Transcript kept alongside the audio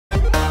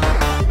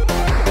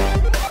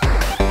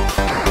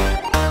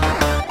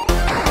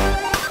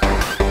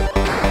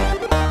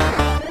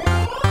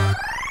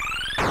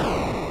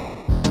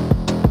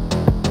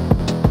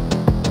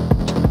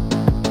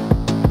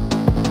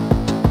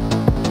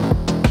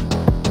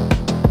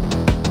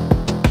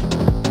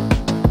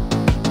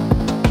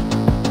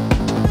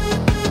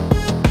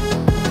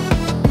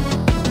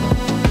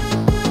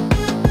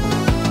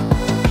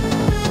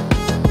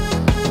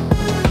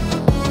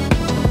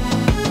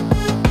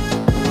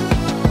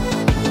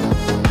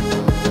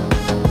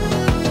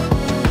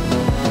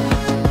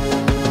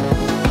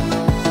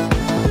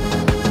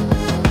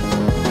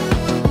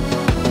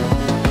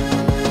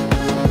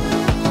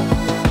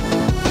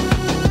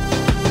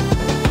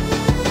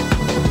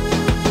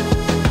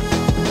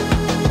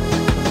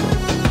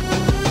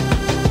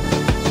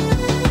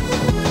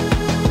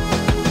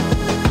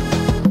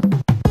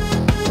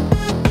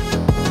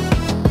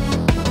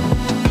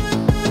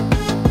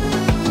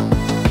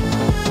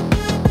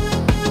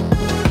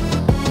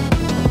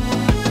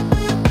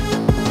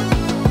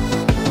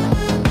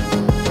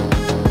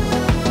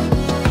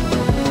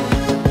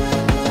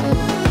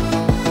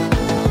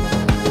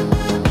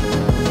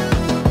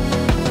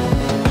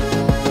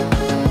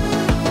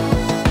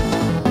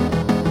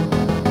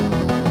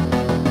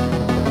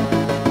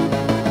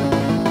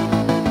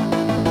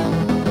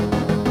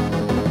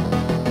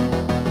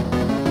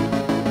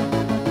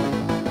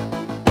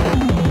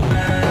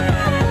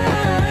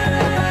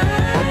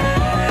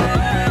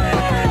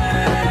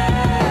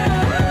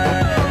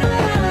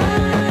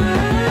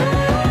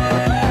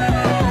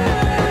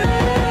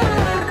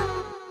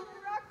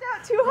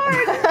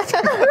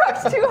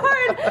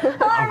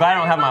glad I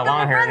don't have my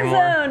long hair anymore.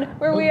 Friend Zone,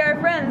 where we are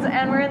friends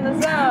and we're in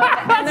the zone.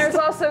 And there's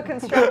also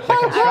construction.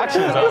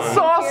 The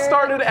sauce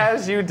started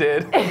as you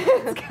did.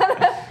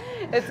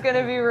 It's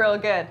gonna be real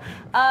good.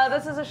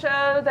 This is a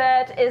show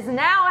that is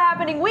now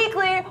happening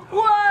weekly.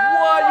 Whoa!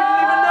 What? You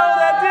didn't even know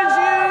that, did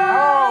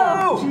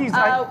you? Oh,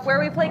 jeez. Where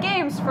we play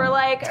games for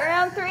like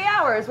around 3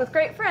 hours with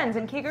great friends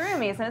and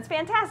kigurumis, and it's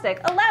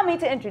fantastic. Allow me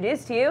to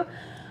introduce to you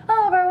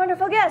all of our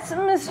wonderful guests,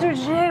 Mr.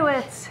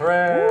 TheJwittz.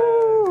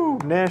 Woo,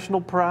 national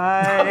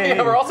pride.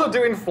 Yeah, we're also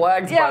doing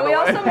flags, by the Yeah, way. we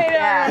also made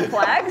our own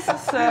flags,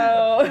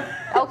 so...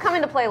 I'll come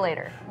into play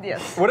later.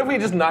 Yes. What if we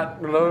just no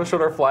one showed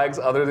our flags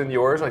other than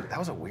yours? Like, that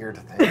was a weird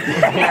thing.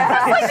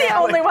 That's like the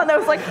only one that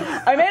was like,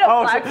 I made a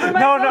flag for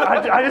myself.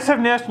 No, I just have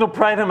national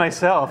pride in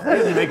myself. I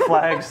didn't make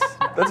flags.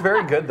 That's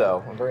very good,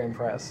 though. I'm very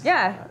impressed.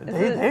 Yeah.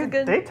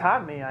 They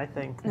taught me, I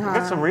think. We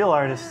got some real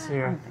artists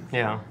here.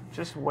 Yeah.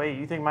 Just wait.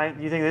 You think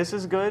this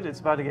is good? It's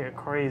about to get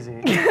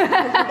crazy.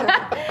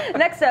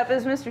 Next up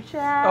is Mr.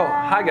 Chad. Oh,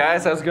 hi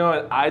guys, how's it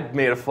going? I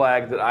made a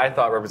flag that I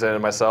thought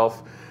represented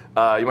myself.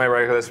 You might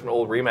recognize this from an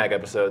old Remag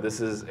episode. This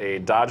is a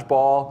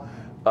dodgeball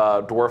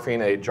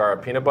dwarfing a jar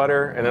of peanut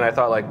butter, and then I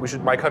thought like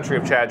my country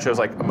of Chad shows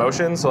like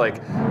emotion, so like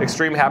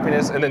extreme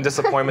happiness and then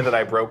disappointment that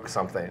I broke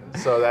something.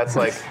 So that's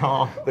like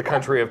the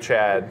country of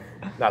Chad,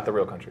 not the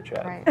real country of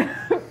Chad.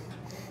 Right.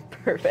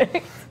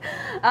 Perfect.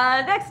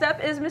 Next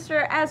up is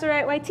Mr.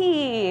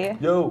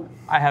 AzuriteYT. Yo.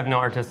 I have no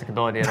artistic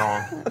ability at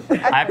all.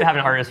 I have to have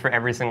an artist for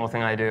every single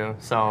thing I do.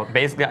 So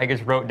basically, I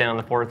just wrote down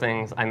the 4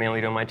 things I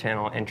mainly do on my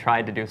channel and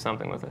tried to do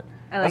something with it.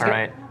 I like all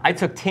right. I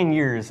took 10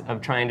 years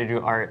of trying to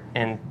do art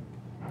and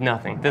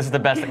nothing. This is the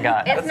best it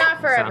got. It's not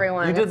for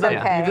everyone. You did it's the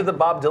okay. you did the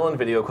Bob Dylan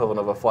video equivalent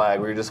of a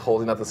flag where you're just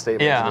holding up the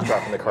statement and just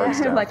dropping the cards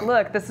down. I'm like,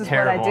 look, this is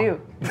Terrible. what I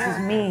do. This is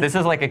me. This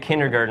is like a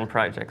kindergarten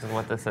project, is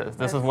what this is.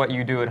 This is what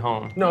you do at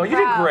home. No, you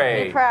did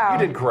great. Be proud.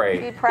 You did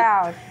great. Be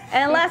proud.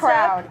 And Be last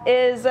proud. up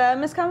is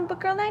Miss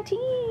Comicbookgirl19.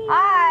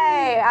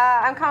 Hi,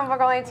 I'm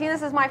Comicbookgirl19.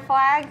 This is my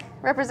flag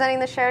representing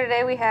the show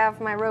today. We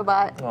have my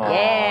robot. Aww.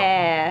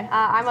 Yeah.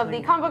 I'm of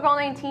the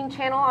Comicbookgirl19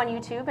 channel on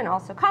YouTube and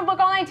also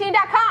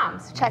Comicbookgirl19.com.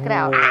 So check it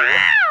out.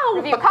 Ow!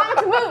 Review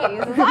comics and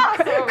movies. It's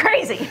awesome.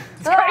 Crazy.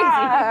 It's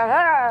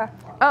crazy.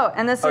 Oh,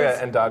 and this is. Oh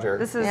yeah, and Dodger.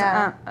 This is.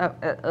 Yeah.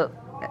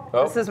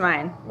 This is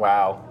mine.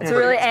 Wow. It's a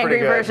really angry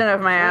version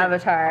of my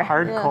avatar.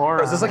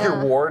 Hardcore. Is this like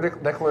your war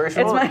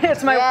declaration?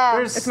 It's my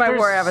Yeah. it's my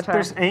war avatar.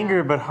 There's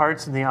anger, but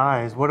hearts in the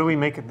eyes. What do we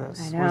make of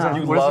this? I What does know.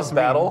 that- You what does love this mean?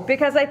 battle?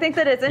 Because I think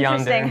that it's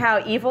interesting Yonder.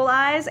 how evil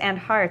eyes and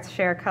hearts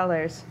share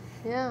colors.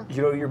 Yeah.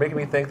 You know, you're making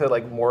me think that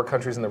like more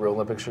countries in the real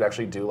Olympics should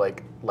actually do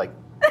like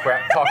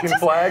crap talking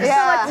flags.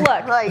 Yeah.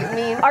 look, like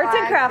mean Arts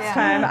and flags, crafts yeah.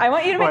 time. I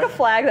want you to make What? a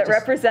flag that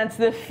represents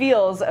the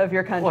feels of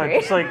your What, country.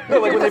 just like, No,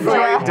 like when they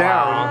break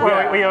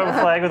down. we have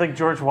a flag with like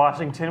George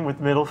Washington with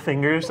middle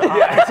fingers.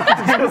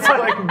 It's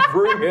like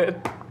bring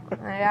it.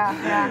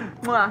 Yeah.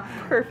 Mwah,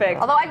 perfect.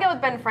 Although I go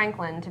with Ben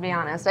Franklin, to be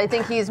honest. I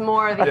think he's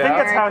more the I think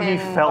that's how he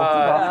American- felt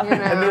about it.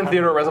 And then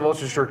Theodore Roosevelt's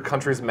just your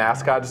country's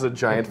mascot, just a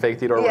giant fake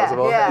Theodore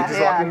Roosevelt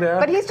just walking down.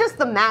 But he's just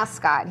the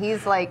mascot.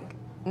 He's like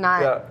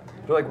not. Yeah.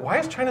 They're like, why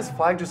is China's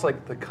flag just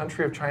like the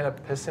country of China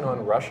pissing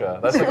on Russia?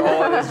 That's like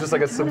all it is, just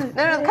like a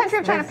No, the country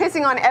of China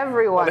pissing on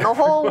everyone, the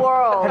whole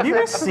world. Have you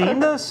guys seen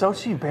the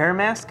Sochi bear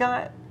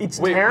mascot? It's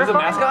Wait, there's a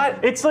terrifying.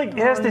 mascot? It's like it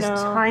has this no.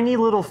 tiny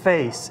little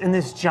face and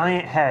this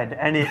giant head,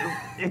 and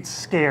it's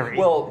scary.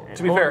 Well,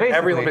 to be fair, every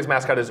basically- Olympics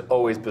mascot is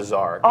always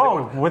bizarre.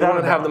 Oh, they without want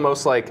a to have doubt. the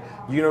most like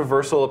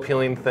universal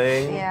appealing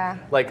thing. Yeah.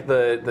 Like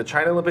the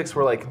China Olympics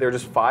were like there were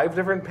just 5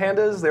 different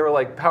pandas. They were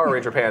like Power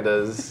Ranger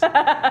pandas.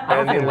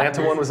 And the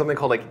Atlanta one was something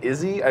called like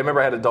Izzy. I remember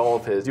I had a doll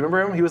of his. Do you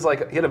remember him? He was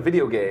like he had a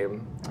video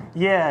game.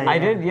 yeah, I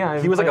did, yeah.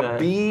 He was like played a that.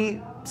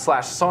 bee /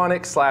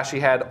 Sonic / he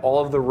had all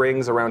of the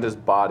rings around his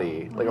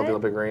body, like all the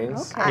Olympic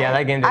rings. Okay. Yeah,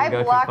 that game didn't I go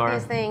too blocked far.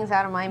 these things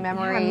out of my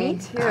memory. Me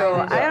too.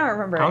 I don't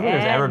remember. I don't think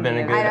there's ever been a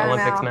any good of it. I don't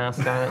Olympics know.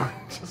 mascot.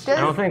 Just- I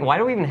don't think. Why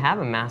do we even have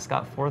a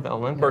mascot for the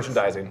Olympics?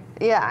 Merchandising.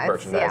 Yeah, it's,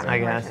 Merchandising. I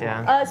yeah. guess,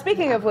 yeah.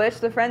 Speaking of which,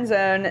 the Friend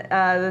Zone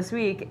this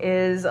week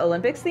is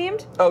Olympics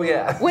themed. Oh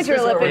yeah. Winter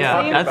Olympics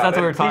Yeah, theme. that's what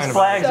we were These talking about.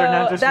 flags are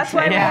not So just that's for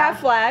why we Yeah. have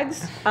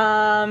flags.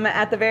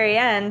 At the very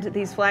end,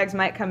 these flags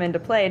might come into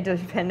play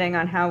depending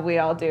on how we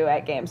all do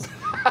at games.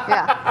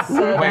 Yeah.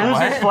 So Wait,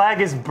 Loser's what?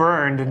 flag is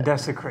burned and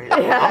desecrated.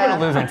 I'm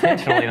gonna lose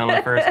intentionally on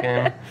the first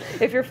game.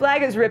 if your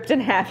flag is ripped in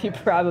half, you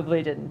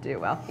probably didn't do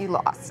well. You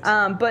lost.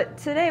 But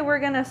today we're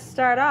gonna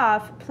start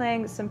off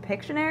playing some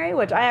Pictionary,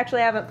 which I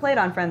actually haven't played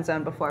on Friend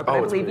Zone before, but I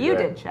it's believe pretty you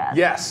great. did, Chad.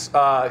 Yes,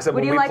 except Would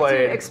when you we like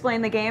played. to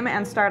explain the game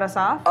and start us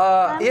off?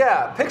 then?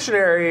 Yeah,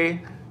 Pictionary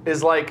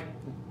is like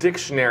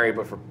dictionary,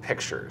 but for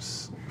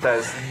pictures. That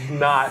is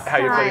not how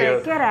you Sorry, play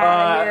it. get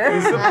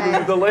outta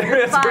here. The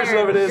latest version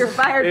of it is, You're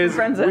fired from is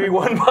Friend Zone. we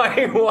one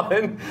by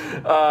one.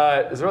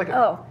 Is there like a...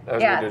 Oh, I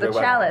was yeah, gonna do the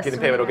about chalice. Getting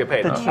paid, don't get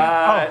paid.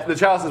 The The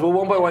chalice is we'll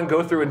one by one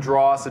go through and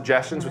draw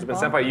suggestions, which have been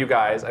sent by you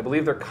guys. I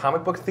believe they're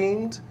comic book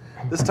themed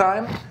this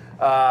time.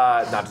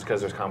 Not just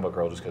because there's Comic Book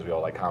Girl, just because we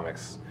all like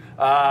comics.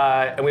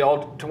 And we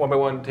all, one by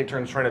one, take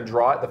turns trying to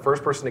draw it. The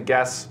first person to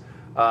guess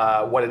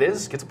what it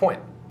is gets a point.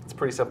 It's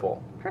pretty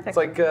simple. Perfect. It's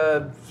like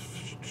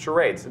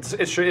charades.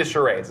 It's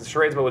charades. It's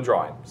charades, but with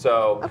drawing.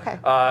 So, Okay.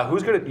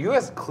 Who's good at? You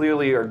guys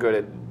clearly are good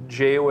at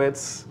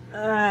TheJwittz.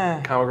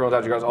 Comicbookgirl,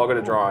 Dodger, you guys all good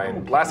at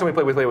drawing. Last time we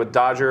played with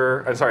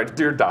Dodger. I'm sorry,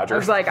 dear Dodger. I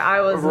was like,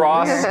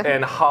 Ross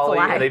and Holly,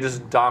 Flag. and they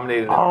just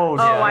dominated it. Oh,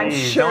 I'm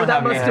geez. sure Don't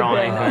that have me must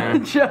drawing, have man.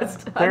 been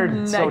just a They're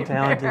so nightmare.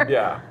 talented.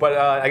 Yeah, but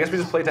I guess we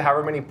just play to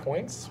however many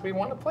points we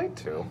want to play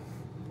to.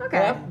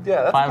 Okay.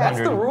 Yeah, that's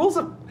the 500. rules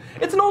of.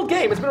 It's an old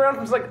game. It's been around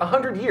for like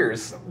 100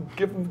 years.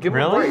 Give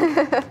Really? them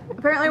a break.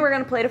 Apparently, we're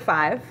gonna play to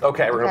 5.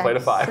 Okay, we're gonna play to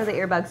 5. So the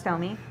earbuds tell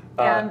me.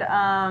 And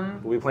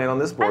We'll be playing on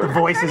this The board.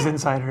 voice is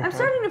inside her. I'm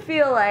starting to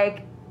feel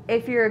like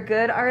if you're a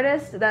good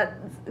artist, that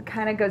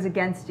kind of goes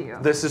against you.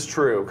 This is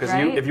true because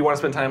Right? if you want to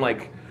spend time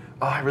like,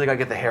 oh, I really gotta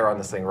get the hair on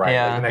this thing right.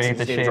 Yeah, like the next get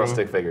the 16 draw shading.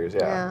 stick figures.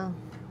 Yeah. Yeah.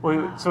 Wait,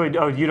 so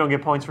you don't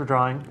get points for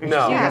drawing?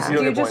 No, Yeah. you Do you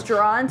don't get just points.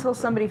 draw until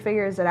somebody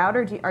figures it out,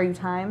 or are you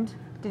timed?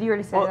 Did you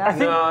already say Well, that? I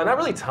think- No, not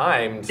really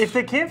timed. If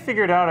they can't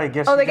figure it out, I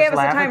guess. Oh, you they just gave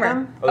us a laugh at timer.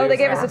 them. Oh, They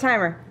gave us a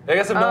timer. I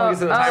guess if no one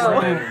gets in the timer,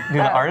 oh. then Do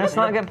the artists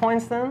not get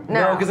points then?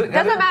 No, 'cause it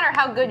doesn't matter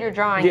how good you're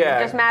drawing. Yeah.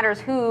 It just matters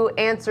who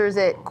answers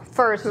it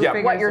first, Yeah. what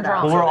you're figures it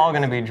out. drawing. Well, we're all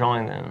going to be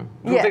drawing then.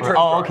 Yeah. Take turns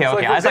Oh, drawing. okay, So,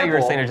 okay. like, I thought you were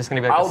example, saying it's just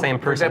going to be like the same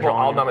person For example,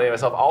 drawing. I'll nominate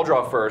myself. I'll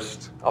draw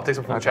first. I'll take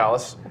something from the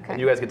chalice, Okay. and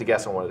you guys get to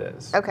guess on what it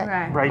is. Okay.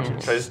 Right.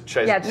 Righteous.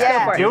 Should I Yeah, just just Yeah.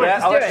 go for it. Do it.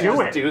 Just I'll do let it. you Do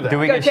just it. do that. Do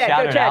we Go get Chad, go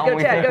shouted Chad, out go when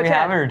we Chad, think go we Chad.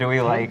 have it, or do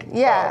we like...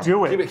 Yeah.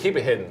 Do it. Keep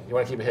it hidden. You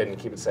want to keep it hidden.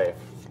 Keep it safe.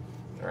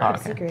 All right.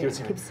 Okay. Keep it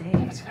Keep secret.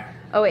 safe.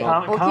 Oh wait.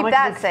 We'll keep Comic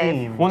that book safe.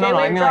 theme. Well, no,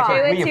 I mean like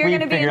JWittz, if you're we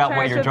gonna be figured in out what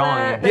charge you're of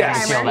drawing, the we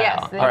Yes. can feel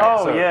Yes. that out. All right,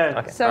 Oh, so- yeah.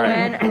 Okay. So all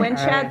right. when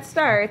Chad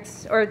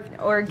starts, or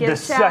The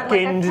gives Chad like a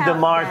second the countdown.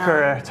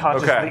 marker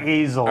touches Okay. the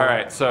easel. All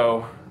right.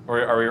 So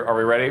are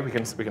we ready? We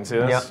can see this.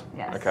 Yep.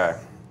 Yes. Okay.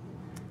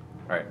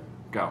 All right.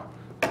 Go.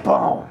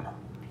 Boom.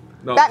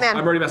 No, Batman.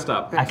 I'm already messed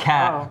up. A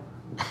cat.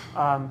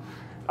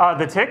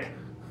 The tick.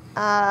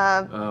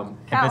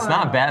 If it's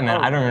not Batman,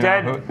 I don't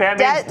Dead. know.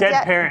 Batman's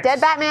dead parents. Dead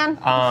Batman.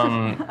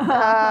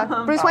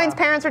 Bruce Wayne's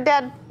parents are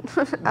dead.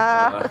 Dead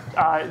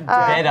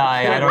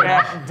Eye, I don't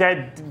know.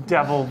 Dead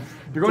devil.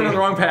 You're going down the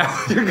wrong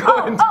path. You're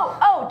going.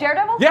 Oh,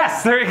 Daredevil?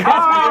 Yes, there you go.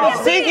 I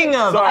was thinking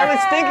of. Sorry. I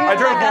was thinking I of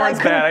drew that. horns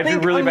bad. I drew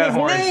couldn't really think bad of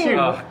horns. his name.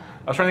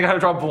 I was trying to think how to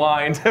draw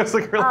blind. I was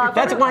like really.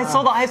 That's when I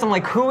saw the eyes. I'm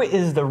like, who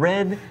is the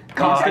red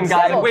costume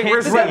guy? who Wait, can't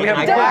where's see? red? We have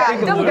I black. can't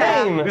think of his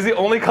Double name. These are the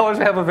only colors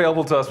we have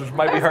available to us, which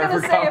might I be was hard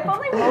gonna for say, if Colin.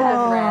 only we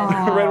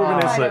had red. Red would have been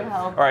Might instant. have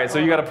helped. All right, so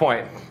you got a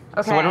point.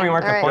 So what do we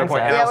mark All the right. points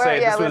And at? I'll we're-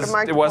 say yeah, this we have was to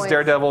mark it the was points.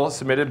 Daredevil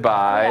submitted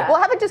by. Yeah.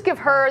 We'll have it just give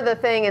her the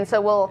thing, and so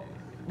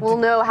we'll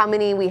know how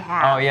many we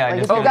have. Oh, yeah, Like,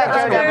 just if you give got it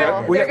to us.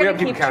 Daredevil. We They're have gonna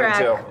to keep keep counting,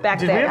 track too. back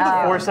Did there. we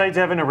have the foresight to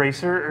have an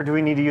eraser, or do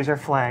we need to use our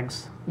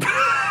flags?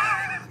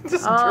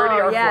 Just dirty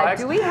our yeah,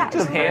 flags. do we have-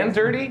 just hand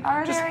dirty?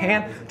 Are Just there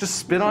hand. Just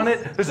spit on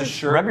it. There's a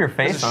shirt. Rub your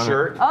There's face a on it.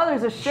 shirt. Oh,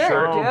 there's a shirt,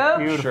 Shirt. Oh,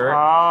 dude. beautiful. Shirt.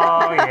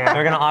 Oh, yeah.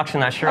 They're gonna auction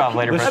that shirt off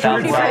later for The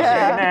shirt.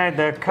 $1,000.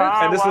 The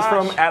car And this is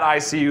from wash.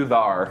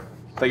 @ICUTHER.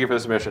 Thank you for the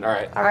submission. All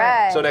right. All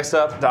right. So next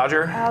up,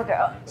 Dodger. Oh,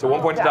 girl. So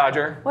 1 point to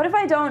Dodger. What if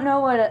I don't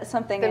know what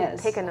something Then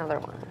is? pick another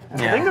one.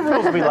 I think the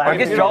rules will be Or like.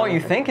 just draw what you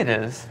think it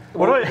is.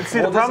 What do I, see,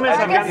 the problem is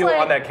I I've guess got, you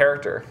like- on that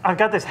character. I've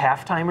got this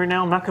half timer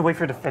now. I'm not gonna wait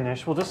for it to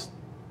finish. We'll just.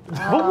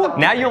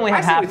 Now you only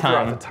have I say we throw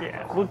out halftime. the time.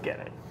 Yeah, we'll get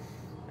it.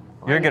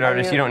 You're a good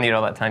artist. You don't need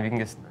all that time. You can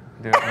just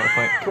do it real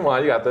quick. Come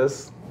on, you got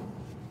this.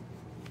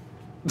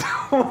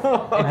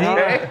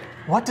 Okay.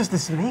 What does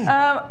this mean?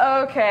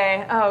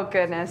 Okay. Oh,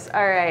 goodness.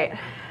 All right.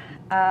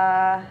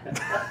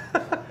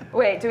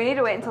 Wait, do we need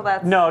to wait until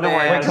that's... No, don't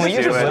worry. Yeah, can we just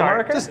use a do blue it.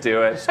 marker? Just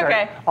do it.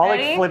 Okay. I'll like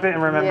ready? flip it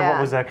and remember Yeah.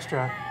 what was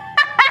extra.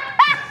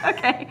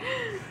 Okay.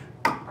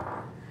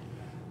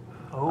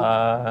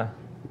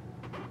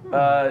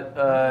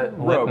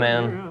 Whip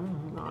man.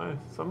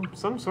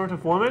 Some sort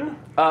of woman.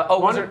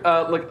 Wonder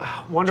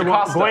Woman.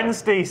 Jocasta. Gwen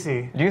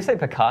Stacy. Do you say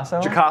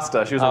Picasso?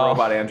 Jocasta. She was a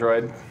robot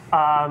android.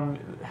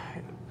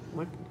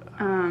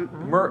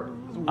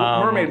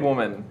 Mermaid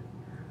woman.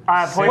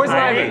 Poison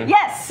Ivy.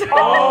 Yes! Oh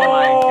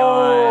my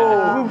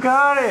god. Who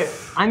got it?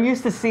 I'm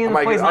used to seeing the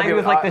Mike, Poison Ivy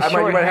with like the you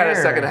short might have had a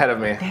hair. second ahead of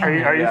me. Are you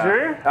Yeah.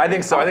 sure? I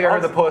think so. I think I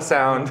heard the post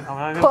sound.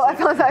 I thought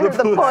I heard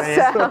the post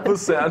sound.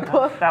 Post sound. That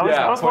was, Yeah,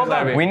 that was well Poison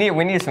done. Ivy.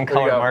 We need some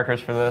colored go.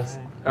 markers for this.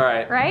 All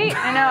right. Right?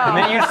 I And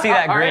know. then you see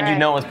that grid, you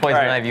know it's Poison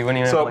All right. Ivy. You wouldn't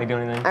even So, have to like do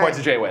anything. Point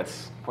to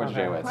TheJwittz. Point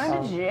to TheJwittz.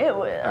 When did you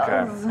will?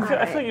 Okay.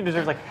 I feel like you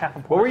deserve like half a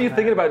point. What were you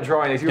thinking about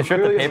drawing? If you were Just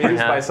rip the clearly paper in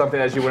confused by half. something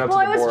as you went up Well,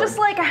 to I the was board. just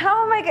like,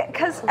 how am I going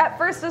because at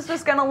first it's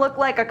just going to look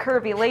like a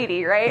curvy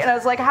lady, right? And I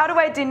was like, how do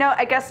I denote,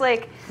 I guess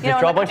like, you Just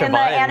draw a know, bunch of in the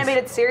vines.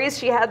 animated series,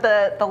 she had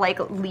the like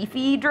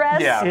leafy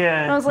dress. Yeah.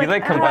 Yeah. And I was like,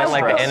 like I don't combine, know,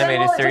 like, the well, then animated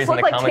will it series just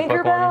and look the like comic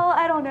book one. Tinkerbell?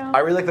 I don't know. I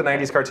really like the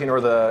 90s cartoon or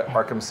the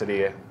Arkham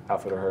City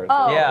outfit of hers.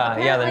 Oh, Yeah,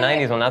 the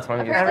apparently- 90s one, that's what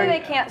I'm used Apparently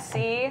to. they can't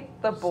see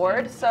the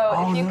board,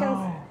 so if you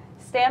can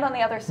stand on the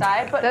other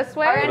side. But This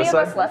way? are any This of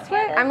us side?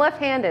 left-handed? I'm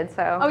left-handed,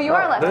 so. Oh, you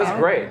are That left-handed. is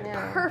great.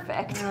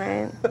 Perfect. All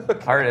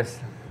right. Artist.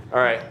 All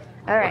right.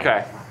 All right.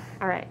 Okay.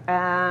 All right.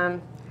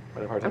 I'm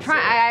I'm trying.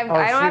 I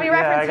don't have any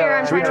reference here.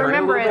 I'm trying to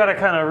remember I gotta it.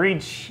 kind of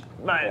reach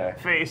my Yeah.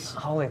 face.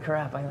 Holy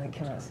crap, I like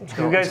cannot see.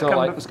 You guys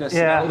come. Just gonna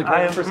yeah, sit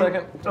down for a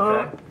second.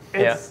 Okay.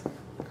 It's,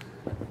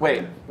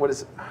 Wait, what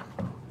is it?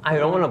 I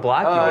don't want to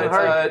block you.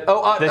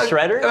 The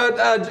shredder? Oh,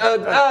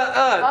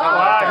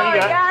 you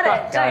got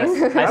it.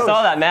 Nice. I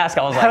saw that mask.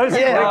 I was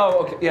like, Oh,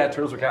 okay. Yeah,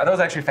 Turtles were counting. That was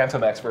actually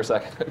Phantom X for a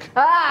second.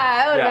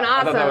 That would have been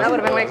I thought awesome. that was- That would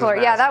have been way cooler.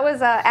 Yeah, that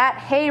was at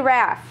Hey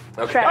Raph.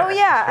 Okay. Oh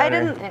yeah, I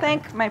Shredder. didn't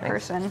thank my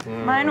person.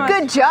 Mine was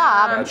Good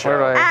job.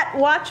 at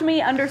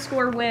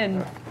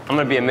watchme_win. I'm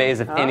gonna be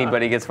amazed if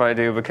anybody gets what I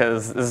do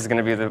because this is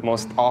gonna be the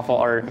most awful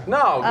art.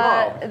 No.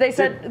 They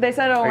said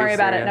don't worry you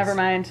about it. serious? Never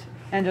mind,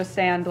 and just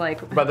stand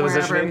like About the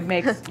wherever positioning?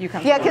 makes you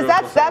comfortable. Yeah,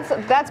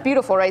 because that's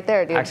beautiful right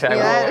there, dude. Actually,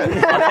 Yeah, I'll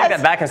take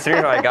that back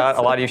considering what I got.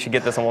 A lot of you should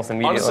get this almost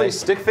immediately. Honestly,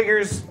 stick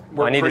figures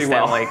work I need to pretty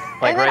stand well. like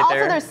and then right also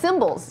there. there's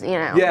symbols, you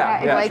know.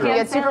 Yeah, Like true. you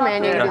get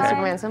Superman, you get the Okay.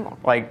 Superman symbol.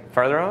 Like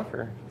farther off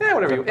or? Yeah,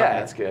 whatever you. Yeah,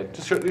 that's good.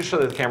 Just show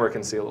that the camera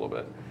can see a little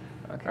bit.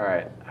 Okay. All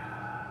right.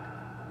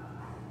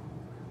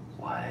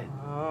 What?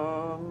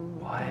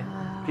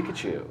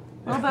 Pikachu.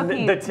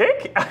 The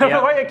tick? I don't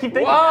know why I keep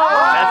thinking. That's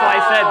why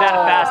I said that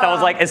fast. I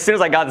was like, as soon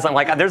as I got this, I'm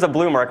like, there's a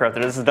blue marker right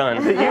there. This is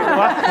done. But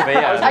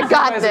yeah. I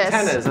got His this.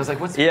 antennas. I was like,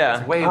 what's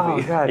Yeah. wavy?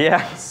 Oh, God.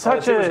 Yeah.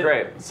 Such That was a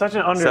great. such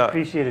an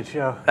underappreciated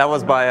show. That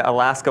was by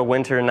Alaska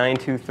Winter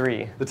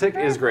 923. The Tick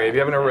is great. If you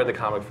haven't ever read the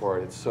comic for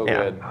it, it's so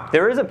Yeah. good.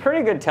 There was a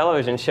pretty good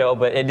television show,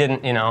 but it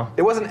didn't,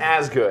 It wasn't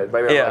as good,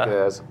 but I Yeah. like it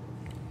as.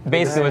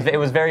 basically it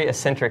was very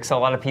eccentric. So a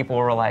lot of people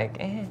were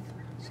like,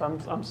 So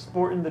I'm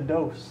sporting the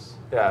dose.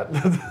 Yeah.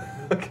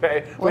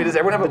 Okay. Wait, does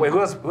everyone have a wait? Who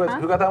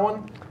got that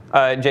one?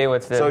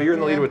 TheJwitt's did. So you're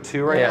in the lead with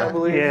 2 right now, I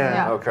believe.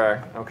 Yeah. Okay.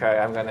 I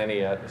haven't gotten any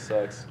yet. It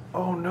sucks.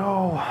 Oh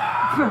no.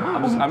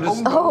 I'm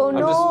just Oh, I'm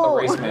just a no.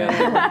 race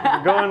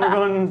man.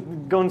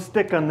 We're going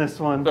stick on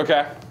this one.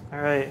 Okay. All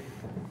right.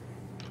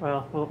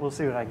 Well, we'll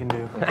see what I can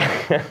do.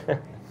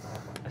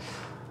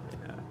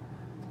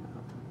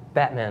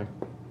 Batman.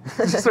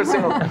 Just start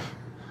singing.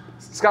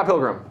 Scott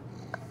Pilgrim.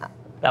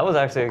 That was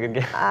actually a good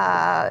game.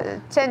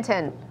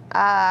 10-10.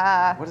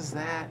 What is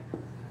that?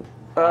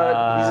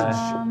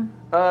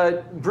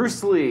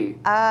 Bruce Lee.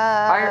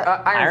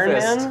 Iron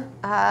Fist. Man?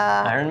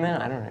 Iron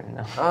Man? I don't even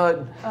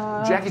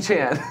know. Jackie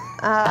Chan.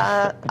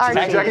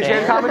 Archie. Jackie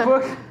Chan comic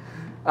book.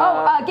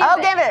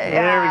 Gambit.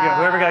 There we go.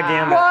 Whoever got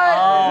Gambit.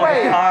 What?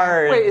 Wait.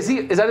 Cards.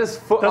 Wait. Is that his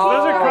foot? Those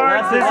are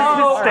cards. This is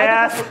his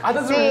staff. I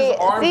thought those were his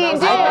arms. I was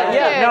dude, like,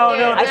 yeah. No,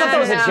 I thought that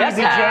was a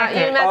jetpack.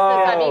 You messed this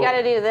up. Oh. You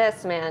gotta do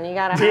this, man. You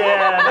gotta.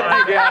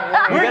 Yeah.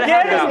 yeah. We're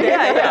getting it.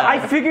 Yeah. I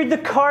figured the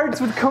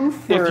cards would come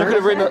If you first. could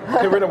have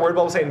written a word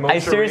bubble saying I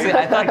seriously,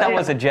 I thought that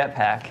was a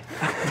jetpack.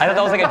 I thought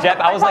that was like a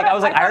jet. I was like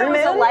Iron It was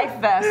a Man. life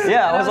vest.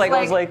 Yeah, And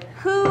I was like,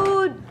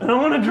 who? I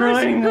don't want to draw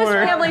Whose anymore.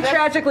 family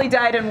tragically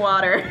died in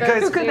water?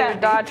 Who could that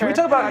be? Can we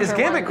talk about is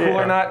Gambit cool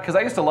or not? Because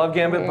I used to love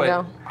Gambit, but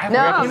No. I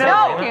haven't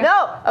read the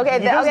No. Okay.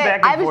 He goes back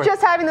and I was forth.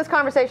 just having this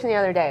conversation the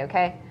other day.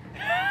 Okay.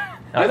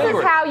 I This think is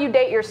we're- how you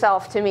date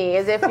yourself to me.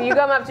 Is if you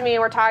come up to me and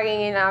we're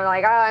talking and I'm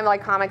like, oh, I'm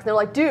like comics. And they're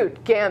like,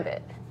 dude,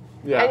 Gambit.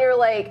 Yeah. And you're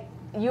like,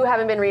 you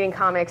haven't been reading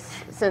comics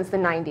since the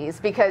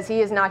 90s because he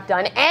has not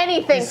done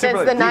anything He's since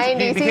super- the 90s.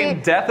 He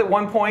became death at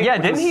one point. Yeah,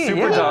 which didn't was he?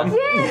 Super Yeah. dumb.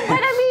 Yeah, but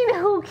I mean,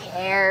 who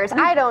cares?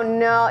 I don't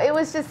know. It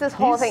was just this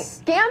whole thing.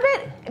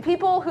 Gambit,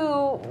 people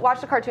who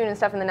watch the cartoon and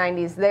stuff in the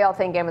 90s, they all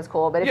think Gambit's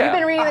cool. But if Yeah. you've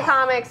been reading the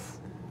comics,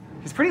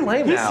 He's pretty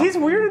lame now. He's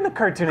weird in the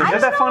cartoon. He I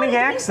has don't that know, funny he's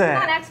accent.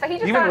 not X, but he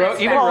just even got Rogue's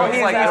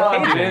like, he's I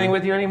don't do Asian. anything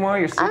with you anymore.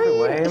 You're super I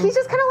mean, lame. he's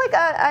just kind of like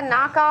a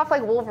knockoff,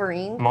 like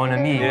Wolverine. Mon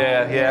ami.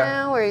 Yeah, You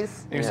yeah. know, where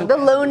he's You're so- the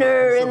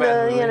loner so and bad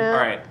in the, you movie. know. All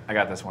right, I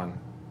got this one.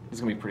 This is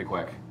gonna be pretty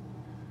quick.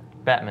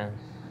 Batman.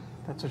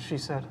 That's what she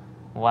said.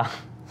 Wow.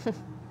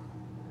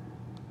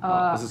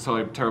 This is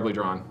totally terribly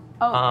drawn.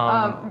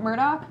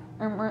 Murdoch?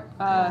 Or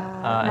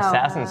no.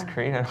 Assassin's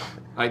Creed.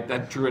 I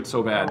drew it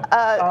so bad.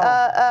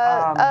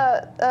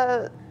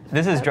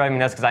 This is driving me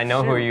nuts because I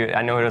know who you.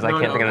 I know who it is. I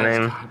can't think of the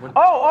name.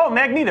 Oh,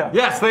 Magneto.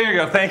 Yes, there you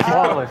go. Thank you.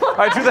 Oh.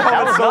 I drew the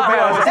helmet so not who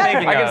I was bad.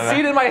 thinking I of. can see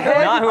it in my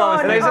head. Not who I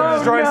was And they thinking said of. it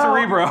was drawing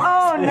Cerebro.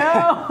 Oh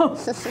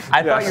no!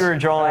 I thought you were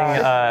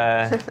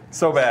drawing.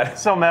 So bad.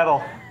 So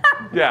metal.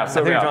 Yeah, so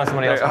you were bad. drawing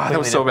somebody else That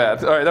was so completely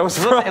bad. All right, that was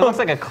It from, looks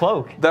like a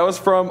cloak. that was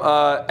from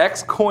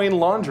X Coin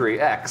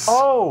Laundry X.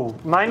 Oh,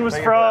 mine was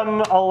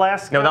from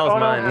Alaska. No, that was Oh,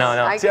 mine.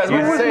 No. See, I was Where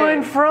gonna was say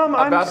mine from?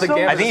 I'm about the so-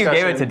 Gambit I think you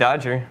gave it to discussion.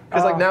 Dodger.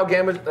 Because like now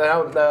Gambit,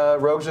 now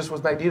Rogues just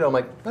was Magneto. I'm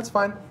like, that's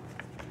fine.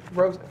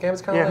 Rogues,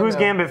 Gambit's kind of Yeah, who's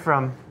Gambit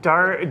from?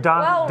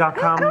 Well, Dot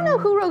com. I don't know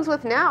who Rogue's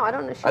with now. I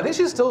don't know. I think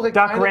she's still like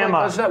Doc kind of like,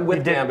 Grandma. she's not with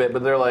He did- Gambit,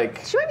 but they're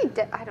like, She might be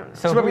dead. I don't know.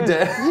 So she might be who's-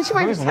 dead. She might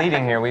be Who's dead.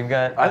 leading here? We've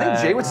got. I think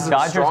JWittz is a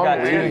Dodger's strong got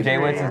lead. 2.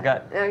 JWittz has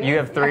got. You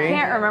have 3. I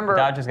can't remember.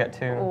 Dodger's got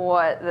 2.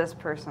 What this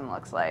person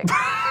looks like.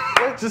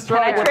 Just Can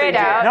I trade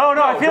out? No,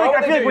 I feel draw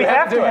like what they do, we you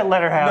have to do it. hit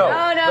let her have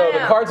it. No,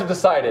 The cards have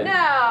decided.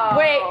 No.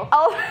 Wait.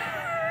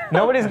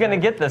 Nobody's gonna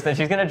get this. Then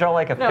she's gonna draw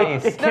like a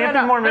face. It can't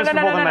be more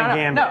miserable than my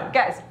Gambit. No,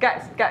 guys,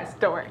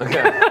 don't worry.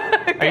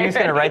 Are you just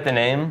gonna write the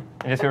name?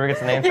 And just whoever gets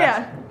the name first?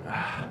 Yeah.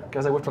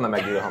 Guys, I whipped on the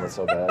Magneto helmet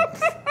so bad.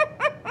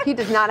 He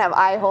does not have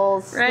eye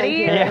holes.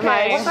 Ready? Thank you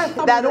very much.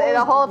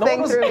 The whole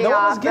thing threw me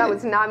off. That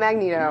was not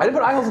Magneto. I didn't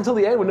put eye holes until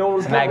the end when no one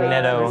was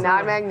Magneto.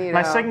 Not Magneto.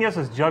 My second guess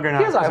was Juggernaut.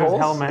 He has eye because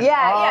his holes. helmet.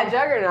 Yeah,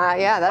 Juggernaut.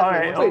 Yeah, that's All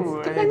right. Wait,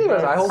 did Magneto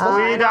have eye holes?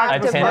 Weird A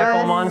octopus.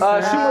 tentacle monster.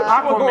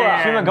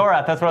 Aquaman.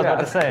 Shumagorath, that's what I was about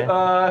to say.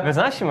 If it's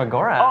not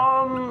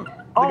Shumagorath.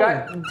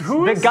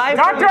 Who's the guy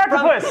Dr.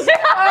 from- Octopus?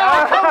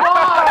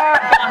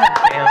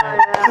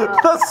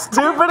 The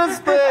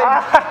stupidest thing.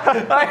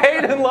 I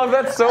hate and love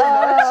that so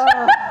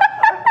much.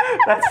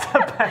 That's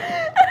the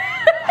best.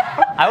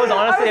 I was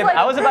honestly,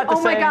 I was about to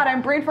say. Oh my god,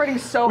 I'm brain farting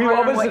so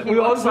hard on what he We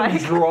looks always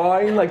been like.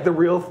 drawing like the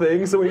real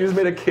thing, so we just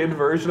made a kid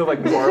version of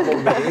like Marvel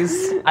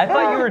Maze. I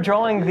thought you were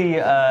drawing the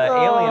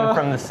alien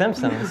from The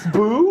Simpsons.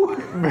 Boo?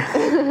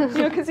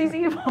 Because he's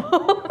evil.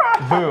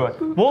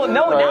 Boo. Well,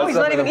 no, now he's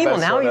not even evil.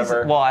 Now he's.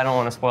 ever. Well, I don't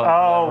want to spoil it. Oh,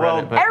 I read well,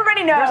 it, but-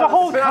 Everybody knows. There's a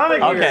whole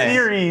comic Okay.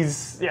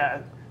 series.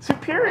 Yeah.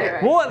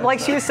 Superior. Well, like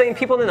she was saying,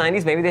 people in the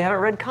 90s, maybe they haven't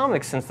read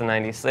comics since the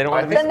 90s, so they don't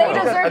want to be Then they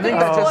spoiled. deserve to be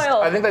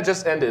spoiled. I think that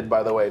just ended,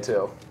 by the way,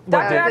 too.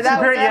 Dr. Yeah, Octopus that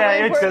was- is yeah,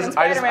 really it's important in Because I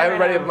Spider-Man haven't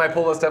read right it, my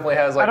pull list definitely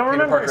has like I don't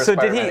Peter remember. Parker So did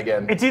Spider-Man he-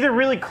 again. It's either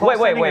really close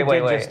Wait, ending or wait,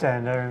 did wait. just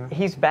end. I don't know.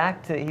 He's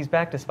back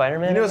to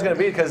Spider-Man. You knew it was going to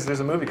be because there's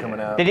a movie coming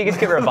out. Did he just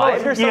get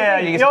revived or something? Yeah.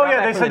 Did he get Oh, brought yeah.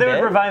 back They from said the they would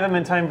dead? revive him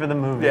in time for the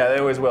movie. Yeah, they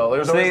always will.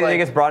 There's So always they like,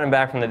 gets brought him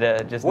back from the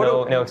dead. Just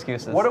no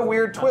excuses. What a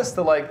weird twist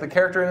that like the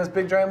character in this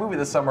big giant movie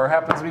this summer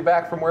happens to be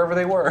back from wherever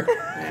they were.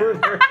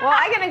 Well,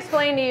 I can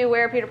explain to you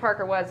where Peter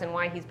Parker was and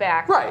why he's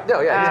back. Right, no,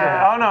 yeah. he's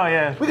back. Oh no,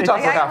 yeah. We can talk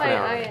for I half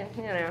an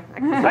explain,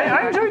 hour.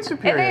 I enjoyed If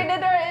Superior. they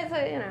did there, it's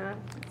a,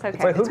 it's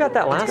okay. Wait, who got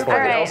that last All one?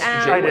 right.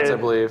 JWittz, I did.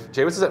 believe.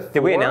 JWittz is at 4.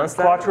 Did we announce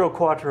that? Quattro.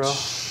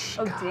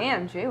 Oh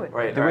damn, JWittz.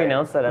 Right, Did we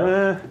announce that out?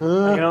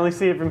 I can only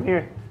see it from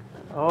here.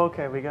 Oh,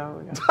 okay, we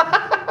go.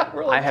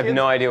 I have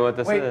no idea what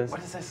this Wait, is. what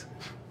is this?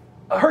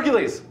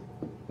 Hercules.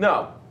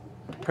 No.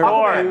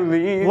 Thor.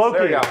 Hercules. Loki.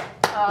 There we go.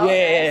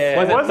 Yeah.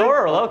 Was Was it it?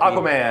 Thor or Loki?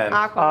 Aquaman.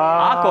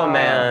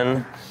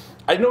 Aquaman.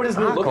 I know what his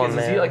new look is.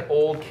 Is he Aquaman. like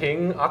old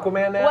King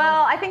Aquaman now?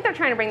 Well, I think they're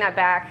trying to bring that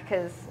back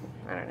because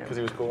I don't know. Because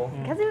he was cool.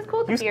 Because he was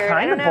cool. He was appeared.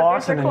 kind I don't of know,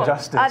 boss they're in cool.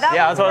 Injustice. That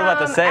Yeah, that's what I was about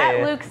to from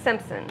say. Luke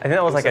Simpson. I think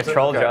that was like a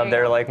troll Okay. job. They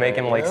were like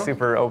making him like Yeah.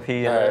 super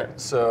OP. All And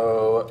right,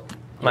 so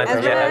my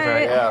turn. Yeah, that's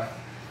right. yeah.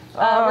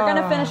 We're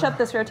gonna finish up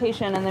this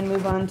rotation and then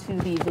move on to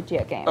the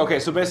JWittz game. Okay,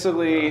 so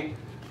basically,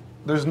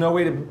 there's no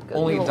way to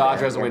only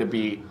Dodger has a way to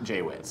beat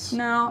JWittz.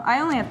 No,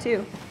 I only have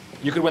 2.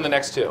 You could win the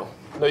next 2.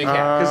 No, you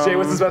can't, because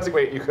JWittz is about to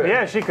wait. You could.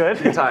 Yeah, she could.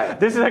 tie it.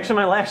 This is actually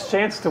my last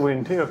chance to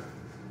win too.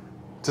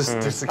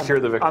 Just to secure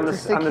the victory. On the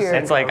Secure.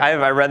 It's like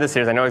I read this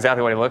series. I know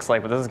exactly what he looks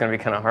like, but this is gonna be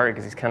kind of hard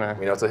because he's kind of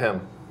You know, it's a him.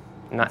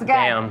 not. a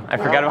guy. Damn, I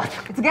forgot about.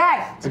 It's a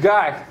guy. It's a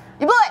guy.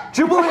 You blew it.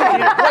 Jubilee.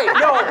 Wait,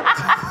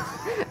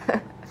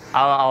 no.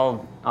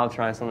 I'll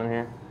try something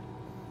here.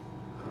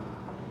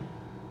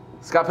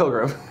 Scott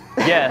Pilgrim.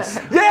 Yes.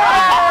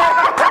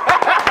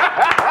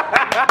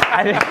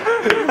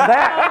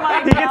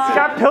 That he gets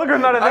Scott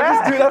Pilgrim out of I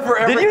just that. do that for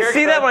every Did you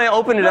see that when I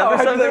opened it No, up or I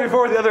did that something?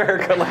 before with the other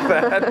haircut like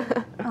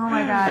that. Oh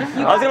my god.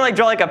 I was gonna like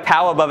draw like a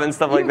POW above it and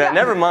stuff like that.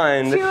 Never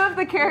mind. 2 of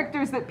the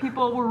characters that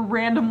people were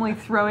randomly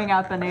throwing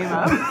out the name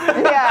of.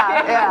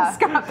 Yeah.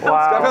 Scott Pilgrim.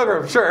 Scott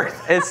Pilgrim, sure.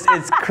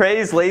 It's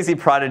Craze Lazy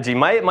Prodigy.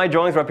 My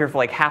drawings were up here for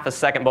like half a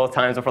second both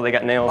times before they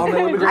got nailed. I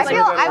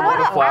feel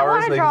I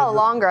want to draw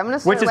longer. I'm gonna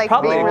start Which is like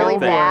probably being a good really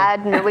thing.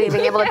 bad, nobody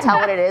being able to tell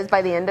what it is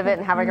by the end of it,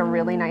 and have like a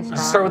really nice drawing.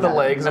 Start with the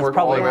legs and That's work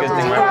probably a all good the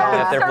way thing. up. I did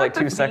that there for like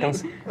Start 2 with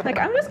seconds. Like,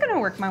 I'm just gonna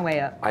work my way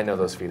up. I know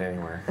those feet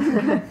anywhere.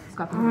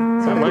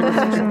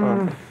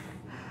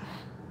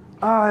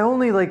 I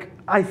only like.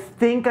 I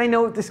think I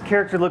know what this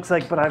character looks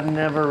like, but I've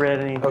never read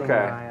anything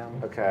Okay. by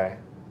him. Okay.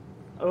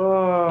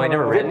 Oh, I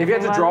never read If you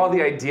had to draw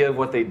the idea of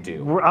what they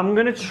do. I'm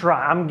gonna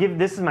try.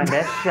 This is my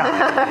best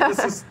shot. This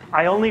is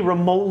I only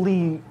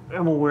remotely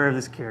am aware of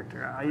this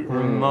character.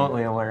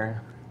 Remotely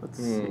aware. Let's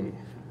see.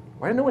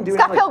 why did no one do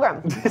Scott it?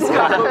 Pilgrim.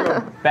 Scott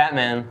Pilgrim.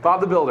 Batman.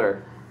 Bob the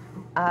Builder.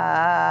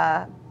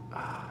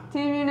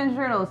 Teenage Mutant Ninja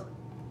Turtles.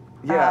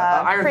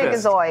 Yeah. Iron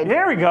Fist. Freakazoid.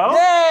 There we go. Serious?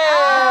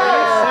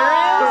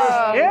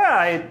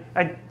 Yeah,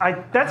 I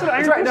that's what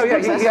Iron That's right. No,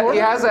 Fist yeah, looks like. he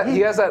has that. He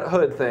has that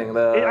hood thing.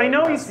 The I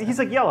know he's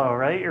like yellow,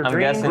 right? Or I'm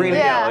green. guessing. green and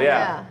Yeah, yellow.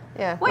 Yeah.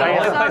 yeah. Wait, The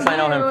only so place I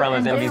know him you from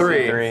is and NBC.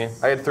 Three. 3.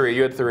 I had 3.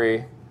 You had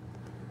 3.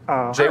 Oh.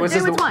 JWittz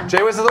is the JWittz won.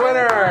 JWittz is the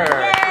winner.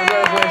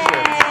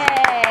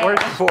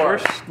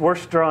 Congratulations.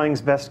 Worst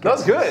drawings, best That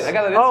was guesses. good. I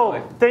got it Oh,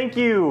 instantly. thank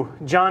you,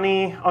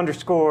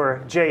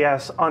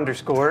 Johnny_JS_.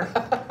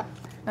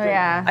 Oh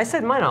yeah. I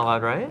said mine out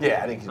loud, right?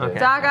 Yeah, I think you did. Okay.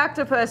 Dog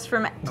Octopus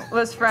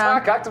was from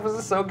Doc Octopus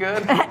is so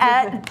good.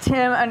 at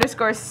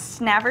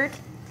Tim_Snavert.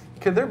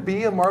 Could there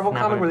be a Marvel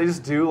comic where they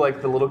just do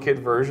like the little kid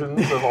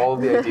versions of all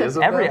of the ideas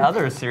of Every them?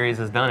 other series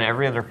has done it.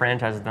 Every other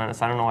franchise has done it,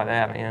 so I don't know why they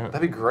haven't yet.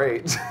 That'd be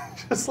great.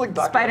 Just like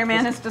Dr.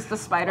 Spider-Man Octopus. is just a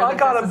spider that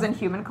dresses in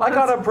human clothes. I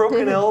got a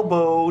broken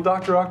elbow.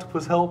 Dr.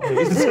 Octopus, help me.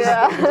 It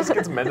just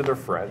gets men to their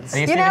friends. I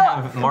guess You you know-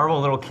 can have Marvel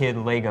little kid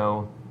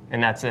Lego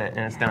and that's it,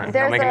 and it's done.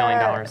 They'll make $1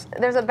 million.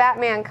 There's a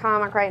Batman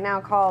comic right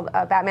now called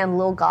Batman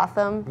Lil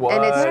Gotham, What?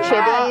 and it's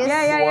chibis.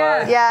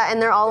 Yeah. Yeah,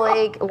 and they're all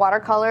like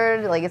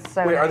watercolored. Like it's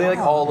so. Wait, are they nice.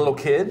 like all little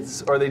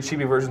kids, or are they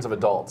chibi versions of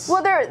adults?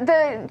 Well,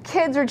 the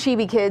kids are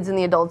chibi kids, and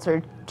the adults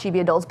are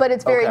chibi adults, but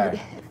it's very Okay.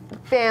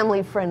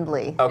 family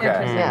friendly. Okay.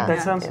 Yeah.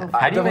 That sounds.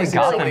 How do you make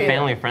Gotham really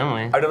family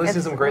friendly? I've definitely seen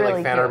It's some great really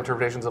like fan cute. art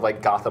interpretations of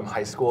like Gotham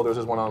High School. There's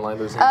this one online.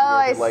 There's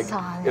I like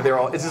saw if they're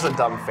all. It's just a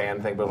dumb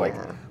fan thing, but like,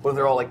 what if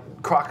they're all like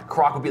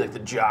Croc would be like the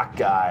jock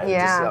guy,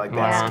 Yeah. just like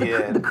that Yeah.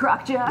 skin. The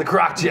croc jock. The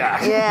Croc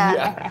Jack.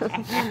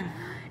 Yeah.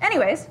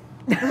 Anyways,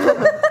 Moving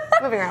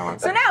right along.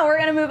 so now we're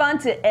gonna move on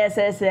to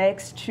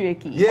SSX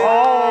Tricky.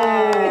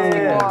 Yeah.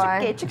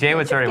 Boy.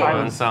 TheJwittz already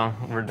won, so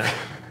we're done.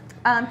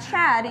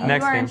 Chad, you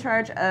Next are game. in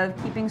charge of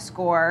keeping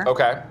score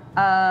Okay.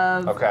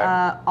 of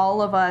Okay. all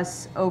of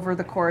us over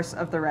the course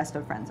of the rest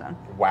of FriendZone.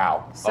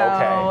 Wow. So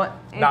okay.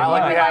 if, Not you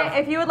like we would have.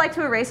 if you would like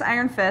to erase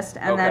Iron Fist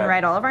and then Okay.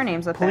 write all of our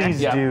names up Please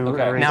Yeah, do.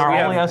 okay. erase Now, we are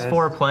have only us this.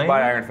 four playing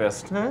By Iron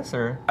Fist. this,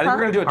 or I think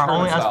we're gonna do a are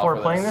only tournament us style four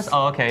for playing this?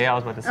 Oh, okay. Yeah, I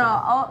was about to say.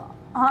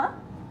 Huh?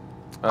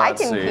 I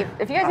Let's can see. keep.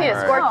 If you guys need a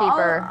Alright.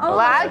 scorekeeper, Oh, well,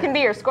 I can be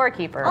your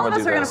scorekeeper. All of gonna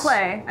us do are gonna this.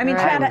 play. I mean,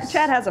 Alright.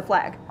 Chad has a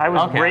flag. I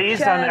was Okay.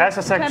 raised Chad- on Chad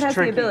SSX has the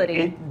Tricky. ability.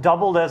 It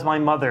doubled as my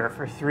mother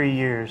for 3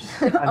 years.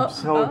 I'm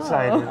so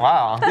excited.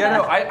 Wow. Yeah,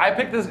 no, I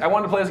picked this. I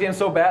wanted to play this game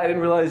so bad. I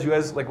didn't realize you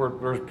guys like were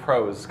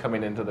pros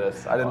coming into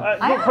this. I didn't. I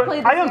haven't played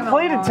this I haven't game in a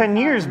played long it 10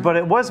 years, time. but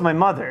it was my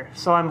mother.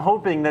 So I'm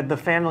hoping that the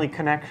family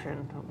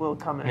connection will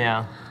come in.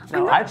 Yeah.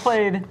 I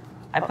played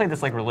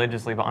this like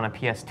religiously, but on a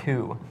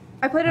PS2,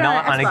 I played it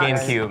not on a Xbox.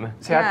 GameCube.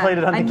 See, I played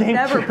it on the GameCube. I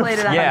never played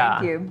it on Yeah.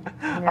 a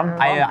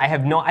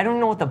GameCube. I don't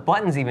know what the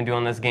buttons even do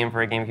on this game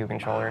for a GameCube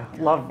controller.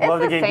 Love It's the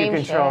the GameCube same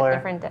controller. shit,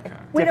 different day.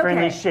 Wait,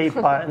 Differently okay. shaped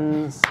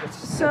buttons. It's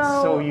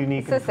so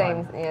unique It's the and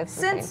same. fun. Yeah, it's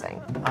the Since same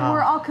thing.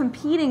 we're all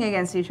competing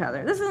against each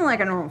other, this isn't like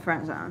a normal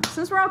friend zone.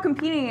 Since we're all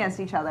competing against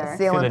each other, It's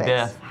the To the Olympics.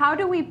 death.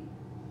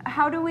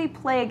 how do we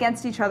play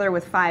against each other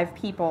with 5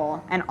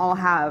 people and all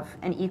have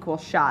an equal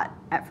shot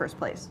at first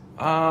place?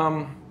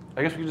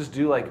 I guess we could just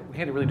do like we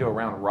can't really do a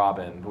round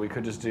robin, but we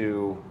could just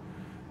do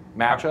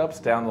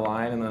matchups down the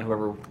line, and then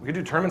whoever we could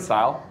do tournament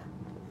style,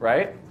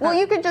 right? Well,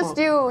 you could just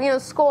do,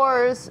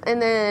 scores,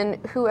 and then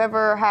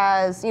whoever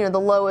has, the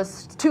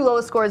lowest, 2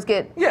 lowest scores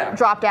get Yeah.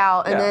 dropped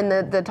out, and Yeah.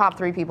 then the top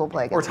 3 people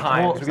play Or against each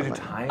time. Well, we could do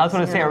time. I was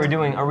going to say, are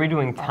we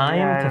doing time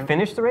Yeah. to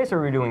finish the race, or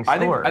are we doing I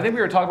score? think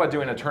we were talking about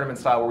doing a tournament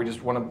style where we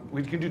just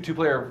we could do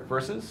 2-player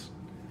versus,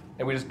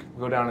 and we just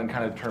go down and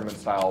kind of tournament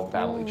style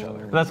battle each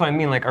other. That's what I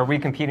mean. Like, are we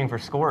competing for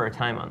score or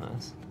time on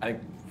this? I think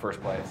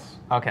first place.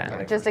 Okay. I think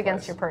Just first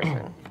against place. your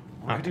person.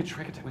 We could do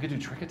trick attack. We could do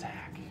trick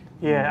attack.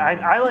 Yeah,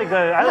 I like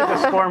the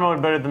score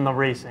mode better than the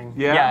racing.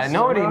 Yeah.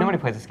 Nobody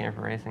plays this game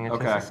for racing. It's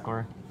Okay. just a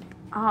score.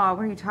 Oh,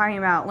 what are you talking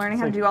about? Learning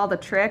how to do all the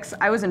tricks?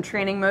 I was in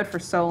training mode for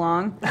so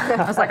long.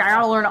 I was like, I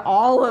gotta learn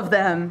all of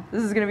them.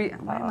 This is gonna be.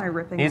 Why am I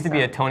ripping? It needs to this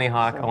be a up? Tony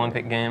Hawk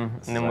Olympic game,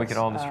 and then we could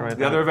all destroy The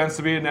that. other events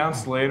to be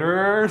announced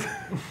later.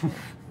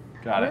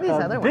 Got What are it. these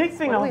other The ones? big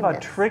thing What do we about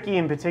miss? Tricky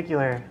in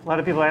particular, a lot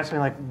of people ask me,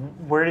 like,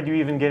 where did you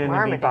even get into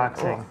Marmaduke.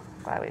 beatboxing? Oh,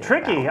 glad we did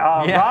Tricky,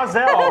 that. Yeah.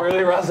 Rozelle. Oh,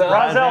 really, Rozelle?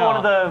 Rozelle, one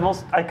of the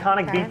most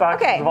iconic Okay. beatboxers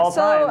Okay, of all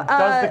so, time,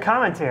 does the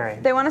commentary.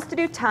 They want us to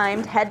do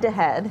timed head to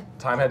head.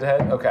 Time head to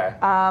head. Okay.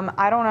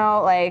 I don't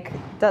know, like,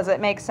 does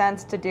it make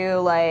sense to do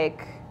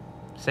like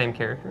Same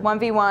character.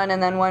 1v1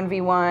 and then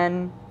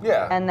 1v1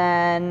 Yeah. and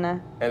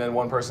then And then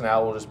one person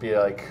out will just be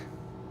like,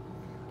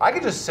 I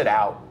could just sit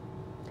out.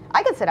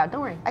 I could sit out.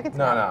 Don't worry. I could sit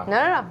No, out.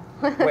 no.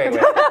 No. Wait.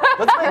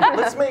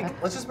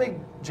 Let's just make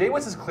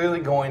JWitz is clearly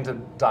going to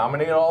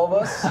dominate all of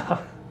us.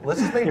 Let's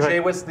just make You're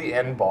right. JWitz the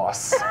end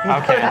boss.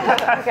 Okay.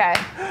 Okay.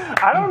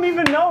 I don't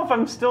even know if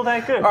I'm still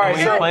that good. All right,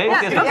 When so you play,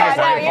 yeah, it's yeah, a yeah, first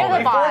you're the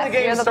rifle. boss. before the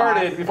game You're the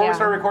started, boss. before we Yeah.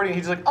 started recording,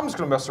 he's like, I'm just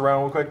gonna mess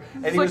around real quick,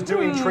 and he was like,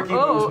 doing tricky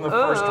moves in the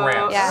first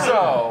round. Yeah.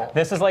 So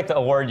This is like the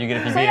award you get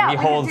if you So beat yeah, him. He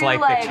we could holds do, like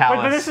like- the But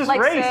chalice. But this is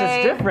Like, race,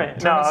 say- it's different.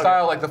 tournament okay.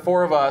 style, like the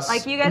 4 of us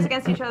like you guys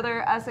against each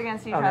other, us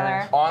against each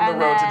other. on the and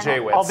road to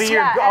then- JWitz. I'll be your,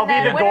 Yeah, I'll and be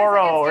then the winners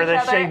Goro against or each the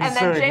other, Shang and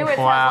then Tsung. JWitz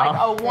Wow.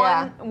 has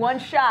like a one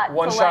shot.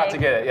 One to shot like, to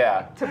get it,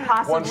 yeah. to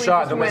possibly One shot,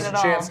 just don't win miss it a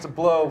all. chance to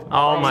blow.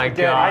 Oh my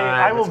spaghetti. God.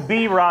 I will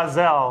be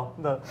Rozelle.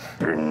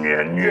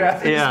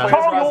 Yeah. Yeah.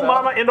 Call your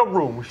mama in the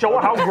room. Show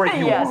her how great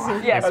you Yes, are.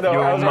 yes. I know,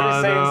 I was Your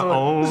already saying mother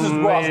something. This is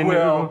only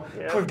Roswell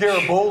with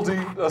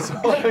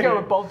Garibaldi.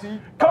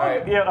 Garibaldi. Come, All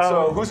right, yeah,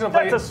 so who's gonna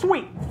play? That's a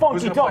sweet, Who's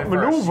funky gonna play duck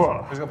first? maneuver.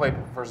 Who's gonna play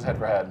first head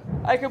for head?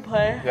 I can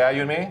play. Yeah,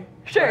 you and me?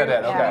 Sure. Head to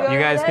head, okay. You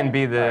guys can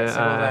be All right,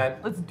 single the event.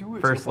 Let's do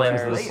it. first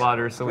lambs of the players.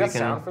 slaughter, so We we got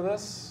sound can. for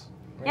this?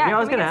 Yeah, Yeah, I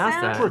was can we gonna get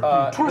ask sound?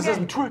 that. This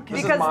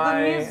is Because my,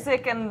 the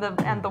music and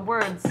the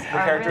words. Are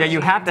character- really Yeah, you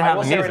have to I have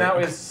will the say right music. now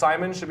is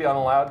Simon should be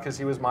unallowed because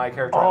he was my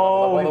character.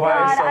 Oh, I love him,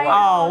 God, so, I like,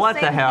 Oh, know, what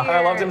the same hell? here.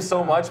 I loved him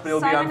so much, but it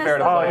would be Simon unfair is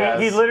to the play best.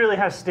 as. He literally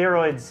has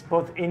steroids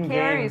both in game.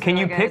 Carries Can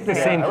you really pick good. the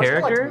Yeah. same I wish I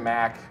character? liked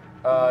Mac.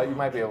 You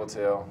might be able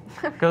to.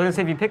 Because I was gonna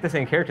say if you pick the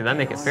same character, that'd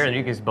make it fair.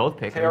 You guys both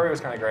pick Carrie him. was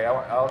kind of great.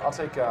 I'll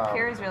take.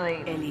 Carrie's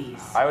really.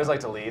 Elise. I always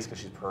liked Elise because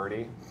she's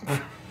pretty.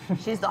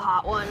 She's the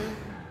hot one.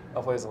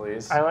 I'll play as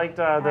Elise. I liked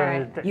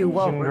right. the You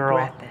won't Asian girl.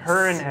 regret this.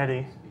 Her and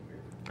Eddie.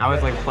 I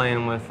was like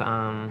playing with,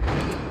 I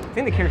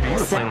think the character you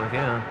were playing with,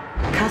 yeah.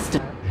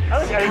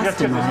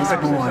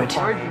 Customized board.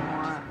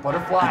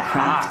 Butterfly. A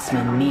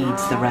craftsman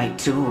needs the right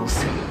tools.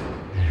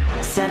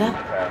 Set up.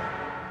 Okay.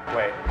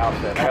 Wait,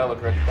 outfit. I gotta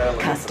look rich.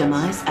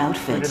 Customize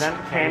outfit.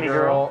 Candy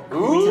girl.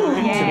 Ooh.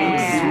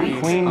 Yeah.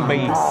 Queen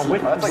bee.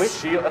 That's like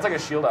shield. That's like a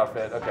shield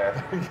outfit. Okay,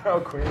 there you go,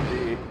 Queen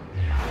bee.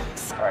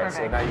 All right,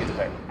 so now you get to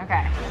pick.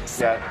 Okay.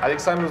 Yeah, I think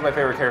Simon was my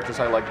favorite character,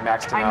 so I like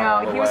maxed him out. I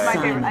all know, the he was my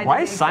way. favorite. I did Why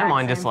the is exact Simon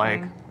same just like?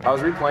 thing. I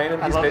was replaying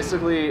him. He's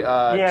basically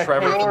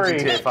Trevor from Kaori.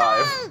 GTA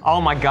 5.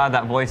 Oh my god,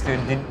 that voice,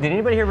 dude. Did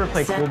anybody here ever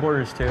play Cool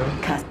Borders 2?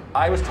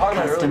 I was talking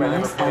about it earlier, but I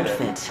never Customized played it.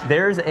 outfit.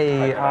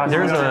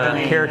 There's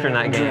a character in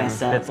that game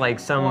Dress up. that's like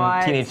some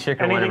What? teenage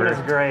chick or Anything whatever.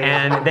 that's great.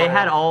 And they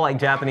had all like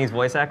Japanese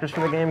voice actors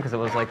from the game because it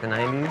was like the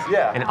 90s.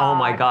 Yeah. And oh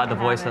my I god, the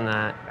can voice have in it.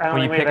 that. I When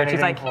only you made pick her, she's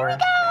like, anything here we for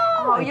go.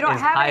 Oh, you don't As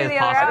have high any of as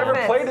the other I possible. never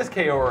outfits. played as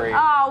Kaori.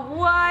 Oh,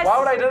 what? Why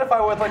would I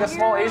identify with like a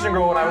small Asian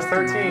girl when I was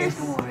 13?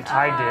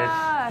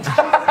 I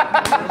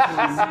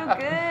So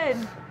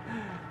good.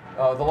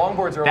 Oh, the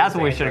longboards are. That's always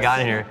what we should have dangerous.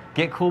 gotten in here.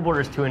 Get Cool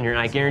Borders 2 in here, and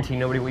I guarantee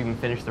nobody will even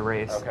finish the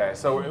race. Okay,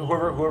 so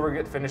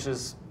whoever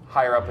finishes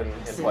higher up in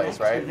place,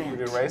 right? We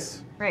do a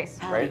race, Race.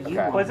 right? Okay.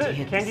 did. Was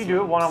it? Can't you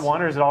do it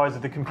one-on-one, or is it always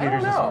at the I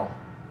computers? don't know.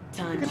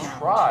 Time You could challenge.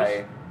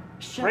 try.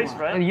 Race,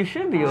 right? And you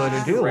should be able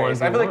to do one.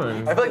 Race. I feel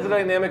like the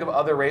dynamic of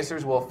other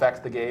racers will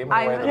affect the game. In a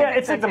I way really that- Yeah,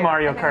 it's like the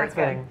Mario I think Kart that's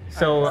good. thing.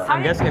 So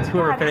I'm guessing it's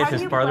whoever God, how do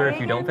finishes you farther play if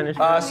you don't again?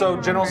 finish. So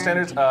general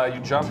standards,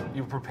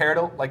 you prepare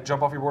to like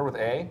jump off your board with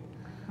A,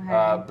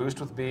 boost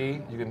with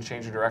B. You can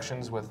change your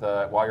directions with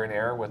while you're in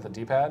air with the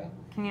D-pad.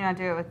 Can you not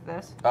do it with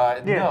this?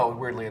 No,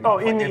 weirdly enough. Oh,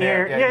 in the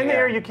air. Yeah, Yeah, in the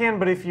air you can,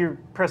 but if you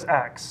press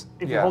X,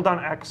 if you Yeah. hold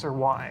down X or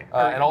Y.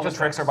 And all the just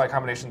tricks are by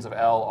combinations of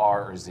L,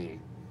 R, or Z.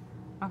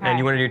 Okay. And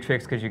you want to do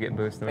tricks because you get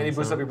boosted. And you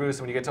boost up your boost,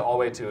 and when you get to all the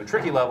way to a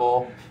tricky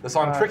level, the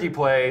song Tricky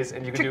plays,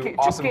 and you can do Tricky,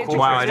 awesome, tricky, cool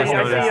Wow, I tricks.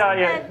 just with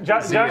noticed. it.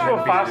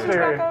 Joshua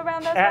Foster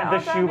Around us at the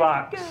all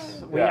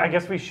shoebox. good. I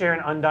guess we share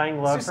an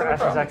undying love for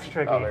SSX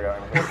Tricky. Oh, there you go.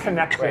 We're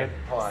connected. Wait,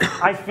 hold on.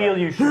 I feel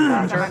you,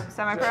 shoebox.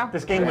 Semi-pro?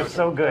 This game was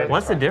so good.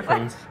 What's the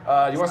difference? You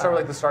want to start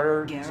with like the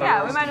starter?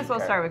 Yeah, we might as well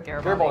start with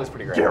Garibaldi. Garibaldi's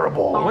pretty great.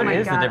 Terrible. Oh What my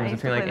is the God, I difference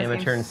used to between like play this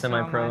amateur game and so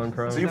semi-pro much. and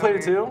pro? So you played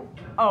it too?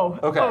 Oh.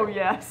 Okay. Oh,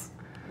 yes.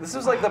 This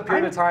was like the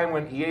period of time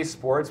when EA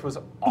Sports was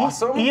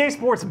awesome. EA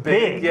Sports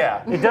big.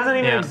 Yeah. It doesn't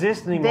even Yeah.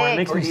 exist anymore. Big. It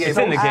makes Or me EA It's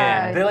so in the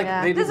sad. game.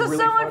 They This did is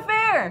really so fun-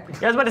 unfair. Yeah,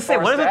 I was about to say,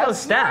 what about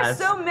those You are stats?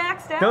 so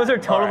maxed out. Those are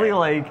totally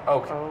Alright. like,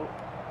 Okay.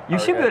 you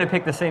should be able to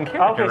pick the same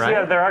character, Okay, so right?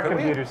 yeah, there are Could we?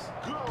 computers.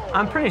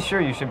 I'm pretty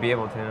sure you should be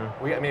able to.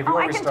 I mean, if you Oh,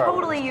 want I to can restart.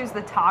 totally use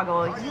the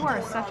toggle. You are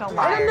such a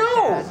liar. I didn't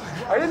know. Chad.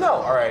 I didn't know.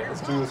 All right,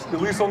 let's do this.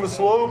 At least on the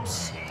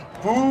slopes.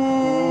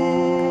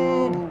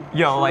 Boom.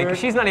 Yo, like,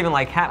 she's not even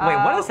like, wait,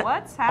 what is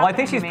what's Oh, I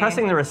think happening she's to me?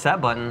 pressing the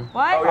reset button.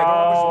 What? Oh, yeah,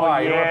 don't push Y.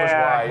 Oh, You don't push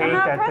yeah, Y. I You I'm hate don't-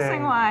 not that pressing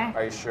thing. Y.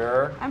 Are you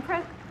sure?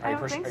 I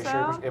don't think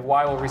so. If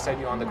Y will reset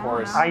you on the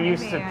course. I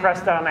used to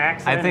press that on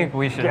accident. I think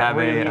we should get have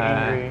really a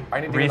angry. I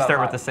need to get restart that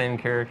with hot. the same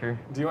character.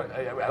 Do you? I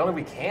don't know if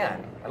we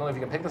can. I don't know if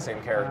you can pick the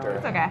same character.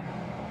 It's okay.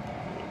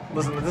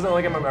 Listen, this isn't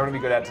like I'm going to be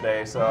good at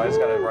today, so I just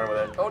got to run with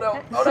it. Oh no!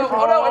 Oh no!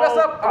 Oh no! I messed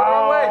up! I went the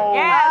wrong way.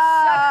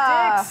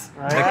 Yeah,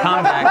 suck dicks. The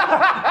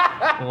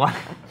comeback. What?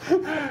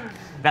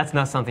 That's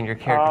not something your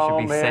character should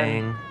be man.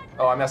 saying.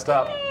 Oh, I messed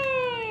up.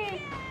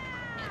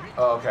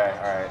 Oh, okay.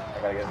 All right.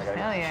 I gotta get.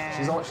 Hell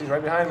yeah. She's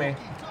right behind me.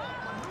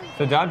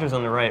 So Dodger's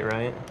on the right,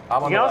 right?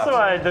 I'm on You the can also,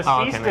 left. the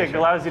Oh, okay, C-stick make sure.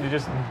 allows you to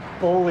just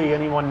bully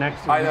anyone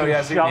next to you. I know, You yeah,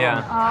 can so- shove Yeah.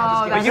 them. Oh,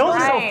 But that's you're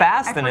right. so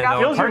fast I in it, forgot though.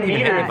 we Kills your hard to get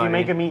meter if you anybody.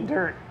 make them eat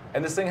dirt.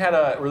 And this thing had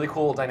a really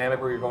cool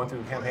dynamic where you're going through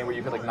a campaign where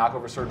you could like knock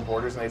over certain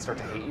borders and they'd start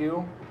to hate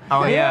you.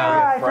 Oh,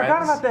 yeah. I forgot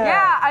friends. about that.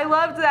 Yeah, I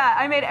loved that.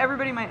 I made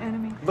everybody my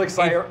enemy. Like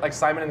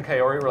Simon and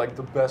Kaori were like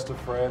the best of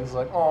friends.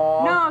 Like,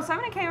 aw. No,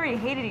 Simon and Kaori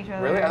hated each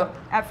other. Really? I thought-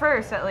 At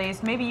first, at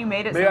least. Maybe you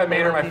made it. Maybe so I that they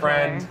made her loved my each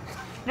friend. other.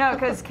 No,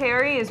 because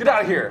Kaori is. Get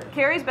out of here.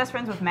 Kaori's best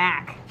friends with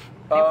Mac.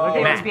 Oh,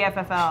 They was Mac.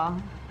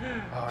 BFFL.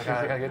 Oh, I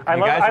gotta get. I guys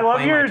love, are I love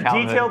playing your my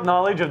childhood. detailed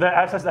knowledge of the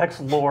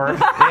SSX lore.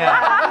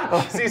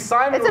 Yeah. See,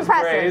 Simon It's was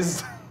impressive.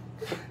 raised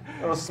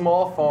on a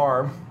small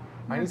farm.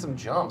 I need some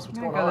jumps. What's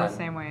I'm going gonna go on? the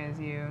same way as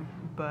you,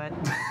 but.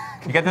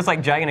 You got this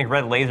like gigantic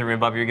red laser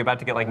above you. You're about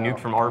to get like nuked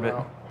from orbit.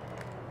 No.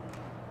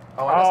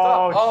 Oh, I messed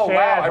up. Oh,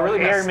 Chad, wow, I really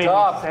air messed made me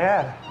up.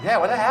 sad. Yeah,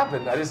 what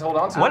happened? I just hold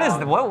on to What it.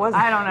 is what was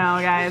I don't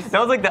know, guys. that?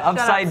 Was like the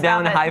upside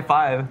down stop it. high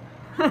five.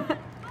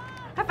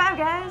 High five,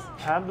 guys.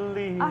 I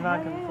believe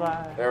I can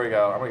fly. There we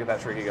go. I'm gonna get that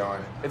tricky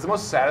going. It's the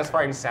most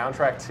satisfying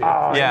soundtrack too.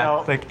 Oh, Yeah. no.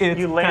 It's like it's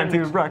You time land-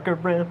 to rock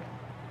around.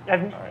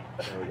 I've-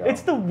 There we go.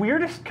 It's the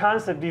weirdest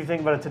concept, do you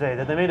think about it today,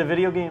 that they made a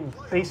video game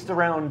based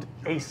around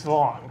a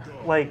song.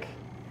 Like,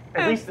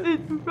 at least the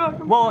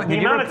Well,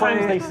 did you amount ever of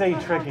times they play?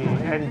 say tricky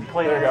and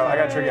play There we go. I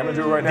got tricky. I'm gonna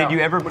do it right now. Did you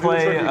ever I'm gonna do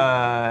play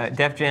the tricky.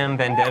 Def Jam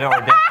Vendetta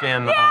or Def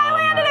Jam? Yeah,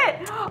 we ended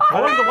it.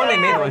 What was the one they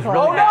made that was really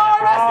Oh no, bad?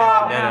 I messed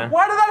up! Vendetta.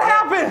 Why did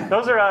that happen?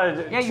 Those are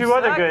you two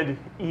other suck. good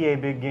EA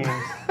big games.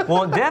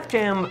 Well, Def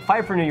Jam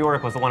Fight for New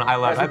York was the one I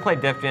loved. I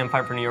played Def Jam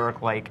Fight for New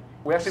York like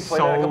We actually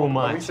played it a couple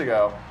of weeks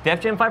ago. Def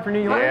Jam 5 for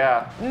New York?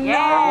 Yeah.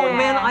 No,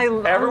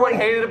 man, Everyone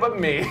hated it but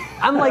me.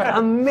 I'm like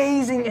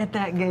amazing at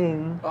that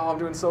game. Oh, I'm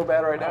doing so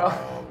bad right now.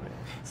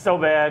 So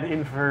bad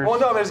in first. Well,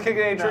 no, they just can't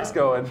get any tricks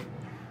going.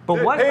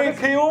 But what? Hey,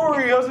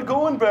 Kaori, how's it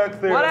going back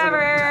there?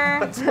 Whatever.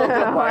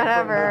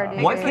 Whatever.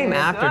 What came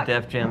after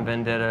Def Jam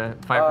Vendetta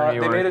 5 for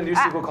New York? They made a new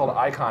sequel called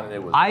Icon, and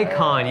it was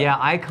Icon, yeah,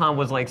 Icon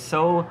was like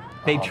so.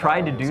 They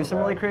tried to do some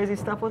really crazy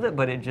stuff with it,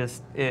 but it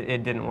just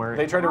it didn't work.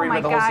 They tried to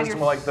reinvent the whole system,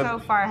 you're like so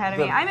far ahead of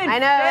me. I'm in I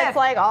know, fifth. it's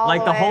like all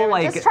Like the way. whole,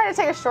 like- Just try to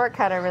take a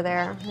shortcut over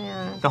there.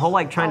 Yeah. The whole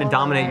like trying to All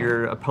dominate over.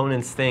 your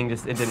opponent's thing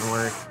just it didn't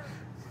work,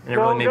 and it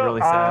really made me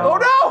really Go. sad. Oh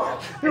no!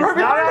 You're right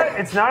behind me!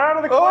 It's not out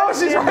of the Oh,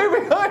 question. she's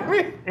right behind me!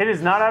 It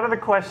is not out of the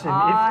question.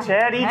 If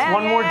Chad eats hell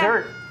one more yeah.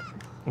 dirt,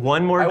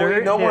 One more I will dirt.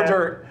 eat no more Yeah.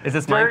 dirt. Is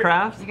this Dirt.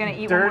 Minecraft? You gonna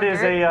eat dirt one more is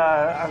dirt?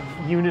 a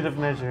unit of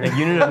measure. A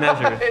unit of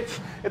measure.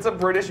 It's a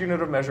British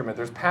unit of measurement.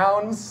 There's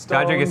pounds,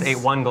 stones, Dodger just ate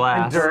one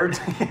glass. dirt.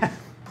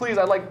 Please,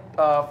 I'd like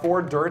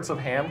 4 dirts of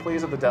ham,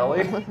 please, at the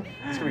deli.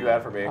 It's gonna be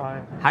bad for me.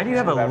 How do you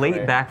have a Bad for late me.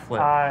 backflip?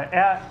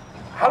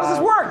 How does this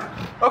work?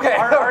 Okay,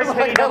 I was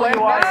like, I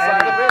landed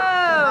outside of it.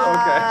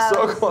 Okay,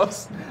 so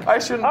close. I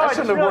shouldn't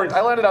have worked.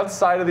 I landed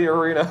outside of the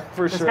arena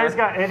for This sure. guy's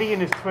got Eddie in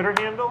his Twitter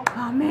handle.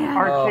 Oh man.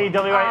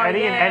 RKWI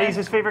Eddie, and yeah. Eddie's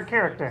his favorite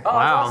character. Oh,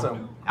 Wow. that's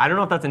awesome. I don't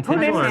know if that's Who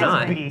named intentional or him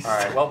not. Beast? All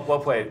right,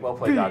 well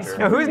played, Dodger.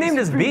 Yo, whose name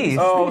is Beast?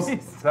 Oh,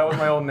 that was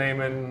my old name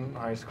in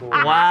high school.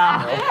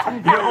 Wow.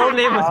 Your old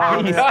name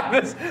was Beast. God,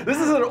 this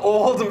is an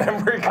old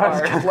memory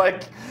card.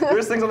 Like,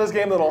 there's things on this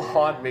game that'll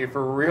haunt me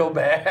for real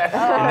bad.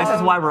 And this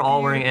is why we're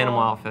all wearing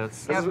animal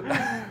outfits. This is-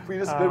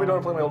 maybe we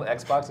don't play my old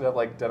Xbox. We have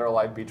like Dead or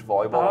Alive Beach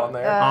Volleyball on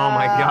there. Oh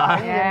my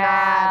god.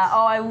 Yeah.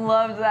 Oh, I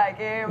loved that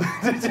game.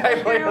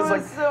 I played, It I was was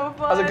like, so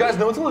fun. I was like, guys,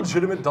 no, it's a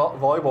legitimate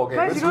volleyball game.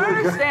 Guys, It's you don't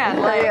really good. understand.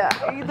 Like,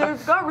 Yeah.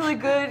 they've got really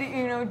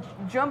good,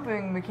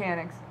 jumping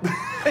mechanics.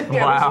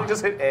 Yeah, Wow. we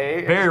just hit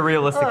A. Very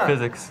realistic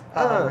physics.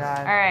 All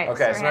right.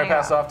 Okay, so now I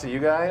pass off to you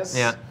guys.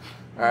 Yeah.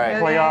 All right.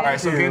 Playoff All right,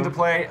 so two. game to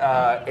play.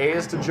 A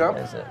is to jump.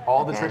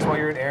 All the tricks while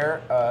you're in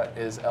air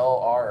is L,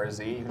 R, or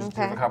Z. You can just do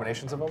Okay. different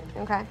combinations of them.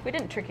 Okay. We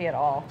didn't trick you at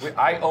all.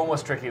 I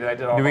almost tricked you. I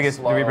did all Do we the get-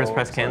 do we slow.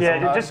 press cancel?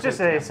 Yeah, just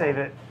say save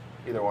it.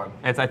 Either one.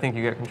 I think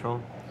you get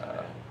control.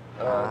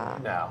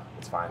 No,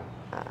 it's fine.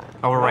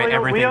 Overwrite We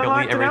everything,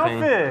 unlocked delete an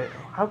everything. outfit.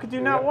 How could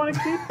you not want to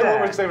keep We'll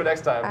that? save it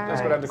next time.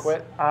 Just go down to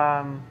quit.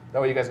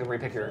 That way you guys can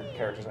repick your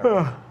characters.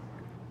 Now.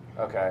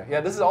 Okay.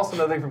 Yeah, this is also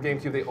another thing from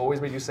GameCube. They always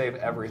made you save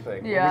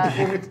everything. Yeah.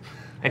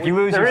 If you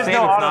lose There your is save,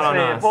 no it's not on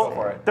autosave. us. Go for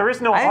Well, it. there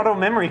is no auto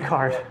memory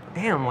card.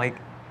 Damn, like,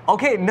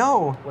 okay,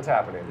 no. What's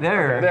happening?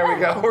 There. Okay, there we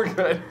go. We're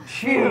good.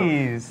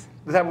 Jeez.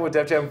 This happened with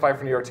Def Jam 5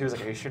 for New York 2. It's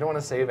like, you sure don't want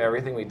to save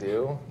everything we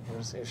do? You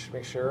just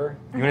make sure.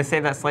 You want to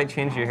save that slight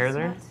change to your hair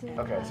there? Okay, so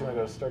I'm going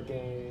to go start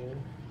game.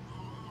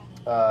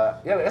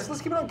 Yeah, let's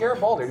keep it on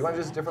Garibaldi. Do you want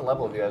just a different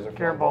level if you guys are playing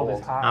Garibaldi's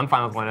bold? hot. I'm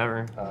fine with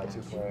whatever. 2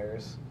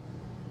 players.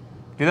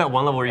 Do that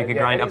one level where you could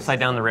Yeah, grind Eddie's- upside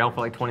down the rail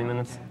for like 20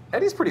 minutes.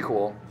 Eddie's pretty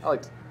cool. I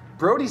liked.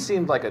 Brody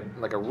seemed like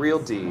a real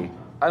D.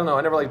 I don't know.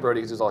 I never liked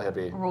Brody because he was all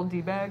hippie. Roll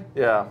D-bag.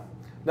 Yeah.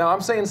 Now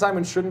I'm saying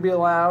Simon shouldn't be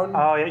allowed.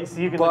 Oh, yeah,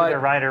 so you can look at But- their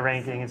rider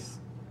ranking. It's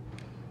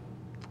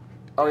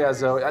Oh yeah,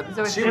 Zoe.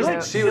 She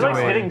was. she likes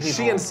hitting She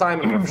people. and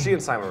Simon. She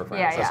and Simon were friends.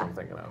 Yeah, That's yeah. what I'm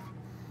thinking of.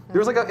 There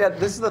was like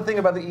this is the thing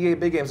about the EA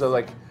big games though.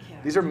 Like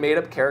these are made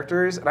up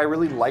characters, and I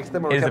really liked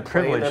them. And It we is a kept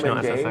playing privilege them to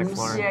in know SSX games.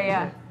 lore. Yeah,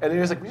 yeah. And then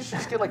you're just like, we should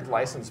just get like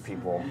licensed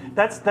people.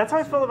 that's how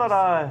I feel about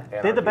they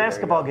had Anarchy, the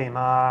basketball there you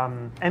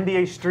game,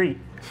 NBA Street.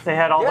 They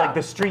had all Yeah. like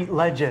the street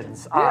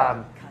legends.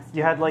 Yeah.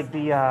 You had like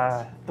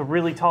the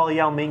really tall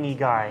Yao Mingy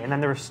guy, and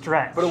then there was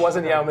Stretch. But it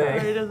wasn't Yao Ming.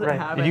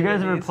 Right. Did you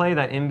guys ever play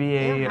that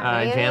NBA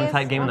jam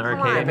type game in the Oh, come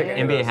on, arcade?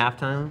 man. NBA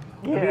halftime?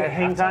 Yeah,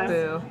 hang time.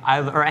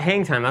 Or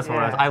hang time, that's what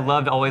it was. Yeah. I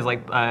loved always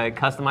like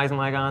customizing when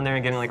I got on there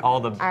and getting like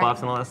all the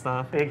buffs and all that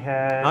stuff. Big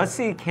head. Now, let's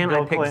see, can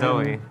Bill I pick Clinton.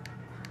 Zoe?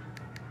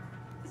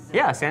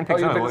 Yeah, see, I pick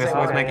you Zoe. picked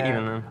We'll Zoe, make it yeah.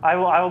 even then. I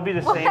will be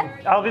the same.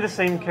 I'll be the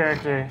same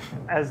character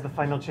as the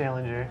final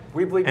challenger.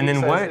 We believe And then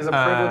says, what, is a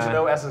privilege to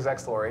know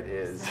SSX lore. It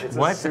is. It's a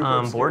What super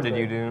obscure board did thing.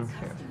 you do?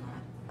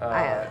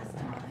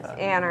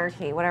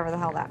 Anarchy, whatever the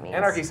hell that means.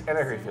 Anarchy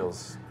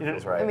feels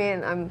right. I mean,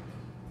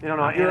 You don't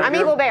know. I'm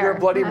Evil Bear. You're a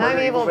bloody I'm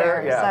murder Evil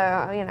Bear,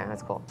 Yeah. so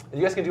it's cool.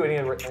 You guys can do any.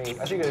 I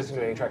think you guys can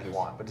do any track you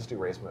want, but just do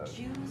race mode.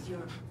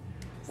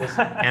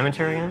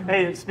 Amateur again?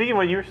 Hey, speaking of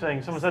what you were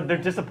saying, someone said they're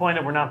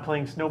disappointed we're not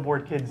playing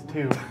Snowboard Kids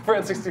 2.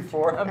 Friend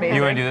 64. Amazing.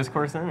 You want to do this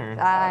course then?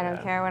 Or? I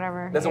don't care,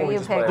 whatever. That's Yeah, what we you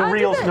just pick. played. The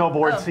real did it.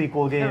 snowboard Oh,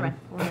 sequel never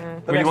game.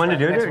 mind. You want to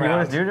do it? Next You want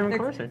round. to do it in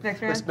course?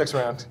 Next round. Next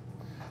round.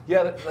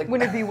 Yeah, like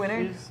Winner be winner.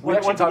 We actually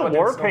What's talked the about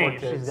war doing Snowboard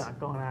paint she's Kids. got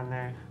going on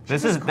there?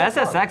 This is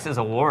SSX is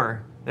a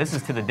war. This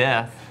is to the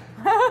death.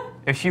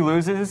 If she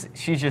loses,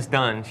 she's just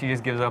done. She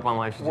just gives up on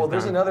life. She's Well, just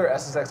there's done. another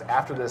SSX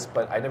after this,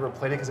 but I never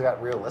played it because it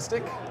got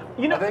realistic.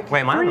 You know, I think.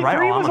 Wait, am I on the right?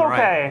 Three Oh, I'm was on the right.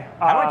 okay.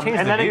 How do I change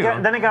and the then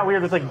view? then it got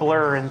weird with like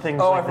blur and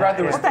things Oh, like I forgot that.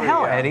 there was What the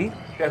hell, yeah. Eddie?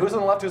 Yeah, who's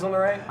on the left? Who's on the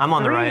right? I'm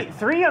on the Three, right.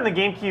 three on the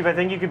GameCube, I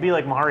think you could be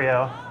like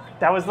Mario.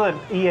 That was the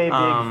EA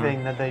big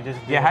thing that they just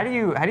did. Yeah, how do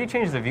you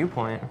change the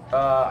viewpoint?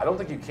 I don't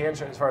think you can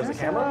change as far as the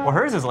camera. Well,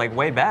 hers is like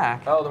way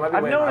back. Oh, there might be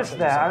I've way noticed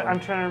options or that. something. I'm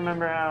trying to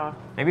remember how.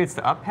 Maybe it's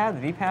the up pad,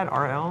 the D pad,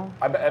 RL.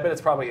 I bet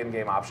it's probably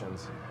in-game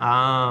options.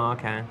 Oh,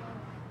 okay.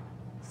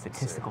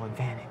 Statistical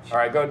advantage. All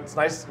right, go. It's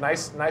nice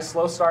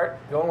slow start.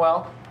 Going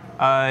well.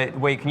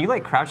 Wait, can you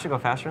like crouch to go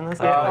faster than this?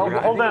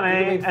 Hold down A you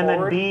can lean and then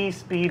forward. B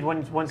speed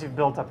once you've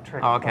built up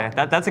trick. Oh, okay.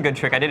 That's a good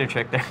trick. I did a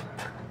trick there.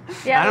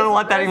 Yeah, I don't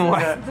let that even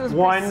work.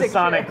 One sick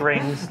sonic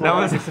trick. ring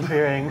slowly was-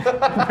 disappearing in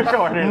the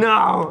corner.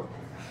 No.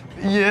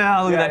 Yeah,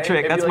 look Yeah, at that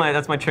trick. if you,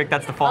 That's my trick.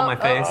 That's the fall on my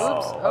face.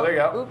 Oh, there you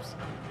go. Oops.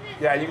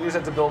 Yeah, you can use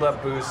it to build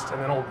up boost,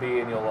 and then hold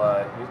B, and you'll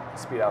you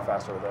speed out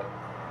faster with it.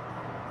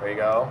 There you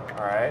go.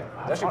 All right.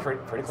 It's actually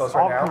pretty close It's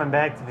all right now. coming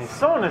back to me.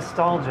 So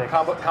nostalgic.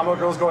 Combo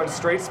Girl's going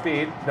straight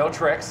speed, no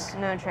tricks.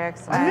 No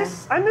tricks.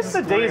 I miss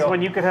the days real.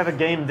 when you could have a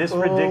game this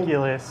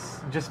ridiculous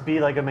just be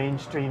like a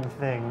mainstream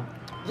thing.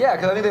 Yeah,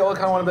 because I think they all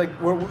kind of want to be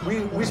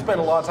like, we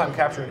spend a lot of time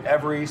capturing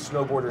every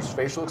snowboarder's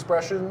facial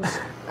expressions.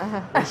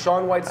 When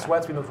Shaun White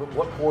sweats, we know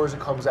what pores it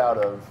comes out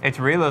of. It's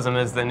realism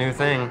is the new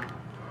thing.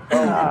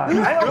 I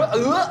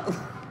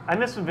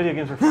miss when video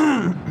games were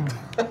fun.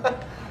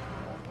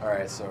 All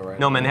right, so right.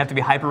 No, man, they have to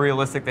be hyper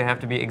realistic. They have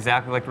to be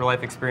exactly like real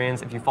life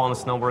experience. If you fall on a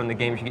snowboard in the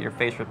game, you should get your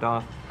face ripped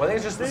off. Well, I think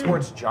it's just the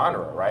sports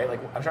genre, right? Like,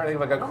 I'm trying to think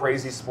of like a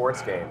crazy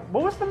sports game.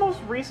 What was the most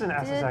recent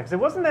SSX? It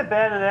wasn't that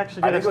bad, and it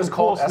actually I did think it was some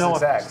cool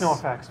called SSX. snow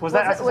effects. Was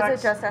that SSX? Was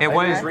it just It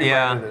was, SSX?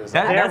 yeah. rebranded it as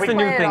That's we the new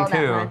play it thing all that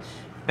too. much.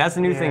 That's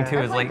the new thing Yeah. too.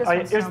 I Is like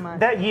like, this It was so much.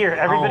 that year,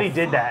 everybody Oh,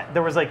 did that.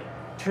 There was like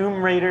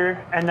Tomb Raider,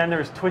 and then there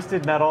was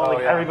Twisted Metal. Oh,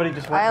 like yeah. everybody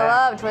just went I back.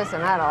 love Twisted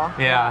Metal.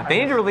 yeah, they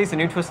need to release a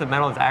new Twisted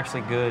Metal that's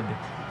actually good.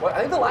 Well, I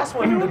think the last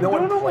one that no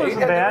one Doom played wasn't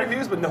had bad. the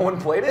reviews, but no one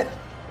played it.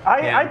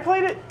 Yeah. I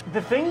played it.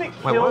 The thing that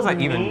Wait, killed what was that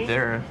me even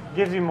there?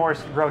 gives you more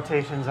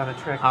rotations on a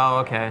trick. Oh,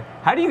 okay.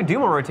 How do you do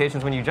more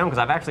rotations when you jump?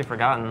 Because I've actually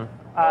forgotten.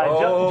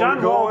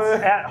 John go Waltz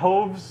ahead. at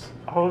Hove's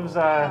pony,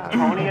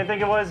 I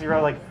think it was. You were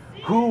like,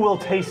 who will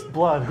taste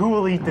blood? Who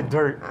will eat the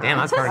dirt? Damn,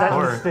 that's That's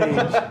hardcore.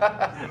 the stage.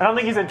 I don't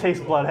think he said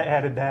taste blood. I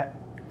added that.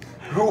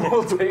 Who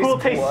will taste Who will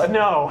taste blood?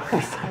 snow?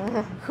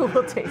 Who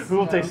will taste Who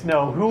will taste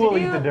snow? Who will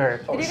eat the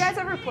dirt? Did you guys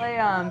ever play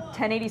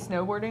 1080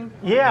 snowboarding?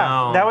 Yeah,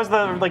 No. that was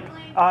the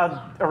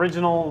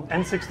original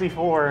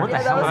N64. What the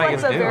Yeah, hell that was did I like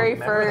just the do? very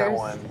Remember that first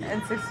one.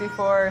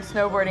 N64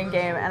 snowboarding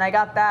game, and I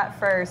got that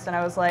first, and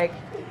I was like,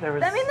 There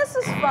was- I mean, this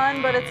is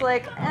fun, but it's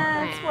like,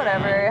 it's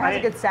whatever. It has a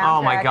good soundtrack.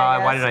 Oh my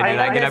God, why did I do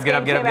that? And Get this up, get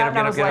up, game get up, came get out, up, and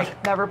I get was up, get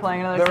like, never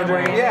playing another Never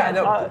doing- snowboarding yeah, game.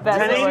 no, Best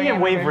 1080 snowboarding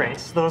and Wave ever.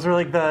 Race. Those were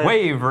like the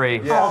Wave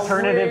race. Yeah.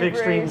 alternative Wave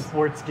extreme Race.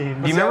 sports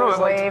games. Do you remember was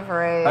like- Wave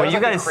race. when was you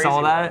like the guys crazy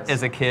saw that ones.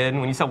 as a kid?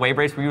 When you saw Wave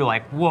Race, were you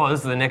like, whoa, this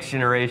is the next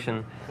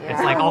generation? It's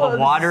Yeah. like all the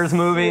water's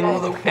moving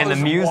and the Water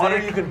you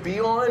music. could be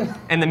on.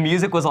 And the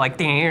music was like,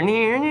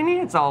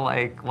 it's all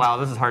like, wow,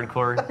 this is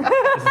hardcore.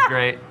 This is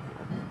great.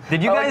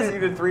 Did you I like guys? that you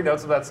did 3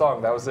 notes of that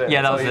song. That was it.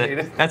 Yeah, that That's was all you it.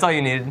 needed. That's all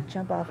you needed.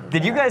 Jump off.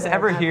 Did you guys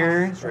ever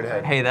hear? Straight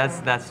ahead. Hey,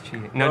 that's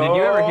cheating. No, did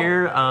you ever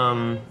hear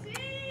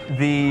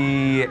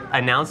the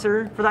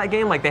announcer for that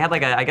game? Like they had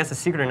like I guess a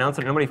secret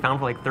announcer that nobody found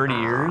for like 30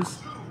 years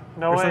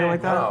No or way. something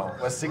like that. Oh,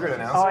 a secret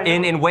announcer? Oh, I know.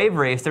 In Wave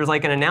Race, there's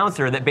like an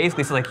announcer that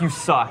basically says like, you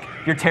suck,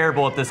 you're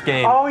terrible at this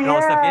game. Oh and all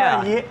this stuff.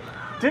 yeah.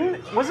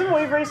 Wasn't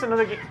Wave Race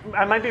another game?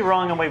 I might be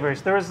wrong on Wave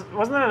Race. Wasn't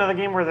there another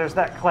game where there's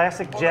that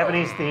classic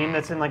Japanese theme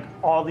that's in like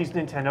all these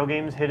Nintendo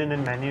games hidden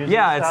in menus?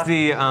 Yeah, and it's stuff?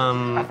 the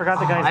I forgot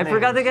the guy's I name.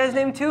 forgot the guy's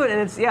name too, and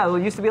it's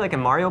it used to be like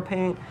in Mario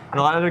Paint and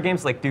a lot of other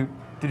games like do.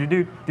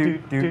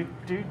 Yeah.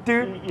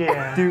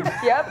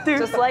 Yep,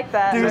 just like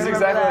that. It was I remember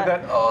exactly like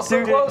that. Oh,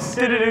 so close.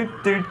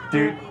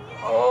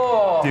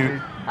 Oh,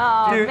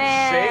 Oh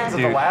man. shades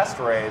of the last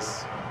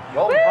race.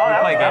 Well, We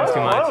play games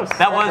too much. close.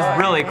 That was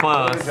really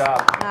close. Good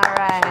job. All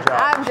right.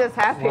 I'm just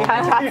happy I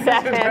got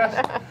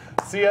second.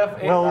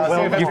 CF, Well,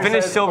 CF You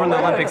finished says, silver in the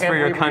 "Oh, I Olympics can't for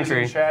your believe we're using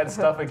country." Chad's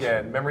stuff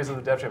again. Memories of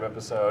the Death Trip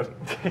episode.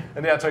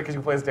 And yeah, because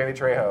you play as Danny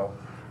Trejo.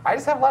 I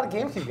just have a lot of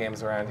GameCube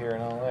games around here in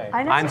LA.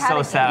 I never I'm had so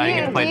a sad I game. didn't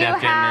get to play Do you Def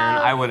Jam, man.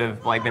 have, I would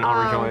have like been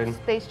overjoyed.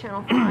 Space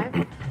Channel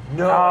 5?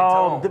 No, I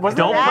don't. wasn't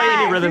Don't that- play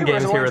any That- rhythm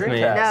games Original here with me.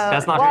 Dreamcast. No.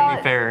 That's not going to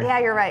be fair. Yeah,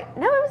 you're right.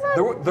 No, it was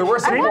on. There were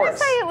some I want to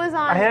ports. say it was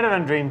on. I had it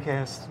on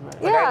Dreamcast.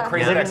 but- Like I had Yeah.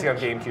 Crazy Yeah. Taxi on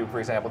GameCube, for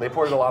example. They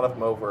ported a lot of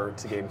them over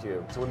to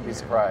GameCube, so wouldn't be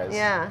surprised.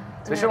 Yeah.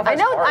 Space Channel I 5's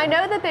know. hard. I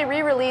know that they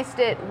re-released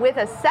it with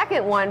a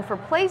second one for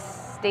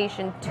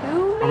PlayStation 2.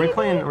 Are we maybe?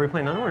 playing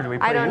none or do we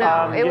play? I don't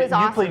know. It was you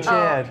awesome. play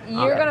Chad.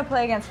 You're gonna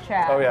play against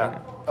Chad. Oh, yeah.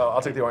 Oh,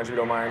 I'll take the orange if you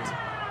don't mind.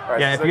 All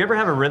right, Yeah, so if you ever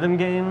have a rhythm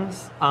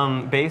games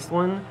based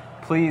one,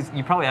 please.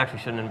 You probably actually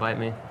shouldn't invite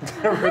me.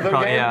 rhythm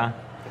Probably, game? yeah.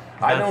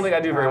 I don't think I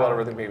do very well at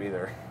rhythm game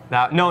either.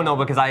 No,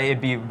 because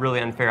it'd be really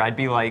unfair. I'd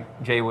be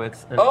like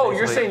TheJwittz. Oh,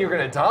 you're saying you're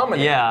going to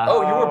dominate? Yeah.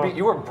 Oh,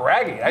 you were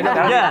bragging. I didn't.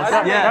 Yes, I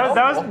didn't yes.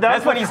 know.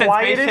 That's when you said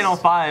Space Channel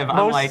 5. I'm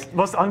Most, like,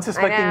 most I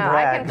unsuspecting know.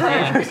 brag.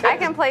 I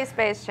can play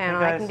Space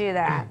Channel. I can do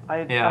that.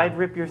 Yeah. I'd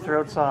rip your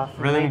throats off. and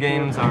rhythm make you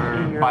games do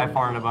are your by own.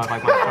 far and above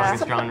like my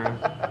strongest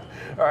genre.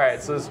 All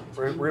right, so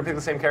we're going to pick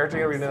the same character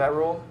again? Are we going to do that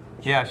rule?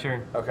 Yeah,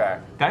 sure. Okay.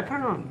 Did I put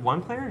it on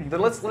one player? Then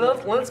let's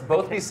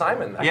both be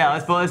Simon. Yeah,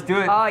 let's do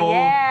it. Oh full.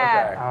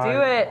 yeah, Okay.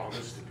 do it.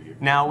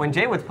 Now, when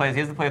TheJwittz plays, he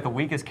has to play with the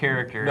weakest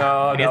character.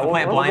 No, and he has to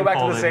play it we'll go back to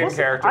the blindfolded. same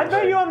character. I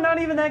bet you I'm not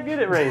even that good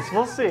at race.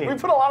 We'll see. We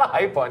put a lot of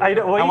hype on you. I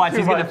don't. I watch. Too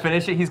He's gonna much.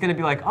 finish it. He's gonna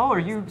be like, "Oh, are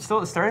you still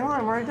at the starting line?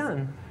 I'm already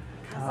done."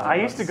 I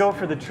used to go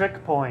for the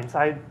trick points.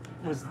 It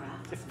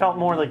felt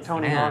more like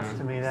Tony Man. Hawk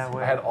to me that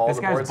way. I had all This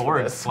the guy's boards for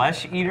bored. this.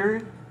 Flesh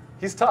eater.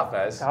 He's tough,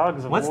 guys.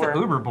 Dogs of What's war. the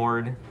Uber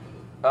board?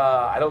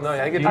 I don't know. I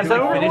think You it's can,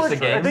 like, Uber finish boards- the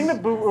game? I think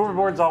the Uber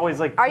board's always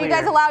like. Are you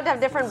guys clear. allowed to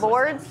have different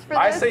boards for this?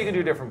 I say you can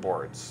do different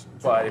boards,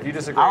 but if you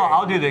disagree,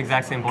 I'll do the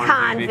exact same board. to be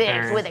Convict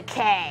fair. with a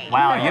K.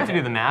 Wow, you have to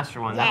do the master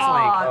one. That's Yeah.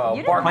 like Oh,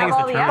 You Bark didn't have Playing all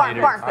as the the answers.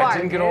 Terminator. Bark, bark. I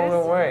didn't get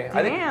all the way.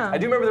 I Damn.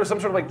 do remember there was some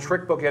sort of like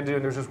trick book you had to do,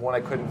 and there was just one I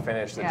couldn't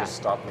finish that Yeah. just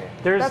stopped me.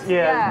 There's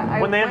I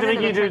when they have to went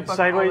make you into the do trick book all the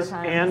sideways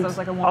time, and so it's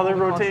like a other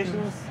one-woman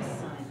rotations.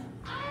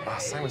 Oh,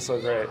 Simon's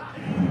so great.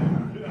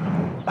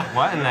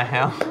 what in the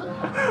hell?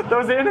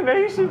 Those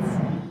animations.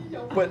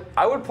 But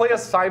I would play a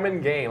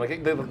Simon game,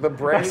 like the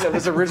brain of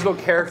this original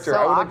character.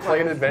 So I would like play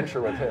an awkward.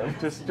 adventure with him.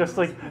 Just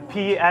like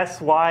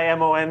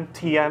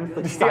PSYMONTM,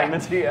 like Simon.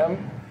 TM.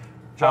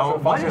 Joshua Oh,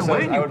 Foster what says,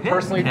 did I you would pick?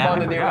 personally Yeah,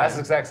 fund I a new forgot.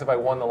 SXX if I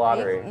won the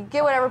lottery. You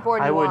get whatever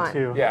board you I would want.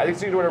 too. Yeah, I think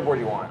so. You can do whatever board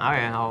you want.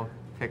 Okay, I'll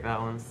pick that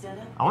one.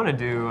 I want to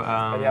do.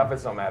 And the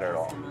outfits don't matter at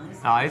all.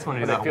 I just want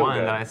to do But they that feel one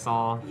good. that I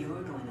saw.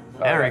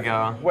 There we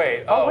go.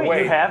 Wait,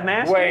 wait, you have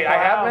Master? Wait,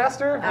 I have Wow.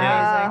 Master?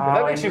 Yeah. Well,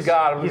 that makes you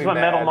God. I'm He's gonna what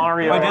be Metal mad.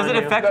 Mario. Wait, does it on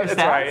you. affect your It's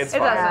stats? right. It's It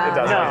fine. doesn't. It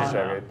doesn't. No, I'm just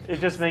joking. it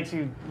just makes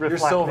you You're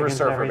reflect Silver against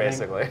Surfer, everything.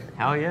 basically.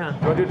 Hell yeah. You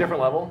want to do a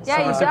different level? Yeah,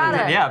 you got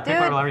it. Yeah, Do pick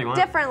whatever you a want.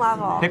 different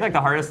level. Pick like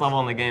the hardest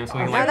level in the game so we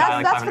can No, like die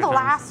like that's for the 500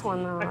 times. last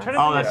one though. I'm trying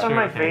to Oh, think that's of some of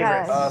my true, okay.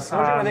 favorites.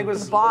 Snowjam, I think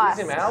was Boss.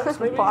 Elysium Alps,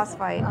 maybe? Boss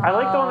fight. I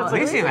like the one that's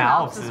like Elysium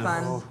Alps is is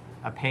fun.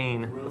 a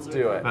pain. Let's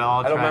do it. But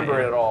I'll I don't try remember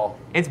it. it at all.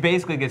 It's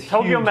basically gets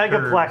Tokyo huge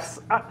Megaplex.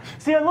 curves.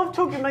 See, I love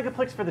Tokyo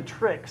Megaplex for the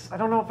tricks. I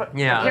don't know if I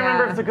Yeah. can't remember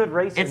Yeah. if it's a good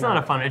race. It's or not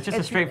a fun. It's just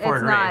a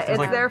straightforward it's not. race. It's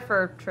like, there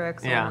for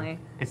tricks yeah, only.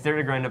 it's there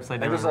to grind upside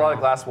And down. there's a lot of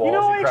glass walls. You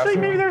know, crash actually,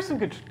 through. maybe there's some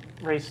good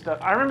race stuff.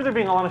 I remember there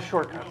being a lot of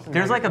shortcuts. in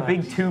There's like a Megaplex.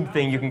 big tube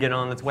thing you can get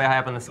on that's way high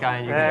up in the sky,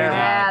 and you can do Yeah. that.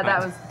 Yeah, but,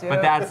 that was But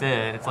dope. that's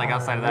it. It's like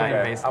outside of that, you're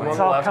Okay, I'm basically. on It's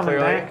the all left, coming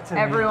clearly. back to me.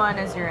 Everyone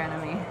is your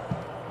enemy.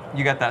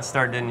 You got that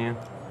start, didn't you?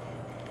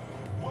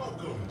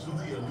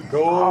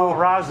 Go. Oh,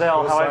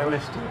 Roselle, Go how I've Simon.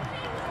 missed you.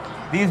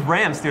 These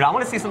ramps, dude. I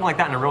want to see something like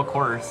that in a real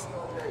course.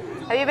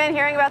 Have you been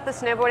hearing about the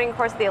snowboarding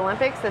course at the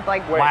Olympics? That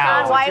like Wait, Wow. is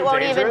Sean it White too won't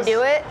dangerous? even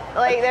do it.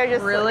 Like they're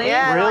just Really?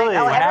 Yeah. Really?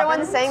 Like, What everyone's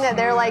happened? saying that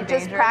they're like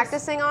just Dangerous?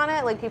 practicing on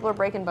it. Like people are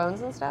breaking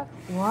bones and stuff.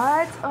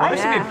 What? Well, this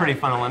should be yeah. a pretty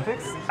fun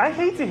Olympics. I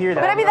hate to hear that.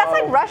 But I mean that's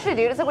No. like Russia,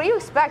 dude. It's like what do you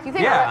expect? You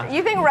think Yeah.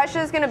 you think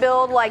Russia's gonna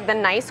build like the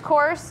nice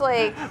course?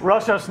 Like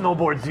Russia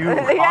snowboards you.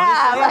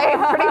 yeah,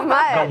 like pretty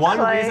much. The one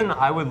like, reason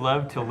I would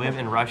love to live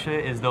in Russia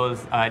is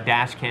those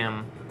dash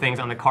cam things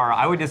on the car.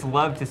 I would just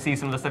love to see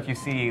some of the stuff you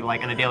see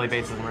like on a daily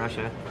basis in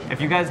Russia. If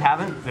you guys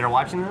haven't, that are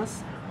watching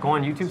this, go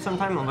on YouTube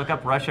sometime and look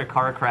up Russia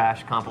car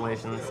crash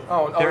compilations.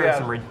 Oh, there yeah. are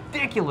some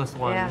ridiculous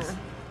ones.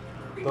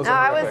 Yeah. Those No, are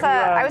I horrific. was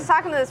I was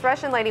talking to this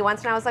Russian lady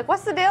once, and I was like,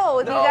 "What's the deal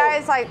with No. you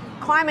guys like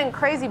climbing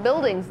crazy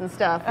buildings and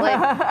stuff? Like,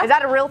 is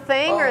that a real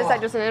thing or is that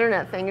just an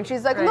internet thing?" And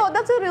she's like, "No, Right.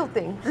 that's a real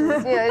thing."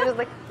 It's just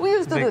like we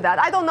used to Like- do that.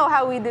 I don't know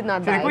how we did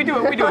not die. Like, we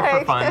do it for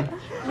Like, fun.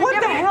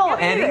 What the hell,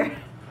 Eddie?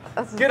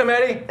 Get him,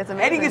 Eddie. It's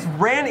amazing. Eddie just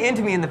ran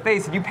into me in the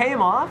face. Did you pay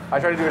him off? I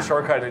tried to do a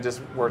shortcut and it just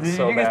worked Did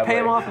so you just badly. pay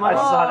him off I money?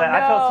 saw that. I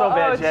felt so no.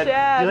 bad, Oh, Chad.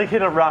 Chad. You like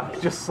hit a rock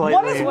just slightly.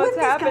 What is What's with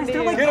these happened guys? to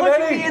They're you? like Get him,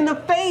 punching Eddie. me in the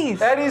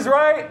face. Eddie's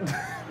right.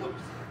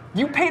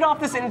 You paid off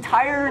this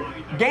entire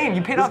game.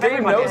 You paid This off game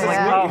everybody. knows it's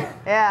Yeah. me.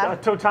 Yeah. A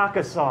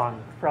Totaka song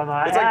from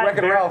It's like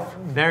Wreck-It bear, Ralph.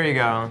 There you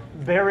go.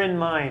 Bear in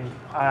mind.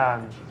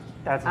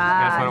 That's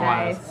That's what it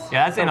nice. was.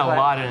 Yeah, that's in a glad.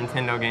 lot of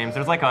Nintendo games.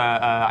 There's like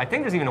I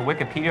think there's even a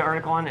Wikipedia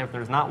article on it. If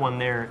there's not one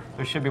there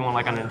should be one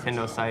like on a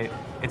Nintendo site.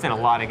 It's in a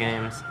lot of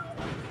games.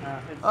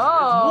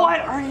 Oh. What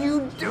are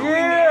you doing?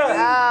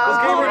 Yeah.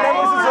 This game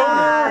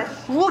remembers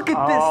its owner. Look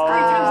at this! 3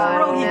 times in a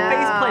row, he no.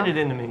 face planted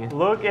into me.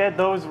 Look at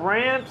those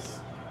ramps.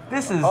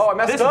 This is Oh, I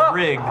messed this up. is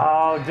rigged.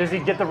 Oh, does he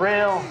get the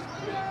rail?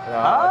 No,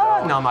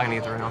 I'm not gonna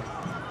get the rail.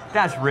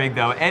 That's rigged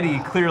though. Eddie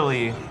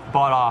clearly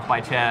bought off by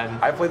Chad.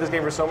 I played this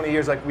game for so many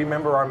years. Like,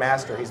 remember our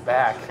master. He's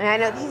back. And I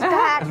know he's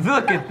back.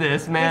 Look at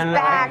this, man. He's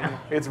back.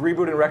 It's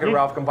Reboot and Wreck-It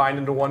Ralph combined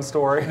into one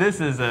story.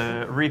 This is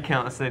a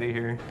recount city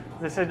here.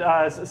 They said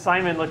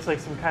Simon looks like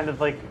some kind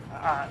of like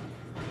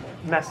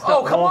messed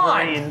Oh, up come on.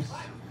 Wolverine.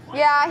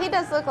 Yeah, he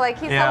does look like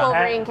he's Yeah. the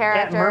Wolverine At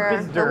character,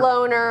 Murphy's the Dirt.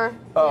 loner.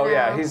 Oh you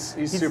yeah, know,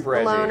 he's super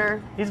edgy.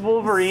 loner. He's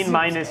Wolverine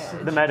minus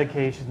the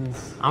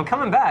medications. I'm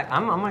coming back.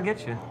 I'm gonna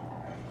get you.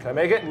 Can I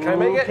make it? Can I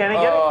make it? Can I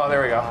get it? Oh,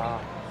 there we go.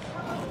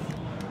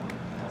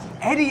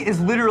 Eddie is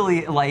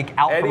literally like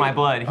out Eddie- for my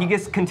blood. He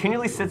just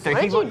continually sits there.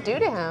 What He did you do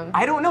to him?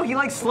 I don't know. He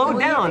like slowed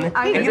down and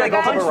Maybe he I like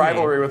built up punched a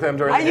rivalry me. with him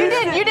during I the used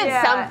game. to- You did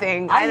Yeah.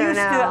 something. I don't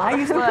know. I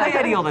used to play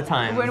Eddie all the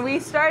time. When we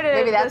started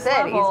Maybe that's this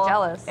it, he's level,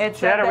 jealous. it Chad,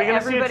 said are we that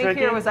gonna see a everybody tricky?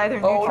 here was either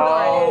neutral no.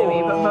 or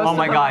enemy, but most Oh of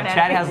my them God, were Chad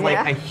enemy. has like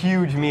Yeah. a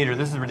huge meter.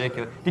 This is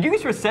ridiculous. Did you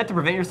get your set to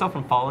prevent yourself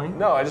from falling?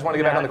 No, I just want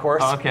to get back on the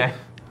course. Oh, okay.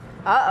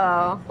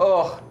 Uh-oh.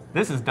 Oh,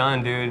 This is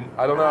done, dude.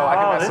 I don't know. I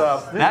can mess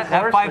up. That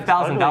worse, it's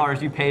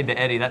 $5,000 you paid to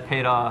Eddie, that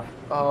paid off.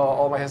 Oh,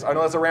 all my I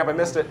know that's a ramp. I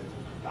missed it.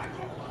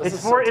 This It's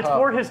is for so it's tough.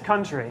 for his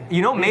country.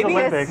 You know, These maybe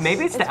Olympics.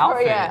 maybe it's the It's for-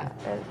 outfit. yeah.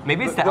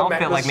 Maybe it's the The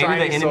outfit. Like maybe the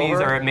shiny enemies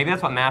silver? are. Maybe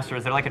that's what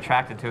masters. They're like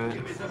attracted to it.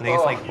 And they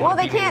just like. Well,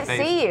 wanna they beat you in can't the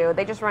face. see you.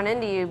 They just run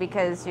into you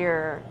because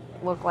you're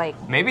look like.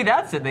 Maybe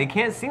that's it. They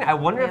can't see me. I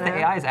wonder if the know?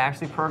 AI is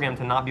actually programmed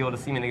to not be able to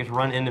see me. They just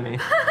run into me.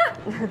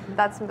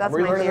 That's my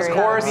Relearning this theory.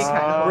 course.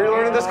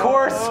 Relearning this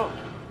course.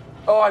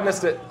 Oh, I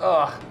missed it.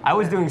 Ugh. I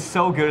was doing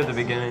so good at the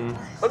beginning.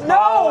 No, you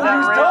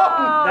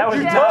dumb. That was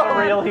You not dumb. the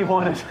rail he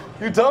wanted.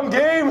 You dumb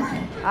game. You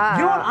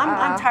know what?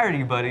 I'm tired of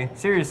you, buddy.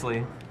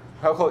 Seriously.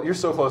 How close? You're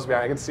so close to me.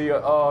 I can see you.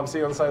 Oh, I'm seeing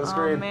you on the side of the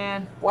screen. Oh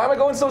man. Why am I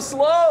going so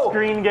slow?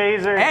 Green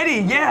gazer.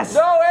 Eddie, yes.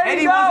 No,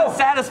 Eddie, no. wasn't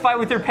satisfied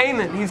with your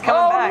payment. He's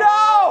coming Oh back.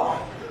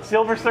 no!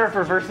 Silver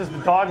Surfer versus the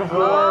Dog of War.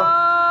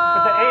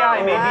 But the AI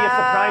may be a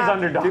surprise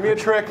underdog. Give me a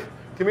trick.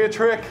 Give me a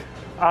trick.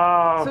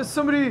 Oh,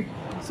 Somebody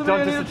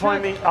don't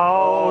disappoint me.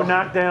 Oh,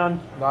 knockdown.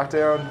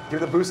 Knockdown. Give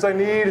me the boost I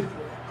need.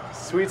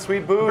 Sweet, sweet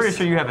I'm boost. pretty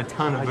sure you have a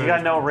ton of You boost.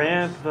 got no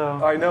ramp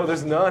though. I know,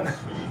 there's none.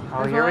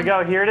 Oh, here we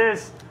go. Here it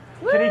is.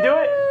 Can he do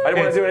it? I didn't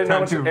want to do it. I didn't know how Time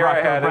much to air I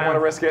rock had. I didn't around. want to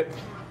risk it.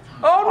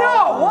 Oh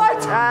no!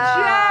 What?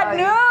 Chad,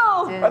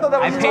 no! I thought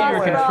that I was paid your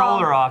awesome.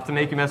 controller off to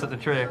make you mess up the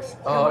tricks.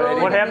 Oh,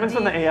 Eddie. What happens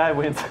when the AI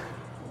wins?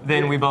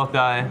 Then we both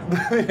die.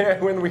 Yeah,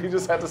 when we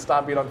just had to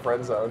stop being on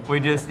FriendZone. We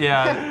just,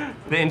 yeah,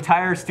 the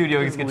entire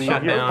studio just gets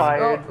shut You're down.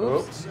 fired.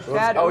 Oops. Oops.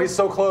 Chad, Oh, oops. he's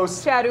so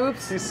close. Chad,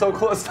 oops. He's so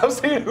close. Stop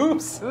saying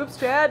oops. Oops,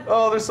 Chad.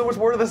 Oh, there's so much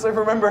more to this I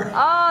remember.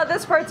 Oh,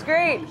 this part's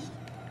great.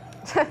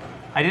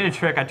 I did a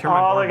trick. I turned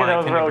my Oh, board look by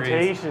at those 10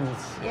 degrees. rotations.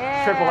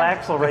 Yeah. Triple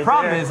axle right The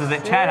problem there. is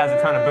that Chad has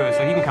a ton of boost,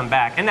 so he can come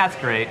back, and that's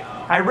great.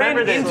 I ran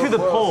remember this. into the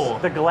So close. pole.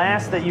 The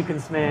glass that you can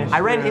smash. I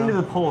ran through. into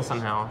the pole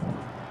somehow.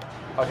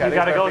 Okay, You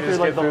gotta go through just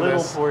like get the through little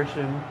this.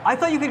 portion. I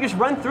thought you could just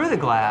run through the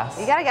glass.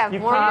 You gotta get You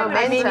more can't.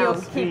 I mean, you'll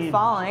momentum. keep Speed.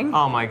 falling.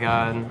 Oh my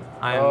god.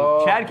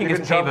 Oh, Chad can you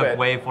just can pave jump the it.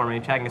 way for me.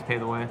 Chad can just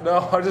pave the way.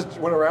 No, I just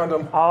went around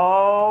him.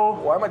 Oh.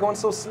 Why am I going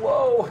so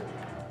slow?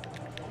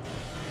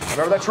 I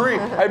remember that tree.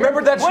 I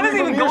remembered that tree What is from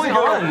even years going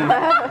ago.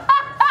 on?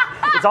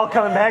 It's all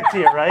coming back to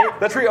you, right?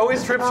 That tree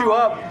always trips you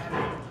up.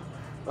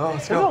 Oh, let's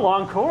This is a go.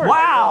 long course.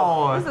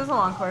 Wow. This is a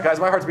long course. Guys,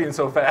 my heart's beating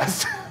so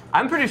fast.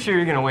 I'm pretty sure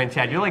you're gonna win,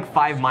 Chad. You're like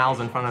 5 miles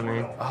in front of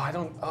me. Oh, I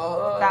don't.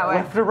 That way.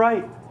 Left or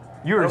right?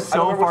 You are don't so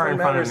remember which far one in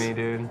front of matters. me,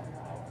 dude.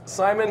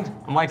 Simon.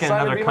 I'm like in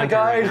Simon, another be my country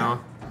right guide.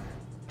 now.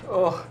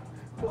 Oh.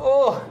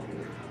 Oh.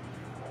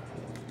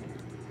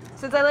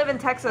 Since I live in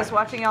Texas,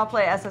 watching y'all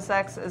play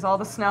SSX is all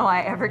the snow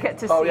I ever get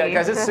to see. Oh yeah,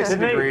 guys, it's 60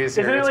 Isn't it, degrees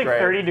here. isn't it It's like great.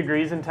 30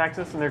 degrees in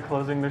Texas and they're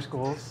closing their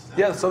schools?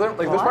 Yeah, so there's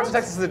parts of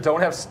Texas that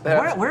don't have,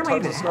 Where am I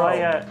tons even of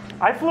at? snow.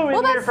 I flew in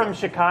here that's- from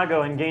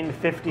Chicago and gained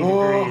 50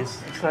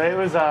 degrees, so it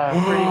was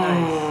pretty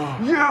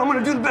nice. Yeah, I'm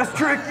gonna do the best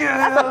trick.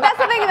 Yeah. That's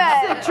the thing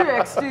that.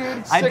 Tricks,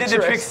 dude. I did the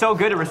tricks. trick so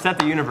good it reset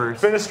the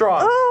universe. Finish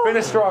strong.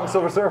 Finish strong,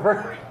 Silver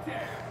Surfer.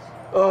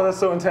 Oh, that's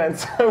so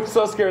intense. I was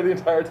so scared the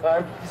entire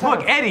time.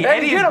 Look, Eddie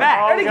Eddie, is get him.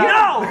 back. Eddie, get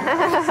no!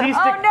 C-stick,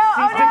 Oh no!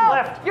 Oh C-stick no!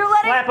 left. You're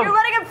Slap him.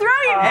 letting him throw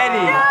you.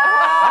 Eddie,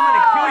 I'm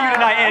gonna kill you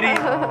tonight,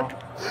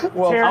 Eddie.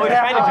 Well, Tear I was it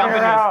trying to out. jump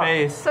into Out.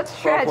 his face.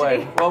 Such well tragedy.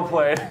 played. Well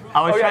played.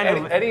 I was oh, yeah,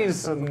 trying to-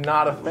 Eddie's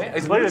not a fan.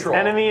 He's Look at this neutral.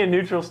 enemy and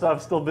neutral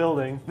stuff still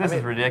building. This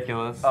is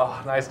ridiculous.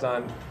 Oh, nice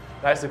done.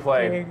 Nicely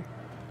played.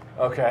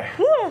 Okay.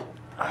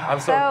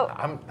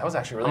 That was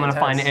actually really I'm gonna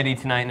intense. find Eddie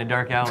tonight in a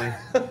dark alley.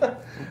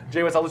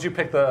 TheJwittz, I'll let you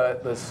pick the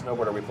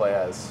snowboarder we play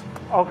as.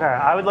 Okay,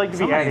 I would like to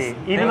be Somebody's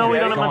Eddie, even though we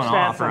don't have going much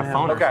off stats or on a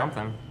phone him. or Okay.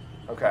 something.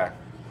 Okay.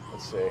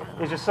 Let's see.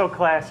 He's just so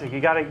classic. You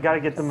gotta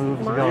get the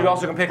moves going. You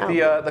also can pick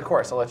the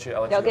course. I'll let you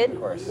Y'all pick good? the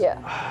course. Yeah.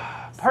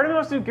 Part of me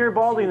wants to do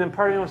Garibaldi, and then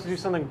part of me wants to do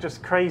something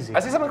just crazy. I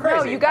see something crazy.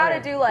 No, you gotta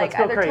Okay, do like let's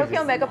go either crazy.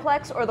 Tokyo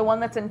Megaplex or the one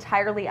that's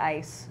entirely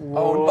ice.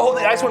 Oh,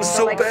 the ice one's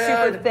so like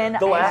bad. super thin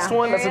the last ice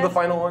one. That's the areas.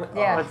 final one.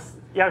 Yeah.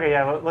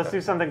 Let's do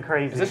something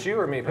crazy. Is this you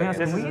or me picking?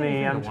 This is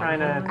me. I'm trying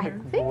to I pick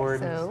think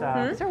board and so.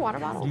 stuff. Is there water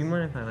bottles? Do you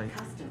mind if I like?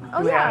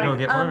 Oh yeah. yeah. Go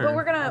get one, But or-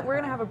 we're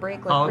gonna have a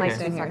break like Oh, okay.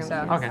 next in here. So.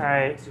 Okay. All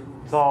right, the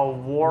keeps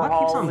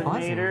Warhol on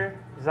buzzing? Eliminator.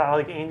 Is that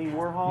like Andy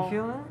Warhol? You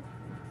feel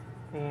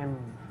that? And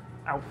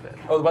outfit.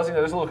 Oh, the buzzing.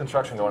 There's a little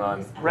construction going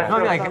on. Retro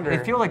No, I mean, Thunder. I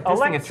feel like this thing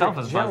Electric itself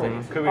is Jelly.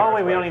 buzzing. Could be Oh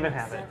wait, we right. don't even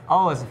have it.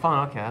 Oh, it's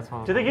fun. Okay, that's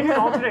fine. Do they give you an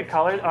alternate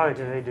color? Oh,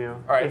 do they do?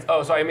 All right.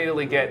 Oh, so I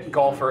immediately get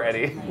golfer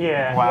Eddie.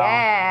 Yeah. Wow.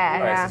 Yeah. All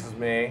right, yeah. so this is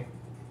me.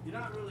 You're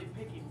not really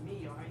picking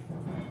me, are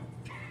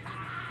you?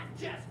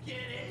 Just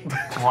kidding.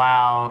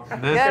 Wow.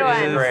 This Good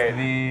one. is Great.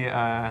 the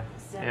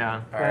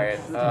yeah. All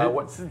right.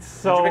 What's? It's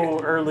so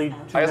early.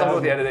 I guess I'll go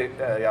with 2000.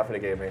 the outfit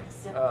it gave me.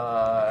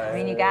 I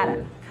mean, you got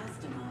it.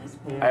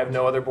 I have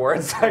no other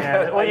boards.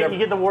 Yeah. Well, you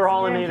get the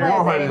Warhol Eliminator.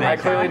 Warhol I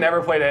clearly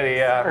never played Eddie.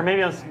 Or Yeah.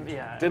 maybe on.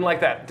 Yeah. Didn't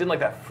like that. Didn't like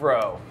that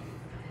fro.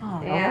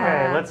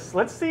 Okay,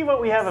 let's see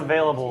what we have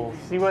available.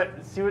 See what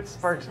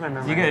sparks my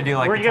memory. You gotta do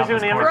like Were the you guys doing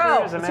toughest amateur?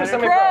 part. Does it Let's do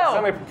matter?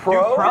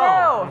 semi-pro.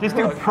 Pro. Just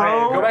do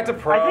pro. Go back to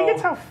pro. I think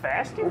it's how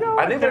fast you go.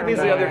 I think that means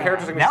the other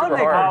characters are gonna That be would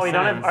super make hard. Oh, we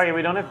don't have. sense. Oh, yeah,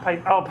 we don't have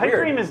pipe. Oh, pipe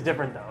Weird. dream is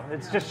different though.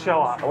 It's just show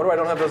off. I wonder why I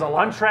don't have those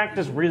unlocked. Untracked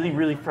is really,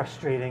 really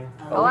frustrating.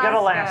 Oh, we got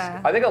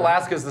Alaska. I think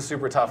Alaska's the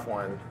super tough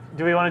one.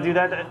 Do we want to do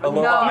that?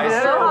 Aloha No, Ice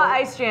Jam? Aloha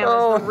Ice Jam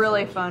is the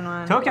really fun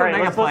one. Tokyo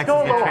Alright, let's Megaplex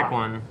go is the Aloha. trick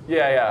one.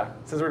 Yeah.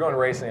 Since we're going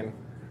racing.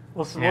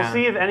 We'll Yeah.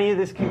 see if any of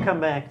this can come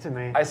back to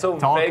me. I so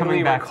all vaguely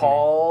coming back to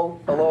recall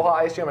Aloha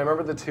Ice Jam. I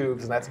remember the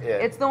tubes, and that's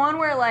it. It's the one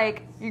where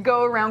like you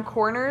go around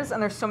corners and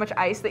there's so much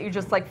ice that you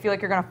just like feel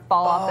like you're gonna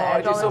fall off the I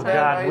edge do all the so time.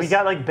 bad. God, we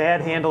got like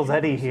bad handles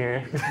Eddie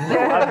here.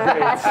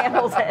 That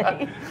handles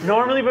Eddie.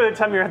 Normally, by the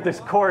time you're at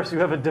this course, you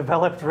have a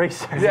developed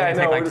racer. Yeah, I It'll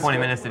know. take like we're 20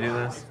 just- minutes to do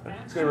this.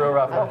 It's gonna be real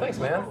rough. Oh, thanks,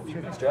 man.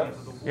 Thanks, Jeff.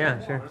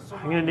 Yeah, sure.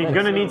 I'm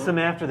gonna need some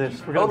after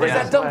this. We're gonna Oh, there's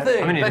dance that dumb last. thing.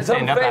 I'm gonna need to That dumb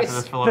stand up after face.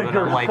 this for a little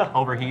bit. I'm like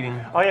overheating.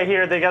 Oh yeah,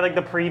 here they got like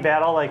the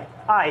pre-battle, like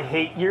I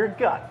hate your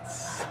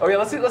guts. Oh yeah,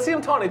 let's see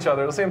them taunt each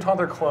other. Let's see them taunt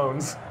their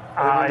clones.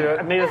 Are they gonna do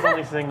I it? made us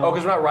only single. Oh,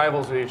 because we're not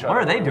rivals with each other. What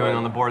are they doing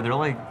on the board? They're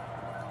like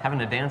having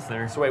a dance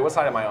there. So wait, what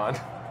side am I on?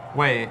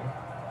 Wait.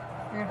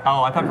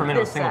 Oh, I thought for a minute it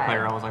was This single side.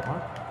 player. I was like,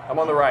 what? I'm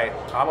on the right.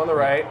 I'm on the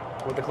right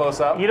with the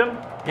close-up. Eat him.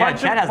 Yeah,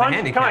 Punch Chad him, has a punch.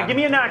 handicap. Come on, give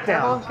me a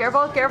knockdown.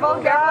 Careful,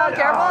 careful, God.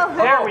 careful.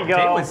 There we go.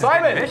 JWittz is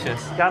Simon! getting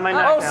vicious. Got my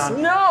Oh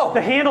knockdown. no!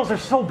 The handles are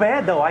so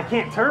bad though. I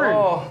can't turn.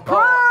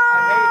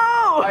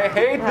 I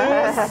hate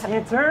this.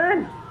 Can't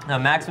turn.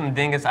 Maximum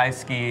Dingus ice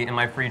ski in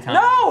my free time.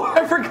 No,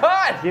 I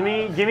forgot. Give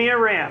me a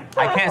ramp.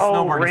 I can't Oh,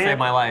 snowboard to ramp. save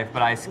my life,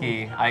 but I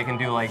ski. I can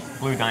do like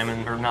blue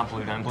diamond, or not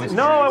blue diamond, blue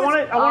No, I want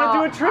to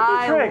do a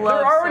tricky trick. I love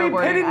They're already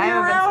snowboarding. pitting I you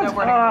haven't around. been snowboarding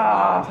for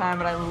a long time,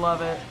 but I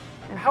love it.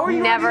 How are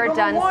you Never already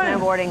done number one?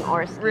 snowboarding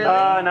or skiing. Really?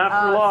 Not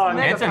for long.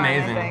 mega It's fun, I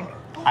amazing. think.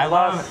 I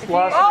love.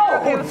 Lost.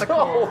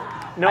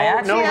 Oh no! I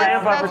actually- no Yeah,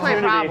 ramp That's my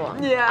opportunity.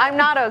 problem. Yeah. I'm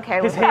not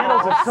okay with His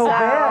handles that. are so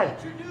bad.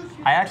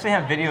 I actually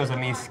have videos of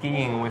me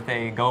skiing with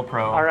a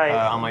GoPro All right.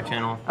 on my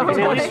channel. Oh, Just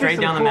at going least straight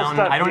some down the cool mountain.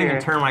 stuff I don't here.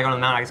 even turn when I go to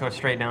the mountain. I just go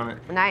straight down it.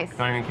 Nice.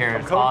 Don't even care.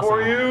 It's Come awesome.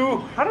 for you.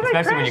 How did I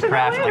Especially when you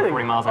crash at like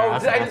 40 miles an hour. Oh,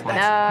 That's the best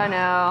one.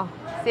 No.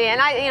 See, and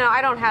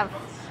I don't have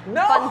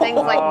No. fun things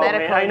like Oh,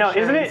 medical man, I know,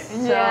 isn't it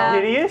insurance, Yeah.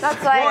 hideous?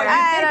 That's like, Well, you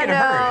I think don't it know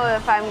hurt.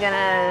 if I'm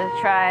gonna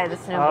try the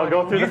snowboarding. I'll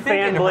go through You the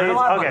think fan it hurt a blades.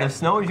 lot, but Okay. the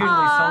snow is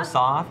usually so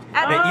soft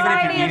At that the even if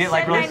Society you of eat it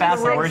like really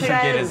fast, the Sin worst you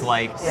get is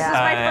like This is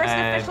my first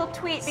official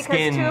tweet because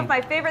skin two of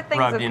my favorite things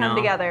rubbed, have you come know.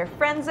 together: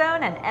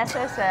 FriendZone and I'm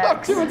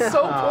SSX. doing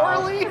so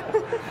poorly.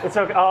 It's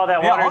okay. Oh,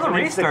 that Yeah, water all the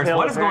makes the restarts. kill,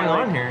 What is going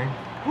on apparently. here?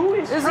 Who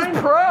is This is trying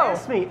to pro.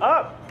 pass me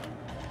up?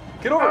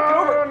 Get over. Get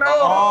over. no,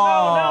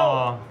 Oh.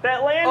 no.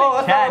 That landing. Oh,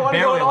 that's not Chad what I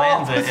barely wanted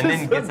lands at all. it and This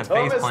then is gets the a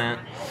face dumbest- plant.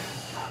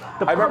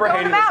 I remember Go in the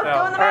hating mouth. this now.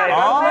 Go in the All right,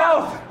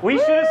 mouth. Oh. we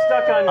should have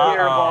stuck on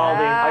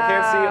Garibaldi. I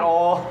can't see it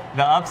all.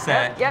 The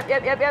upset. Yep.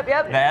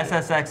 The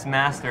SSX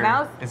Master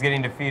Mouth. is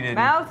getting defeated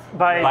Mouth.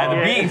 by the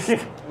yeah. beast.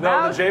 No,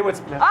 Mouth. the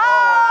JWittz.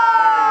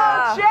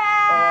 Oh, Oh,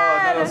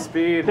 Chad! no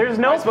speed. There's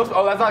no- Am I supposed to-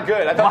 oh, that's not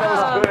good. I thought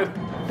that was good.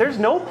 There's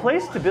no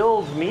place to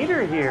build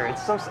meter here.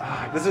 It's so.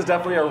 This is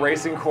definitely a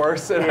racing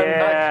course, and I'm Yeah.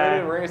 not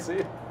good at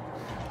racing.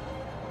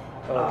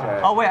 Okay.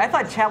 Oh wait, I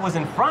thought Chad was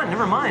in front.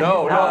 Never mind.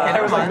 No, Okay, I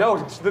never was like, mind. no,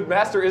 the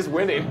master is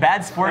winning.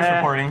 Bad sports Eh.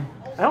 reporting.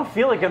 I don't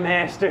feel like a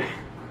master.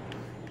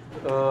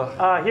 Here we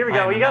I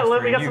go. am We got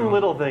mastering some you.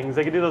 little things.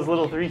 I can do those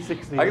little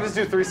 360s. I can just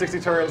do 360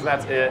 turns, and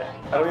that's it.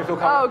 I don't even feel Oh,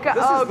 comfortable. God.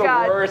 This Oh, is the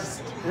God.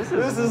 worst. This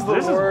is the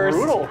This worst.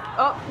 is brutal.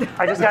 Oh,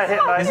 I just got hit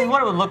by. This is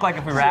what it would look like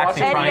if we were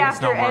actually Eddie trying to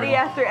after snowboard. Eddie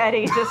after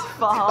Eddie just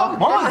fall.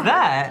 What was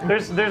that?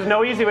 There's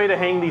no easy way to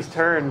hang these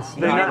turns.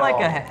 You They're need not like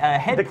a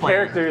head the plant.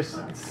 characters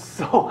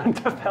so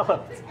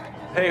undeveloped.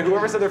 Hey,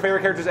 whoever said their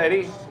favorite character is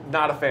Eddie,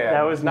 not a fan.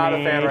 That was not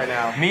me. a fan right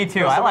now. Me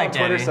too. No, I someone liked on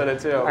Twitter Eddie. said it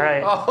too. All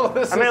right. Oh,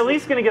 this I'm is at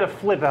least gonna get a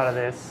flip out of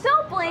this.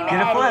 Don't blame Get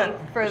a Eddie flip.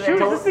 for this.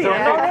 Shoot, is this the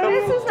end already?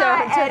 This is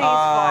not Eddie's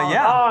fault.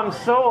 Yeah. Oh, I'm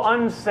so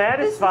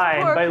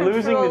unsatisfied poor by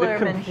losing to the controllermanship.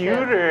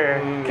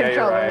 computer. Yeah,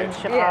 you're right.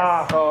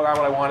 Yes. Oh, not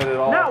what I wanted at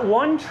all. Not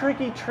one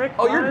tricky trick.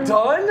 Oh, you're one.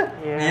 done?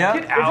 Yeah. Yep.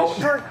 Get It's out.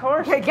 a short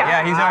course. Yeah,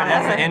 he's already.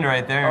 That's the end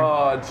right there.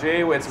 Oh,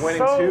 JWittz winning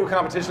So- 2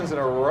 competitions in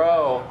a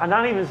row. I'm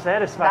not even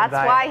satisfied. That's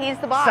by why it. he's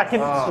the boss.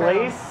 Second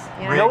place.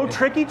 Yeah. No Rigged.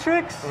 tricky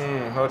tricks.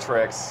 No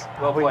tricks.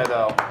 Well played,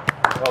 though.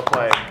 Well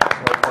played.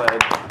 Well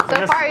played.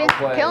 So far, he's Well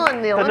played. killing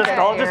the The Olympics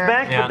nostalgia's here.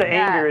 back, Yeah. but the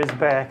anger is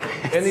back.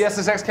 In the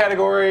SSX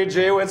category,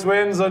 JWittz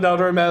wins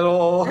another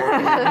medal.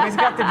 He's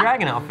got the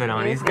dragon outfit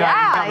on. He's got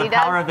Yeah, the he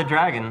power does. of the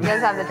dragon. He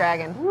does have the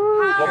dragon.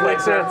 Well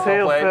played, sir. Well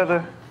Tail played.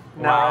 feather.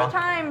 Wow. No.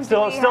 Time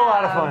Still- do we still a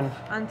lot of have fun.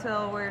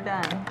 until we're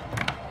done.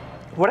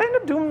 What I end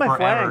up doing with my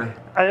Forever. flag?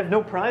 I have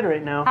no pride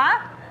right now.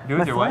 Huh? Do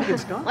My it your flag way.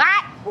 is gone. What?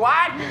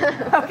 What?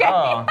 Okay.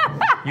 Oh,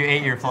 you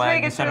ate your flag.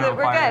 Making You sure set it that on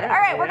we're fire. good. All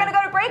right, we're gonna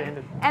go to break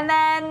Standard. and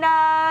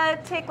then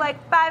take like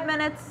 5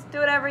 minutes, do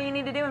whatever you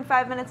need to do in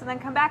 5 minutes, and then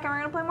come back and we're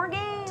gonna play more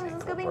games.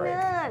 It's gonna be break.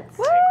 nuts.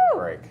 Tinkle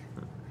break.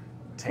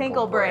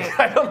 Tinkle break.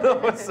 I don't know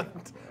what's up.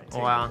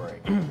 Wow.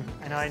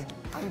 I know.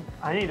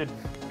 I need to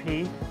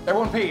pee.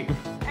 Everyone pee.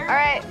 All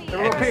right.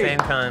 At the same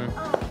time.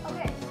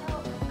 Okay, so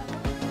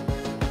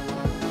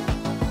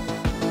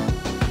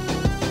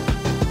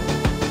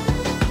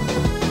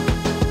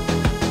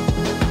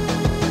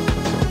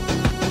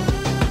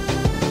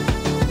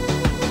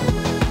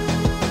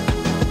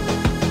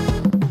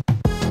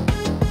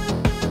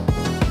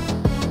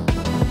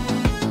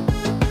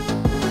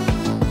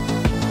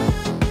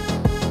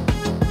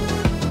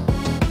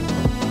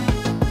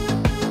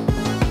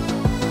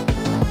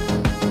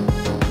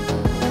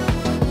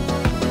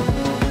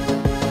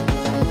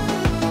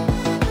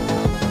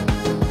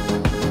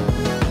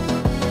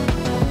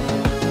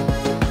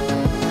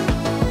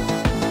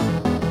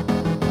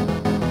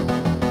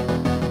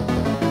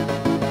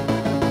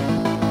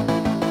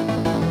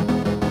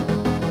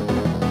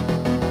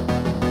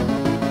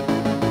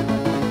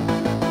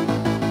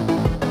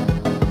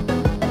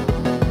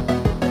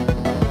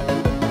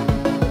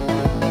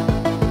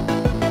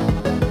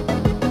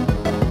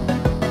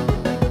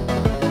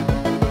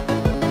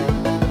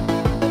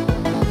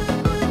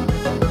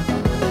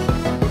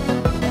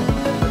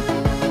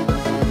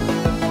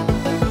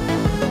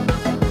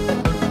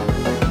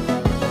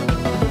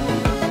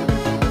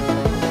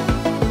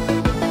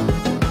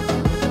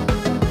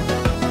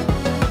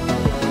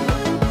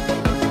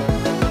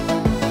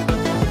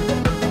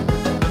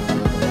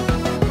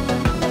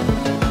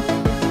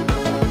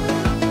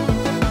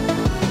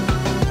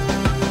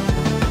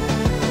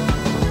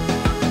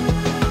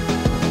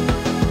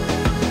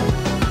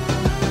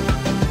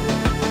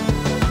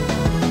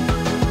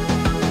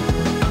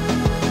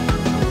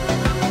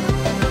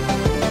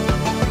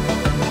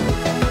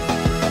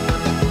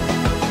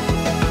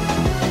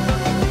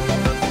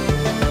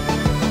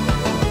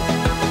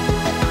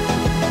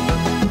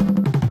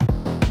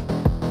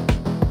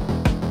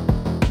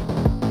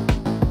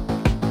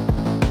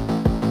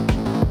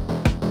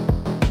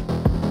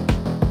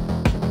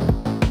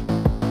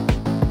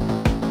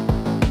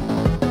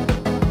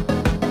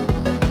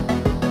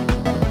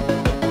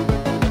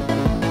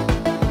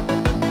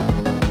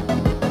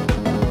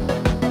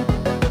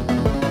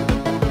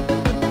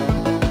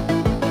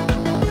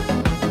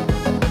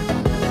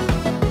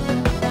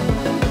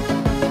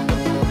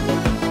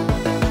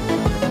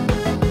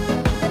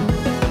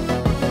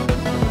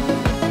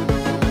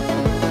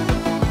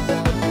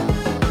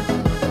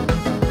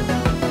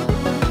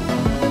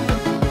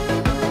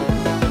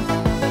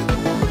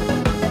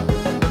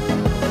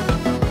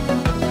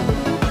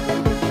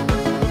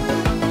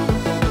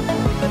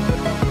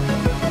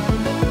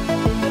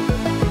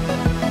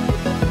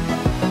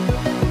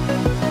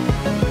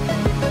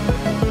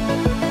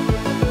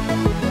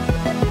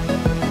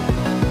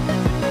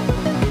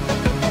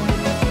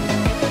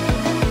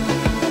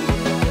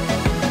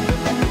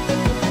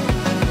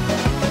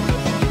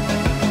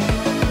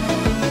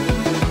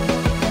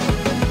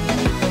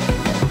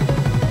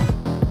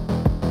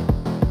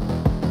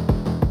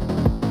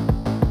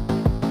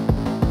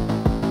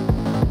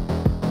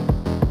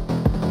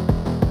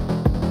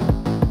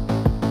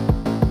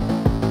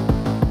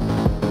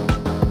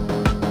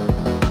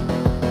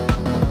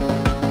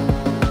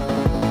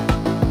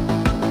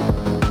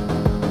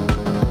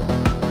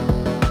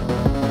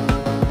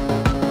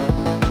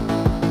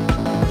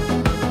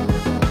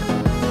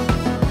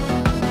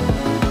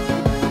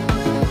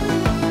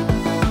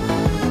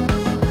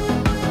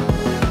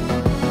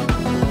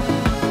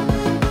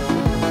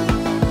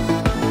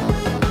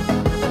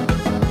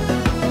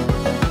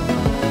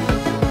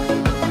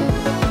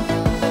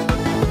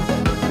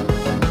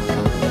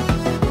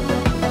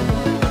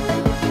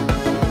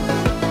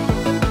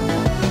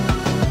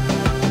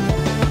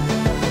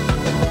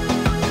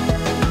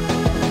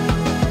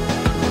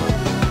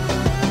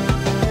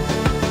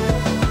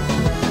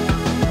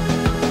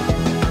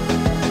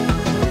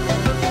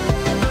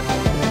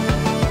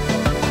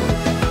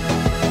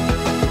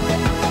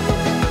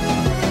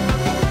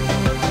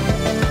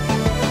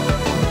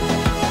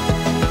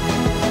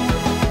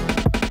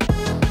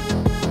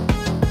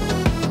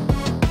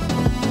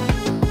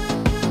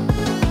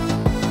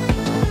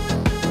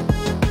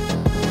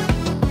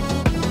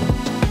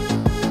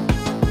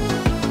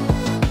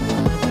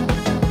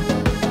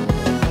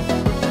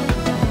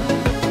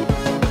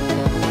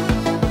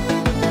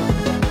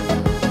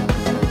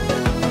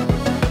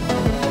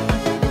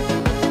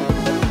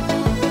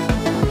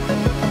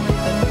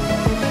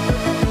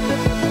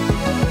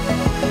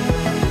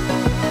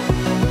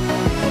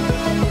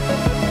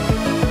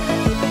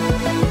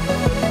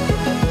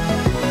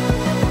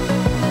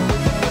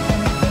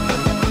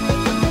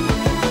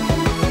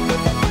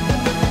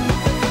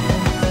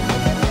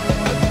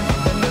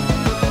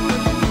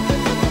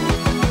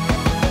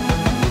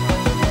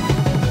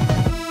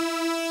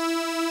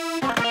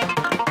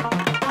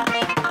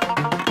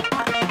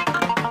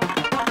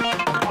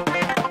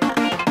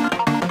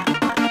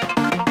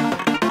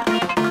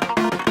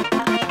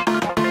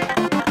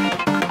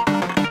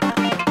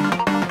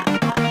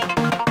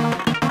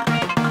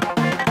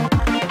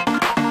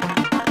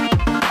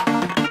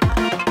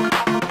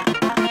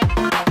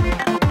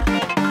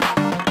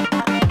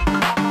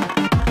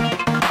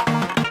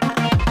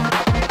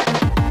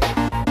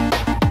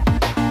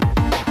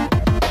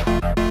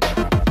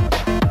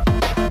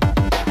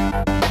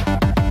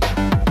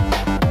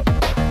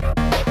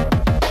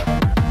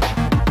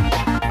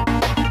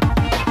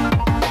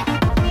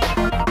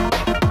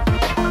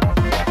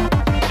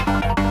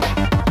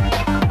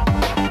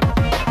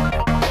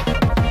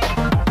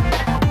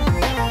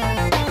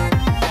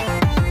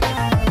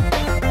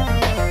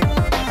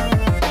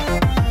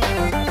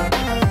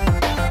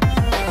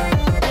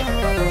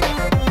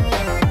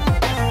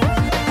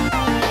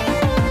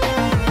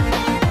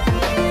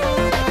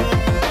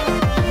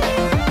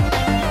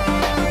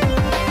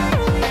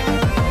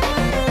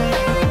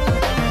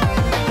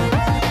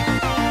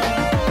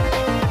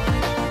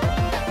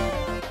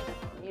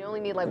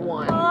like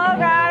one. Hello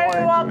guys,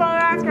 welcome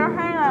back to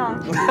Hang On.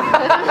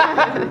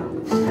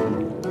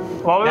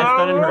 That's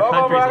done in her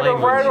country's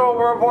language.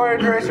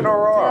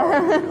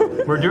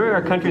 We're doing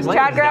our country's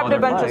language. Chad grabbed a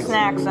bunch of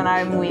snacks and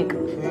I'm weak.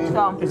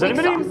 So, Is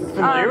anybody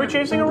familiar with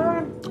Chasing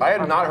Aurora? I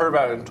had not heard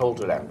about it until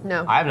today.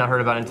 No. I have not heard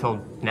about it until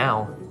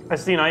now. I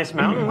seen Ice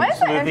Mountain. why is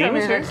the intro theme is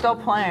music here. still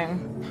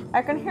playing?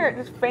 I can hear it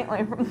just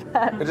faintly from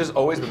that. It's just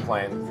always been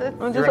playing. It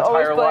Your just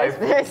always entire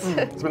plays. life.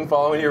 It's been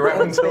following you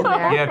around until You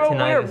have so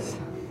weird. tinnitus.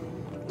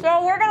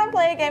 So we're gonna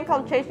play a game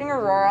called Chasing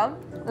Aurora.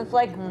 It's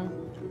like,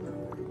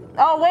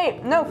 oh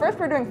wait, no, first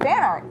we're doing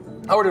fan art.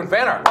 Oh, we're doing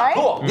fan art. Right?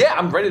 Cool. Yeah,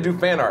 I'm ready to do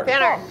fan art.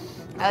 Fan art.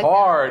 I like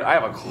Card. I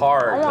have a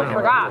card. I almost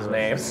forgot. Those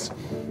names.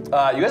 You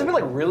guys have been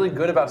like really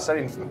good about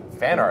studying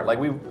fan art. Like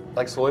we've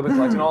like slowly been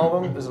collecting all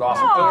of them. This is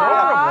awesome.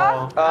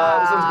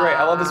 This one's great.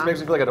 I love this. It makes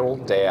me feel like an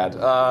old dad.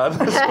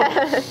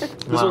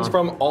 This one's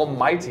from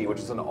Almighty, which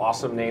is an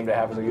awesome name to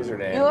have as a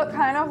username. You look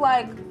kind of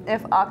like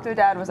if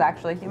Octodad was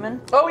actually human.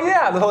 Oh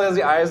yeah, the whole has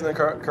the eyes and the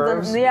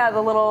curves. Yeah,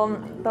 the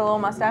little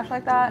mustache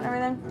like that and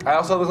everything. I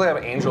also look like I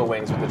have angel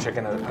wings with the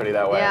chicken hoodie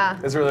that way. Yeah.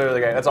 It's really,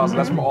 really great. That's awesome.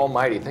 That's from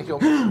Almighty. Thank you.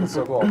 That's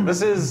so cool.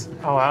 This is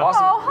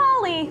awesome. Oh,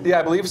 Holly. Yeah,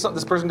 I believe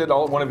this person did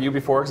one of you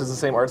before because it's the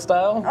same art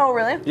style. Oh,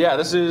 really? Yeah,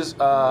 this is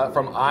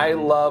from I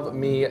Love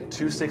Me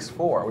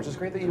 264, which is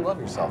great that you love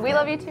yourself. We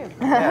love you too.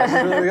 Yeah, this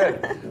is really, really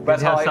good.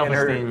 That's You have Holly and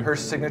self-esteem. her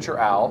signature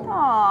owl.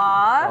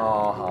 Aww.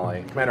 Oh,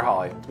 Holly. Commander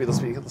Holly. Let's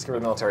give her the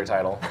military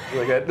title.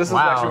 Really good. This is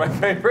Wow. actually my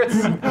favorites.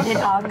 Your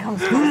dog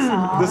comes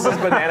first. This is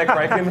Banana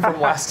Criken from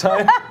last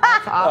time.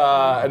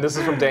 And this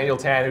is from Daniel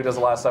Tan, who does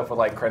a lot of stuff with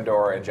like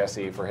Krendor and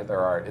Jesse for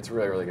their art. It's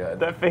really, really good.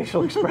 That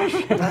facial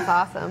expression. That's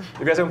awesome. If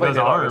you guys haven't played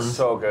Those Nidhogg, it's arms.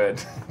 so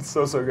good. It's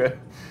so, so good.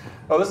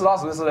 Oh, this is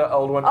awesome. This is an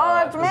old one. Oh,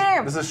 that's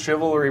me. This is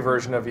chivalry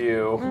version of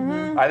you.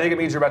 I think it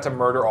means you're about to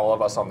murder all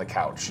of us on the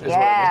couch. Is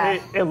Yeah. What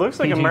it means. It looks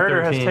like a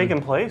murder has PG-13.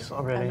 taken place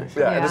already. Yeah, and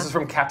Yeah. this is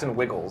from Captain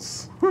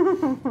Wiggles.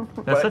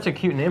 That's such a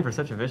cute name for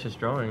such a vicious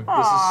drawing.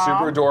 This is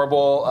super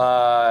adorable.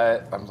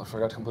 I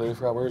completely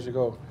forgot. Where did you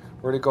go?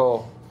 Where'd it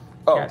go?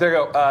 Oh, there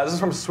you go. This is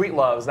from Sweet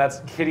Loves. That's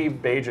Kitty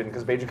Bajan,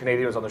 because Bajan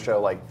Canadian was on the show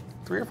like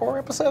 3 or 4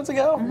 episodes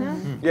ago.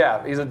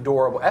 Yeah, he's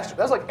adorable. That's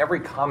like every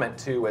comment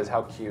too is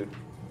how cute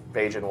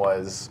Bajan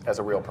was as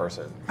a real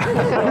person.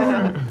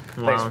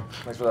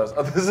 Thanks for those.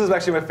 Oh, this is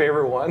actually my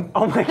favorite one.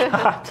 Oh my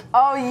god.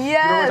 Oh, You know, we're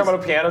yes. talking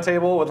about a piano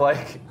table with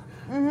like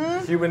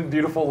human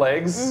beautiful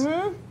legs.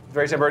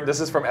 Very tempered. This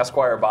is from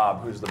Esquire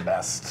Bob, who's the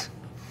best.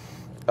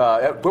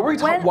 What were we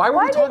talking? Why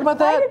were we talking about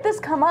Why that? did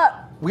this come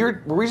up?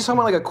 Were we just talking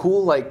about like a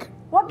cool like?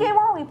 What game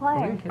are we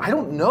playing? I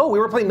don't know. We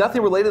were playing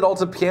nothing related at all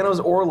to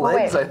pianos or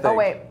legs. I think. Oh,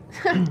 wait.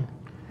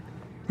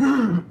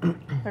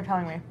 They're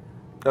telling me.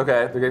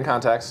 Okay, they're getting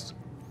context.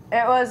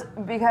 It was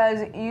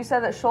because you said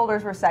that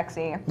shoulders were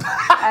sexy.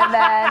 And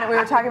then we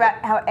were talking about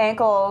how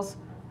ankles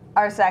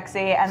are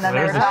sexy. And then they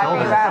were There's the talking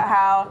shoulders. about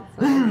how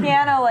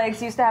piano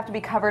legs used to have to be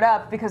covered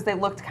up because they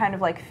looked kind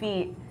of like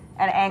feet.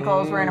 And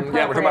ankles were inappropriate.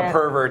 Yeah, we're talking about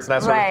perverts and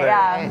that sort of thing.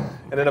 Yeah.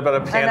 And then about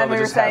a piano And then we that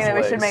were just saying has that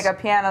we should legs. make a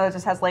piano that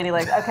just has lady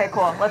legs. Okay,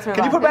 cool. Let's move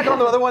Can on. you put back on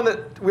the other one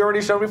that we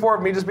already showed before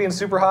of me just being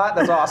super hot?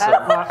 That's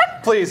awesome.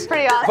 Please.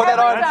 Pretty awesome. Put that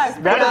on.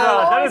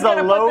 That is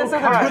a low Put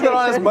that on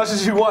as card. much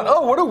as you want.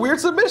 Oh, what a weird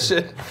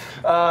submission.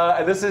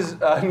 And this is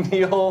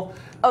Neil.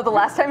 Oh, the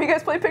last time you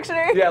guys played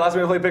Pictionary? Yeah, last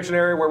time we played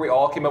Pictionary where we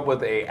all came up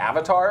with a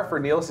avatar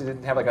for Neil, so he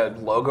didn't have like a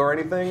logo or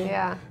anything.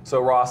 Yeah.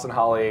 So Ross and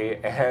Holly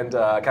and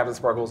Captain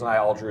Sparkles and I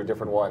all drew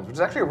different ones, which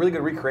is actually a really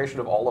good recreation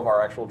of all of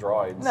our actual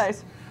drawings.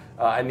 Nice.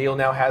 And Neil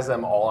now has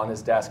them all on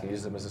his desk and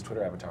uses them as his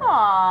Twitter avatar.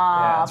 Aww.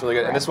 Yeah, it's really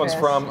good. And this one's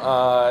precious.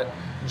 from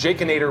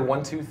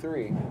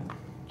Jakinator123.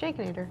 Jake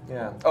Nader.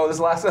 Yeah. Oh,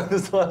 this last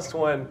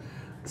one.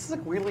 This is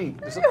like really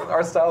this is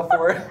art style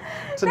for it.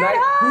 Tonight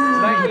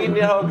ye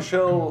Nidhogg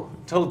shall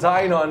till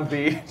dine on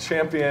thee,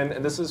 champion.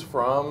 And this is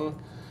from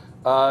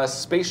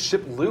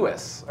Spaceship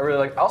Lewis. I really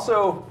like.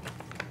 Also,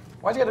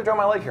 why'd you have to draw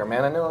my leg here,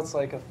 man? I know it's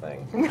like a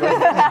thing.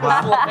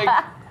 Just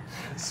like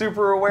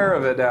super aware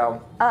of it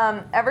now.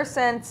 Ever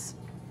since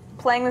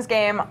playing this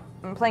game,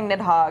 I'm playing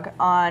Nidhogg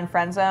on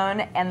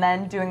FriendZone and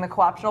then doing the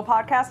Co-optional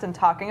podcast and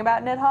talking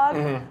about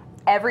Nidhogg,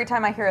 every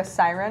time I hear a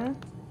siren,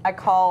 I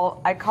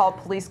call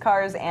police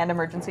cars and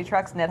emergency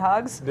trucks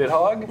Nidhoggs.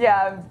 Nidhogg?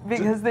 Yeah,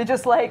 because they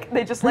just like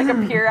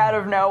appear out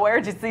of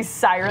nowhere, just these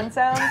siren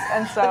sounds,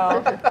 and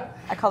so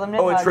I call them Nidhoggs.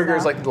 Oh, it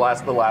triggers now. like the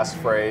last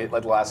phrase,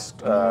 like the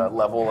last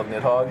level of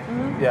Nidhogg.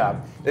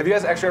 Yeah. If you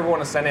guys actually ever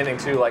want to send anything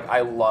too, like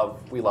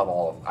we love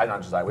all of.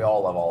 Not just I. We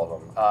all love all of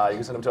them. You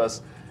can send them to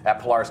us at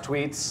Polaris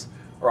Tweets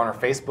or on our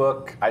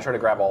Facebook. I try to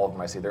grab all of them.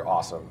 I see they're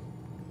awesome.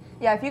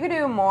 Yeah, if you could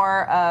do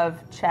more of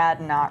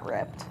Chad not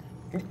ripped,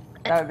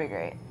 that would be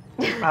great.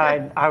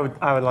 I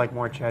would like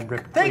more Chad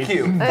Rip. Thank please.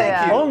 you.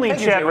 Thank you. Only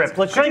Thank you, Chad James. Rip.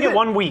 Let's try to get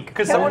 1 week.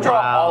 Could someone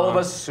draw all of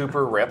us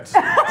super ripped?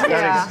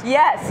 Yeah.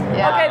 Yes.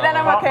 Yeah. Okay, then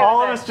I'm okay All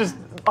with of it. us just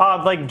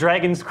Like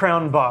Dragon's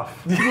Crown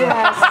buff.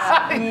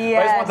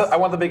 Yes. I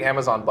want the big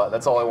Amazon butt.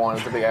 That's all I want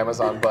is the big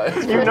Amazon butt.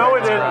 You know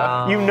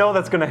it. You know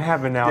that's gonna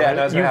happen now. Yeah,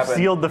 that's gonna You've happen.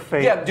 sealed the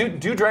fate. Yeah,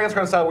 do Dragon's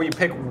Crown style where you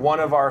pick one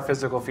of our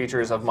physical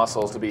features of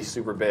muscles to be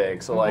super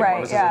big. So like, Right,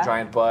 one is yeah. a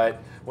giant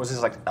butt, one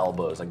is like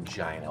elbows, like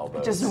giant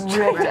elbows. Just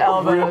ripped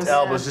elbows. ripped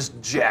elbows, just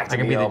jacked I in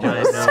can be the the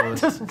elbows.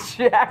 giant nose. Just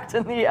jacked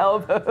in the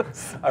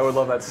elbows. I would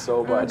love that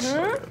so much.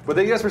 But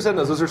thank you guys for sending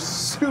those. Those are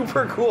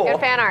super cool. Good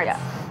fan art.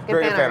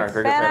 Very good fan art.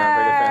 Very good fan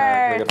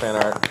art. Very good fan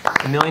art. Very good fan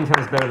art. A million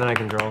times better than I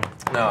can draw.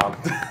 No.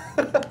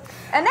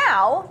 And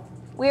now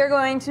we are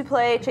going to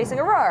play Chasing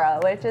Aurora,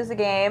 which is a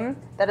game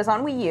that is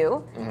on Wii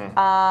U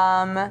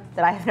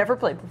that I have never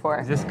played before.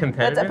 Is this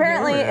competitive? That's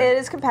apparently game, or- it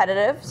is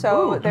competitive,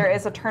 so there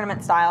is a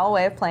tournament style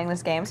way of playing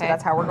this game, so Okay.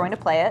 that's how we're going to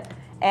play it.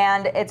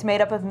 And it's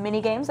made up of mini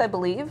games, I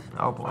believe.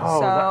 Oh boy.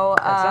 So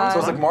So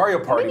it's like Mario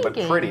Party, but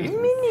Mini-games. pretty.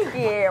 mini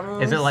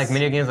games. Is it like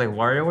mini games like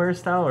WarioWare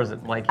style, or is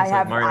it like you I said,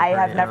 have Mario I Party?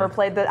 have never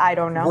played that. I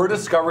don't know. We're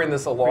discovering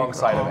this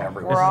alongside of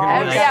everyone. We're all gonna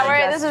be just like-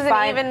 Yeah, this is an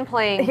fine. even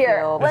playing Here,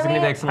 field. This let is gonna be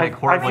me like some like I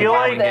horrible feel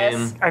like game.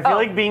 this. I feel Oh.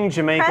 like being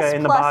Jamaica press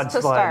in the plus bod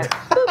to sled.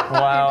 start.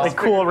 Wow. Like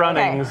cool Okay,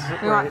 runnings.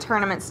 we want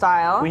tournament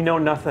style. We know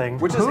nothing.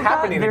 Which is Who got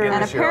happening their- again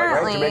And this year, right?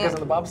 apparently- Jamaica's in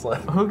the bobsled.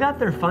 Who got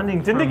their funding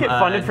Didn't they from get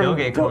funded from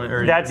Dogecoin?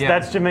 Or, That's yeah.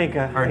 that's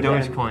Jamaica. Or again.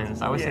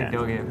 Dogecoins. I would say Yeah.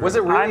 Doge. Was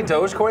it really I'm-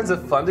 Dogecoins that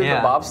funded Yeah.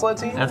 the bobsled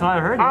team? That's what I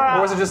heard.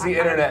 Or was it just the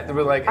internet that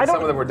were like, I some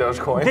don't- of them were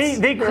Dogecoins?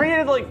 They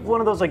created like one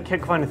of those like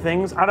kick fund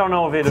things. I don't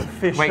know if it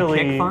officially.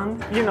 Kick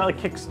fund? You know, like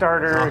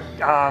Kickstarter,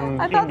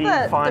 I thought indie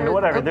that fund, there-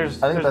 whatever. oh, There's.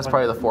 I think there's that's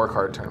probably the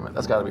 4-card tournament.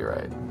 That's got to be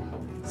right.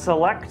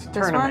 select This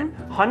tournament.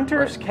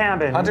 Hunter's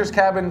Cabin. Hunter's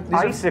Cabin. These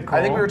are- Icicle.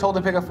 I think we were told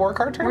to pick a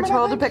 4-card We're tournament.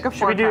 told I to think? pick a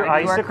Should we do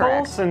four-card. You are Icicle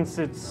correct. since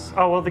it's?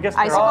 Oh well, I guess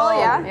they're Icicle, all-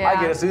 yeah.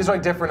 I get it. So these are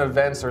like different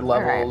events or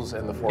levels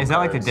in the 4 Is that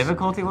like the cards.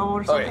 difficulty level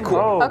or something? Okay, cool.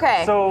 Oh,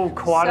 Okay. So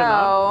quad and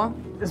up.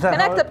 So Is that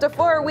connect how up to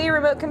 4 Wii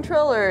remote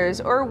controllers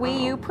or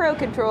Wii U Pro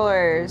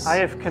controllers. I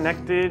have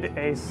connected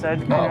a said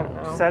Wait,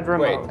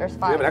 remote. There's do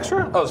 5. we have an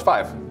extra? Oh, it's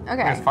 5. Okay.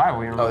 There's 5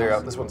 we Oh, there you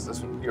go. This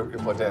one. You're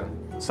plugged in.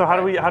 So how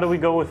do we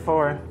go with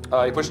 4?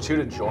 You push 2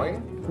 to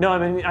join. No, I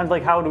mean I'm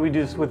like how do we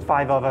do this with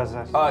 5 of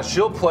us?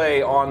 She'll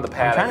play on the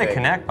pad. I'm trying I to think.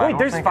 connect. But I Wait, don't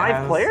there's think it 5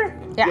 has- player?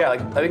 Yeah. Yeah,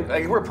 like I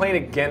think we're playing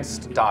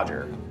against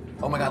Dodger.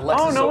 Oh my God,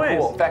 Lex Oh, is no so ways.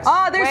 cool. Vex.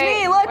 Ah, there's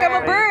Wait, me. Look, I'm a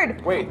wait.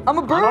 bird. Wait. I'm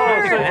a Oh,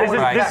 bird. so is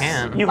I this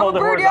can. you hold it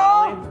I'm a bird,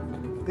 y'all.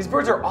 horizontally? These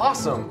birds are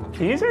awesome.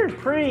 These are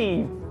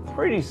pretty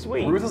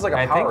sweet. Ruth is like a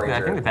I Power think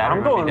the Ranger. battery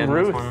I'm might be going dead in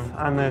Ruth this one.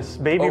 on this.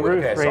 Baby Oh,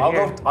 Ruth okay, right so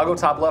here. I'll go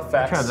top left.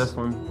 Vex. Try this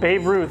one.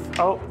 Babe Ruth.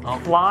 Oh,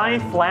 fly,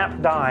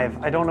 flap,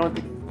 dive. I don't know what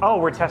the. Oh,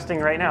 we're testing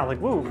right now.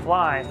 Like, woo,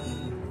 fly,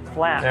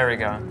 flap, There we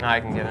go. Now I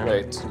can get in.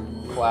 Wait.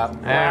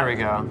 Flap. There we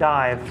go.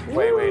 dive.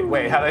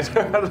 Wait. How did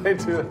I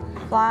do it?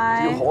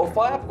 Fly. Do you hold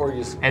flap or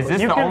you just? Is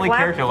this You the can only flap,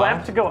 character flap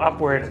left? to go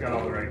upward.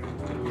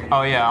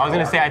 Oh yeah, I was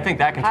gonna say I think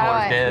that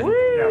controller's I-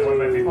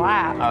 dead.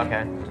 Wow.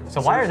 Okay. So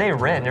why are they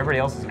red and everybody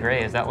else is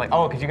gray? Is that like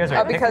because you guys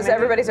are Because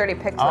everybody's already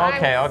picked Oh, one.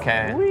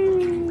 okay.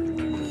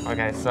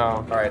 Okay, so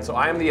All right, so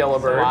I am the yellow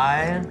bird.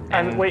 fly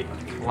and wait.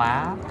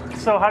 flap.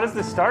 So how does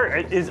this start? Are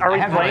I we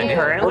have no playing idea.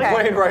 currently? We're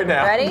playing right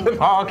now. Ready?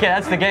 Oh, okay,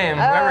 that's the game.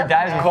 Whoever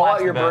dives and Call flaps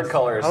out your the bird best.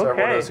 colors so everyone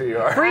Okay. knows who you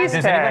are. Freeze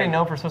Does tag. anybody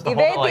know if we're supposed to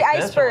Evade hold it the like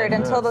ice this or bird like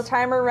until the this?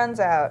 timer runs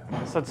out.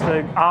 So it's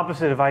the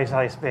opposite of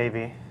ice,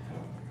 baby.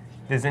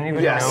 Does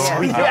anybody Yes.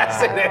 know?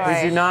 Yes, it is.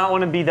 Does you not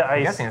want to be the I'm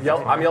ice? guessing it's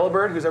I'm yellow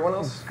bird. Who's everyone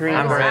else? Green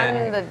I'm bird. red.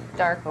 I'm the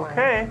dark one.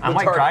 Okay. I'm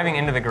like Dark. driving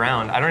into the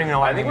ground. I don't even know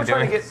what I I'm think even we're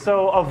trying doing. to get.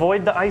 So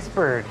avoid the ice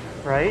bird,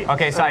 right?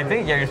 Okay, so I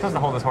think you're supposed to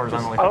hold this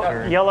horizontally for Oh,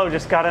 sure. yellow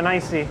just got an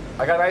icy.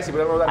 I got an icy,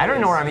 but I don't know what that I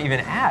don't know where means. I'm even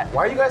at.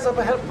 Why are you guys up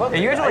ahead above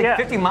me? You guys are like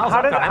 50 miles How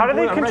up did there. how do I'm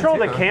they blue, I'm red control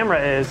the too. camera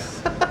is?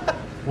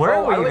 Where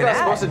Oh, are we I don't even think I was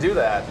at? supposed to do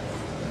that.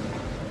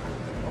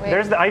 Wait.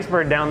 There's the ice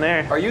bird down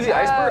there. Are you the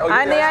ice bird? Oh, you're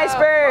I'm the ice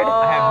bird.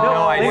 I have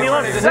no idea. Leave me where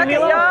alone. it is. Suck Leave me it,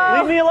 alone. y'all.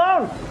 Leave me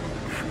alone.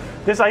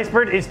 This ice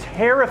bird is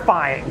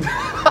terrifying. This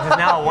is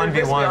now a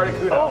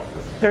 1v1. Oh,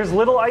 there's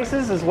little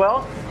ices as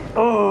well.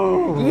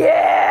 Oh.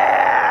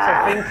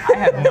 Yeah! I think. I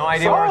have no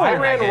idea where I I'm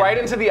at. ran right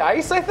into the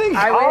ice, I think.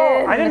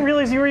 Oh, win. I didn't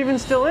realize you were even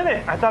still in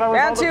it. I thought I was.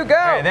 Round all the- 2, go!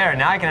 Right there,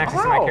 now I can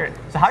actually see my Wow. character.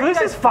 So how are you this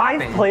guys is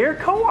flapping? 5-player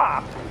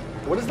co-op.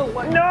 What is the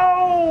light?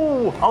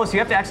 No. Oh, so you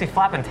have to actually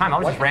flap in time. I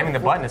was just What? ramming the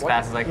button as What?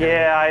 fast as I could.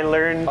 Yeah, I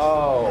learned.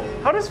 Oh.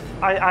 How does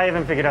I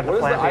haven't figured out the What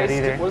is the flap yet ice?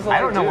 either. What does the I light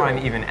don't know do? where I'm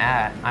even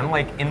at. I'm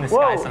like in the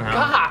Whoa, sky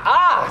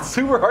somehow. It's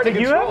super hard to Did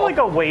you control. have like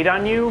a weight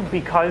on you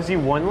because you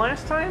won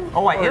last time?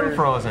 Oh, I Or- am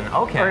frozen.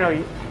 Okay. Or no?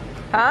 You,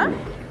 Huh?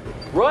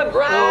 Run!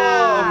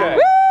 Oh, okay.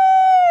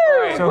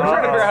 All right, So we're trying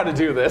to who- figure out how to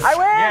do this. I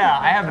win! Yeah,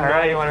 I have no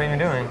Alright. idea what I'm even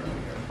doing.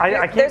 I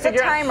can't There's a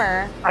figure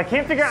timer, Out, I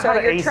can't figure out so how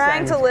to you're ace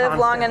trying to end live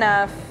long constantly.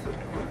 enough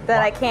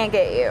that I can't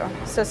get you.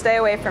 So stay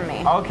away from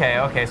me.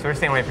 Okay, so we're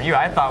staying away from you.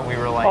 I thought we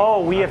were like.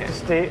 Oh, we have okay. to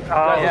stay. Guys, Yeah,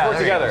 let's work there we go.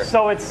 together.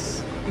 So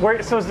it's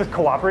so is this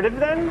cooperative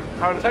then?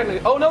 How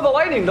Technically, oh no, the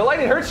lightning! The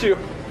lightning hurts you.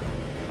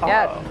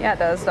 Yeah, it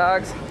does,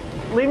 dogs.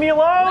 leave me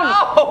alone!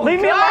 No!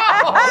 Leave me alone!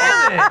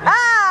 Damn it.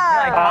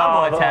 Like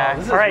combo attack.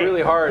 This is All right,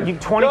 really hard. You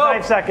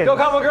 25 Go. seconds. Go,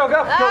 Combo Girl,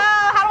 go! Oh,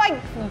 how do I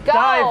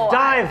go?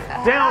 Dive,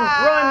 down,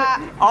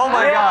 run. Oh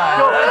my god.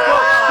 Go, go,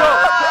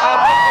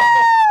 go.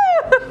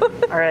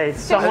 right, Too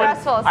someone.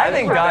 stressful. I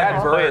think we're God bad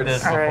has played birds.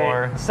 this All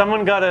before. right,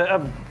 someone got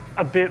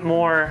a bit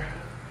more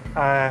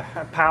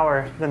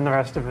power than the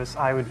rest of us.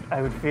 I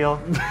would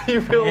feel.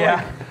 You feel Yeah.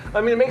 like,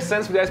 I mean, it makes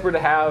sense for the iceberg to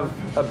have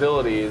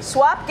abilities.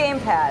 Swap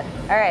gamepad.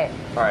 All right.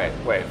 All right,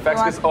 wait. Fex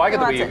wants- gets. Oh, I get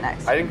who the wants Wii. it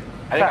next? I think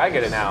I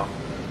get it now.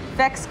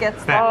 Vex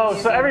gets the Oh,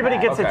 Wii so everybody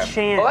gamepad. gets a Okay.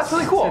 chance Oh, that's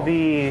really cool. to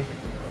be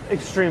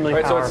extremely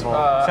Right, so it's.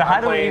 powerful. So how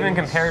I'm do we playing- even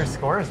compare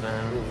scores then?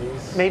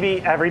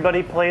 Maybe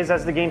everybody plays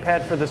as the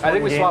gamepad for this I one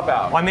think we game. swap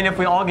out. Well, I mean, if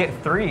we all get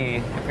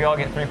 3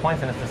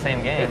 points, then it's the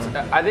same game.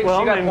 I think Well,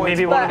 she got then points.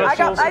 maybe one But of us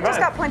will I just survive.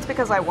 got points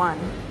because I won.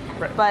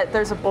 Right. But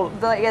there's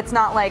it's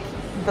not like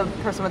the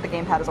person with the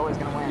gamepad is always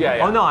going to win. Yeah,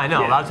 yeah. Oh no, I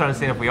know. Yeah. That's what I'm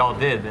saying. If we all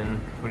did,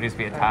 then it would just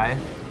be a tie.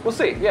 We'll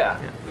see. Yeah.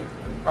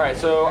 All right,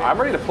 so I'm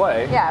ready to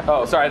play. Yeah.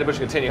 Oh, sorry, I had to push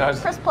continue. I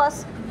was. Press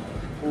plus.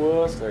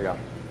 Whoops, there you go.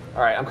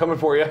 All right, I'm coming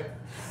for you.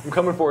 I'm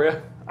coming for you.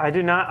 I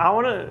do not. I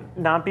want to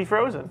not be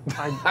frozen.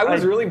 I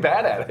was really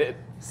bad at it.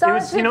 It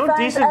was,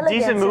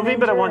 decent movie,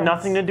 but I want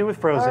nothing to do with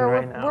Frozen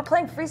right now. We're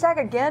playing Freesack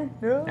again.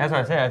 That's what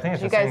I say. I think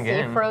it's Did the you same guys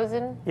see game.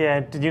 Frozen? Yeah,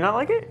 did you not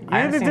like it? You I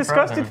had haven't a seen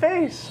disgusted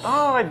Frozen. face.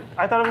 Oh,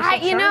 I thought it was so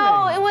charming. You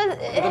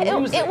know,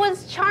 music. it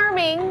was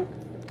charming,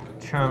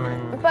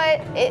 Charming.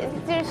 but it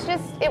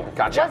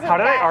Gotcha. wasn't How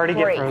did I that already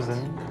great. get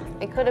Frozen?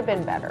 It could have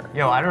been better.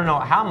 Yo, I don't know.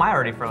 How am I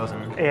already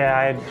frozen?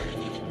 Yeah,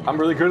 I'm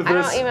really good at I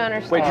this. don't even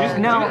understand. Wait, did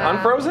you No. get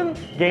unfrozen?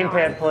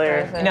 gamepad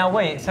player. Frozen. Now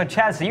wait. So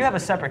Chad, so you have a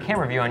separate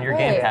camera view on your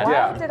Wait, gamepad. why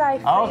Yeah. did I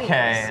freeze?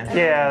 Okay. Yeah,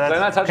 Did I that's.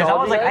 not touch Because all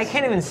I of was you like, I guys?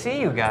 can't even see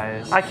you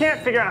guys. I can't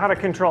figure out how to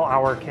control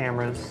our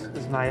cameras.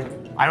 Is my.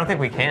 I don't think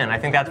we can. I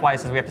think that's why it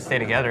says we have to stay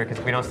together. Because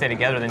if we don't stay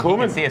together, then you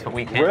can see us, but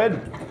we can't.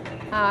 Red.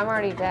 Oh, I'm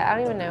already dead. I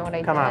don't even know what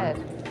I Come on.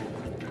 did.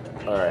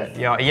 All right.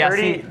 Yo, yeah.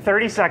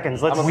 30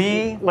 seconds. Let's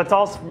let's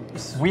all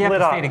split We have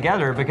to up. stay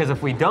together because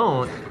if we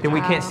don't, then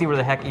we can't see where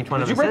the heck each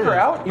one of Did us you break is. her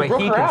out? You But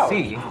broke he her can out.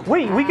 see.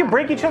 Wait, we can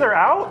break each other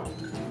out?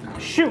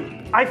 Shoot,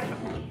 I got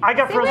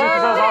See, frozen we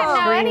because I was didn't off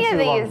know screen any of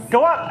too long. these.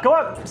 Go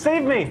up,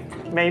 save me,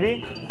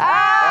 maybe.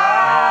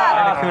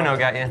 Articuno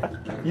got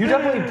you. You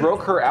definitely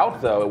broke her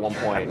out though at one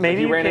point.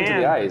 Maybe you you ran into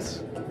can. the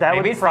ice. That Maybe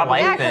would it's the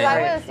probably. light Yeah, because thing.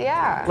 I was,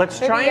 yeah. Let's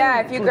Maybe, try. yeah,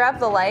 and- if you grab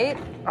the light.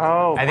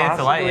 Oh, I think it's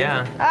the light, possibly.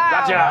 yeah. Oh,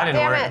 Gotcha. That didn't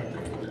damn work.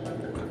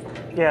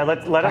 it. Yeah, let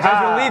us. You guys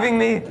are leaving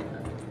me.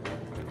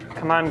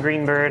 Come on,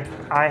 Greenbird.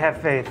 I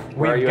have faith.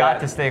 Where are We've you got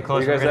at? to stay Where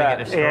close. you We're guys gonna at?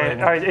 get destroyed.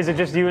 Yeah. All right, is it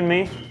just you and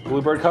me?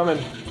 Bluebird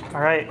coming.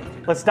 All right,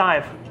 let's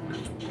dive.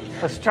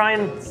 Let's try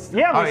and.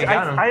 Yeah, Oh, you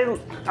got him.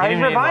 I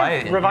didn't need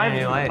light. You revived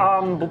didn't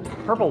need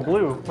light. purple,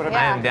 blue, whatever.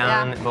 I Yeah. am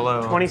down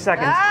below. 20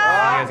 seconds. You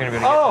Ah! guys are gonna be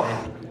able to Oh,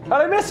 get me.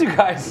 how'd I miss you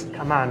guys?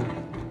 Come on.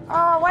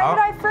 Oh, why Oh.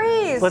 did I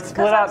freeze? Let's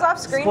split Because I was up. off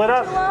screen Split for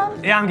up. too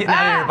long? Yeah, I'm getting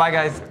out of here. Bye,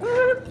 guys.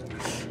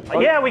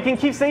 Yeah, we can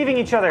keep saving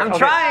each other. I'm Okay.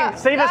 trying.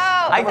 Save us.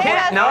 No, I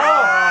can't. No.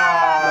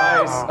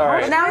 Nice. All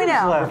right. Now we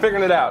know. We're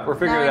figuring it out. We're Now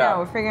figuring we it know. out.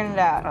 We're figuring it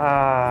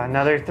out.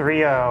 Another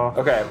 3-0.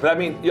 Okay, but I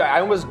mean, yeah, I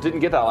almost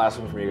didn't get that last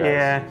one from you guys.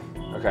 Yeah.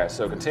 Okay,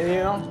 so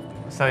continue.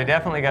 So you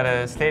definitely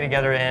gotta stay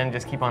together and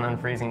just keep on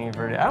unfreezing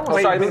Evert. I don't Oh,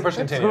 want sorry, I didn't push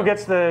continue. Who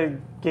gets the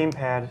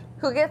gamepad?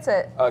 Who gets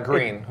it?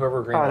 Green.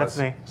 Whoever green Oh, was. that's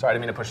me. Sorry, I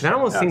didn't mean to push. That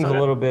almost No, seems it's a okay.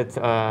 little bit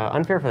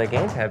unfair for the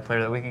gamepad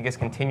player that we could just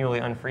continually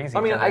unfreeze each I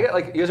mean, other. I get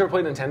like, you guys ever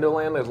played Nintendo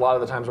Land? There's a lot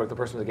of the times where like, the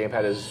person with the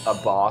gamepad is a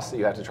boss that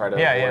you have to try to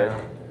Yeah, avoid.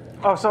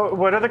 yeah. Oh, so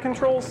what are the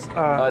controls?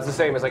 It's the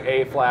same as like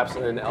A flaps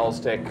and then L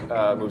stick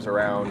moves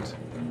around.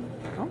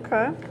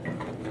 Okay.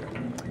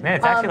 Man,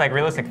 it's actually like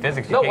realistic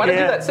physics. You No, can't why did get-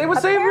 you do that? Save with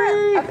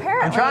Savory!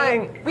 Apparently, I'm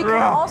trying. we can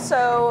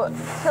also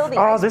kill the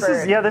Oh, iceberg this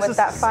is with is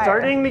that fire.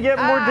 starting to get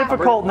more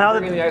difficult now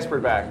Bringing that. the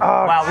iceberg back.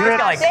 Oh, Wow, we just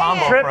got like Dang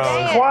combo it. trip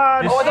pros.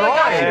 squad. Oh, I thought I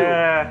got you.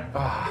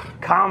 Yeah.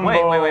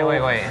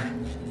 Combo.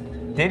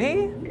 Wait. Did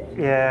he?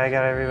 Yeah, I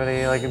got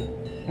everybody like.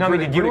 No, I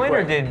mean, did you pretty win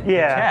or quick. did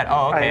Yeah. Chad?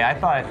 Oh, okay. I- I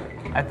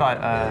thought.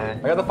 I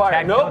got the fire.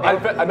 Chad Nope,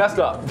 killed you. I messed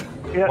up.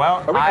 Yeah.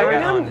 Well, Are we I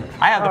going got in? on.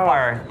 I have the Oh.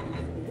 fire.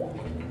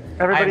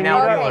 Everybody I now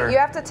meet know up. her. Okay, you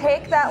have to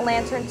take that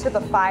lantern to the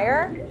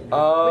fire,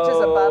 Oh. which is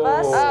above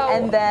us, Oh.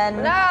 and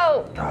then.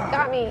 No,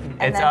 got me.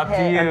 And It's then up to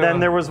hit. you. And then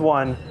there was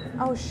one.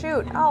 Oh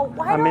shoot! Oh,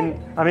 why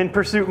I'm in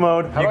pursuit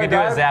mode. How You do can do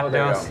I a dive? Oh,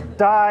 there you Zapdos. go.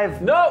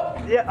 Dive. No!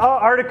 Yeah. Oh,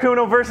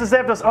 Articuno versus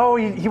Zapdos. Oh,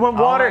 he went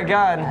water. Oh my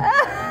god.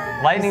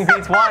 Lightning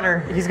beats water.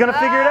 He's gonna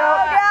figure it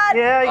out. God.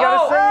 Yeah, you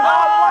gotta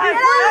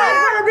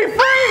save. Be free!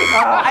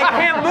 I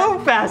can't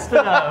move fast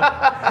enough.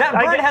 That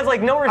bird has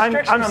like no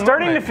restriction I'm on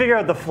starting movement. to figure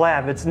out the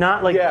flab. It's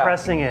not like Yeah.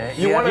 pressing it.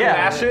 You want to Yeah.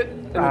 mash it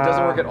and it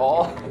doesn't work at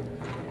all?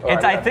 Oh, I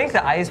got think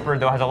this. the iceberg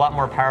though has a lot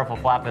more powerful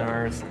flap than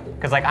ours.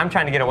 Cause like I'm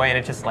trying to get away and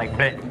it's just like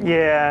bleh.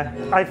 Yeah.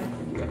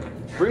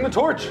 Bring the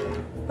torch.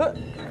 I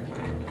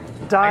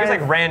Dive. just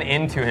like ran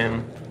into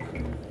him.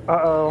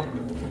 Uh-oh.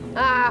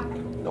 Ah,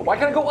 No, why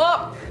can't I go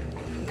up?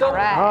 Go. all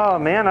right. Oh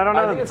man, I don't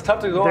know. I think it's tough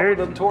to go they're, up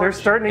with the torch. They're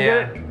starting to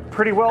Yeah. get it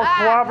pretty well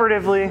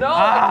cooperatively. No,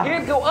 I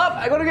can't go up.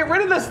 I gotta get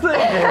rid of this thing.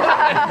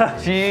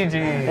 GG.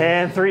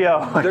 And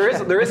 3-0. there is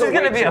This is a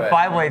gonna weight be to a it.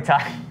 5-way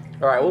tie.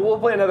 All right, we'll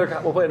play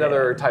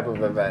another type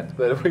of event,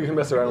 but if we can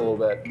mess around a little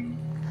bit.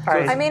 All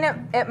right. I mean,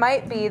 it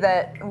might be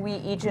that we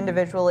each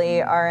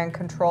individually are in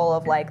control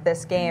of like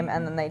this game,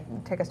 and then they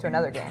take us to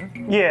another game.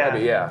 yeah.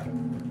 Maybe, yeah.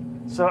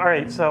 So all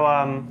right. So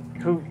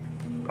who?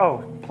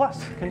 Oh,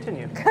 plus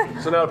continue.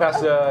 So now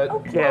pass.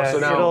 Yeah, so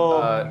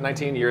now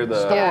 19. You're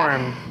the.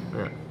 Yeah.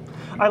 Storm.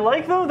 I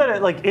like though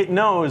that it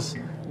knows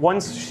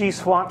once she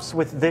swaps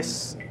with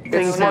this thing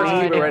It's for smart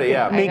to keep it ready,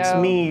 yeah. makes I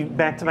know. me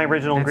back to my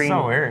original It's green.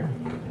 so weird.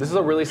 This is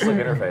a really slick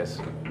interface.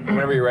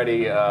 Whenever you're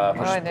ready, push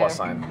do I the plus do?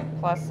 sign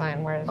Plus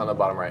sign, where's on the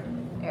bottom right.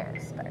 here?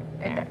 Start.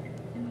 Right there.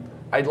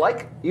 I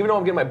like, even though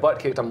I'm getting my butt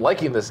kicked, I'm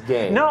liking this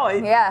game. No,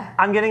 Yeah.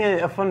 I'm getting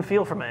a fun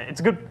feel from it. It's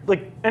a good,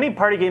 like any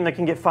party game that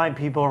can get 5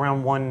 people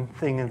around one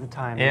thing at a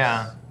time.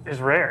 Is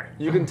rare.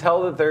 You can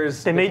tell that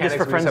there's They made this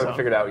mechanics for we just haven't FriendZone.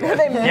 figured out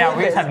yet. Yeah,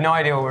 we just have no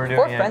idea what we're doing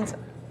Or yet. friends.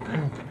 Once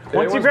you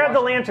Everyone's grab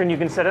the watching. lantern, you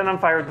can set it on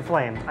fire with the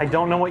flame. I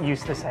don't know what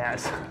use this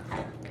has.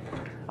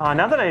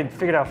 Now that I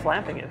figured out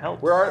flapping, it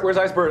helps. Where's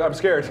Icebird? I'm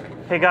scared.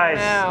 Hey guys,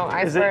 No,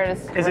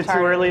 Icebird is it too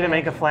retarded. early to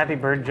make a Flappy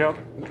Bird joke?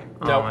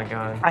 Oh Nope. my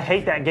god. I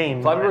hate that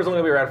game. Flappy but Bird's only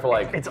gonna be around for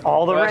like. It's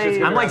all the Well, actually, it's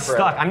rage. gonna I'm be like around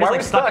forever. stuck. I'm Why just are like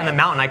we stuck in the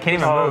mountain. I can't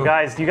even Oh, move.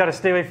 guys, you gotta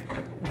stay away.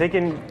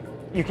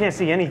 You can't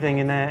see anything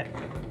in that.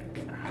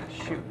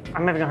 Shoot,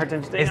 I'm having a hard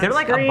time staying Is there on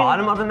like a screen.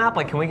 bottom of the map?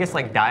 Like, can we just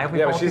like die if we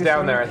Yeah, fall but she's through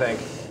down something? there, I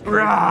think.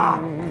 Rah!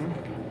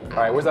 All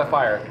right, where's that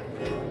fire?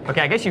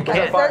 Okay, I guess you that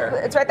can't.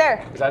 fire? It's right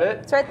there. Is that it?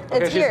 It's right.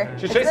 Okay, It's here.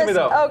 She's It's chasing me this-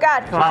 though. Oh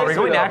god. Wow, we're chasing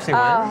going me to though. actually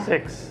win. Oh.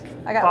 6,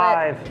 I got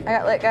 5, lit. I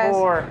got lit, guys.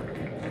 4,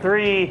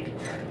 3,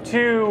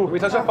 2. We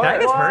touched that Did I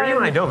fire. just hurt you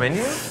when I dove into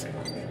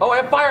you? Oh, I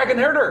have fire. I can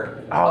hurt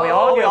her. Oh, we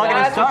all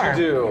get a star. What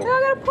you do? I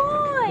got a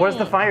point. What does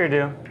the fire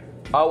do?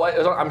 Oh,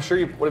 I'm sure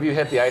you. What if you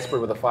hit the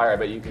iceberg with a fire? I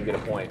bet you can get a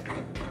point.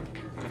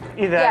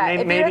 Either Yeah, that if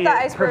you maybe hit the it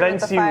iceberg with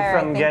prevents the you fire, I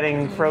from think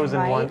getting you frozen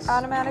might once.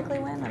 automatically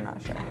win. I'm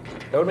not sure.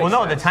 That would make Well,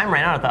 no, the sense. time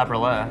ran out at the upper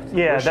left.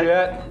 Yeah, Where's she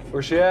at?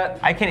 Where's she at?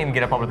 I can't even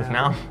get up over this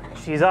mountain.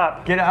 she's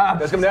up. Get up.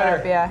 Let's come down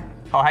here. Yeah.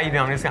 Oh, how you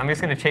doing? I'm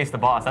just gonna chase the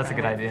boss. That's a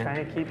good idea.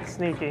 Trying to keep it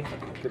sneaky.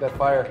 Get that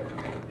fire.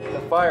 Get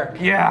that fire.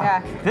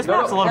 Yeah. Yeah. This No,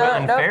 map's a no. little bit No,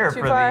 nope, unfair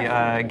too for far.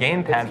 the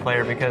gamepad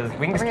player because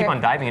we can just Over keep here.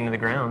 on diving into the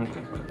ground.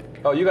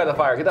 Oh, you got the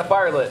fire. Get that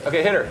fire lit.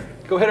 Okay, hit her.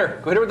 Go hit her.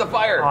 Go hit her with the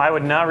fire. Oh, I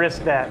would not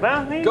risk that.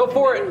 Well, maybe, Go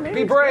for it. maybe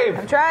Be it's brave.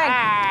 I'm trying.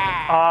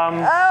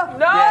 Oh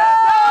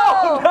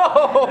No!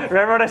 No! good.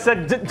 Remember what I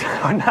said?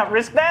 Not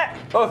risk that.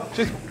 Oh,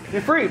 she's be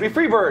free. Be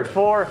free, bird.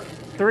 4,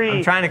 3.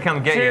 I'm trying to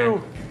come get 2,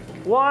 you.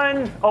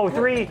 1. Oh,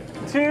 3,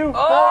 2, 4.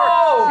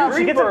 Oh, Shoot, she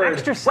green gets an bird.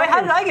 extra Wait, second.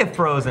 how did I get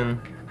frozen?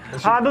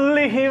 I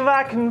believe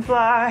I can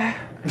fly.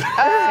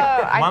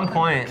 1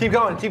 point. Keep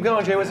going,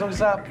 Jay. What's to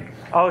stop?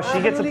 Oh,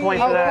 she gets a point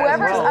for that. as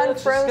Whoever's well.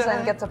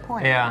 unfrozen gets a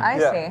point. Yeah. I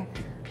Yeah. see.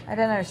 I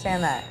didn't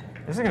understand that.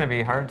 This is gonna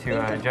be hard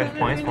to judge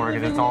points for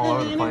because it's all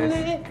over the place.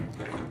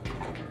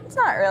 It's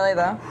not really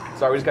though.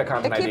 Sorry, we just got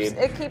content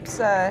It keeps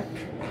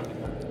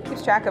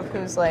keeps track of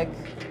who's like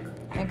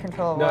in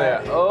control of No, what.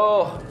 yeah.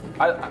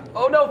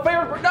 Oh no,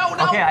 favorite. No.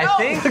 Okay, I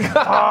think Oh,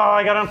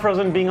 I got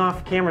unfrozen being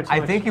off camera too I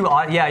much. think you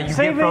Save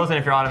get me. frozen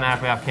if you're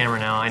automatically off camera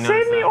now. I know.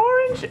 Save me,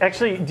 Orange.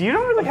 Actually, you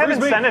don't really have freeze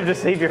me. incentive to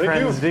save your Thank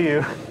friends, you. do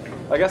you?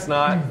 I guess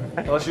not.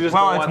 Unless you just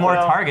Well, don't it's want more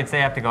them. targets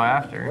they have to go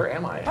after. Where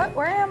am I? What?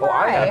 Where am Oh,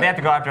 I I? have- If they have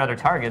to go after other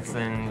targets,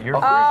 then you're.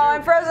 Oh,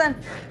 I'm frozen.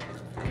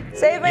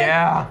 Save me.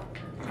 Yeah.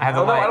 I have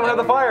the Oh no, light. I don't have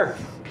the fire.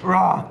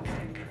 Raw.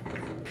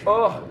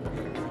 Oh.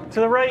 To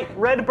the right,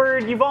 red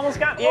bird. You've almost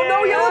got. Oh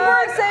no, yellow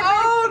bird. Save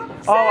me.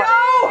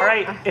 Oh, all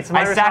right. It's my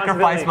I responsibility.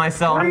 sacrificed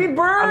myself. Green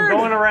bird. I'm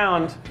going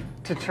around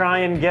to try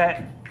and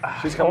get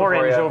She's coming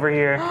orange for you. over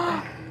here.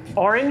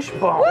 Orange.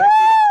 Boom. Woo!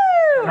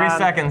 3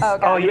 seconds. Oh, Oh,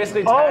 God. You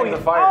basically tagged the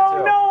fire, oh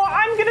too. no,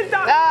 I'm gonna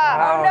die.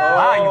 Oh, no.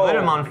 Wow, you lit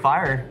him on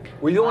fire.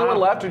 Were you the only one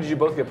left, or did you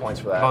both get points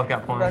for that? Both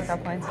got points. Both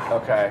got points.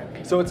 Okay.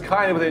 So it's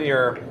kind of within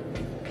your.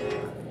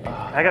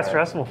 I got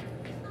stressful.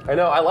 I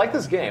know. I like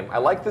this game. I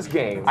like this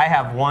game. I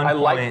have 1 I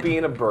point. like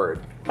being a bird.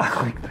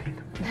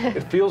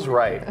 It feels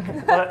right.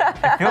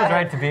 It feels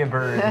right to be a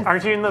bird.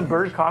 Aren't you in the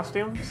bird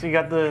costume? So you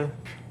got the.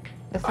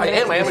 I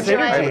am a chip.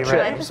 I am a chip.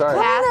 I'm sorry.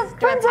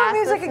 FriendZone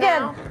music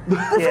again. This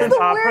Yeah, is the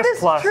press weirdest,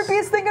 plus.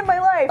 trippiest thing in my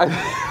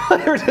life.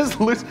 They're just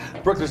loose.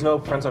 Brooke, there's no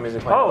FriendZone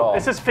music playing at all. Oh,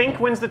 it says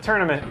Fink wins the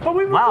tournament. But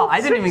we Wow, I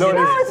didn't even No,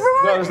 get it this. is.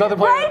 No, there's nothing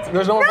playing. Right?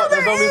 There's no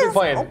there music is.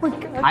 playing. Oh my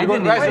God. I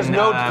didn't Guys, even there's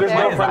no play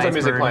FriendZone as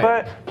music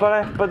Iceberg.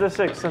 playing. But the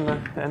 6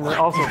 and the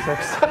also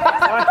 6.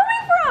 Coming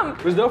from?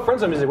 There's no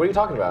FriendZone music. What are you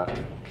talking about?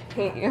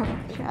 Hate you.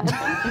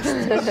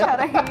 Chad,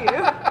 I hate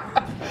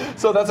you.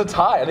 So that's a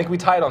tie. I think we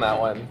tied on that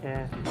one.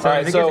 Yeah. All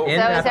right, so So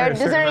does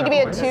there need to be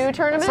a 2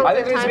 tournament? I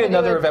think there needs to be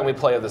another event. event we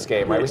play of this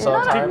game, right? We still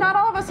have time. Not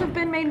all of us have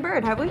been main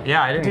bird, have we?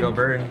 Yeah, I didn't go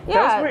bird.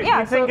 Yeah, Weird. yeah.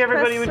 You'd think so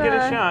everybody Chris, would get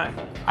a shot.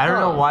 I don't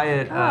know why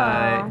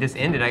it just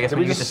ended. I guess Did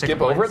when we you get just to 6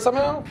 skip over it points.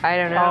 somehow? I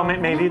don't know. Oh,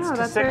 maybe it's know, to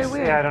that's 6. very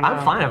weird. Yeah, I don't know.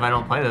 I'm fine if I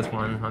don't play this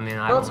one. I mean,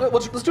 I No, don't.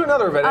 let's do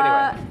another event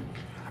anyway.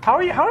 How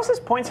is this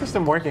point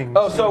system working?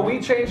 Oh, so we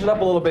changed it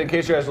up a little bit in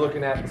case you guys are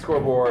looking at the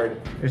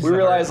scoreboard. Here's We the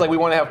realized hard- like we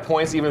want to have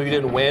points even if you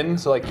didn't win,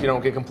 so like you don't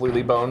get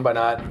completely boned by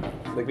not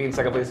like being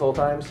second place the whole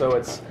time. So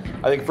it's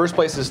I think first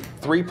place is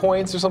 3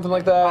 points or something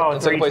like that, Oh,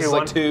 and second 3, place 2, is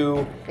like 1.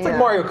 2. It's like Yeah.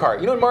 Mario Kart.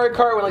 You know in Mario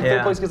Kart when like Yeah.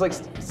 third place gets like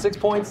 6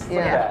 points? It's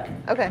like Yeah. that.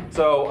 Okay.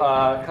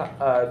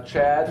 So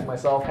Chad,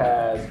 myself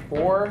has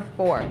 4.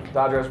 4.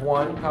 Dodger has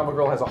 1. Comic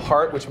Girl has a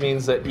heart, which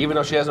means that even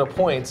though she has no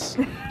points,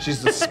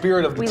 she's the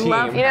spirit of the team. You know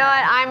what?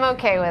 I'm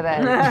okay with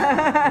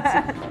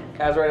it.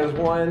 Azurite has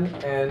 1,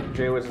 and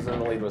TheJwittz is in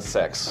the lead with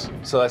 6.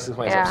 So that's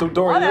explains Yeah. it. So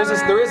Dorian, there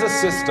is a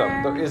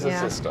system. There is a Yeah.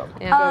 system.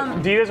 Yeah.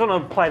 Do you guys want to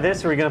apply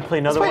this, or are we going to play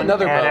another Let's play one?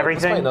 another Add mode.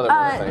 everything? Let's play another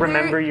mode thing.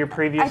 Remember your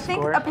previous I think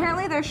score?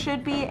 apparently there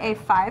should be a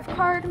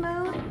 5-card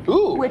mode,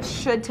 Ooh. which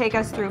should take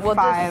us through Well,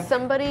 5. does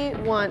somebody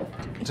want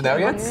So now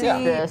again? to See,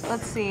 use this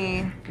let's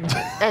see.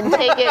 and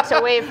take it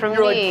away from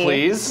You're me?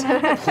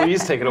 like,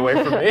 please take it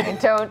away from I me.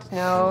 don't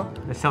know.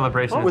 The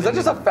celebration. Was that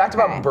just a fact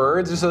about Okay.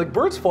 birds? Just like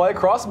birds fly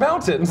across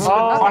mountains.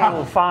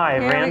 Oh,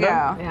 5. Here Random? we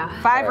go.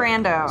 Yeah. 5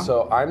 rando.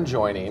 So I'm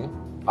joining.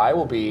 I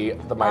will be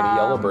the mighty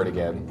yellow bird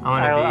again.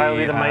 I'll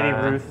be the mighty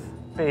Ruth,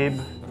 babe.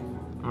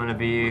 I'm gonna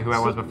be who I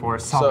was before.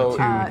 So-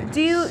 Solitude.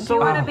 Do you So-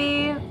 want to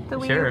be the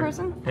Wii U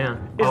person? Yeah.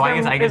 Is I there,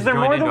 guess I get is there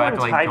joined more in. than Do I have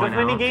one to, like, type of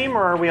join out? minigame,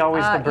 or are we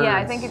always the birds? Yeah,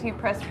 I think if you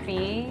press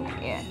B,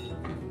 yeah.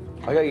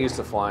 I got used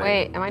to flying.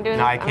 Wait, am I doing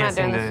No, this? I I'm can't not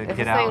doing seem this. to Is get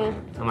this out, thing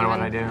no matter what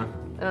I even- do. I don't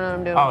know what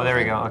I'm doing. Oh, there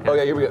we go. Okay.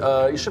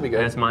 Okay, you should be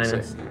good. It's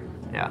minus.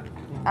 Yeah.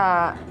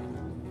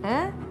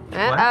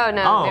 What? Oh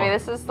no, Oh. maybe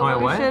this is the Wait,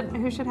 one. what?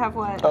 Who should have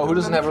what? Oh, who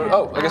doesn't have a?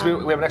 Oh, I guess we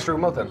have an extra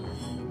remote then.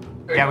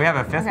 Yeah, we have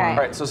a 5th Okay. All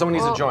right, so someone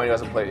needs to join who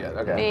hasn't played yet.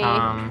 Okay. Me.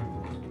 one.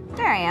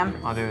 There I am.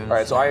 I'll do this. All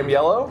right, so I am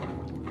yellow.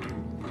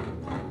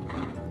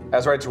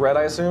 Azurite's red,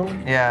 I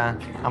assume. Yeah,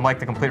 I'm like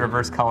the complete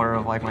reverse color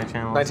of like my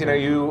channel. 19, are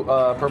you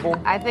purple?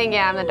 I think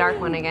I'm the dark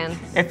one again.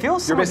 It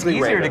feels so You're much basically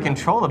easier to Raven.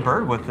 control the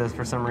bird with this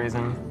for some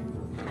reason.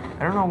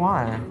 I don't know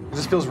why. It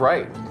just feels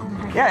right.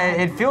 Yeah,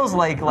 it feels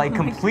like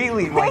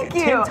completely like Thank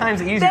you. 10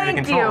 times easier to Thank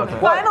control you. with it.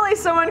 Finally,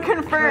 someone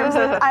confirms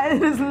that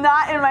it is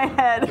not in my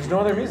head. There's no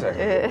other music.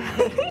 I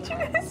hate you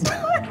guys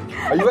so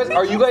much.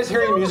 Are you guys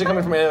hearing music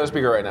coming from any other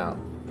speaker right now?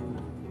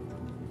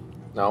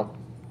 No.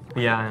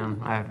 Yeah, I am.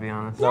 I have to be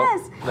honest. No.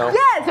 Yes. No.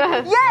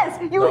 Yes.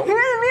 Yes. You No. hear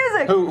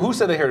the music. Who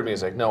said they heard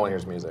music? No one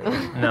hears music.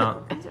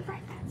 No. Is it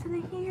right? So they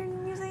hear the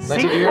music.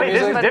 Nineteen, do you hear Wait,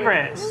 this music? is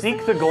different.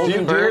 Seek the Do golden you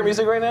hear bird.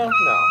 music right now?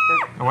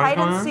 No. What's Hide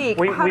going and on? seek.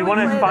 We How do want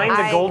to play find this?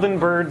 the golden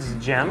bird's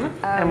gem,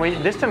 and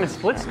this time it's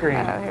split screen.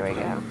 Oh, here we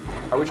go.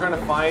 Are we trying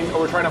to find?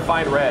 Oh, we're trying to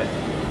find red.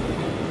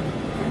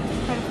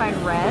 Trying to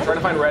find red. Trying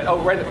to find red. Oh,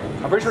 red.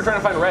 I'm pretty sure we're trying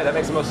to find red. That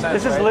makes the most sense.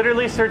 This is right?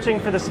 literally searching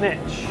for the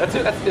snitch. That's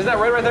it. Is that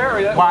red right there?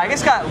 Or that? Wow, I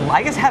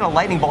just had a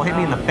lightning bolt hit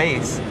me in the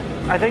face.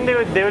 I think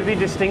they would be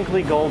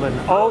distinctly golden.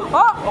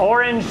 Oh,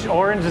 orange.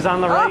 Orange is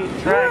on the right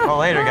track. Oh,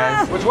 later,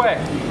 guys. Which way?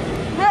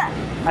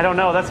 I don't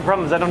know. That's the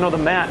problem. Is I don't know the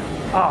map.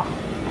 Oh,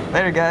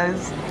 Later,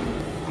 guys.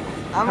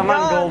 come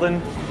on,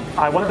 golden.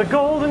 I want the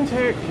golden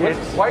ticket.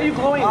 Why are you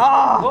glowing?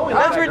 Oh, glowing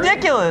that's like that,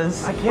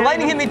 ridiculous. can't The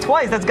lightning even- hit me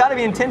twice. That's got to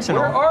be intentional.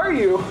 Where are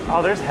you?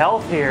 Oh, there's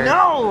health here.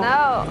 No.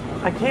 No.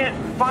 I can't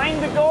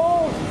find the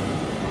gold.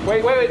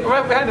 Wait,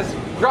 right behind us.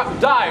 Drop,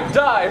 dive.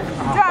 Drive,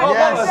 Oh,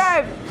 Yes.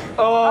 drive.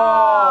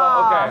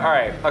 Oh, okay, all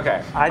right,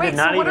 okay. I Wait, did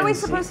not so what even are we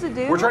see- supposed to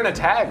do? We're trying to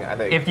tag, I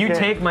think. If you Okay.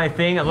 take my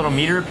thing, a little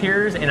meter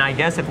appears, and I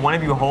guess if one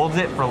of you holds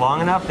it for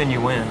long enough, then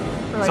you win.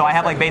 like So I a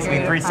have like certain basically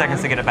period 3 of seconds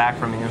time. to get it back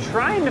from you.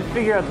 Trying to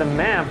figure out the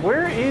map.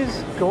 Where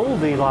is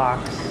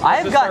Goldilocks?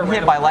 I've just gotten start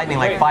hit by random- lightning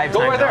like Wait, 5 go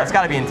times right now. there. It's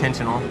got to be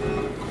intentional.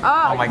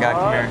 Oh my god,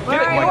 come here.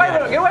 Get away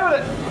with it, get away with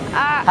it.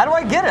 How do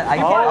I get it? I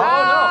can't.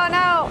 Oh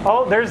no.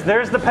 Oh, there's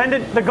the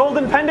pendant, the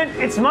golden pendant.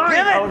 It's mine.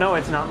 Get it. Oh no,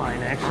 it's not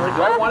mine actually.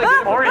 Do I want to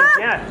get it? Orange,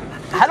 yeah.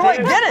 How do I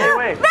Stay- get stay it?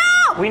 away.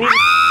 No! We need.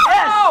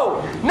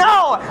 Yes!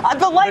 No!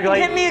 The lightning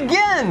Like- hit me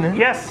again!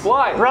 Yes.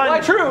 Fly. Run. Fly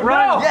true.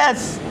 Run. No.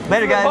 Yes!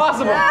 Later, guys.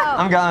 Impossible.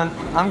 I'm gone.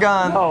 I'm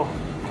gone. Oh,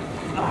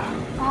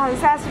 Oh,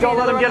 this has to be Don't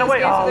let another him get one of those away.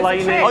 games Oh, where there's a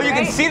lightning. trick, Oh, you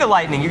can right? see the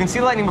lightning. You can see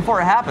the lightning before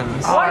it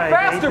happens. Fly I hate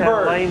faster, that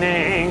bird.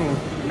 lightning.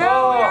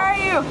 No, where are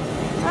you?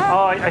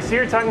 Oh, I see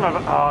you're talking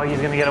about. Oh, he's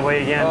gonna get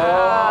away again.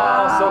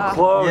 Oh, so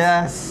close.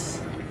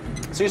 Yes.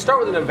 So you start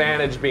with an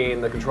advantage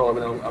being the controller, but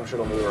then I'm sure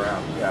it'll move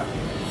around. Yeah.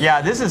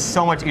 Yeah, this is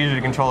so much easier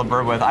to control a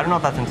bird with. I don't know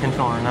if that's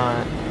intentional or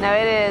not. No,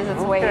 it is.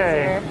 It's way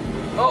Okay. easier.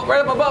 Oh, right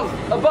up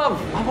above.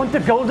 Above. I want the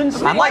golden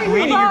snitch. I'm like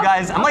leading you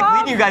guys. I'm like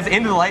leading you guys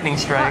into the lightning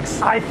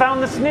strikes. I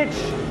found the snitch.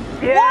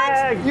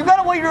 Yeah. What? You got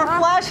it while you were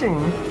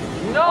flashing.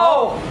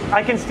 No.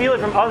 I can steal it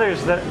from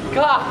others. That.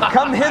 God.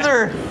 Come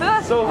hither.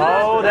 So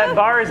Oh, that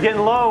bar is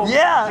getting low.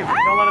 Yeah.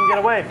 Don't let him get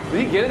away.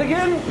 Did he get it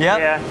again? Yep.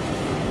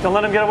 Yeah. Don't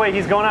let him get away.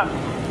 He's going up.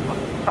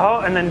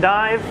 Oh, and then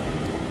dive.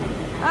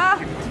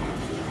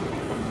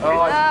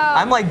 Oh,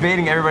 I'm like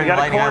baiting everybody You in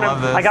the gotta lightning. I corner love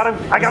him. this. I got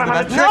him. I got him on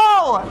the This is trick.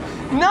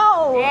 best. No!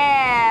 No!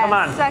 Yeah. Come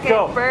on. Suck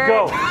Go. it, bird.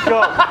 Go.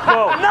 Go.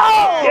 Go.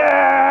 No!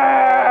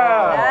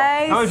 Yeah.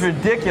 Nice. That was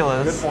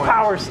ridiculous.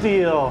 Power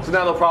steal. So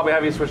now they'll probably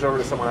have you switch over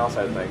to someone else,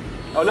 I think.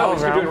 Oh no, we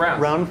just keep doing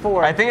rounds. Round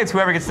 4. I think it's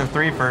whoever gets to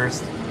 3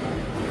 first.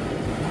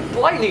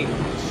 Lightning.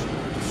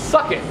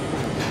 Suck it.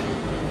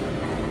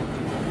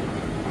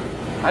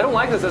 I don't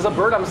like this. As a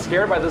bird, I'm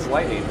scared by this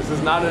lightning. This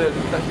is not a.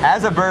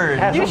 As a bird.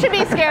 As You should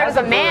be scared as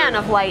a man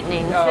of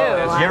lightning too.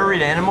 yes. You ever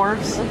read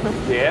Animorphs?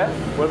 Yeah.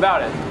 What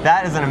about it?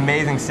 That is an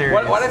amazing series.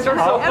 Why did I start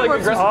so like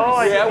Edward's- aggressive? Oh,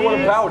 I yeah. see What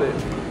it. about it?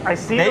 I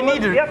see. They the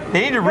need to look. Yep. they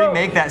need to Go.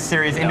 remake that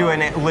series into a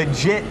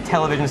legit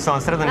television show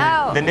instead of the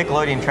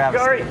Nickelodeon travesty.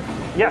 Sorry.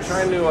 Yes.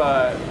 Trying to,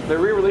 they're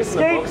re-releasing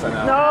the Escape. books, I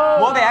know. No.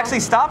 Well, they actually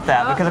stopped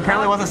that because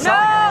apparently it wasn't selling.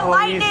 No,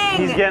 Oh, he's-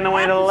 lightning! he's getting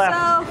away to the left.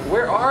 Himself.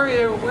 Where are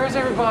you? Where's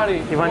everybody?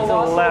 He went to the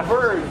Lost left.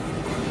 little bird.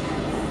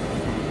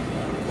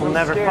 We'll I'm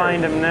never scared.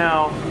 find him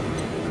now.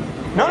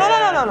 No.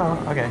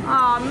 Okay.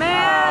 Aw,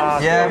 man. Ah,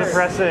 Yes. so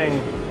depressing.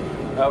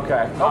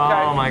 Okay.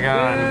 Oh my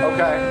god.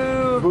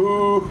 Okay.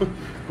 Boo.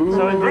 Boo.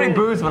 So Pretty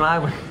booze when I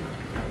win.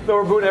 No,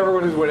 we're booing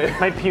everyone who's winning.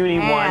 My puny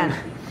Man. one.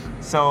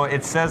 So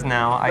it says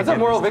now I That's a give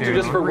moral this victory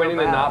to, just for winning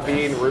and not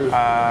being rude.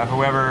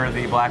 whoever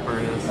the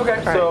blackbird is.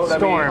 Okay, so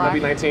that'd Storm. be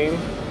 19.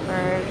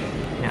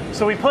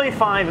 So we play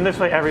 5, and this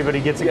way everybody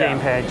gets a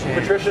gamepad chance.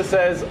 Patricia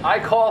says, I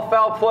call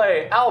foul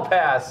play. I'll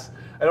pass.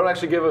 I don't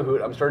actually give a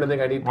hoot. I'm starting to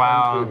think I need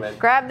Wow. improvement.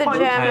 Grab the gem,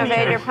 punch.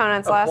 evade your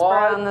opponent's last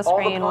bird on the Applaud all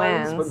screen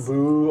puns, wins. But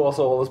boo,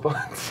 also all those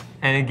puns.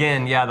 And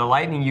again, yeah, the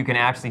lightning you can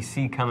actually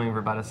see coming for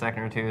about a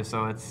second or two,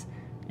 so it's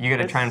you got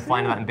to try and Let's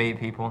find see. that and bait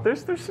people.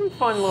 There's some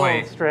fun little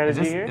Wait,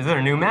 strategy here. is it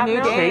a new map New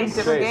now? game, Chase.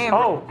 different game.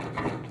 Oh,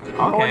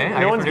 Okay,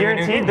 no one's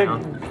guaranteed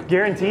the.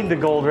 guaranteed the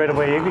gold right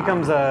away. It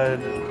becomes a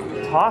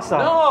toss-up.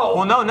 No!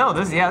 Well, no,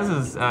 this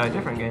is a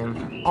different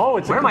game. Oh,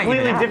 it's Where a am I even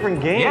completely at?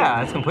 different game.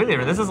 Yeah, it's completely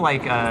different.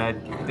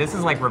 This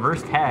is like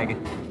reverse tag.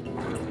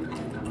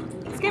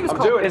 This game is I'm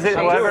called. doing Is it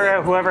I'm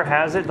doing whoever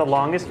has it the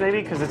longest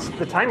maybe? Because it's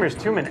the timer's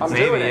 2 minutes. I'm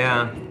Maybe, doing it.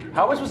 yeah.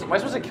 How am I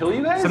supposed to kill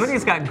you guys?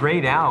 Somebody's got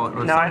grayed out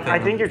or No, something. I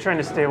think you're trying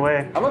to stay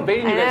away. I'm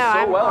evading you I guys know, so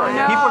I'm- well right I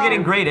now. people are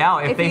getting grayed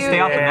out if If they you-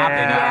 stay off the map. They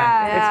die.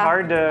 Yeah. It's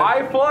hard to.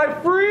 I fly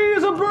free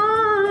as a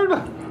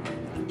bird!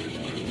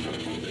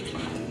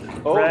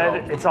 Oh,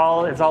 Red, no. it's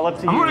all up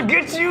to you. I'm gonna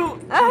get you.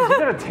 You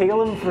gotta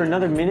tail him for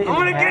another minute.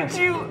 I'm and gonna a half. get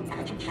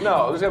you.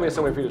 No, there's gotta be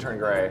some way for you to turn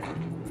gray.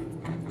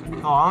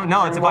 Oh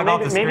no, it's Well,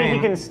 about off the maybe screen. he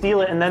can steal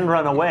it and then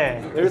run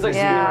away. There's like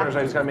Yeah. speedrunners,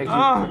 I just gotta make you.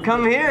 Oh,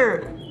 come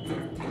here.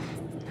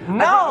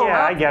 No.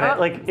 Yeah, I get it.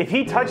 Like if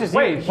he touches you,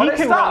 Wait, he why did I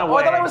can stop? run Oh,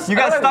 away. I thought I was. You I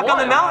got thought I stuck on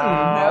the won. mountain.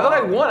 I thought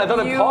I won. I thought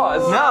I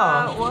paused.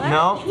 No. what?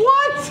 No.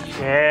 What?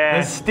 Yeah.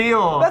 The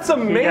steal. That's a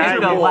got major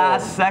the you. bull.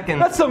 last second.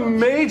 That's a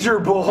major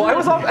bull. I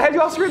had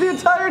you off screen the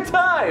entire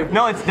time.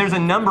 No, there's a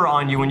number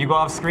on you when you go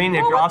off screen.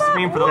 If you're off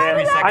screen for those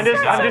 3 seconds,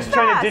 I'm just you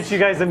die. trying to ditch you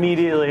guys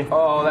immediately.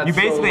 Oh, that's You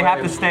so basically have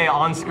to lame. stay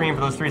on screen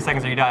for those 3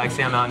 seconds or you die. Like,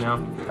 say I'm out now.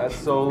 That's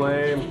so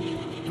lame.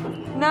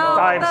 No.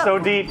 Dive no. so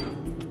deep.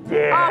 Oh,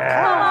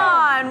 Yeah. come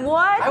on.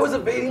 What? I was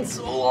evading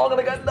so long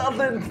and I got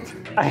nothing.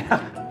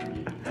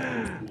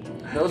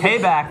 That was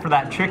Payback for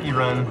that tricky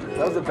run.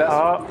 That was the best.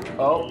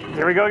 Oh,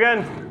 here we go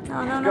again.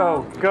 No, no,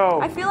 Go, no.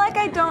 go. I feel like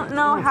I don't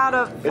know how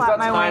to flap not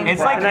my time. wings.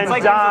 It's like And then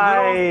there's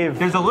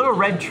dive. a little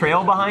red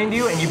trail behind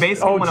you, and you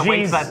basically Oh, want to wait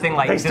jeez. till that thing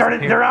like They're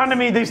disappears. onto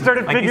me. They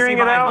started Like you figuring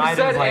see it behind out. mine.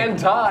 Said like- and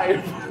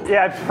dive.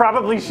 Yeah, I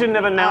probably shouldn't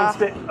have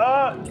announced it.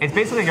 It's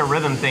basically like a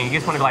rhythm thing. You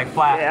just want to go like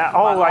flat. Yeah.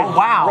 flat. Oh, I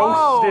wow.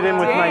 roasted him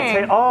with my dang.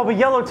 tail. Oh, but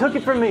yellow took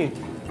it from me.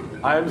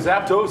 I'm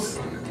Zapdos,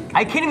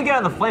 I can't even get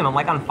out of the flame. I'm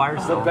like on fire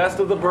the still. best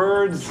of the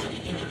birds.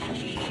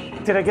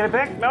 Did I get it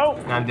back? No.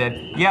 I'm dead.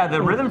 Yeah,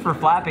 the rhythm for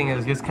flapping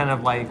is just kind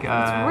of like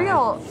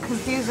Real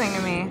confusing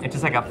to me. It's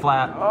just like a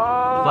flat.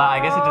 I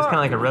guess it's just kind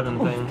of like a rhythm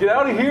thing. Get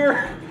out of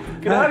here.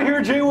 Get out of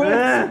here,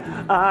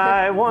 TheJwittz.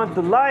 I want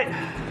the light.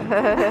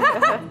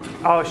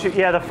 Oh shoot!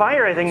 Yeah, the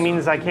fire I think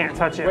means I can't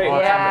touch it Wait, while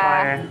it's on yeah.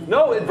 fire.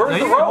 No, it burns No, the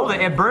you can hold rope.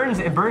 it.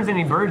 It burns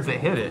any birds that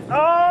hit it.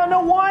 Oh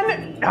no one!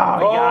 Oh, you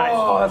got it.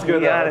 Oh, that's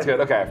good. You got That's it. good.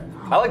 Okay.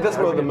 I like this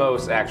mode the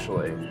most,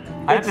 actually.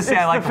 I have to say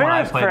I like the the one I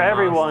fairest played for the most.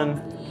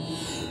 everyone.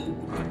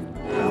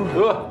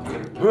 Ugh.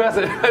 Who has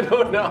it? I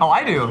don't know. Oh,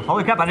 I do.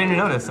 Holy crap! I didn't even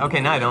notice.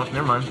 Okay, now I don't.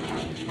 Never mind.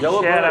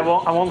 Yellow Chad, bird.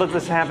 I won't let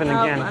this happen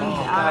Nope, again.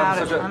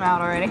 I'm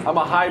out already. I'm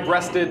a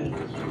high-breasted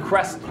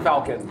crest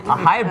falcon. A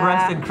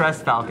high-breasted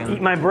crest falcon.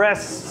 Eat my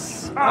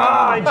breasts. Oh,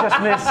 I just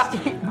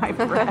missed. My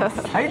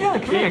breath. How you doing?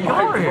 Come here. Come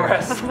my over here.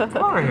 breast. Come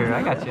over here.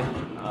 I got you.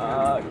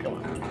 Come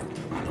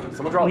on.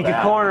 Someone draw We that.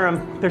 can corner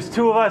him. There's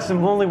 2 of us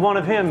and only 1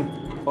 of him.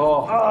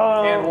 Oh,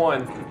 and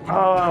one.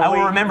 I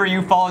will remember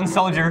you, fallen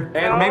soldier.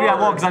 And Or maybe I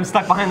won't bird. because I'm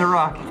stuck behind the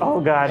rock. Oh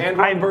god. And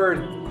one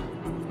bird.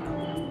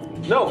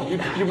 No,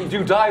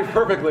 you died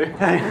perfectly.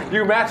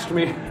 You matched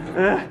me.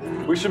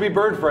 We should be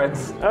bird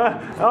friends.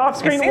 Off It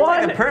screen seems 1.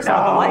 like the person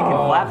with the light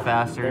can flap There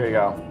faster. you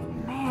go.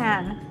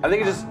 Man. I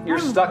think it's just you're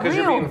stuck because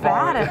you're real being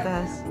bad followed.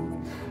 at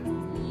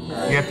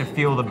this. You have to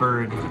feel the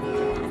bird.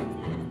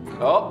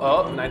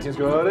 Oh, 19's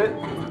going at it.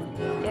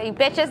 Yeah, you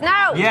bitches,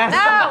 no! Yes.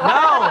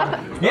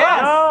 No! No.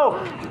 Yes.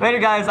 No! Later,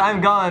 guys. I'm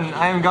gone.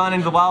 I am gone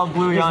into the wild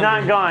blue He's yonder.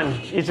 not gone.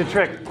 It's a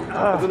trick.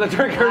 That's the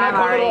trigger, not I'm going at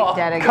already all.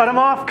 dead again. Cut him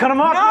off. Cut him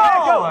off. No!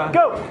 Yeah,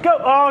 go.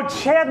 Oh,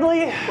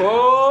 Chadley.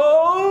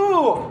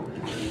 Oh!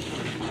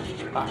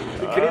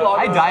 Can you log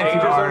I on? dived too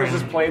Danger Zone hard. is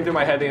just playing through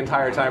my head the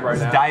entire time right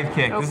This now. is dive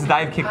kick. This is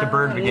dive kick the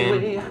bird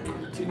game.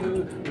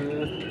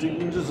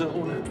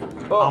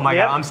 Oh my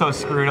Yep. god, I'm so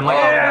screwed. I'm like,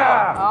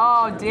 Yeah.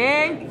 Oh,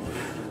 ding.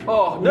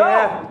 Oh, no!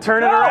 Yeah.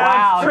 Turn it No! around.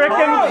 Wow, Trick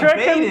totally him. Trick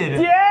baited. him.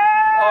 Oh,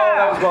 that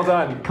Yeah. was well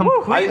done.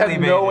 completely I had no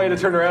baited. way to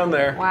turn around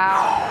there.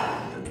 Wow.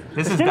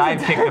 This is game's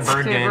dive kick the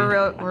bird Dude, game.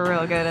 we're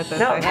real good at this.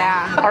 No. I think.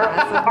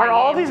 Yeah. Are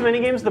all these mini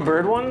games the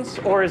bird ones,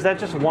 or is that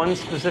just one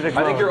specific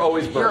I think mode? you're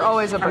always bird. You're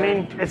always a bird. I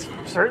mean, it's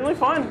certainly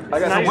fun. I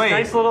It's a got nice, wait.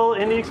 nice little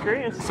indie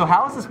experience. So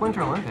how is this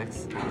Winter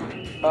Olympics?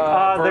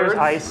 There's birds.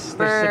 ice.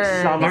 There's Birds.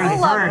 6 summers. There's I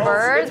love birds.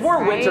 birds. It's more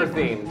right? winter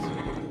themed.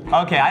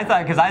 Okay, I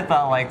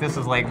thought like this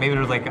was like maybe there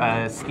was like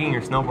skiing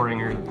or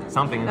snowboarding or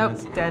something. in Nope,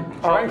 this. dead.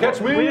 Try and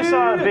catch me. We just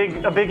saw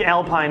a big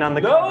alpine on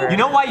the cover. You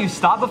know why you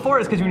stop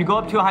before is because when you go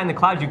up too high in the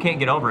clouds, you can't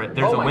get over it.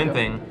 There's Oh a my wind God.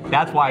 thing.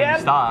 That's why Yeah.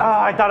 you stop.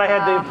 I thought I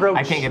had the approach.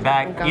 I can't get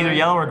back. Either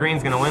yellow or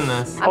green's gonna win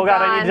this. Oh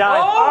god, I need to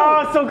dive.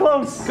 Oh! Oh, so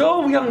close.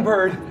 Go, young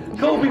bird.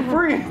 Go, be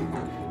free.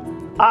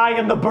 I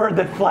am the bird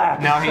that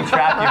flaps. Now he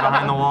trapped you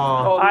behind the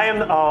wall. I am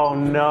the, oh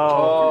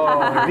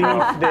no.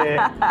 Beefed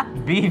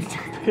it. Beefed.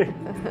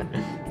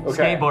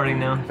 Okay. Skateboarding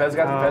now. Fez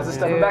is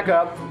stepping dude. back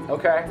up.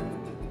 Okay.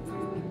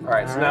 All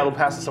right, so now it'll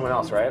pass to someone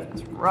else, right?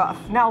 Rough.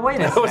 Now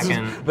wait a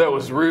second. That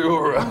was real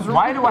rough.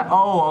 Why do I?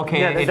 Oh, okay.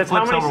 Yeah, it that's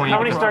flips how many, over when how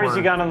you many flip stars over.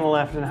 you got on the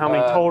left and how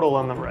many total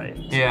on the right.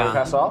 Yeah.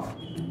 Pass off.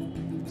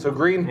 So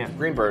green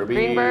bird would be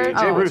Green bird?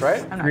 Jay Oh, Bruce,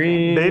 right? I'm not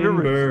Green Baby Ruth.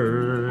 I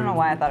bird. don't know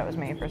why I thought it was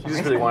me for some You just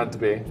reason. really want it to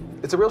be.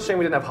 It's a real shame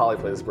we didn't have Holly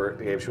play this game.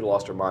 She would have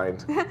lost her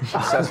mind.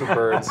 Obsessed with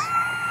birds.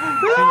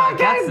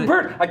 That's a-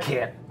 Bird. I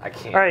can't. All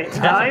right, That's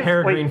a dive.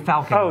 peregrine wait.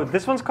 falcon. Oh,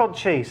 this one's called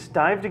Chase.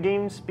 Dive to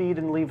gain speed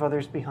and leave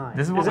others behind.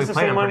 This is what we this the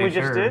played, same I'm one we pretty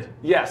just sure. did?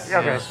 Yes.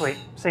 Okay, sweet.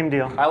 Same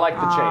deal. I like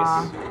the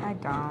Aw, chase. I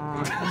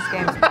don't. This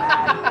game's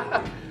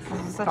bad.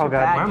 This is such Oh, a God.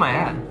 bad Where am I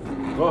at?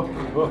 game. Whoa.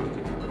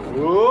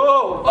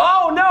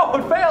 Oh no,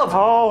 it failed.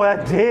 Oh,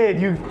 that did.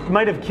 You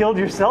might have killed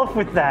yourself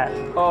with that.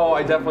 Oh,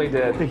 I definitely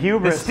did. The The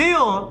hubris.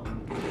 steal.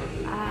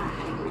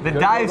 The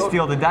dive go.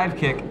 steal. The dive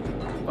kick.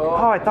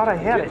 Oh, I thought I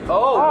had it.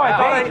 Oh, I wow.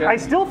 thought I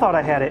still thought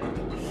I had it.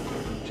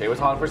 Jay was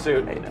hot in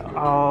pursuit.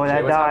 Oh,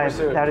 that was on dive.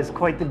 pursuit. That is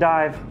quite the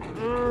dive.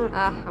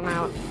 I'm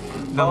out.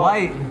 The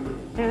light.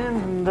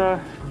 In the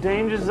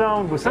danger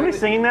zone. Was somebody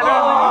singing that earlier?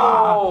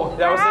 Oh,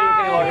 that was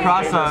the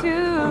Cross up. To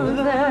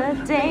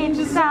the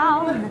danger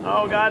zone.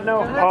 Oh God, no.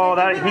 Oh,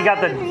 he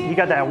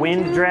got that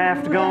wind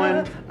draft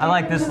going. I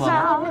like this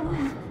level.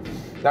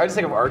 Now I just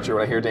think of Archer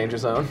when I hear Danger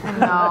Zone.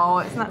 No,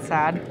 it's not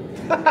sad.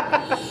 All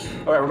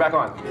right, we're back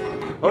on.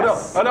 Oh no!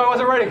 Oh no, I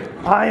wasn't ready.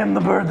 I am the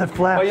bird that My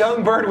flaps.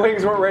 young bird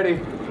wings weren't ready.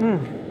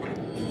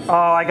 Oh,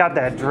 I got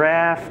that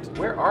draft.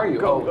 Where are you?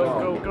 Go, oh, go,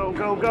 no. go,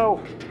 go, go,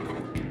 go.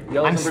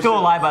 Yellow's I'm in still pursuit.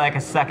 alive by like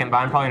a second, but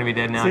I'm probably gonna be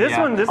dead now. See, this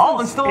yeah. one- this oh, I'm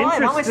one's still alive. How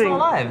am I interesting. still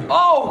alive?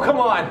 Oh, come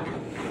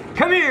on!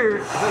 Come here.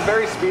 This is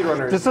very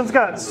speedrunners. This one's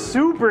got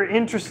super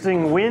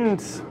interesting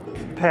wind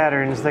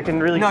patterns that can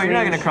really No, you're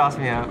not change. gonna cross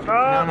me out.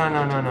 No, no,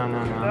 no, no, no,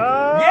 no, no.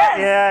 Oh, Yes!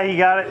 Yeah, he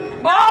got it.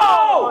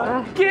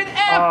 Oh! Get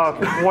F! Oh,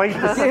 quite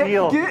the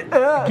steal. Get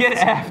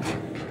effed.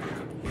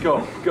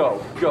 Go,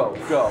 go, go,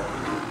 go.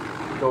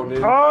 Go,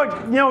 dude.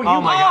 Oh, no, you.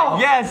 Oh my god.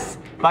 Yes.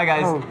 Bye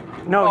guys. Oh,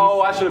 no.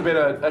 Oh, that should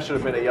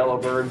have been a yellow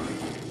bird.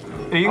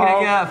 Are you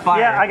gonna get fired?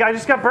 Yeah, I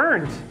just got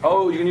burned.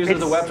 Oh, you can use it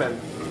as a It's- weapon.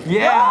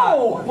 Yeah.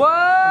 No! Whoa!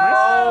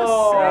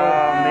 Oh,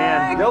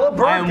 man. Yellow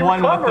bird I am can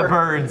one with recover. the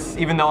birds,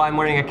 even though I'm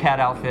wearing a cat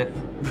outfit.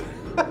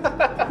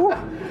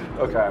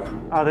 Okay.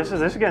 Oh, this is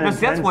getting But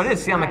see, that's intense. what it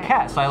is. See, I'm a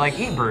cat, so I like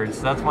eat birds.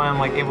 So that's why I'm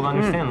like able to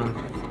understand them.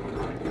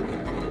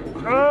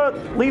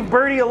 Leave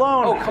Birdie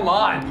alone. Oh, come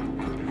on.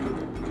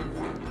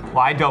 Well,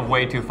 I dove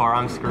way too far.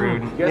 I'm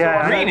screwed. You guys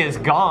Yeah, are Green is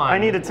gone. I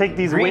need to take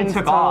these Green wind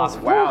took tunnels.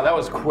 off. Wow, that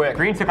was quick.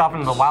 Green took off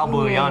into the wild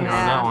blue yonder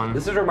on that one.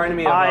 This is reminding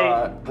me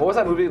of what was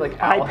that movie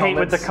like? I Owl paint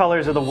with the Helmets?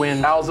 colors of the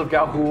wind. Owls of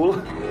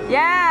Ga'Hoole.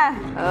 Yeah.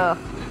 Ugh.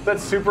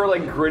 That's super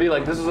like gritty.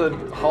 Like this is a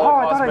I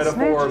Holocaust thought I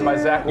metaphor snitched by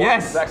it.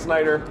 Yes. Zack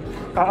Snyder.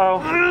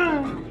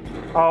 Uh-oh.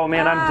 Oh,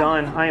 man, I'm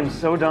done. I am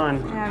so done.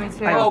 Yeah, me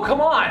too. Oh,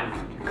 come on.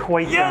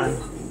 Quite done.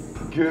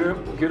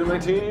 Get him, my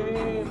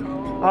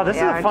team. Oh, this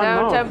is a fun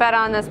don't mode. bet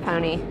on this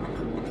pony.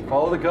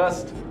 Follow the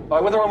gust. Oh,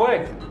 I went the wrong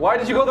way. Why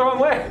did you go the wrong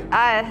way? Wow,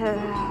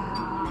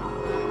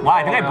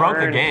 I think I broke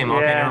the bird. game.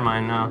 Okay, Yeah. never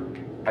mind. No.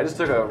 I just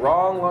took a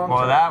long Well,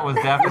 turn. that was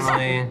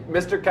definitely.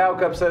 Mr.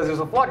 Cowcup says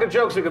there's a flock of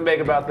jokes we can make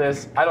about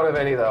this. I don't have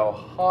any though.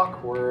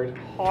 Awkward.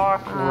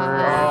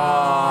 Awkward.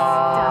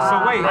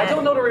 So wait. I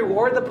don't know to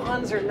reward the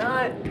puns or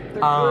not.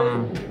 They're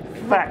good.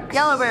 Facts.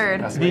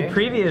 Yellowbird. That's The me.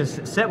 previous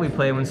set we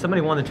played, when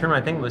somebody won the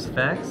tournament, I think it was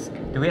Fex.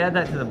 Did we add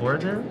that to the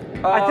board then?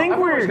 I think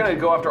we're we're- just gonna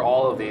go after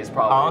all of these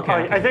probably.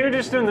 Oh, okay. I think we're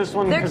just doing this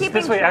one They're because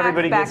keeping this way track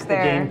everybody back gets the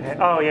there. game.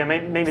 Oh yeah,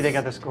 maybe they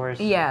got the scores.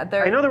 Yeah,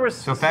 they're. I know there was.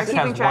 So Fex keeping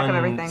has track of one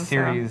everything, so-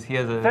 series. He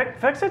has a.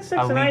 Fex at 6 A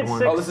and I lead had one.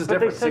 6. Oh, this is but they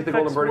different. said Seek the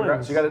golden Fex birdie ground.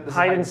 wins. So you got it. This is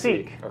Hide and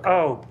seek. Okay.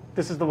 Oh,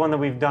 this is the one that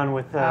we've done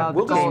with.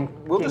 We'll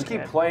gold. just keep King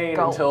Cat. playing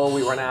Gold. until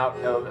we run out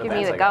of Give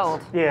me events, the I guess.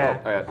 gold. Yeah.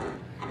 Oh, yeah.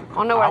 I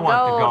don't know where I want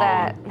the gold gold.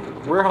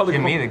 at. Where are the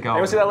Give me the gold.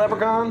 Anyone see that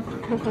leprechaun?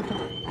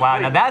 Wow,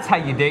 now that's how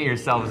you date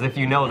yourselves if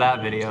you know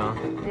that video.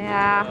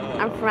 Yeah,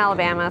 I'm from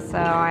Alabama, so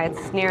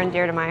it's near and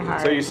dear to my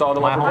heart. So you saw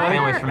the My whole leprechaun?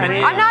 family's from I mean-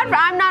 Indiana.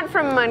 I'm not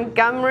from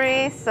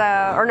Montgomery,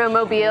 or no,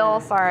 Mobile.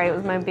 Sorry, it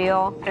was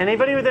Mobile.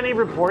 Anybody with any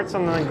reports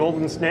on the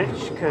golden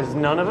snitch? Because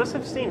none of us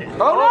have seen it.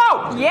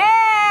 Oh no! Yeah!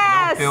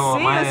 I don't See feel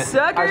my- ya,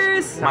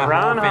 suckers! My whole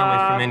Piranha.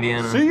 family's from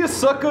Indiana. See you,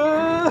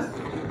 sucker!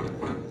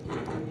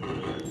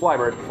 fly,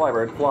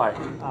 bird, fly.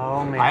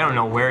 Oh man. I don't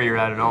know where you're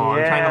at all.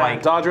 Yeah. I'm trying to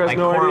like, Dodger has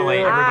no correlate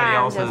idea. everybody I'm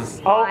else's.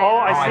 just- Oh,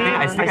 I I see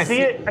think it. I I see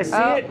see it. I see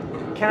Oh. it.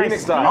 Can I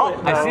Phoenix steal style. it?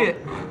 Oh, I though? see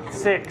it.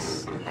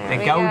 6. The There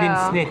we golden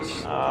go.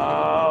 snitch.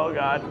 Oh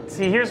god.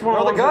 See, here's one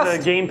Roll of the those where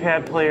gust. the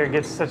gamepad player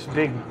gets such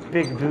big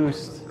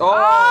boost.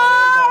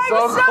 Oh, you're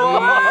so so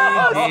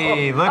close.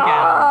 Hey, look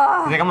at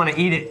him. He's like, I'm gonna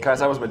eat it. Guys,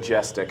 that was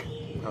majestic.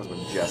 That was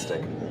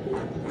majestic.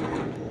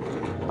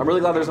 I'm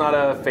really glad there's not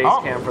a face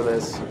Oh. cam for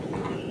this.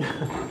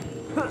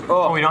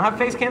 Oh, we don't have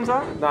face cams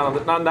on? Not on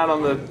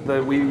the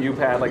Wii U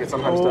pad like it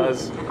sometimes Oh.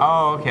 does.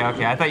 Oh, okay.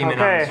 I thought you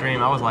meant on Okay. the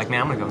stream. I was like,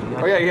 man, I'm gonna go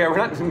nuts. Oh yeah, we're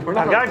not I've on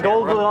got camera.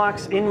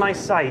 Goldilocks in my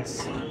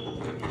sights.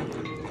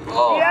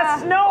 Oh.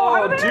 Yes, no, Oh,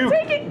 how did I juke,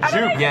 take it? How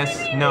did I juke.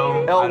 Yes,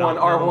 no. I L1, don't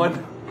know.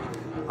 R1.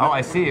 Oh,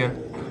 I see you.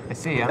 I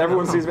see you.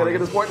 Everyone sees me at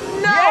this point.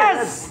 No!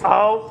 Yes!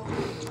 Oh,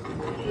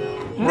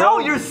 No,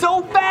 you're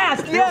so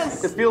fast.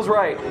 Yes. It feels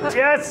right.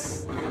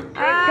 yes.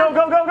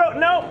 Go.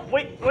 No,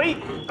 wait.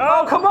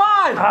 Oh, come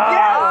on!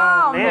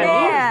 Oh, man,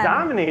 man. he's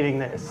dominating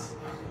this.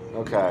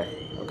 Okay.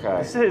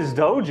 This is his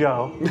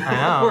dojo. I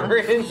know. We're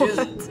in his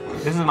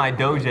This is my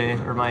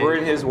dojo or my. We're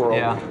in his world.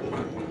 Yeah.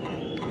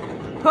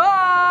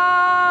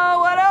 Oh,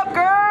 what up,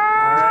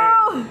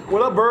 girl?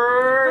 What up,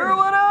 bird? Girl,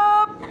 what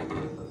up?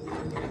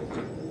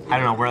 I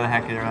don't know where the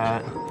heck they're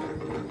at.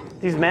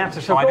 These maps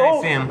are so Oh, I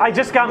cool. see him. I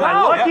just got my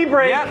No, lucky yep,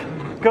 break. yep.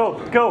 Go.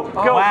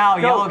 wow,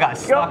 go, yellow got go.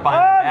 stuck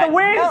behind The that.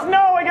 winds!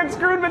 No, I got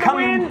screwed by the Come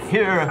winds.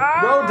 here.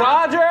 No,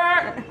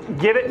 Dodger!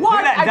 Give it. Look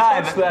at that I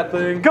dive. touched that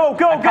thing. Go.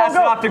 Pass it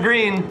off to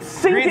Green.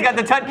 Sink Green's it. got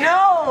the touch.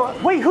 No.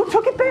 Wait, who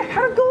took it back?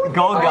 How did Gold?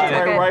 Gold got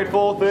My it.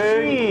 rightful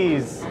thing.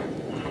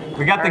 Jeez.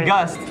 We got the Alright.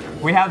 gust.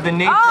 We have the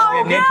nature. Oh, we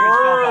have nature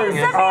no.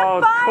 itself helping us.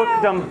 Oh, fire.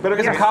 cooked them. Better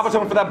get some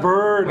coppertone for that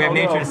bird. We have Oh,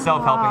 nature no.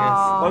 itself helping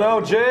us. Oh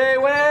no, Jay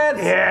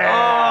wins!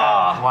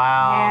 Yeah.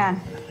 Wow.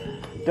 Man.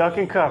 Duck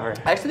and cover.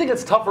 I actually think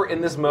it's tougher in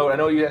this mode. I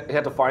know you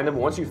had to find them,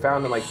 but once you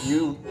found them, like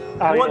you.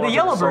 Oh, Well, yeah. the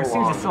Yellowbird so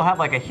seems long. to still have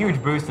like a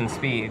huge boost in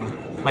speed.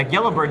 Like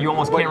Yellowbird, you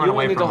almost But can't you run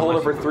only away need to from hold it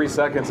unless for 3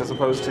 seconds as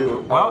opposed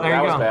to. Well, there that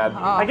you was go. bad.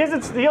 I guess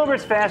it's the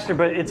Yellowbird's faster,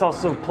 but it's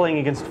also playing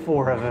against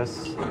 4 of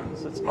us.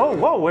 So it's, oh,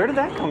 whoa, where did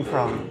that come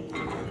from?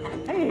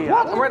 Hey,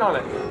 I'm right on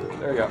it.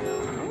 There you go.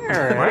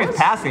 Where he's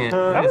passing it.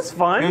 That was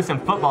fun. Doing some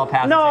football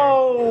passes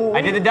No! here.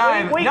 I did the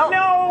dive. Wait, No.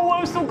 no!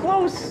 I was so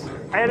close.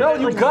 I had No, it at,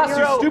 you like, Gus,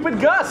 0. you stupid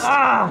Gus!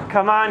 Ah,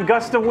 come on,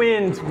 gust of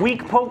wind.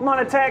 Weak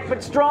Pokemon attack,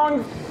 but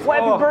strong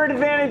Flappy Oh. Bird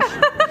advantage.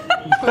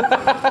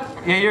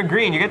 Yeah, you're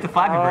Green. You get the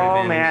Flappy Bird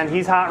Oh advantage. man,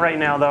 he's hot right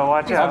now though.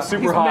 Watch I'm out.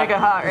 super He's hot. mega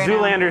hot right now.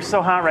 Zoolander's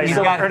so hot right He's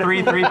now. got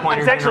 3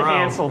 3-pointers It's actually in a row.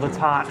 canceled. It's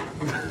hot.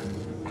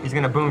 He's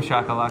gonna boom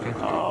shakalaka.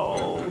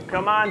 Oh,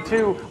 come on,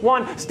 2,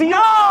 1, steal!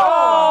 No!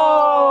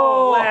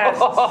 Oh, last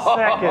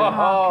second.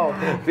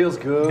 Oh, feels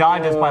good.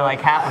 Dodges by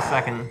like half a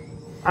second.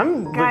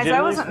 I'm Guys, I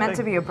legitimately wasn't meant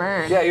to be a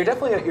bird. Yeah, you're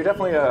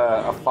definitely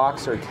a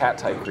fox or cat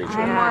type creature.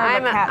 I'm Yeah, more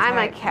of a cat I'm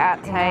a type.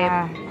 cat type,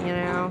 Yeah. you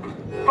know.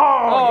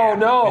 Oh The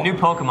no! new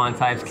Pokemon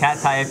types: Cat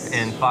type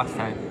and Fox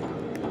type.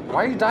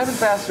 Why are you diving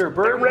faster, They're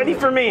bird? ready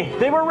for me.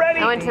 They were ready.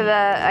 I went to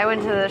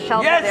the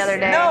shelter Yes! the other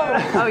day.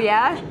 No! Oh,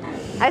 yeah?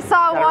 I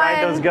saw Gotta one.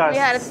 ride those gusts. We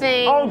had a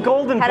thing. Oh,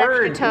 golden had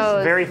bird. extra toes.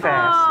 He's very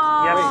fast.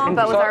 Aw. Yes,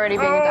 But was So- already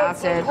being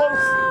adopted.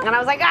 And I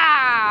was like,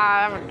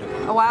 ah!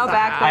 A while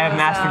back, I have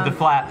mastered the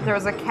flap. There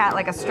was a cat,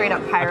 like a straight up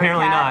pirate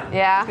Apparently cat. not.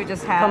 Yeah. Who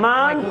just had Come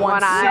on. like one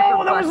One eye. super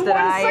No, there was busted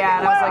 1 eye. second Yeah,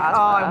 and I was like, left.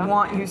 oh, I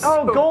want you so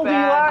Oh, bad.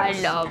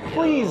 Goldilocks. I love you.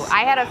 Please. I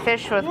had a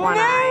fish with one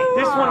eye.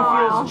 This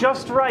one feels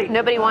just right.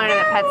 Nobody wanted it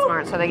at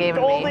PetSmart, so they gave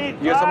it to me. Goldie. You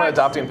guys talking about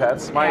adopting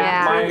pets?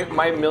 Yeah.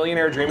 My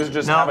millionaire dream is to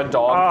just No. have a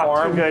dog Oh,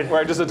 farm too good.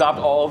 where I just adopt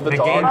all of the The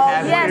dogs. game Oh,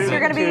 has yes, it. you're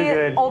going to Too be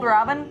good. old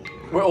Robin.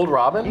 We're old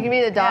Robin? You can be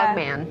the dog Yeah.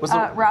 man. What's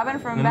the- Robin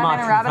from The Batman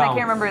and Macho Robin. I Valve.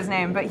 can't remember his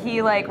name, but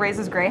he like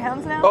raises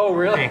greyhounds now. Oh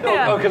really?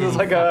 Yeah. Oh, because it's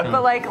like a.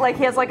 But like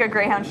he has like a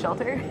greyhound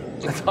shelter.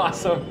 That's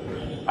awesome.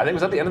 I think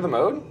was that the end of the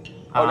mode?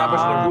 Oh, not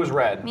pushing. Who was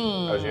red?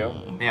 Me. That was you.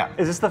 Yeah,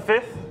 Is this the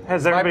 5th?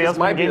 Has everybody else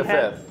might been be the game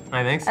 5th.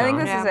 I think so. I think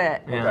this Yeah. is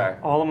it. Yeah. Okay.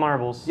 All the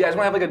marbles. Yeah, I just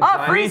want to have like a Oh,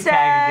 giant. Freeze Freeze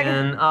tag tag.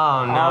 again.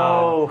 Oh no.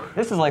 Oh.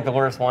 This is like the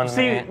worst one.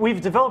 See, man.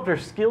 we've developed our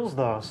skills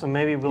though, so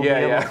maybe we'll Yeah, be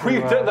able yeah. to. We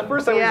did the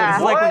first time Yeah. It's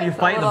we was like like, when you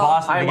fight the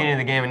boss at the I'm- beginning of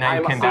the game and now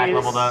you I'm came back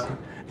serious. leveled up.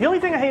 The only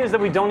thing I hate is that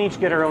we don't each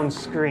get our own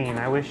screen.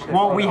 I wish. That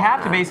Well, we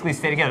have to basically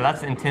stay together. That's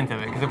the intent of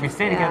it. Because if we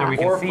stay together, we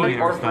can Or see free-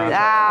 our or free. stuff.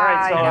 Ah, All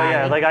right, so yeah.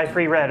 yeah, like I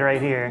free red right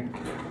here.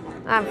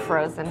 I'm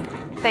frozen.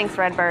 Thanks,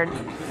 Redbird.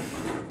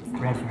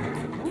 Redbird.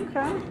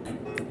 Okay.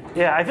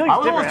 Yeah, I feel like I it's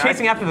was different. almost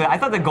chasing after the. I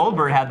thought the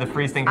Goldbird had the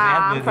freeze thing. 'cause they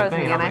had I'm the frozen thing.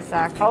 again. and I I was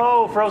like, suck.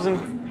 Oh,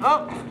 frozen.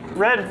 oh,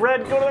 Red, go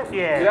to the.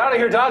 Get Yeah. out of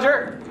here,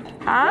 Dodger!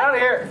 Get out of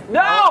here!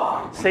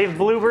 No! Save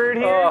Bluebird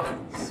here. Ugh.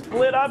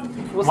 Split up.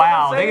 Will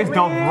Wow, someone they save just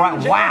dove me? right-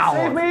 James, wow.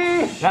 Save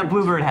me! that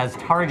Bluebird has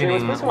James, targeting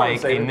please come on, like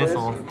save a me, please.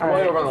 missile. I'm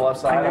right over on the left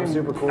side. I'm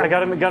super cool. I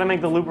gotta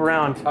make the loop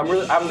around. I'm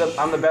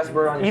the best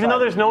bird on your Even side. though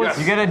there's no. Yes.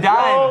 You gotta dive.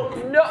 Oh,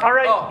 No. All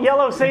right, Oh.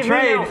 yellow, save me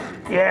Betrayed. now.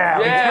 Yeah.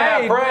 Yeah,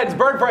 Betrayed. friends,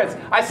 bird friends.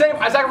 I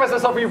sacrificed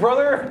myself for you,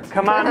 brother.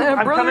 Come on,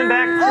 I'm coming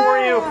back for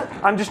you.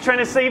 I'm just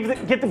trying to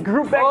get the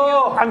group back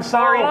Oh. together. I'm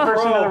sorry, Oh,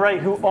 person bro. to the right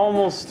who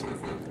almost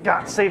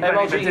God, save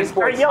MLG Bennington. Esports.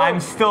 All right, yellow. I'm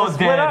still Let's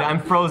split dead. up.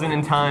 I'm frozen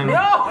in time.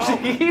 No,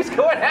 he's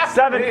going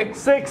after me. 7,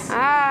 6,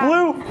 Ah.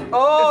 blue.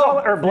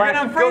 Oh, or black.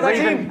 gonna go that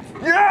Raven. team.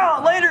 Yeah,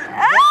 later.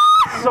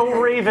 So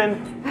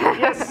Raven.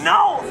 Yes.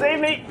 No. Save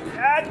me.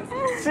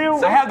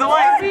 2. I have the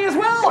light. Me as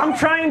well. I'm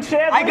trying,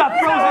 Chad. I got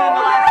frozen in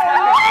the last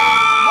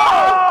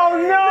Oh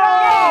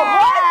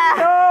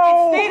no!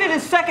 No! Stayed in a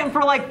second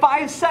for like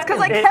 5 seconds.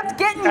 Because I kept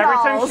getting Every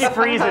y'all. time she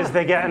freezes,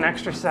 they get an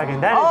extra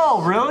second. That is,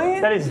 Oh, really?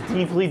 that is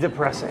deeply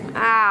depressing.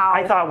 Ow.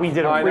 I thought we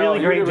did a I know, really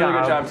you great did a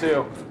really job. good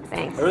job too.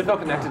 Thanks. I really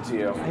felt connected to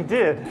you. I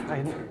did.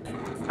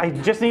 I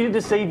just needed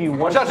to save you.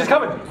 Watch out, she's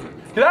coming.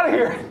 Get out of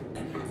here.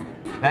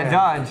 That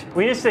dodge.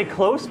 We need to stay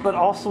close, but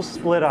also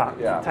split up.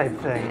 Yeah. Type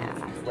thing.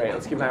 Wait,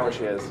 let's keep an eye where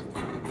she is.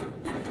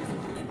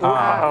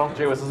 Uh-oh.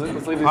 Jay, let's leave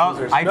these Well,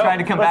 losers. I No. tried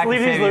to come Let's back and leave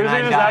these save you, and I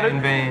losers died out in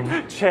of-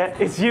 vain. Chet,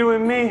 it's you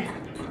and me.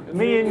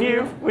 Me and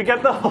you. We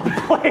got the whole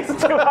place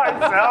to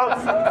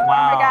ourselves. Oh my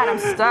Wow. god, I'm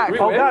stuck. We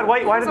Oh win? god,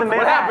 why did the man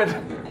What happened?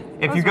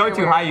 If you go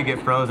too high, you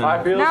get frozen.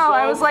 I feel No, so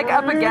I was like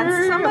up free.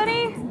 against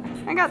somebody.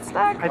 I got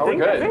stuck. I Oh, we're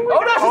think, good. we Oh,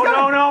 no, she's oh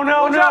coming.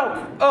 no, Watch no. out.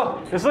 Oh,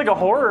 This is like a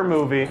horror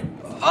movie.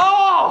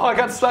 oh, I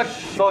got stuck.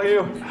 It's all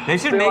you. They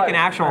should Stay make alive. an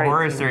actual All right.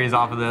 horror series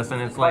off of this,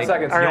 and it's like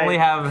seconds. you All right. only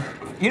have.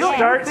 You know,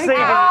 Start saving.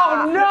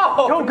 Oh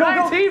no! Go, go,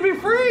 go. 19, be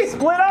free!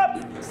 Split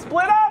up.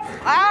 Split up.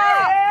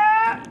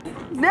 Ah! Yeah.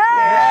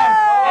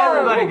 No!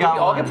 Everybody got Did we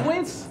all one. get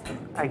points?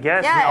 Yeah, I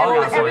guess. all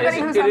everybody, got everybody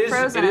one. who's It is-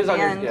 unfrozen it at is the on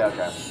your- end. Yeah,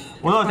 okay.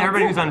 Well, no, it's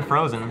everybody who's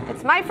unfrozen.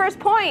 It's my first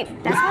point.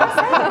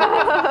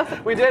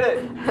 We did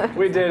it.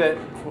 We did it.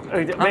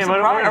 Man,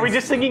 surprised. are we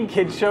just singing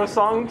kids show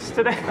songs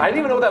today? I didn't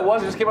even know what that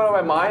was. It just came out of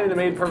my mind and it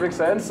made perfect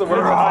sense. So what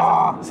is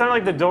It sounded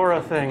like the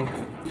Dora thing.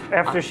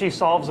 After she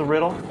solves a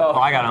riddle. Oh,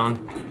 I got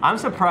owned. I'm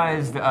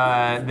surprised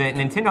that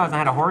Nintendo hasn't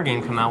had a horror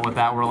game come out with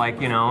that, where like,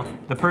 you know,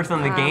 the person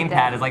on the gamepad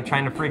dead. is like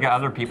trying to freak out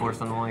other people or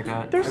something like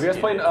that. Have you guys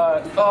played?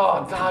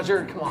 Oh,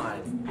 Dodger, come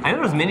on. I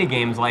know there's mini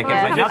games like it,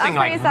 Yeah, but nothing I'm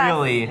like pretty sad.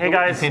 really. Hey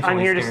guys, I'm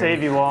intentionally here to scary.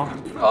 save you all.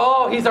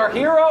 Oh, he's our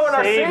hero and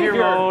our Savior savior.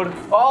 mode.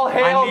 All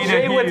hail I need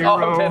a TheJwittz. Oh,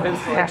 hero. Devin's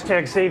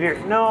Hashtag savior.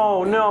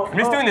 No, no. I'm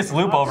just doing this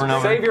loop over and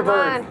over. Save your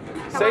bird.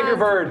 on. Save your on.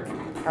 bird.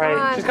 All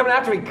right. She's coming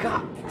after me.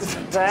 God.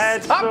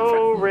 That's Stop.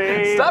 so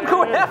Raven. Stop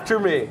going after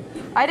me.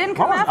 I didn't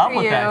come What was up after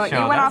with you. that show?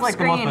 You went That was off like the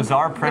screen. most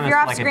bizarre If premise you're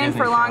of off like a screen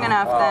Disney for long show.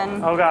 enough,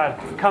 then Oh god.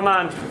 Come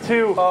on.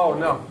 2. Oh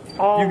no.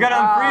 Oh, You gotta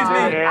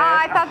unfreeze me. yeah.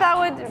 Ah, I thought that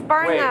would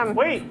burn Wait. them.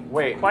 Wait.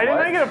 Wait. Why didn't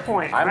what? I get a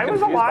point? I'm I was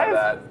confused by alive.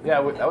 that.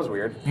 Yeah, that was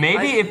weird.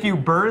 Maybe if you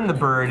burn the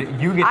bird,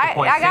 you get the I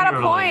point. got a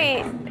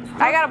singularly.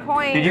 point. I got a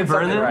point. Did you burn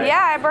something them? right. Yeah,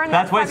 I burned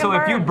That's that why. So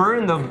fucking if you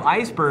bird. burn the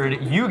ice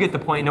bird, you get the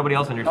point. Nobody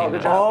else on your team. good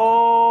does. job.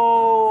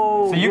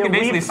 Oh. So you can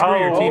basically leave- screw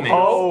your teammate.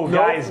 Oh, Nope,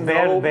 guys,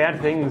 nope.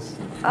 bad things.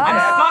 I'm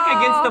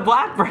stuck against the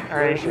blackbird. All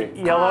right,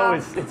 yellow,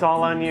 it's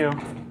all on you.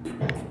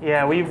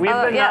 Yeah, we've been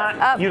yeah, not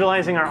up.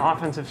 utilizing our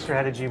offensive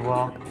strategy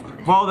well.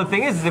 Well, the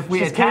thing is if we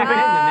She's attack camping.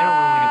 them, then they don't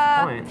really get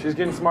the point. She's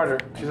getting smarter.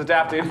 She's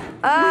adapting.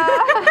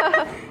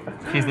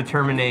 She's the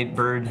terminate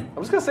bird, I'm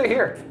just gonna stay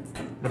here.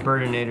 the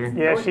birdinator.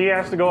 Yeah, she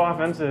has to go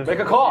offensive. Make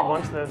a call. She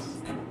wants this.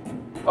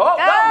 Oh,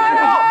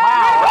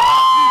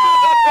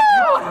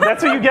 no,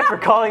 That's what you get for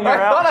calling her I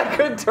thought out. I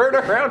could turn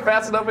around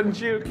fast enough and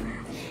juke.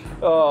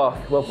 Oh,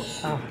 well,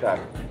 God.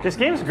 This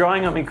game's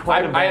growing on me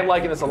quite a bit. I am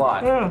liking this a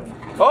lot. Oh,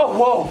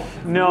 whoa.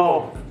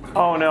 No.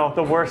 Oh no,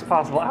 the worst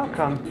possible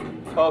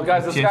outcome. Oh,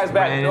 guys, this Just guy's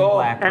back. red and Oh,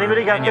 black.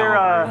 Anybody got And their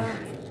yellow.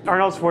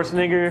 Arnold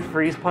Schwarzenegger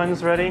freeze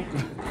puns ready?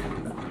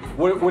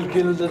 what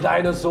killed the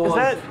dinosaurs? Is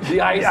that-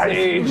 The Ice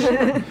Age. Was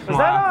that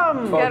Oh,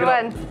 Good get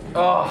up. one.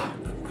 Oh,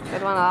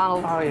 Good one,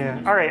 Donald. Oh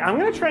yeah. All right, I'm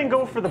gonna try and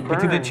go for the burn.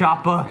 To the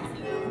chopper.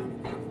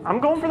 I'm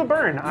going for the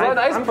burn. is that an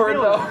ice bird,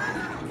 though?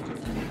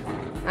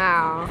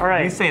 Ow. All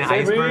right. You saying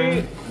Save me.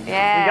 iceberg?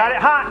 Yeah. You got it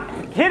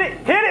hot. Hit it.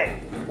 Hit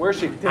it. Where's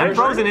she? I'm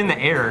frozen in the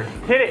air.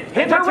 Hit it. Hit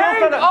Hit my the tail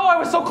rain! feather. Oh, I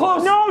was so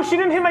close. No, she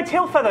didn't hit my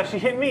tail feather. She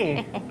hit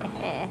me.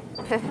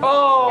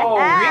 Oh,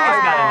 Green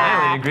just got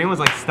annihilated. Green was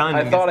like stunned.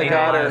 I and thought gets I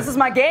got ate her. alive. this is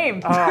my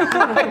game.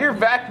 You're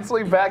back,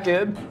 sleep back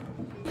in.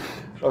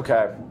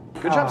 Okay.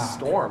 Good job,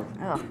 Storm.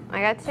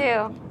 I got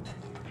 2.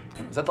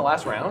 Is that the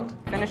last round?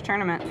 Finish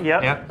tournament.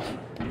 Yep. Yep.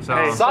 So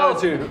Hey,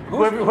 Solitude.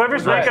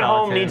 Whoever's Right. back at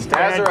home Solitude. needs to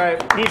add.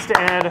 Azurite. Needs to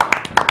add.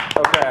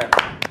 Okay.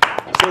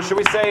 So should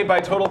we say by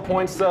total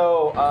points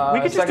though? We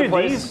could just second do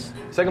place, these.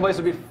 Second place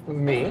would be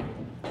me,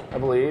 I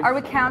believe. Are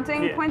we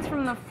counting Yeah. points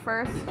from the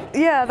first?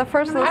 Yeah, the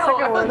first and the I second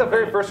feel like one. the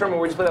very first round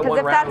when we just played that 'Cause one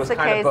if round that's was the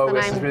kind of case, then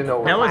bogus since I'm- we didn't know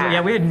what that we was were.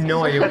 yeah. We had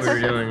no idea what we were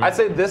doing. I'd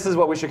say this is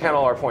what we should count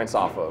all our points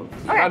off of.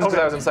 Not just because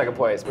I was in second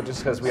place, but just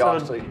because we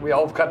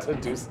all got to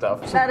do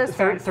stuff. That is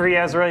fair. 3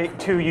 Azurite,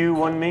 2 you,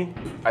 1 me.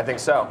 I think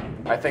so.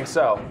 I think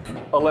so.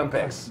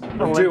 Olympics.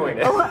 We're Olympics. doing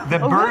it. The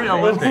bird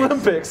Olympics.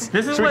 Olympics.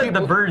 This is Should we what keep-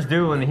 the birds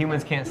do when the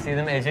humans can't see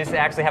them. Is just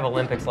actually have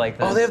Olympics like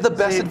this. Oh, they have the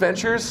best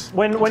adventures.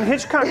 When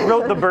Hitchcock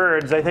wrote The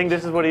Birds, I think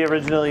this is what he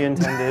originally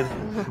intended.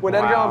 When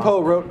Edgar Allan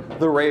Poe wrote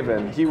The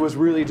Raven, he was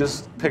really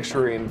just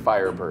picturing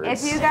firebirds.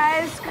 If you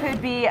guys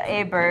could be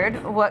a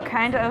bird, what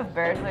kind of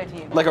bird would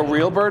you be? Like a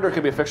real bird, or it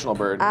could be a fictional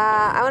bird?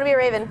 I want to be a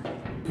raven.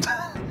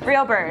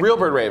 Real bird. Real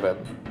bird raven.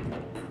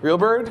 Real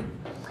bird?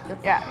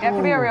 Yeah, you have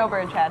to be a real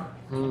bird, Chad.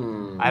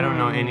 I don't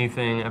know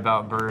anything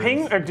about birds.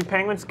 Do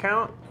penguins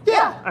count?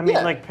 Yeah. I mean,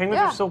 Yeah. like penguins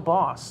Yeah. are so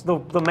boss. The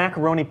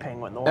macaroni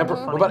penguin. The one with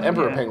What about funny-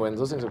 emperor yeah. penguins?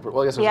 Those things are.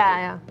 Well, I guess.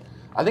 Yeah,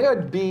 I think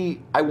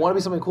I want to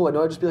be something cool. I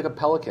know I'd just be like a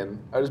pelican.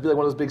 I'd just be like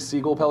one of those big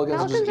seagull pelicans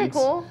that just Pelicans are eats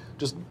cool.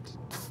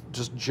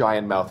 just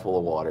giant mouthful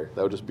of water.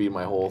 That would just be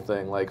my whole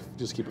thing. Like,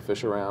 just keep a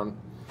fish around.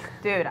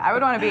 Dude, I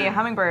would want to be a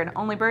hummingbird,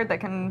 only bird that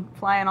can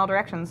fly in all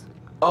directions.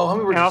 Oh,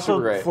 hummingbirds And are super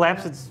also great.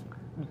 flaps its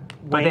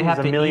But they wings have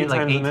a to million eat like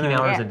times a 18 minute.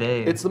 hours Yeah. a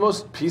day. It's the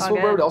most peaceful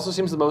good. bird. It also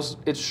seems the most.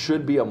 It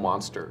should be a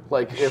monster.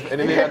 Like if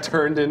anything got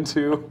turned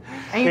into.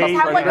 And you Hey,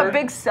 just have like a predator?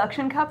 big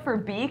suction cup for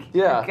beak.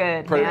 Yeah,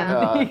 Good, predator-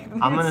 man.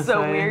 I'm gonna It's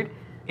so say weird.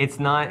 it's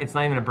not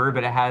even a bird,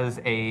 but it has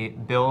a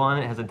bill on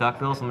it. It has a duck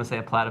bill, so I'm gonna say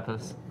a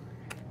platypus.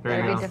 There you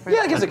That'd be go. different.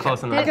 Yeah, I guess That's it close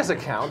counts. enough. I guess it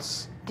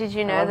counts. Did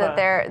you know love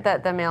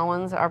that the male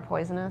ones are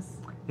poisonous?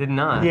 Did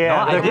not. Yeah, No,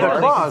 I they're- did. they're Like,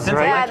 claws, since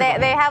right? Yeah,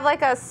 electrical- they have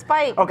like a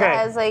spike Okay. that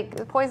has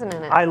like poison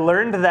in it. I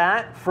learned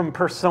that from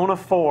Persona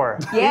 4.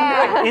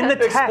 Yeah. In the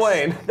test.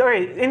 Explain. All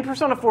right, in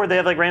Persona 4, they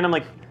have like random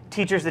like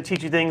teachers that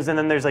teach you things, and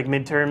then there's like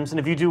midterms. And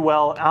if you do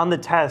well on the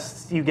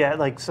tests, you get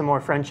like some more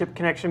friendship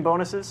connection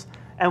bonuses.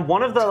 And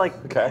one of the like,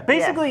 Okay.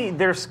 basically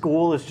their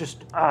school is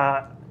just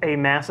a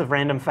mass of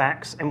random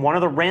facts. And one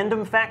of the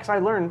random facts I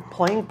learned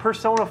playing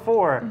Persona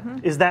 4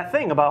 is that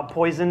thing about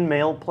poison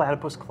male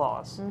platypus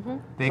claws.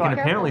 They So can I-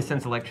 apparently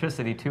sense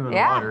electricity too in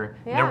Yeah, the water.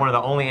 yeah. They're one of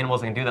the only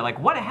animals that can do that. Like,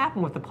 what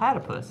happened with the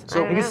platypus?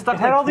 don't They know. just stuck It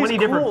had like all these 20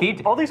 different cool,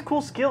 feet. all these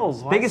cool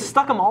skills. Why They is just it-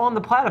 stuck them all on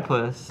the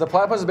platypus. The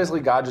platypus is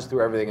basically God just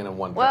threw everything in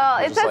one. well,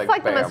 thing. it's just just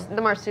like bam.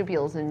 the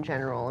marsupials in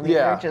general. I mean,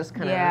 Yeah. they're just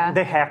kind of Yeah.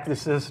 They hacked the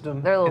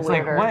system. they're a little It's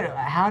like, weirder. what?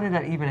 How did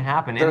that even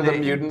happen? They're And the they-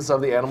 mutants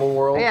of the animal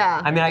world. Yeah.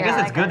 I mean, I guess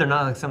yeah. it's good. They're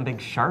not like some big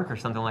shark or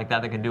something like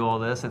that can do all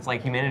this. It's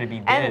like humanity be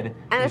And- dead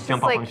and it's just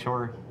jump just up like- on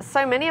shore.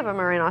 So many of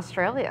them are in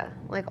Australia,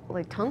 like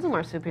tons of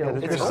marsupials.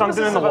 there's It's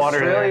something in the water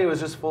Australia there. was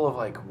just full of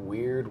like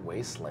weird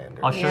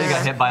wastelanders. Australia Yeah.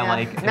 got hit by Yeah.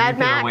 like Mad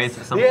nuclear Max. waste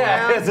at some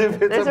Yeah, point. as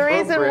if it's There's a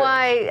reason appropriate.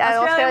 why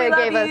Australia, Australia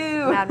we gave love us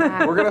you. Mad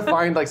Max. We're gonna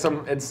find like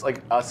it's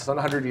like us in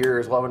 100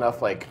 years. We'll have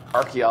enough like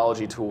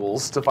archaeology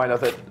tools to find out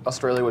that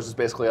Australia was just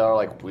basically our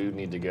like we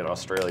need to get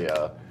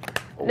Australia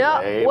No,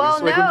 away. well,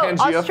 We just make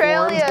no. Pangea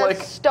Australia formed, like,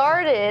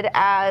 started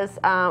as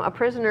a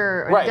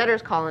prisoner or Right.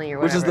 debtor's colony or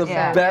which whatever. is the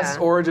Yeah. best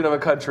Yeah. origin of a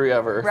country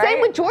ever. Right.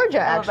 Same with Georgia,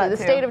 I love actually. that The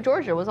too. state of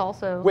Georgia was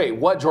also. Wait,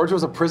 what? Georgia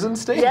was a prison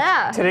state?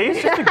 Yeah.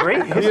 Today's just a great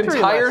The history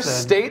entire lesson.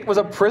 state was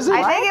a prison?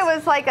 I think it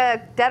was like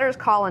a debtor's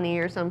colony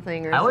or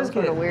something, or I always some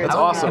sort get of weird. That's I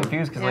always get awesome.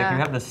 confused because like Yeah. you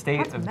have the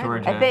state of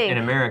Georgia I think in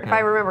America, if I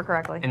remember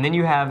correctly. and then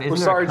you have. We're Isn't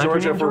there sorry, a country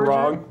Georgia, if named we're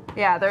Georgia? wrong.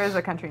 Yeah, there is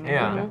a country named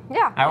Yeah. Georgia.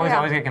 Yeah. I always yeah.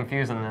 always get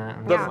confused on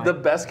that. The, Yeah. the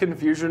best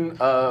confusion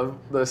of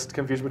the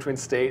confusion between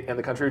state and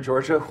the country of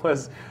Georgia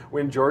was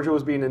when Georgia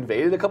was being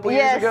invaded a couple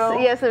years Yes, ago.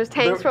 yes, there was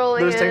tanks rolling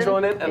There was tanks in.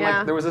 rolling in, and Yeah.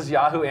 like there was this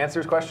Yahoo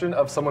Answers question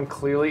of someone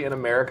clearly in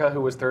America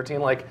who was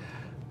 13, like,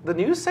 the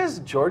news says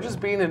Georgia's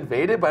being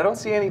invaded, but I don't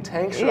see any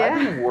tanks. Should I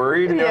Yeah. be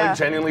worried? And Yeah. like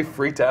genuinely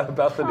freaked out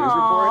about the news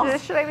Aw.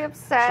 reports. Should I be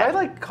upset? Should I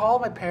like call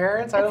my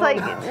parents? I It's don't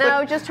like, know.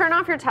 no, just turn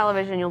off your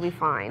television. You'll be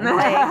fine.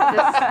 Like,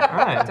 just All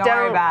right. Don't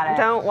worry about it.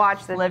 Don't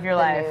watch the Live your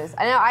the life. news.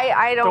 I know.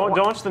 I don't.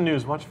 Don't watch the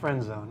news. Watch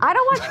FriendZone. I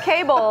don't watch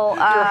cable.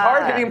 Your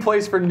hard-hitting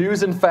place for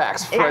news and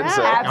facts, friend Yeah.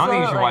 said. I don't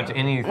think you should watch Absolutely.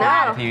 anything No.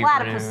 on TV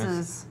for news.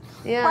 Platypuses.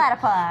 Yeah.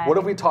 Platypi. What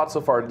have we taught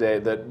so far today?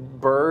 That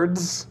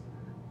birds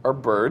are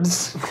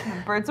birds.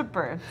 Birds are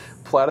birds.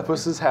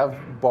 Platypuses have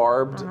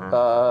barbed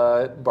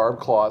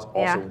claws. Also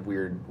Yeah.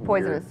 weird,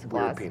 Poisonous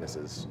weird claws.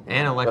 penises.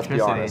 And Let's be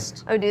electricity.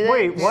 honest. Oh, do they?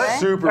 Wait, Do what? they?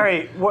 Super. All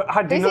right,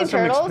 how, do Have you know you this seen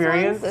from turtles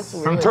experience? ones? That's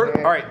From really Turtle.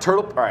 weird. All right,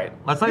 turtle. All right.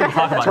 Let's not even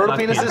talk about Turtle it.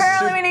 penises.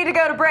 Apparently, we need to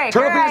go to break.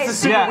 Turtle All right. penis is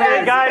super Yeah. weird.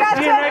 Hey guys, got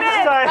see you 10 next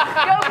minutes. time.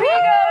 Go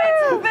Pigo,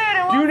 it's a bit.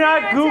 We'll Do see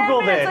not you in 10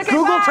 Google minutes. this. Okay,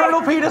 Google bye.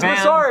 turtle penis. We're Bam.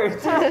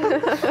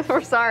 sorry.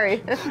 We're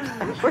sorry.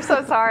 We're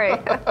so sorry.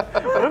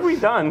 What have we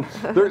done?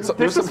 There's This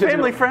some is kids who-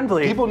 family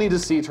friendly. People need to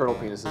see turtle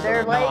penises.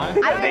 They're like, I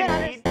don't They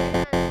even eat.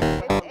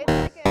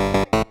 understand.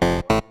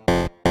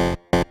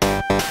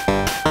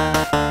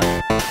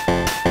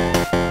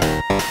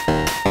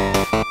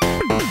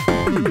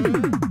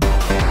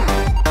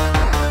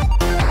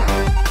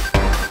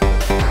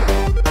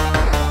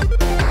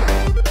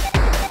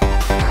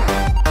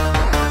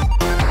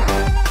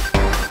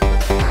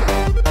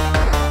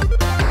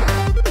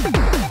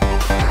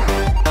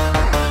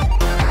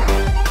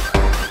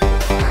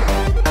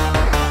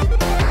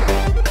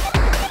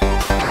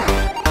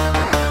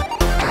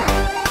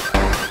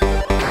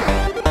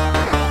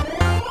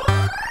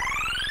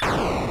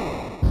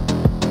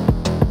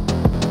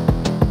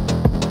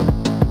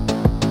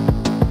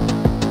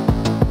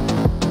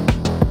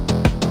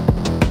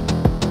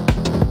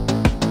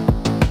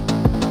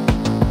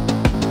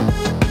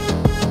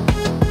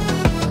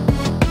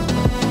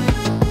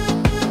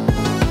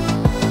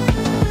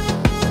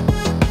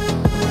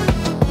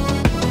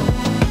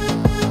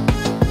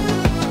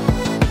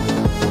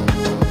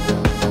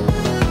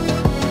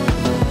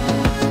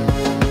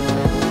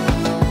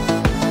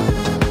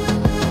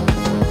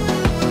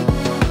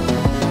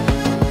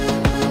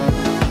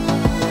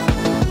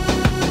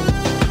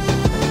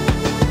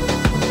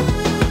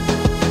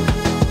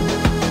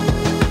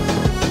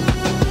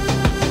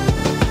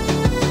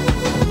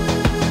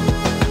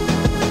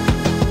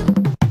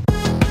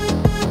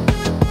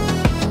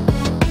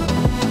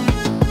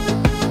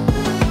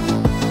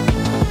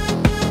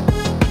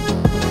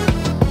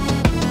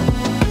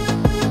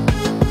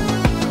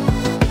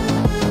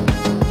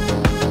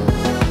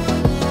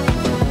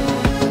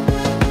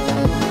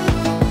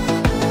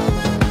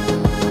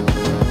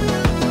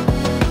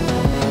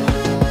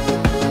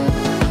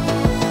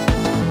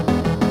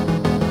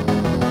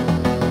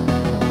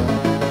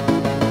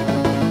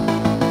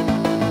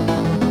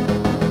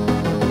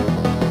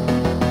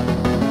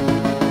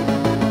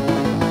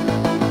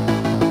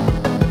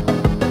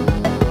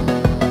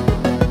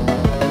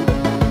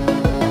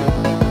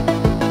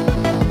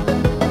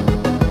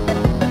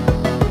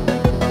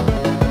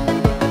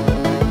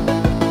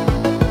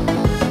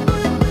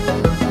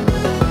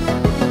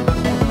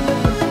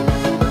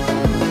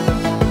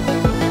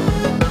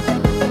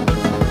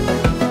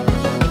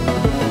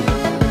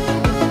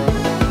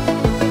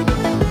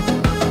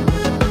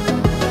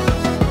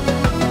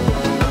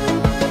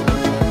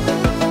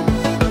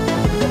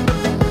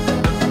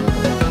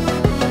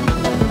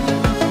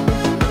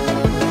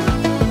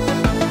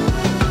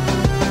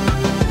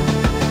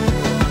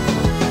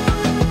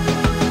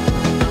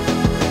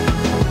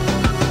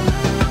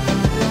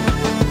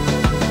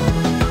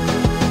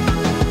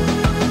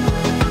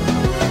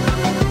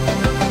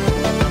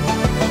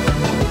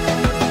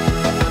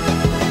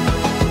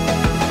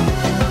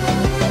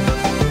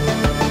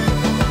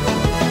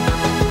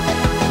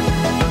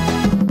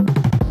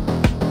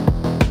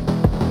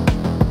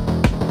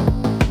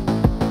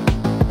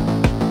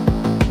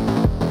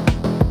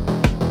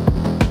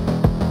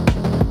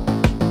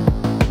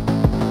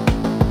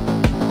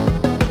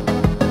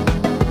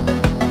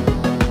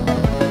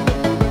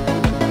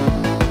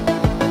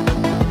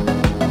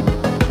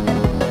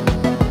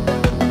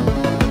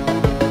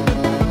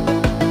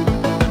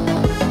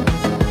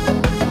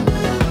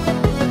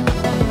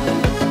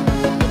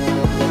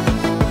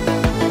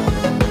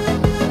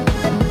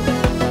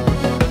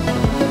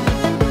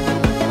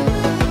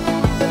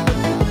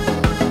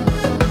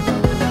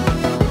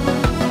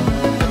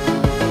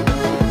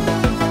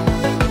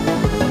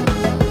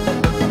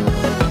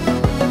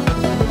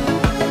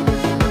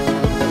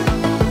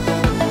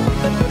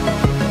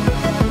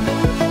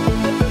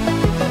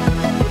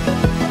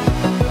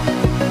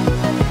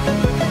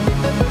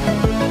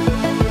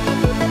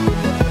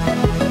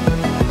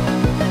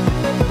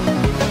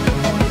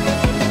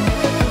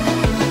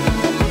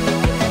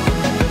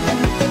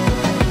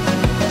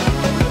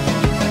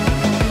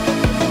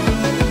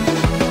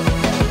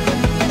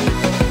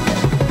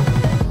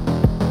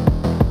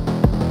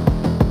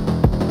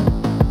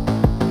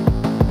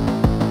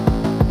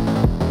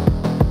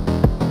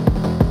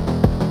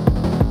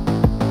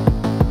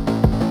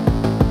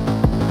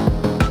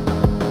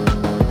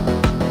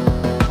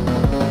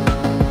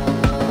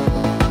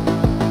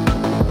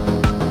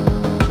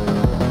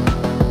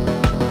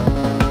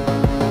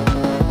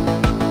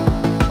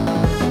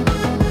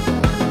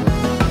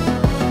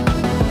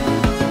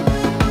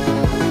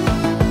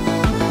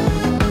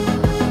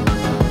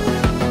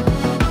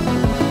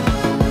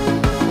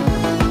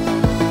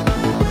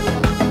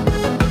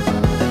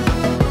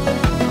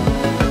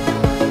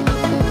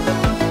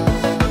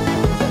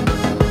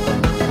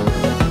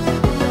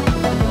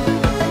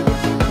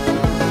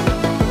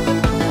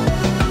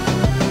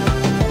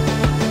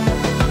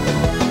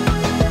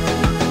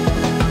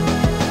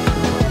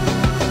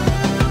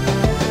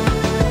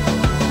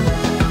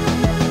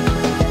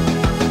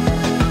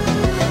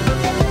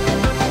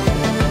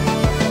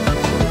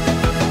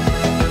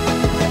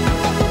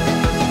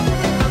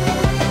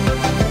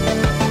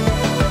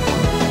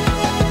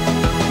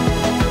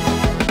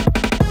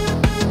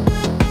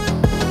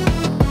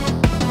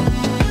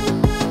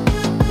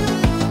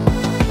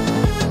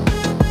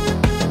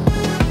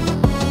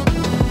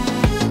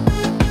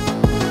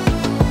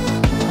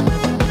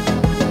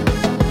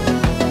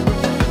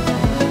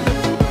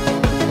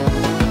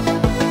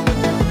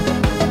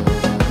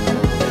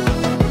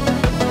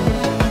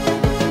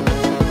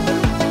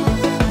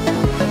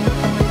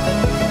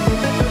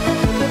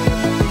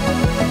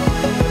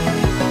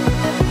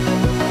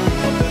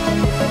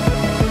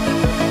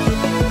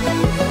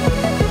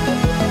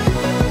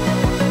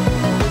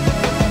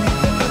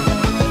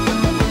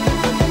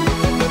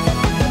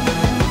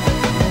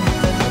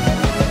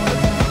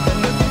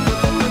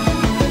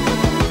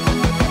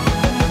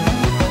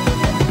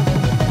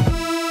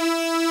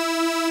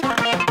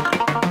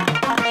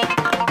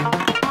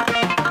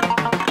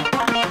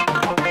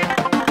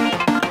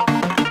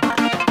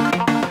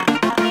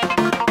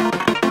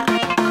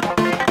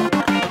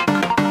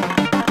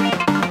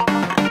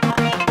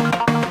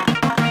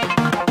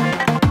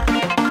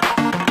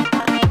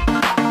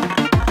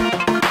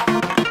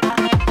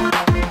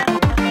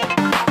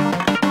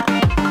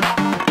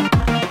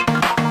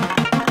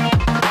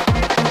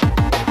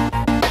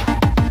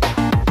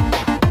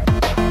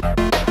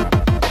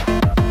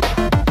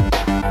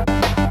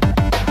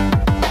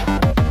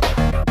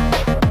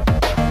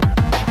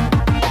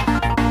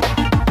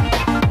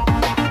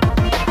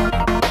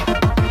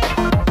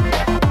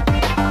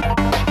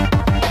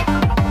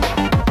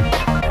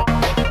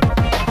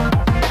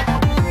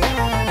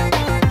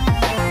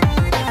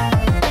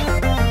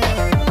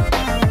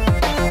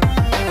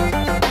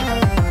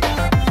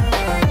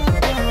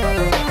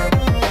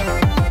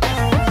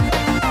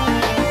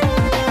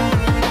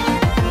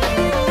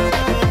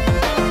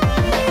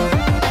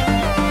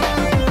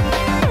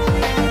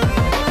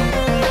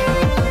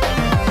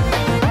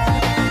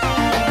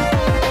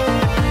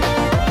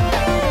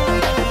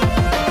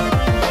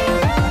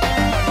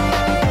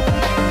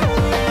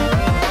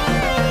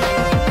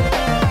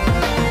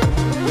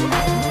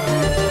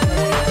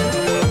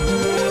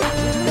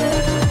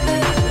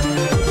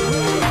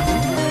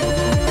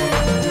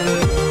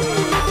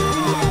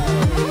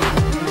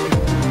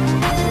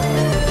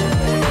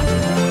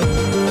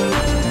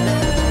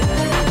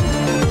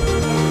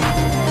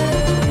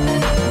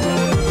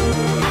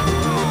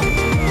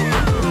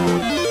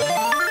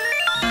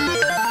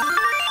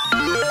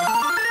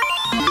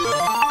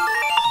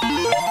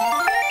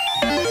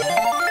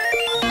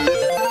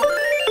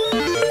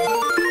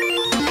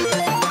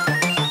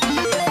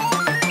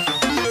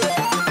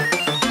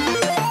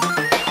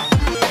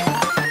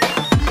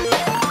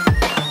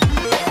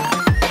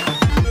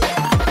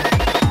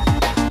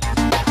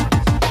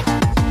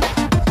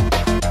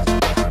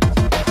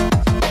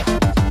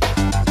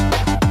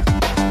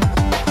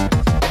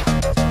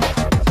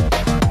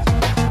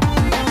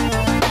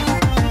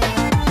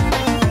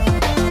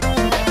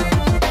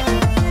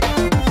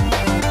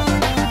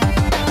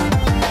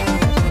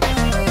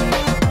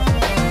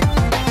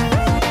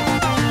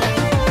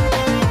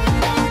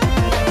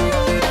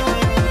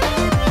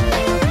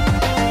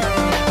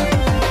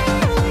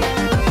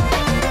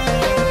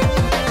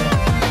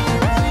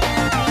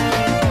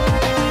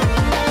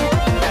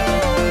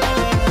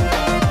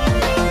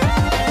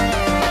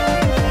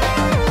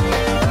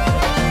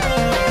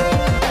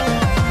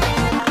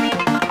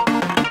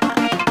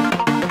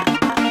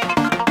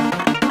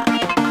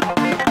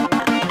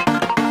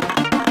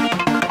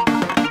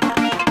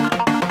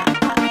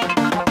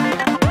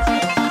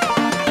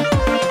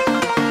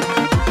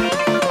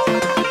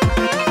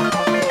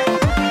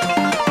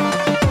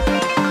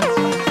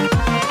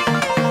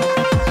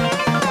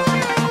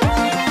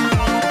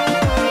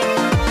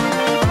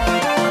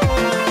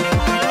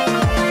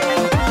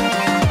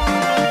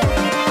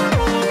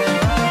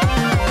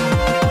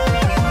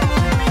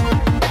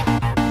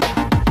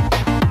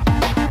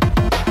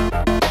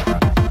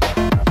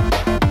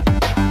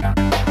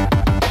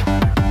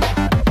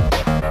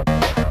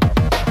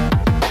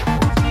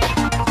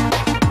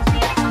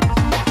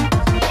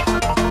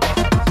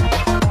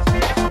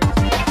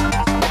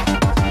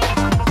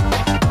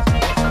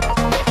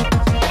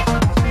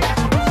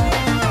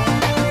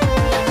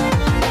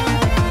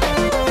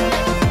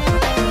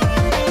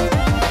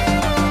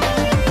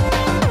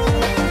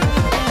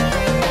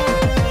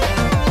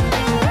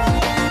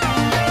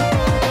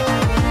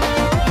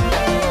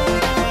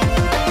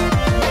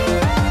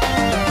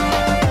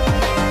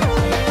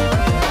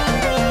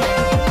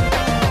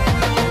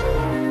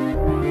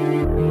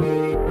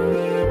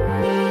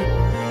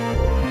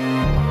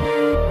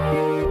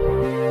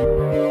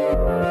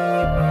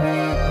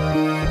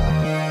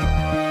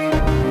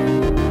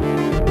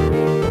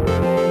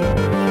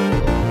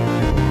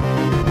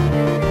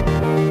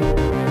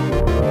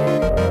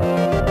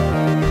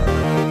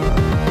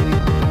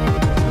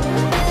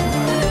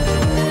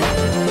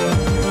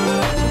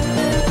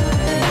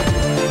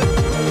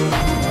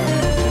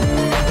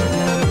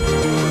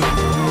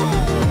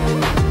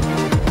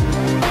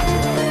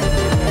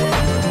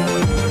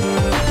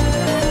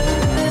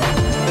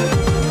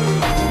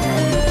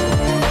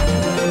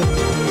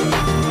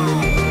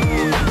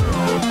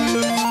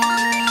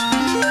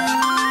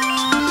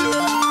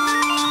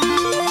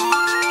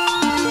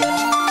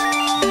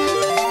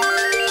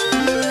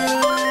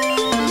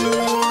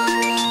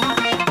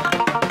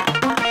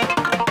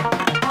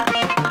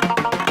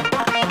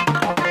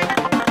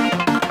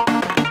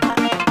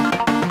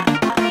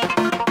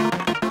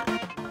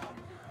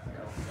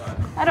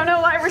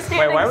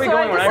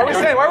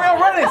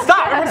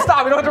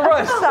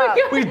 stop.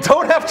 We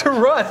don't have to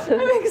run.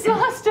 I'm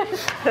exhausted.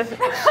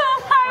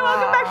 Hi,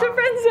 welcome back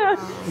to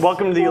FriendZone.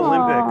 Welcome to the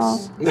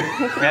Olympics.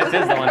 That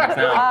is the Olympics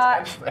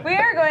now. We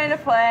are going to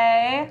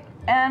play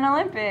an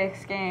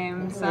Olympics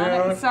game.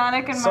 Sonic and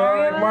Sonic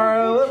Mario.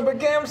 Mario Olympic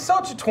Games,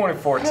 Sochi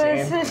 2014.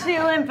 This is the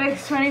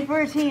Olympics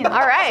 2014. All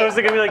right. So is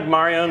it gonna be like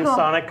Mario and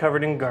Sonic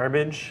covered in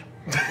garbage?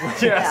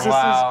 Yes.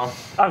 Wow.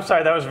 I'm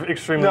sorry, that was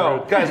extremely No,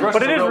 rude. guys,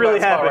 Russia's but it a is real really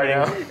bad spot right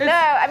happening. now. No,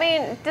 I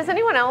mean, does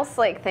anyone else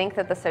like think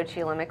that the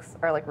Sochi Olympics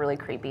are like really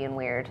creepy and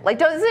weird? Like,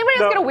 does anybody else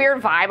No. get a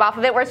weird vibe off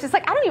of it? Where it's just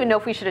like, I don't even know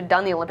if we should have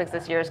done the Olympics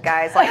this year,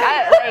 guys. Like,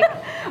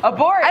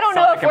 Abort. I don't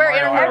know Sonic if and we're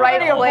in Mario the are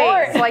right Everybody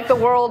place. abort. Like, the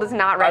world is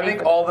not I ready.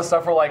 think all the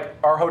stuff were like,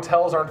 our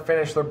hotels aren't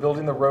finished, they're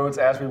building the roads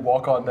as we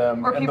walk on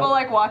them. Or and people the-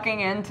 like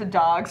walking into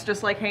dogs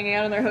just like hanging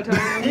out in their hotel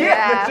room.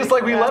 Yeah, it's just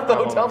like we left the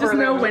hotel Just for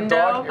no there's a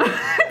dog window.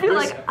 here. Be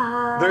There's- like,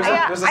 There's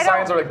Yeah, a I signs don't-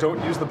 that are like,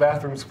 don't use the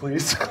bathrooms,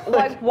 please.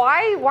 like,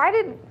 why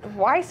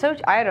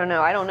Sochi? I don't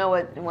know. I don't know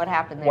what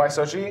happened there. Why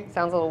Sochi?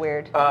 Sounds a little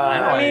weird.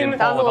 I mean,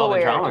 sounds a little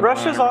weird.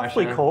 Russia's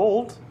awfully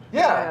cold.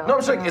 Yeah, no,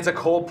 it's like it's a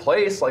cold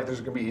place. Like there's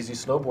gonna be easy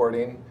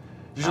snowboarding.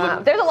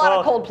 Usually, There's a lot Well-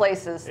 of cold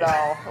places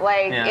though,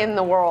 like Yeah. in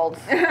the world.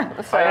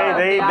 So,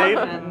 Hey,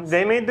 Dolphins.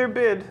 they made their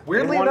bid.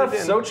 weirdly They wanted enough,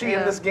 in. Sochi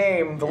in this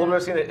game, the little bit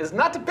I've seen it, is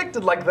not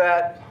depicted like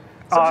that.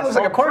 Sochi looks so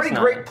like of a course pretty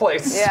not. great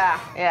place.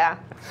 yeah.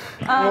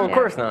 Well, of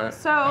course not.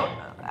 So,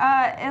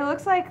 it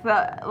looks like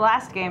the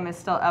last game is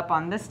still up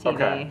on this TV.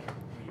 Okay.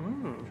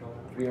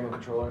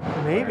 Controller.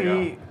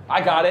 Maybe. I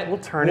got it. We'll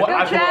turn What? it.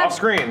 I put it Chad. off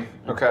screen.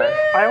 Okay.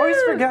 I always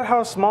forget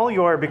how small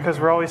you are because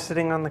we're always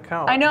sitting on the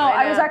couch. I know.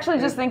 I I was know. actually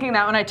just thinking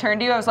that when I turned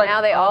to you. I was like, Now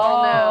they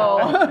all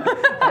know.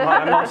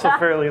 I'm also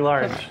fairly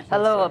large.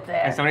 Hello up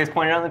there. And somebody's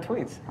pointing out in the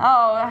tweets.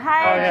 Oh,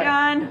 hi, Oh, yeah.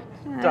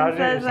 John.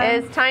 Dodgers.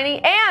 It's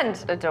tiny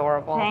and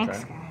adorable.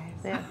 Thanks,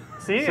 Okay. guys.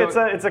 See,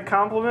 So- it's a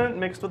compliment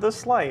mixed with a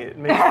slight. It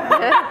makes-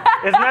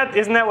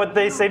 isn't that what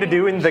they say to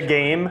do in the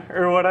game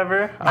or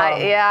whatever?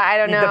 I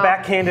don't know. The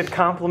backhanded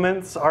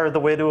compliments are the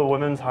way to a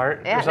woman's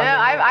heart. Yeah, or no, something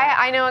like that.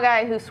 I know a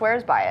guy who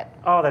swears by it.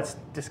 Oh, that's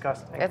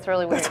disgusting. It's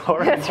really weird. That's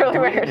horrible. It's really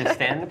Did weird.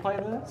 Stand to play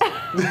this?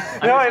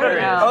 No, I don't.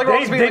 curious. I like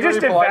always They being just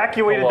really polite.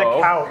 evacuated Hello?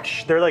 the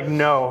couch. They're like,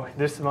 no,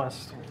 this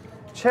must.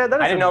 Chad, that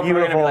is I didn't know a if we were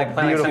beautiful, gonna be like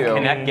playing like some beautiful.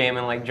 Connect game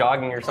and like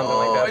jogging or something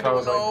like that. So I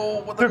was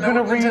like, what They're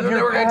gonna read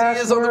your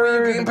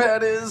password.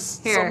 gamepad is.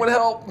 Here. Someone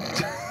help.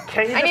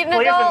 Can't you I just need an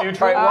play as adult. a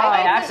neutral? All right, I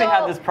need an actually had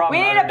adult. this problem.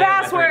 We the need other a day with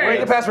my password. three-year-old.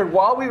 Read the password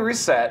while we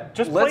reset.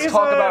 Just let's play as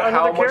talk about another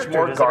how much character.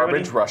 more Does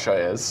garbage everybody- Russia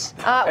is.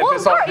 Well,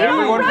 piss off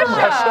everyone from Russia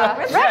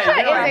Yeah, isn't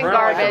you're right.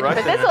 garbage, Russia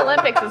but this is.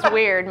 Olympics is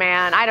weird,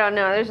 man. I don't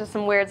know. There's just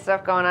some weird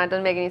stuff going on. It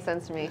doesn't make any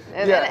sense to me.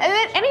 And, Yeah. and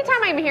then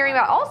anytime I'm hearing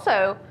about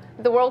also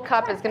the World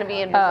Cup is going to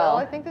be in Brazil, Oh.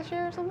 I think this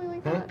year or something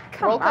like that.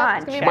 Come World Cup on,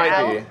 is going to be in Might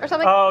Brazil be. or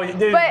something.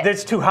 Oh, But-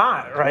 it's too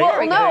hot, right?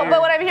 Well, no, They're-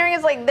 but what I'm hearing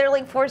is like they're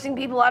like forcing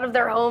people out of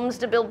their homes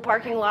to build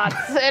parking lots,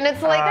 and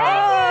it's like,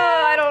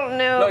 I don't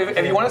know. No,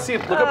 if you want to see,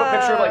 look up a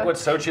picture of like what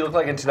Sochi looked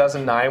like in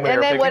 2009 when And they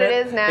were then picking what it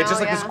it. is now, It's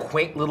just like yeah. this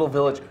quaint little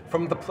village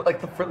from the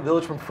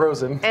village from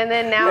Frozen. And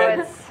then now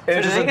And- it's. and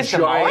it's So do they just get a to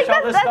demolish giant.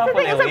 all this That's stuff the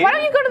when thing. they It's like, why leave?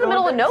 don't you go to the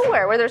middle of Olympics?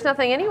 nowhere where there's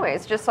nothing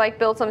anyways? Just like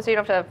build something so you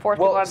don't have to force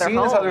people out Well, of their seeing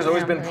homes. as how there's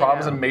always been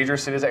problems in major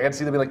cities, I can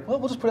see them be like, well,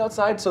 we'll just put it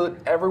outside so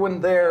that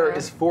everyone there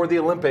is for the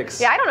Olympics.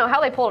 Yeah, I don't know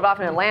how they pulled it off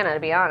in Atlanta, to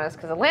be honest,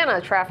 because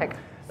Atlanta traffic.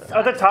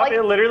 At the top, Like,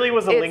 it literally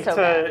was a it's link so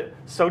to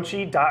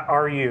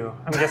Sochi.ru.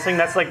 I'm guessing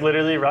that's like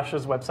literally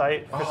Russia's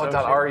website. For Oh,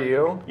 Sochi.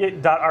 .ru?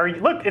 Yeah, .ru.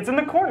 Look, it's in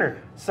the corner.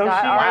 Sochi.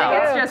 .ru.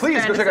 It's just Please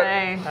trying go to check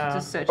say,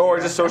 just Sochi. Or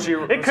just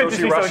Sochi, It could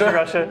just be Russia. Sochi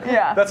Russia.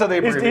 Yeah. That's how they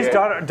Is abbreviate.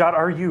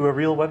 .ru a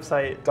real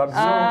website?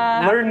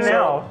 Zoom. Learn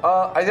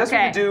now. I guess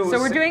Okay, we could do. so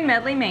we're doing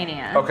Medley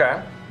Mania.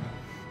 Okay.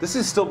 This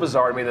is still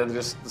bizarre to me that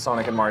just the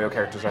Sonic and Mario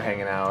characters are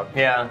hanging out.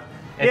 Yeah.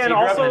 If Yeah, you and grew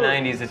up in also- the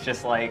 90s, it's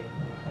just like,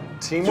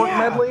 Teamwork Yeah.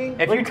 medley?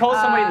 if you told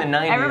somebody in the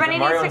 90s everybody that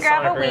Mario needs and to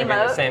grab Sonic a were going to be in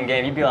the Wiimote. same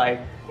game, you'd be like,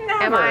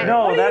 Am I?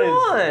 No, what that are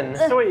you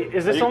is. on? So wait,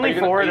 is this Are only you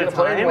four gonna at a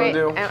play it? time? Wait,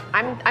 do?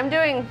 I'm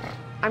doing.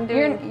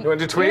 You want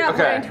to tweet? You're not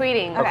Okay. I'm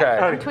tweeting. Okay.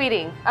 I'm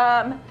tweeting.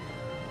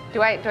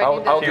 Do I I'll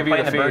need give to? You're you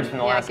playing the the birds feed. from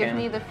the Yeah, last give game.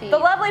 me the feed. The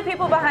lovely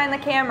people behind the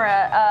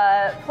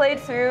camera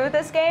played through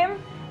this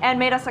game and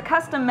made us a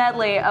custom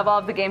medley of all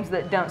of the games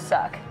that don't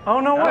suck, Oh,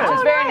 no way. which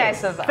is very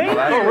nice of them. Thank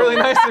Oh, you. really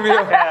nice of you.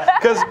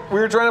 Because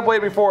we were trying to play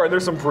it before, and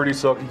there's some pretty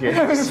sucky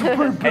games.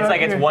 It's like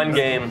it's one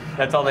game.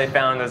 That's all they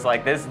found is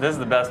like, this is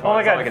the best one. Oh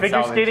my It's all god, we can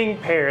figure salvage. skating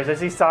pairs. I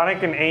see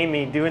Sonic and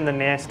Amy doing the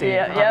nasty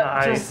Yeah, on yep, the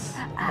ice. just-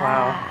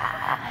 Wow.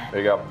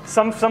 There you go.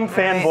 Some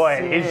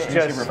fanboy is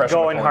just refresh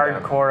going my phone, yeah.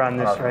 hardcore on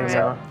this right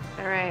now.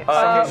 All right.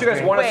 In case you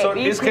guys want wait, to,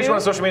 me in case you too?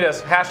 want to social media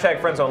us,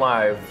 hashtag FriendZone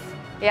Live.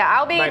 Yeah,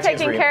 I'll be 19th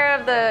taking read. care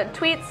of the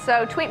tweets.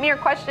 So tweet me your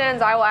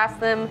questions. I will ask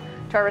them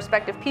to our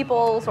respective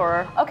peoples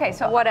or Okay,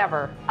 so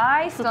whatever.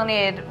 I still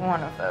need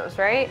one of those,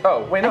 right?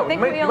 Oh, wait, no, I think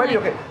you we might be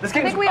only- okay. This I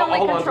game's think we oh, only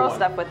hold on, control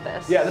hold on. stuff with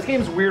this. Yeah, this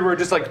game's weird. We're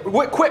just like,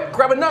 quick,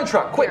 grab a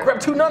nunchuck. Quick, grab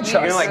two nunchucks.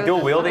 You're gonna like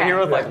dual wield it Okay. here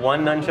with like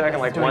one nunchuck and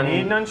like Do we one.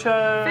 need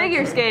nunchuck?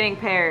 Figure skating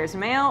pairs,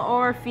 male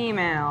or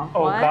female.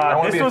 Oh What? I god,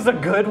 wanna this be a- was a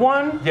good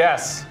one?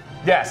 Yes,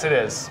 it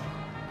is.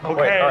 Okay.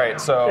 Wait, all right,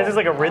 so This is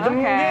like a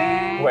rhythm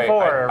game? Wait,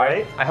 4,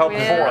 right? I hope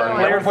Yeah.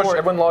 4.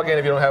 everyone log in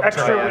if you don't have a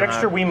Extra turn.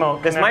 extra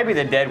Wiimote. This connect. might be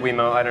the dead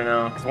Wiimote. I don't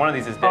know, because one of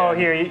these is dead. Oh,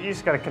 here, you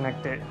just gotta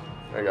connect it.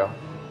 There you go.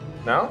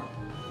 No?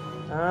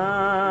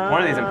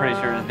 One of these I'm pretty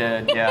sure is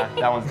dead. Yeah,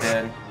 that one's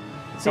dead.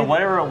 So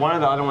whatever one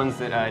of the other ones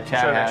that Chad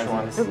Show has. next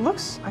one. It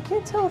looks, I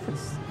can't tell if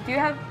it's... Do you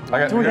have?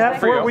 Do we have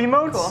 4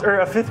 Wiimotes? Cool. Or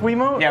a 5th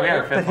Wiimote? Yeah, we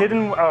have a The 5th one.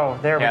 hidden, oh,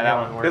 there we Yeah, go.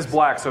 that one works. It's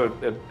black, so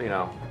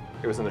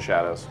it was in the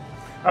shadows.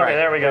 Okay,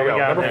 there we go. We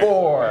got Number it.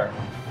 4.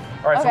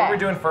 All right, so what Okay. are we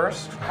doing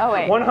first? Oh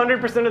wait.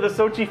 100% of the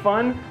Sochi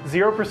fun,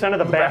 0% of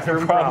the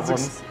bathroom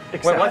problems.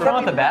 Wait, what's wrong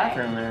with the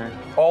bathroom there?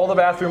 All the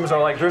bathrooms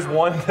are like, there's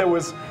one that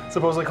was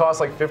supposedly cost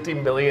like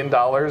 $50 million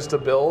to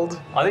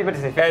build. I think about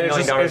to say $50 And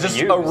million it's just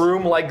to a use.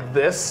 room like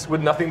this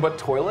with nothing but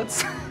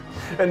toilets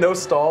and no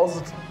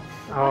stalls.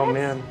 Oh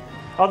man.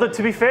 Although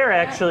to be fair,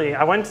 actually,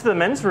 I went to the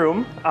men's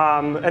room,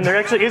 and there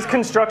actually is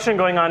construction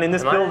going on in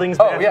this building's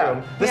Oh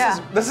bathroom. yeah,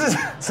 this is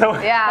So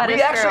Yeah, That we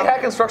is actually true.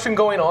 had construction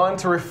going on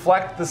to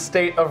reflect the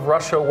state of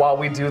Russia while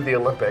we do the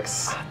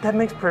Olympics. that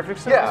makes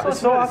perfect sense. Yeah. It's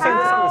so awesome.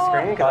 This on the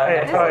screen? 'Cause I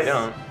Alright, alright.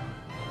 don't.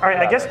 All right,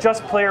 I guess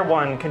just player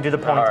 1 can do the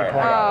pointy All right,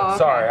 point. I got it. Oh, okay.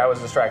 Sorry, I was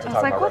distracted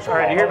talking like, about what Russia. the All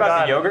right, You hear oh, about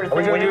God. the yogurt Are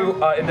we thing? going to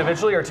do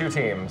individually or 2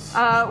 teams?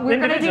 We're gonna do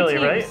Individually,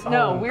 teams. right?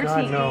 No, Oh, we're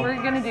God, no. We're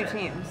gonna do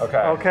teams. Okay.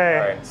 Okay.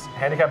 All right.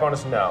 Handicap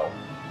bonus, no.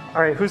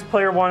 All right, who's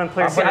player 1 and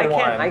player I'm 2? player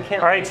one. I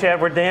can't. All right, Chad,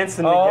 we're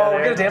dancing Oh, together.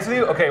 we're gonna dance with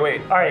you? Okay,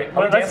 wait. All right, Are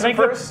we let's dancing make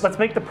first? let's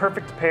make the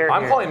perfect pair.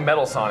 I'm here. calling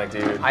Metal Sonic,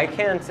 dude. I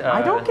can't.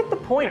 I don't get the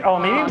point. Oh,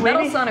 maybe Metal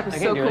maybe Sonic was I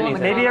so can't do cool in the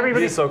anything. maybe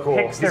everybody He's so cool.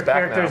 picks He's their back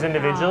characters now.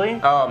 individually.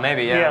 Oh,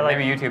 maybe, yeah. Yeah, like-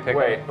 maybe you two pick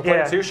Wait, one. player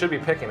Yeah. 2 should be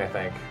picking, I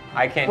think.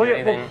 I can't Well, do yeah,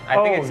 anything. well-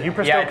 I think oh, it's you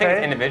pressed yeah, I think okay?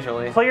 it's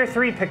individually. Player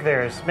 3 pick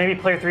theirs. Maybe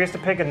player 3 has to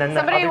pick, and then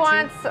Somebody the other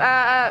wants.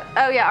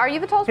 Oh yeah, are you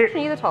the tallest Here. person?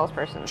 Or are you the tallest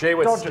person?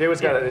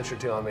 Jay-Witt's got an intro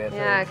too on me, I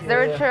think. Yeah, because they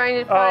were trying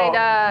to two. find.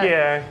 Oh,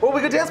 yeah. Well,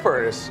 we could dance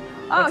partners.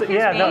 Oh, That's it,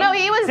 here's yeah, me. No,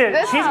 he was. Yeah,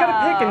 This she's got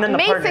to pick, and then the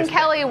Mason partners pick.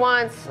 Kelly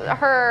wants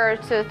her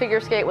to figure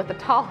skate with the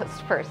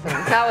tallest person.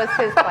 That was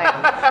his plan.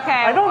 Okay.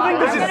 I don't think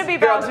this I'm is- gonna be Here,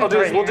 Bowser we'll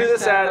do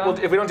this Jr., at. so-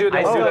 If we don't do it,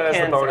 then I we'll do still that as the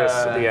can't, bonus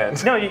at the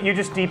end. No, you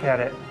just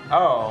D-pad it.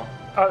 Oh.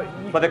 Uh,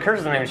 But the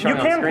cursor's not even showing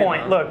you on the can screen.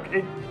 point. though.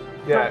 Look.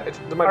 Yeah,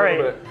 there might All be a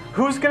little right. bit.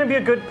 Who's going to be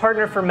a good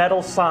partner for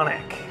Metal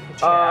Sonic?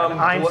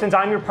 Chad? Since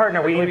I'm your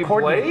partner, we need Maybe to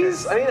coordinate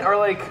Blaze? this. I mean, or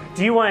like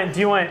Do you want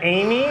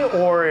Amy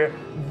or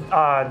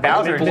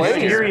Bowser the Jr.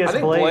 mysterious I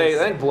think Blaze?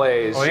 I think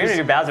Blaze. Well, you're gonna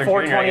do Bowser Jr. I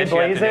 420 guess you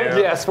have to Blaze do.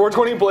 it? Yes,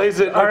 420 Blaze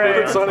it. All My right.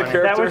 favorite Sonic That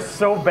character. was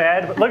so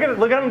bad. But look at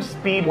how much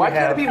speed Why we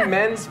can't have. it be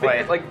men's figure,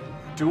 Wait. like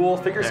dual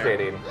figure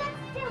skating?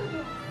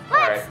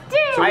 Let's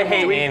do. I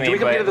hate Amy, Do we compete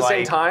but at the same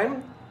like,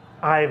 time?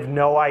 I have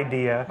no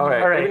idea. Okay. All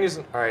right.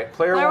 All right.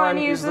 Player Player 1 one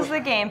uses the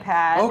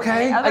gamepad.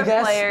 Okay, The I other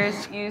guess.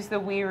 players use the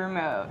Wii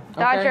remote.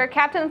 Dodger,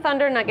 Captain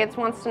Thunder Nuggets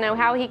wants to know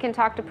how he can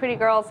talk to pretty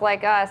girls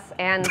like us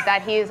and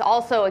that he is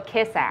also a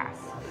kiss ass.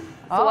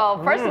 So,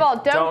 well, first of all,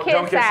 don't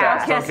kiss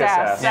ass. Don't kiss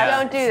ass. Yeah.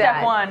 Don't do Step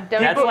that. one.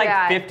 Don't That's do like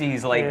that.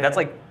 50s. Like that's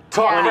like.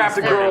 Talk Yeah. crap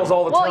to girls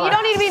all the time. Well, you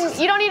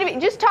don't need to be.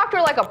 Just talk to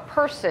her like a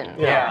person.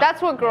 Yeah. That's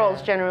what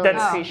girls generally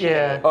That's- appreciate.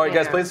 yeah. All right,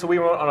 guys, play this Wii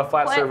remote on a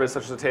flat surface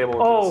such as a table.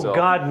 Oh still.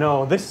 God,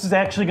 no! This is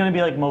actually going to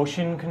be like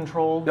motion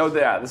controlled. No,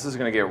 yeah, this is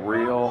gonna get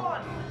real.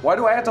 Why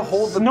do I have to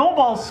hold the?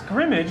 Snowball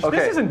scrimmage. Okay,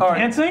 This isn't all right.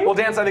 dancing. We'll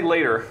dance, I think,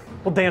 later.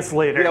 We'll dance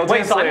later. Yeah, we'll Wait,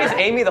 dance so I'm later. just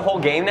Amy the whole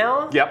game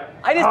now? Yep.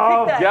 I just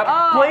Oh, picked that.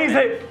 Yep. Blaze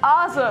it.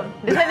 Awesome.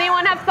 Does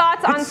anyone have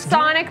thoughts on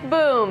Sonic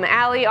Boom,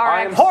 Ali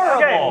I am RX? Horrible.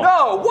 Okay.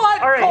 No,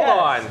 what? All right. Hold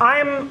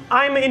on.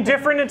 I'm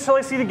indifferent until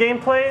I see the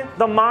gameplay.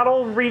 The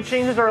model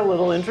rechanges are a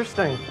little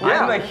interesting.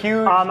 Yeah. I'm a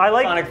huge I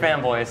like- Sonic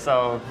fanboy,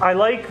 so I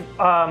like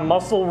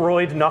Muscle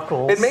Roid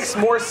Knuckles. It makes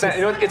more sense.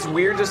 You know what? It's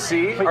weird to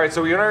see. All right,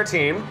 so we're on our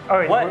team. All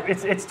right, What?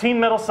 It's Team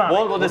Metal Sonic.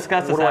 we'll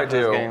discuss this What do I after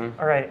this do? game.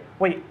 All right.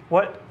 Wait.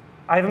 What?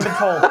 I haven't been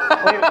told.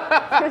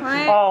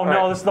 Wait. Oh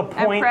no! This is the And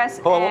point. press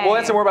Hold on, we'll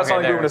answer more about Okay,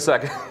 Sonic there. Boom in a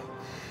second. Point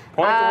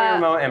the Wii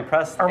remote and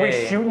press Are we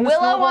A. shooting Willow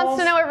snowballs? wants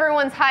to know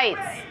everyone's heights.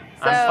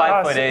 So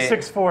I'm 5'8".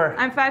 6'4".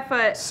 I'm 5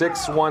 foot.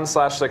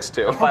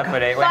 6'1/6'2".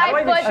 5'8". Wait, how do I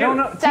 5 even foot shoot? I don't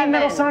know. Team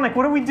Metal 7. Sonic.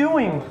 What are we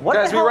doing? What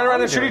Guys, the we hell run are around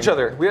we and shoot doing? each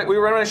other. We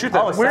run around and shoot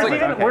them. Oh, It's Where Sounds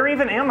like, like- okay. where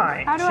even am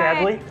I? How do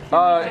Shadley.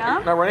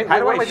 jump? not running. How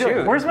do What I am doing?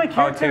 shoot? Where's my Oh,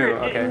 character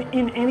 2, okay.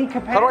 in any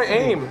capacity? How do I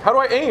aim? How do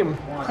I aim?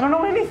 I don't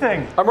know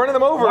anything. I'm running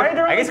them over. Why are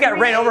there I only guess got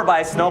three? ran over by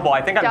a snowball.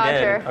 I think I'm Dodger.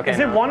 dead. Okay. Is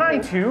it no. 1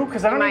 on 2?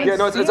 Because I don't might- even Yeah,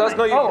 no, it's see us.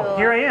 No, you. Oh,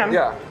 here I am.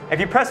 Yeah. If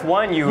you press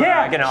 1, you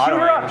Yeah, get an shoot auto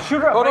her up. aim. Shoot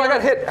her up. Oh no, I Wait,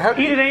 got hit. How,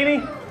 Eat it,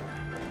 Amy.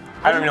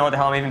 I don't even know what the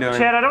hell I'm even doing.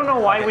 Chad, I don't know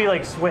why we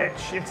like switch.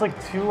 It's like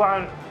 2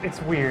 on.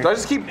 It's weird. do I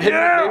just keep hitting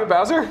Baby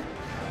Bowser? This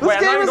Wait, I'm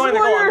game not even is going the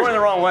goal. I'm weird. going the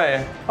wrong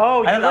way. Oh, I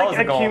you thought that was like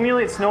the goal.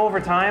 accumulate snow over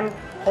time,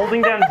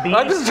 holding down B.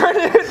 I'm just trying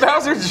to hit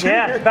Bowser Jr.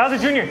 Yeah, Bowser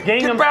Jr. Getting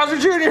Get him. Bowser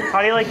Jr.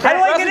 How do you like How that?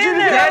 do I Bowser get in Jr.,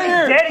 there? get out of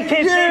here. Daddy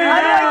can't Yeah. see you.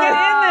 How do I get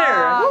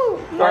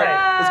in there? All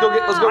right,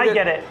 let's go I get.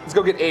 get it. Let's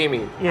go get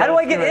Amy. Yeah, How do I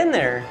let's get it. in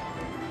there?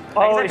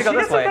 Oh, have to she go got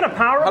this some way. kind of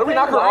power. How do we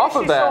knock her Why off is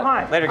of she that? So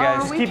high? Later,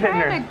 guys. Are we keep hitting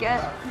trying her. to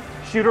get?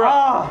 Shoot her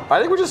up. I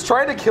think we're just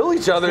trying to kill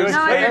each other.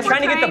 No, I You're think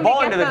trying we're to get the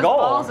ball into the those goal.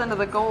 balls into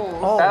the goals.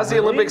 Oh, As the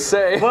really? Olympics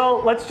say.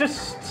 Well, let's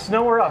just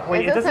snow her up.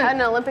 Wait, Is this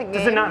an Olympic game?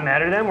 does it not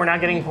matter then? We're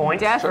not getting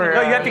points? Definitely.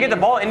 No, you have to get the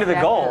ball into the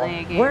goal. Definitely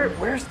a game.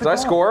 Where's the Did goal? I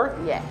score?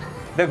 Yeah.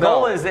 The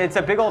goal No. is, it's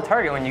a big old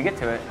target when you get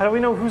to it. How do we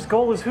know whose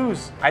goal is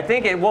whose? I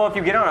think it, well, if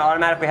you get on it,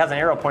 automatically has an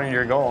arrow pointing to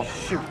your goal.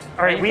 Shoot.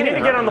 All right, you we can't need to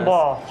even get run on the this.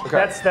 ball. Okay.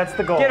 That's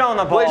the goal. Get on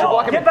the ball. Blaze, you're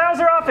blocking Get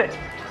Bowser off it.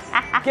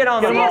 Get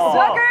on the Get See ya, ball.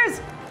 ball.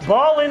 suckers!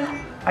 Ball in.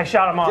 I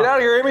shot him off. Get out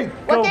of here, Amy.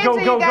 What Go, games go,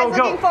 are go, you guys go,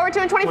 go. looking forward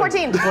to in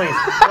 2014? Please,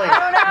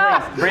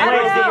 please.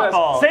 Brandon's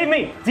default. Save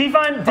me.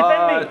 Defend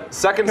me.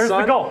 Second There's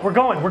Son. the goal. We're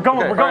going. Okay, We're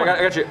all going. right,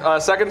 I got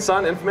you. Second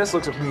Son, Infamous,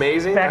 looks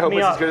amazing. Back I hope me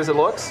it's up. as good as it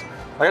looks.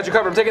 I got you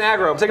covered. I'm taking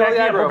aggro. I'm taking all Back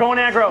the me up. aggro. We're going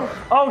aggro.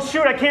 Oh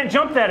shoot! I can't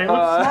jump that. It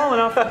looks small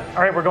enough.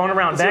 All right, we're going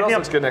around. Let's see Back what me else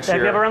up. looks good next Back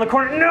me year. up around the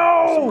corner.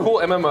 No. Cool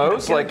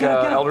MMOs like get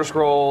up. Elder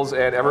Scrolls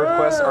and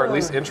EverQuest are at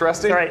least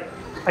interesting. All right.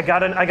 I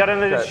got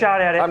another Okay.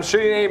 shot at it. I'm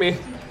shooting Amy.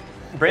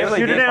 Bravely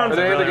Shoot it down. default's Are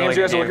there any really, other games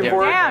you guys are really looking good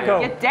for? game. Down, Go.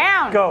 get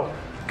down.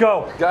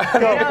 Go.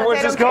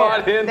 Everyone's just don't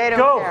caught care. in. They don't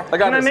Go. care. I got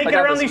Can I this. make I it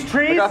got around this. these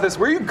trees? I got this.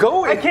 Where are you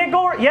going? I can't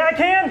go. Yeah, I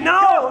can.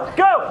 No.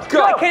 Go.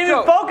 Go. I can't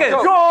even focus.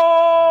 Go.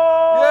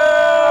 Go.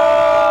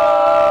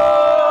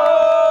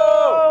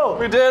 Yeah!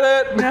 We did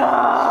it.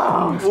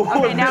 No.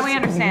 Okay, now we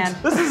understand.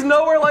 This is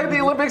nowhere like the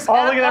Olympics. Oh,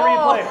 look at that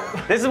all.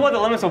 replay. This is what the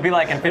limits will be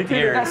like in 50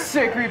 years.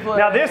 Sick replay.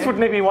 Now this would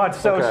make me watch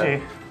Sochi.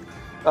 Okay.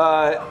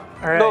 All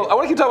right. No, I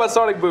want to keep talking about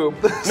Sonic Boom.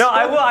 No,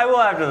 I will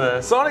after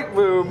this. Sonic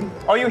Boom.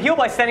 Oh, you heal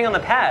by standing on the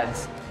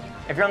pads.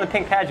 If you're on the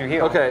pink pad, you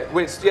heal. Okay,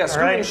 wait, yeah,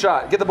 screening right.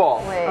 shot. Get the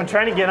ball. Wait. I'm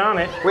trying to get on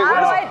it. Wait,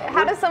 what is it?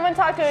 How does someone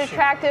talk to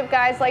attractive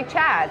guys like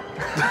Chad?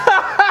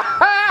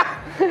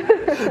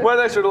 Well,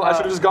 I should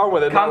have just gone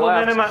with it. Not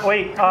Compliment laughed. him.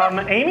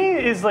 Wait, Amy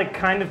is like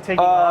kind of taking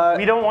off.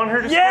 We don't want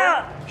her to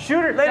Yeah. score.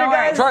 Shoot her. Later, Don't worry.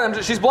 guys. I'm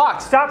trying. She's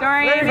blocked. Stop. Don't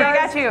worry, Amy, I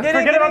got you. Get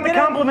in, Forget about the get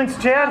in.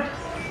 compliments, Chad.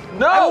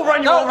 No, I will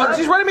run you no, over.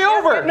 she's running me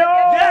over. No.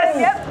 Yes.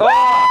 Yep.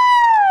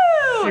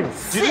 Oh, Woo! do you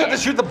just have to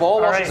shoot the ball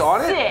while All she's right.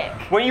 on it?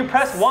 Sick. When you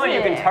press 1,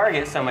 you can Sick.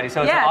 target somebody,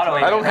 so it's Yeah, auto.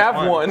 totally. I don't have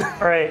one.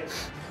 All right.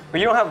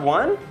 But you don't have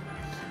one?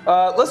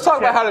 Let's talk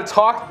about how to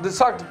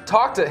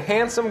talk to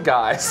handsome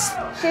guys.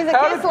 She's a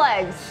How kiss did-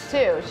 legs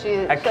too.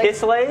 She's A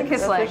kiss leg?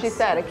 Kiss That's what legs. she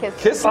said. A kiss.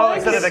 Kiss Oh,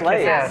 legs? instead of a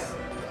Legs. kiss ass.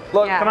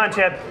 Look, Yeah. Come on,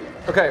 Chad.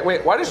 okay,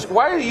 wait. Why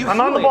are you? I'm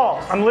on the healing?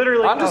 ball. I'm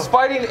literally. I'm just oh.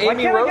 fighting Why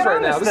Amy can't I Rose get right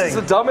on now. this This is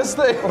the thing? dumbest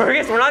thing.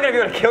 We're not going to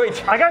be able to kill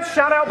each other. I got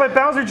shot out by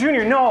Bowser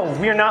Jr. No,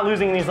 we are not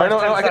losing these I last know,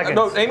 10 no, seconds.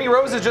 no, Amy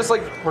Rose is just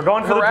like We're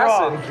going for the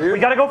draw. harassing, dude. We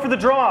got to go for the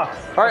draw.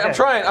 All right, I'm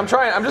trying. I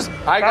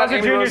got Bowser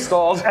Amy Rose Jr.'s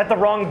stalled. at the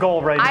wrong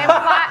goal right I'm now.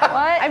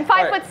 five. I'm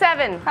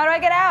 5'7". How do I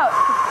get out?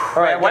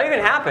 All right, What even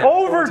happened?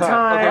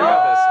 Overtime. Okay, we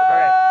got this.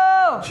 Okay.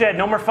 Oh! Chad,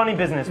 no more funny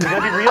business. We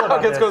gotta be real about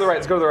Okay, let's go to the this. right.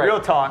 Let's go to the right. Real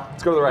talk.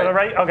 Let's go to the right. All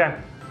right. Okay.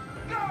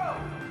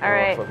 All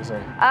right. Focusing.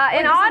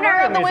 In honor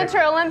of the music.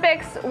 Winter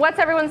Olympics, what's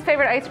everyone's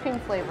favorite ice cream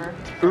flavor?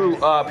 Ooh,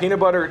 peanut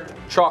butter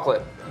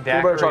chocolate.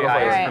 Peanut butter chocolate ice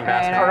flavor. Right, from right,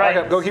 basketball. All right.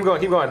 Okay, go. Keep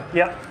going. Keep going.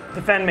 Yep.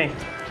 Defend me.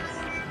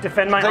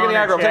 Defend my Taking the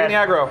honor, aggro. Taking the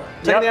Chad. aggro.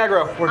 Taking the Yep.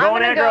 aggro. We're I'm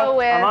going gonna aggro. go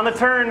with I'm on the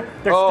turn.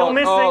 They're Oh, still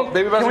missing. oh,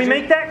 baby Can we Bowser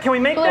make that? Can we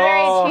make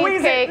Blueberry that? Squeeze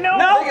cheesecake. it.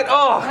 No. Take it.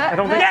 Oh, I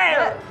don't think.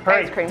 Yeah. All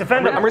right. Ice cream.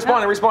 Defend it. I'm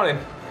respawning.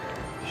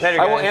 Later,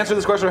 I will guys. answer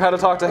this question of how to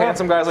talk to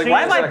handsome guys like see,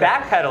 Why you am in I a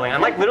second. backpedaling?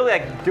 I'm like literally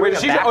like doing Wait, a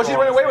she's back running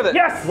away with it.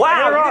 Yes. Wow,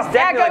 Get her you off. just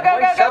Yeah, decked me go, like go,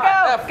 one go, go,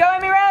 shot. go. Go,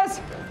 Amy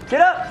Rose.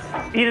 Get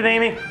up. Eat it,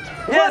 Amy.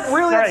 Yes.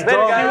 Really? All right. Later,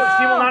 guys.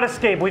 She will not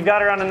escape. We've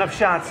got her on enough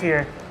shots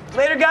here.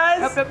 Later,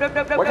 guys. Nope, nope,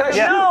 nope, nope, What nope,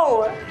 can I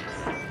nope. shoot? No.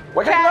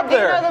 Why can't I Chad, get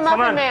do up you know the there? Come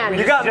Muffin on. Man?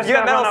 You got Just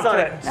Metal gotta run up to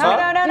Sonic. it. No,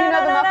 no, no, Do you no, know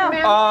no, the no, Muffin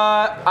no.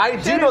 Man?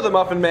 I do know the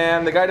Muffin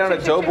Man, the guy down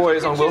at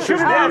Doughboys on Wilshire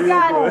Street. Oh,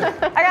 God.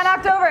 I got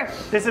knocked over.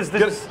 This is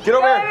Get over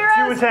Go, here. Amy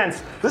too Rose.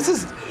 intense. This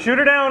is. Shoot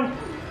her down.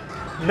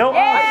 No. Yeah.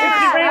 I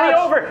think she ran me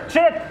Ouch. over.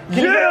 Chad, can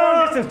you get her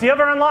long distance? Do you have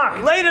her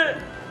unlocked?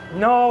 Later.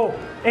 No.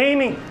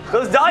 Amy.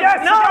 Those dodges.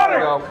 Yes, No. got There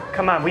we her. go.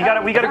 Come on, we gotta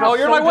go. Oh,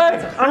 you're in so my way.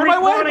 defensive. I'm You're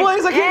in my way, respawning.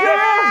 Blaze. I can't get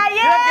around.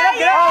 Yeah,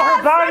 yeah, Oh, her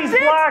yeah. body's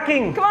That's it.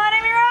 blocking. Come on,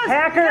 Amy Rose.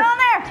 Hacker. Get on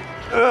there.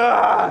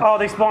 Oh,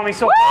 they spawned me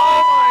so.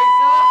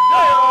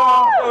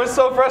 Oh, it was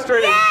so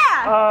frustrating.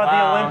 Yeah.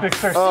 The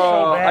Olympics are so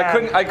Oh,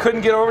 bad. I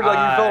couldn't get over to like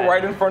you fell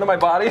right in front of my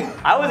body.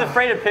 I was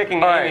afraid of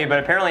picking All Amy, right. but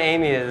apparently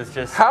Amy is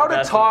just How the to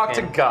best talk in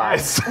to this game.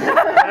 guys.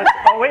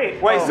 Oh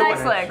wait. Wait, Oh. so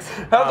Nice legs.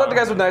 How to talk to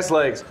guys with nice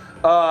legs.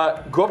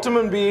 Go up to them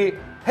and be,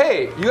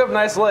 hey, you have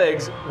nice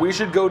legs. We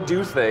should go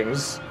do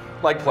things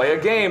like play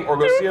a game or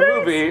go see a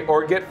movie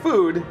or get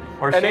food.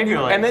 Or and shave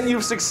your legs. then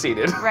you've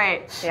succeeded.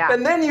 Right. Yeah.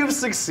 And then you've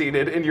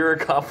succeeded in your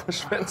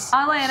accomplishments.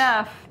 Oddly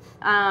enough,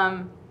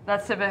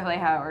 that's typically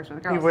how it works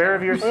with girls. Beware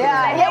of your.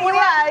 Yeah. Hey, you want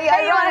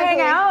to hang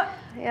ironically. out?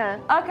 Yeah.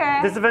 Okay.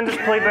 This event is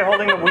played by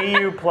holding the Wii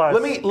U Plus.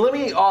 Let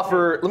me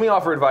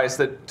offer advice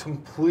that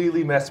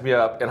completely messed me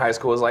up in high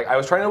school. Was like I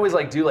was trying to always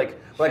like do like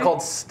what I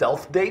called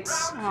stealth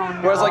dates. Where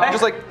I was like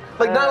just like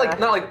not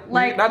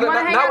Like, not you want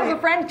to hang out with a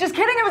friend? Just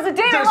kidding, it was a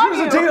date. I She love was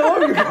you. a date. I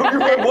love you.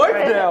 You're my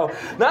wife now.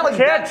 Not like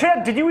that.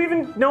 Chad, did you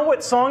even know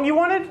what song you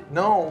wanted?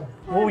 No.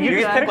 Well, You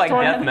just pick like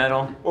one. death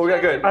metal. Well, we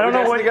got good. I don't we know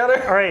dance what.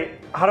 together. All right.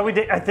 How do we?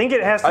 I think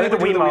it has to I be think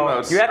the we do the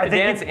Wiimote. Wiimotes. You have I to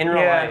think dance it- in real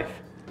yeah. life.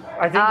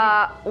 I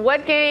think.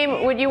 What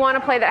game would you want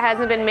to play that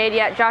hasn't been made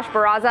yet? Josh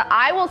Barraza.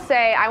 I will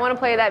say I want to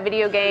play that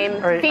video game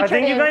All right, I featured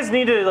think you in guys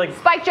need to like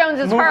Spike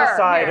Jonze's move Her.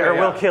 aside, or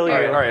we'll kill you.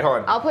 All right, hold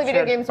on. I'll play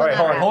video games All when right,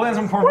 that hold on.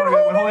 Hold happens. hands.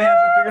 When holding hands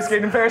and figure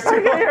skating in Paris too.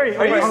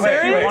 Are you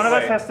serious? One of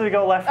us has to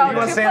go left. Oh, and Player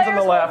one two stands on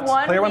the players left. with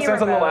one Player one Wii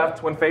stands on the remote.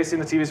 left when facing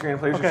the TV screen.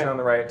 Player two Okay. stand on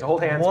the right. To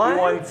hold hands, What?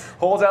 P1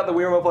 holds out the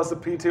Wii remote plus the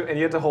P2, and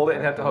you have to hold it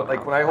and have to hold.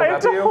 Like when I hold I out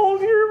have to to you, hold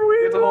your Wii.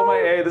 you have to hold my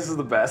A. This is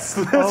the best.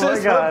 This Oh my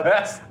is god. the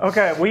best.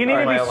 Okay, well you need All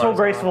to right, be my so alarm's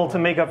graceful to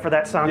make up for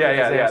that sound. Yeah.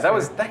 disaster. That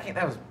was.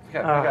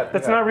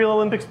 That's not a real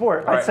Olympic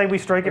sport. All I'd right. say we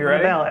strike it You from the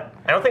ready? ballot.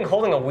 I don't think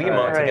holding a Wiimote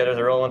All right. together is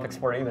a real Olympic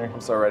sport either.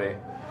 I'm so ready.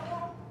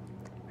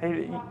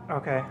 Hey,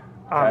 okay.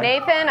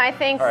 Nathan, I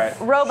think All right.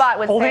 Robot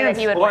would Hold say hands.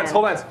 that he would Hold win. hands.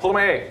 Hold hands. Hold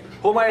my A.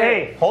 Hold my A.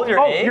 A. Hold your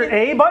oh, A? your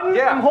A button?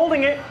 Yeah. I'm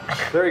holding it.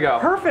 There you go.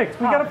 Perfect.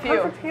 We got a phew.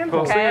 perfect hand.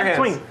 Cool. Swing your hands.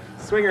 Swing.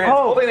 Swing your hands.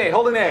 Oh. Hold an A.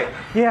 Hold an A.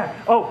 Yeah.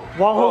 Oh,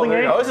 while holding there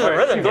A. you go. Oh, this is a All right,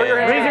 rhythm throw your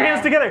game. hands. Raise your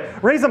hands together.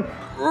 Raise them.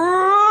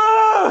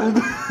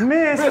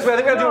 Miss. Miss, I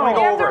think I do when we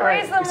go You have to over.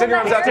 raise them Extend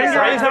your when arms out the to the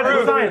hair Raise side. them to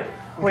the side.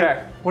 Wait,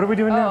 Okay. what are we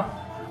doing now?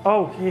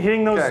 Oh, you're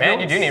hitting those. Okay. Man,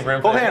 you notes? do need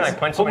room for Hold that. hands. Like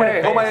punch Hold my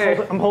A. Hold my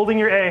A. I'm holding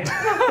your A. Move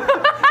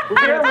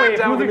your hands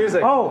down with the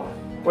music. Oh,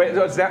 Wait,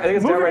 so it's down, I think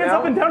it's move down your right hands now.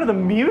 up and down to the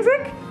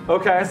music?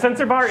 Okay. The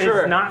sensor bar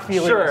Sure. is not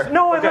feeling Sure. this.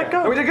 No, I okay. let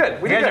go. Oh, we did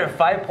good. We You did guys are good.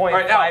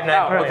 5.59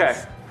 out. points. Okay.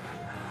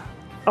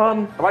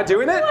 Am I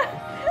doing it?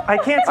 I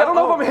can't. I don't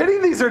know if I'm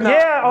hitting these or not.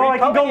 Yeah. Oh, I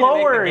can go probably need to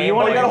make lower. the game You Oh,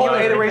 want you to gotta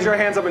hold A to raise your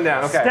hands up and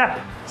down. Okay. Step.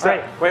 Step.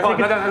 Right. Wait, hold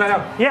on. Take it-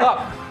 No. Yeah.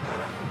 Up.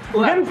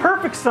 We're getting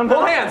perfect somehow.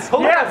 Hold hands.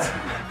 Hold Yeah. hands.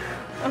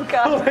 Oh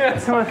god. Hold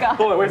hands. Oh god.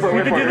 Hold it. Wait for it. We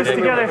Wait can for do it. this Wait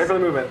for the together. movement. Wait for the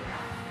movement.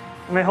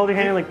 Am I holding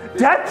your hand like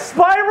death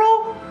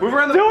spiral? Move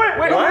around the. Do it.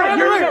 Wait. What? Wait.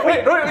 You're Wait. gonna-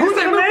 Wait. Wait. Who's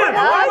the man?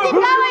 Oh, keep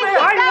going,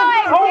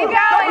 Oh, keep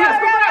going. yes,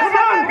 Come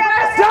on!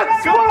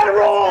 Death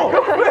spiral!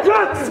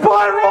 Death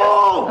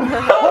spiral!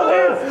 Hold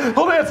hands!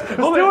 Hold hands.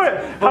 Let's do it!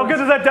 How good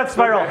is that death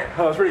spiral? Okay.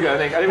 Oh, that's pretty good. I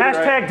think. I think we did it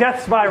right. Hashtag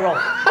death spiral.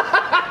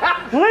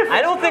 Lift.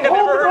 I don't think I've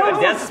Hold ever heard of a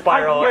those. death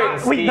spiral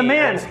in Wait, the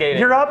man. skating.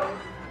 You're up.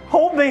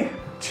 Hold me,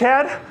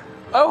 Chad.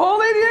 I'm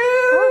holding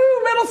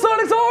you. Metal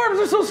Sonic's arms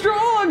are so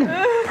strong.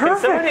 Can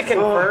somebody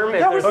confirm if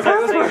That there's was such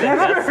thing as a perfect.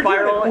 death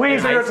spiral Wait, in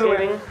so ice you're to the way.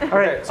 skating? All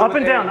right, Okay, so up and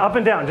with down, A- up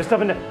and down, just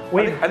up and down.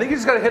 Wait, I think you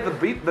just gotta hit the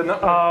beat. The note.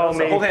 Oh, so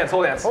maybe. hold hands.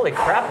 Hold hands. Holy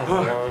crap, this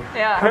is long.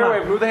 Yeah.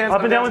 Wait. Move the hands up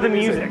and down with to the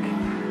music.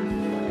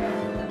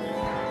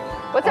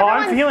 What's Oh,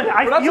 I'm everyone's, feeling.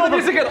 I We're not feel to the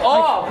music at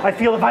all. I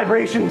feel the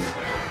vibrations.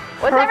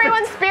 what's perfect.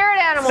 everyone's spirit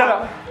animal?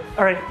 Stop.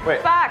 All right,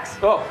 Wait. Facts.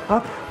 Oh.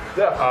 up.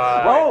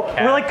 Yeah. Oh,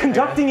 we're like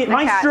conducting it, Cat,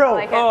 I maestro.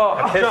 like it.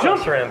 Oh. Pistol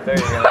Jump. shrimp, there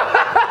you go.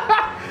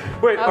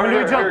 Wait. All right,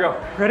 Here we here we go.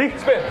 go. Ready?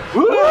 Spin.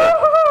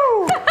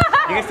 Woo-hoo!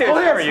 You can see the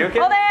Shoryuken.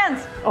 Hold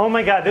hands. Oh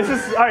my God, this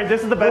is all right.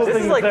 This is the best This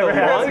thing is like that's the ever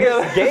happened.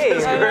 longest game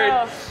Great.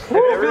 I've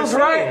ever feels seen.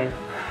 right.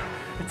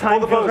 The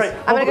time the feels pose. right.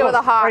 I'm gonna go with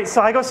a hawk. All right,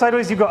 so I go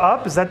sideways, you go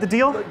up. Is that the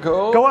deal?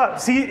 Go. Go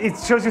up. See, it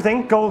shows your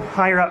thing. Go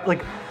higher up.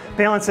 Like,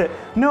 balance it.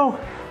 No.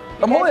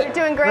 I'm holding. You're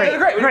doing great. You're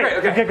great. You're Great.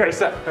 great. Okay. Great. Nice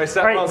step. Nice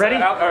step. All right, Well, ready?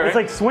 out. All right. It's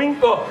like swing,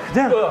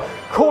 down,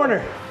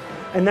 corner,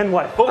 and then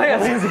what? Hold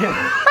hands. Hold hands again.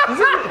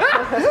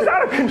 This is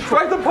out of control.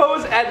 Strike the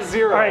pose at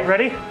 0. All right,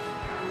 ready?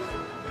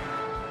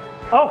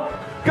 Oh,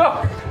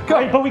 Go. Go.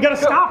 all right, but we gotta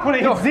stop when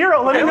it hits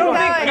 0. Let me I know.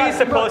 don't think he's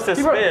supposed to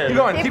Keep going. spin. Keep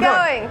going.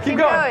 Keep Keep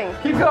going.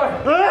 going. Keep going.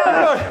 Keep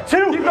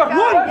going. 2, Keep going.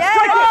 1, Yay.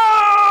 strike it.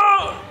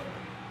 Oh!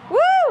 Woo!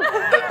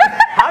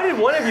 How did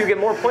one of you get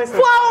more points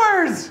than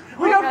Flowers!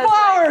 We got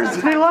flowers!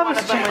 They love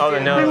us. Oh, the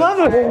They nose. love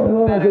us.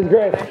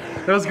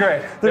 That was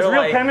great. There's They're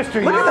real like-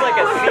 chemistry. This is like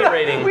a C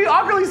rating. We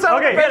awkwardly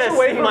sound Okay. like Get a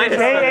away C from minus. each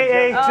other.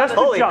 Hey, just a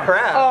Holy jump.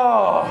 crap.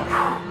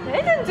 Oh,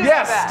 They didn't do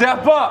yes, that bad.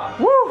 step up.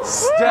 Woo.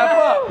 Step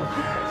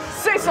up.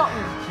 Say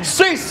something.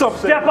 Say something.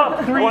 Step up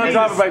I want to 3D.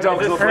 drop it back down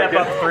Is to this the Step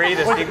Up 3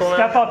 the sequel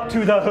Step now? up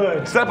to the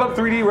hood. Step up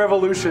 3D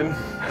revolution.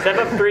 Step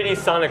Up 3D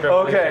Sonic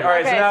Revolution. Okay, all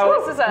right, Okay, so now.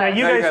 so this is a. Now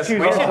you now guys choose.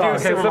 We should one do song. Super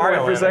step away Mario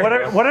for a Land.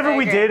 second. Whatever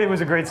we Okay. did, it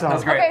was a great song.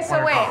 That's great. Okay,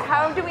 so wait,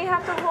 how do we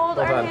have to hold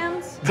our done.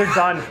 hands? They're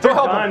done. Don't They're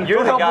help done. them.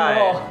 You're Don't the help them guy.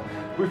 at all.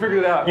 We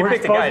figured it out. You We're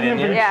picked a guy, exposing them didn't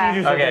for you? the Yeah.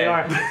 cheaters that they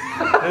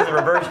Okay. are. There's a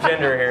reverse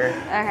gender here.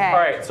 Okay. All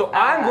right, so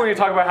I'm going to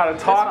talk about how to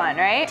talk one,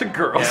 right? to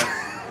girls.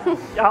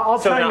 I'll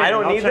So chime now in. I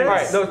don't I'll need chime in. All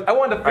right, no, I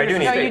wanted to I finish do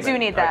need No, the you statement.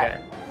 do need that.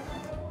 Okay.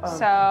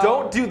 So.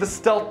 Don't do the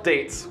stealth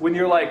dates when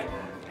you're like,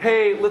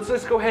 hey, let's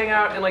just go hang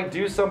out and like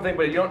do something,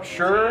 but you don't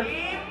sure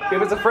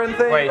if it's a friend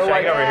thing. Wait, or should I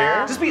like, go over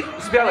here? Just be I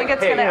like, think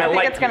it's hey, gonna. I think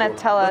like it's gonna you.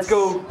 tell us.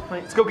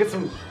 Let's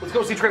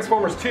go see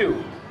Transformers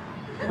 2.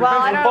 Well, I Revenge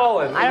of the don't.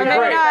 Fallen. I don't It'd be know.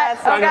 great. Not.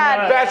 Oh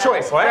God. Bad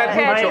choice. What? Bad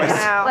Okay. choice.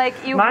 Wow. Like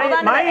you My- hold on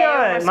to my, the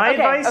A when my okay,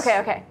 advice-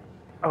 Okay.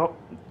 Oh,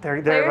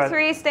 there. Player but-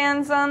 3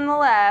 stands on the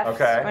left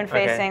Okay, when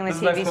okay. facing the This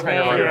is next TV to screen.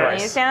 the favorite And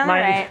advice. you stand on the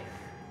My- right.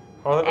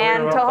 Hold it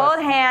And real to hold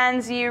fast.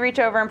 hands, you reach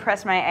over and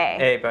press my A.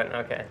 A button,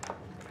 okay.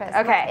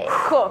 Okay,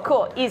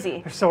 cool,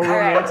 easy. So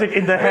romantic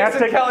in the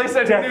Mason hashtag. Kelly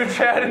said he knew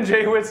Chad and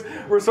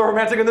TheJwittz were so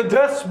romantic in the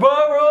Death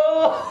Spiral.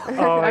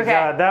 Oh my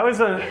God, that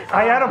was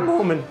I had a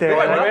moment there.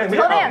 We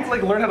have to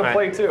like learn how to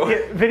play too.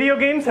 Yeah, video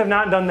games have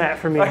not done that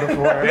for me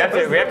before. We have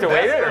to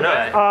wait it or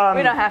not?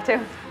 We don't have to.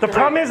 The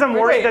problem is I'm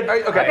worried that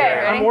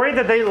Okay, I'm worried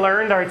that they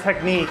learned our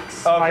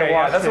techniques. by Okay,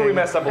 yeah, that's what we watching.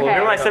 messed up a little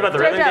Remember bit. I said about the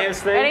rhythm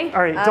games thing? Ready?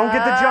 All right, don't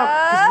get the jump.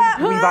 'Cause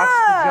we watched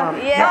the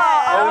jump. Yeah.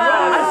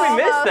 How did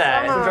we miss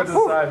that? Jump to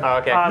the side. Oh,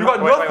 okay. You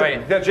got wait, nothing.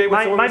 wait. Yeah, Jay,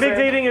 what's My big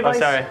dating advice.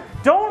 sorry.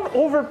 Don't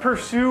over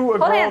pursue a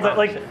girl hands. that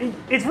like.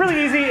 It's really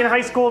easy in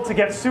high school to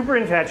get super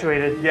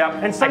infatuated. Yep.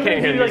 And sometimes can't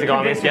hear you the like music on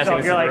me. convince Yes, yourself,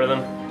 it's you're the like,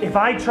 rhythm. if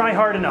I try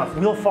hard enough,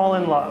 we'll fall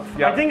in love.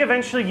 Yep. I think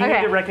eventually you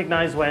need to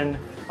recognize when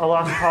a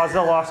lost cause is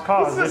a lost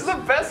cause. This is the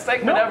best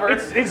segment No, ever.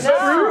 it's true.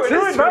 true It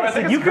is true. I advice.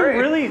 think Like, you it's can great.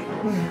 really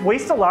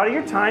waste a lot of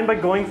your time by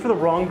going for the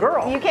wrong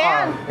girl. You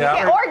can. Yeah. You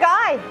can. Or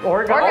guy.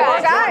 Or guy. Or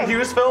Those guy. Jordan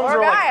Hughes films Or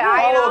are like, guy.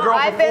 I follow know, a girl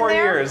I've for been 4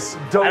 there. years.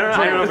 Don't I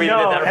don't know if we did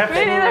No, that.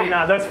 absolutely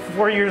not. That's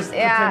 4 years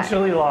Yeah.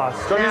 potentially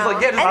lost. Jordan Hughes is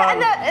like, yeah, just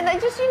And then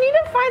just you need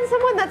to find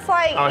someone that's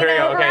like. Oh, here we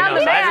go. Okay, around no,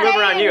 the so I have to move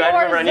around stay you. in I have to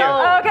your move around you.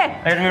 zone. Oh, okay.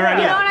 I have to move around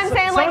You you. know what I'm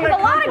saying? Someone Like, 'cause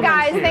a that lot of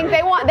guys compliments think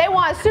they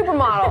want a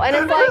supermodel, and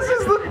it's like. this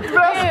is the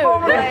best Dude,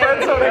 moment of like-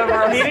 FriendZone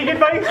ever. Needing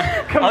advice?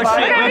 Come Oh, on.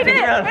 shit. Okay, we did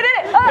it. We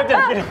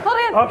did it.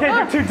 Hold on. Okay,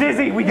 they're too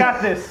dizzy. We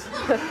got this.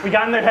 We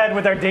got in their head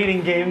with our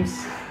dating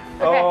games.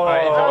 Oh,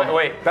 Alright, so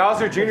wait.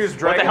 Bowser Jr.'s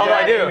dragging hell do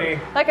I do? me.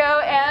 Let go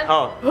and.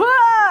 Oh.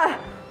 Ah!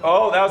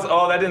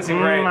 That didn't seem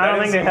great. I don't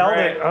think they held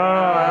it.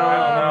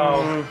 I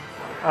don't know.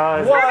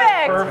 What?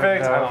 Perfect.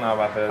 Perfect. I don't know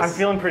about this. I'm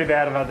feeling pretty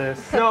bad about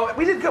this. No,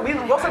 we did good. We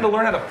also had to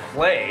learn how to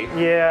play.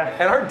 Yeah.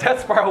 And our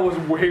Death Spiral was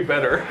way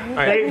better.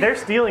 They're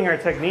stealing our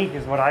technique,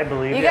 is what I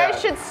believe. You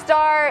guys should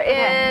star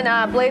in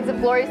Blades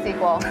of Glory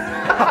sequel.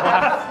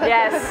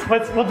 Yes.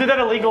 We'll do that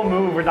illegal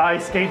move where the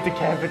ice skate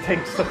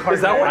decapitates the partner.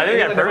 Is that what I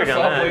think I got never perfect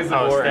saw on that. Blades of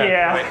Oh, Glory. snap.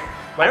 Yeah. Wait.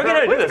 I don't get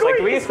how to do this. Like,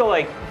 do we still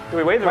like? Do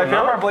we wave the My favorite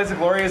part remote? of Blades of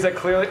Glory is that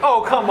clearly.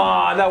 Oh, come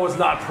on, that was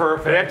not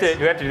perfect. Do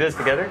we have to do this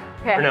together?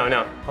 Okay. Or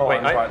no. Hold Wait.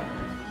 on, just watch.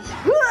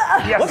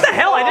 Yes. What the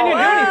hell? I didn't even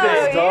do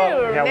anything.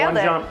 You Yeah, nailed one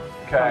it. jump.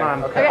 Okay. Come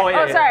on. Okay. Okay. Oh, yeah,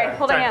 Oh, yeah, sorry. yeah.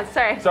 Holding Sorry. hands.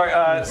 Sorry.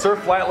 Sorry, Sir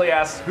Flatly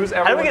asks, who's do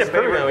we everyone's get a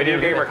perfect favorite one? We video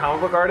do game or here.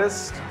 comic book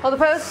artist? Hold the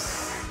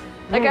pose.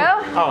 Let go.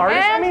 Oh,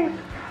 Artist, I And. mean,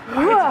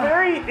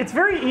 it's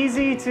very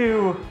easy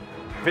to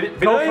Video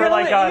go for game?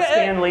 like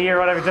Stan Lee or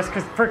whatever, just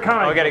because for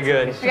comic. Oh, we got it books,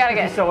 good. it's We got it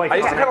just good. So like, I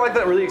used to kind of like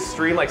that really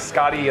extreme, like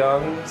Scotty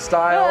Young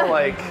style,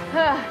 like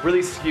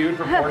really skewed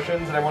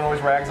proportions that everyone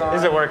always rags on.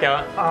 This is a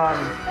workout.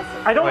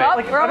 I don't Wait.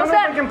 like. We're I don't almost know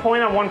if I done. can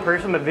point on one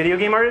person, but video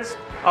game artists.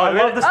 Oh, I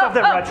really? love the stuff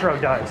that Oh. Retro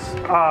does,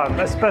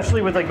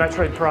 especially with like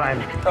Metroid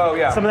Prime. Oh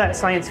yeah. Some of that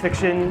science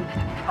fiction,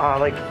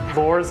 like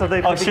lores that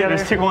they put Oh shit! together.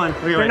 There's 2-1.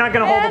 They're not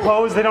gonna hold the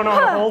pose. They don't know how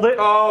to hold it.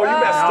 Oh, you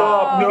messed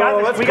up. We No, got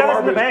this. that's We got this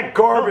in the garbage. bag.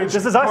 Garbage. No,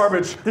 this is us.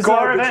 Garbage. This is our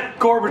garbage. event.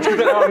 Garbage. Get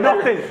that out of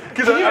Nothing. here. Get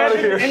Can that you out of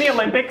imagine here. in the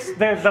Olympics,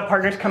 the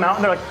partners come out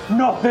and they're like,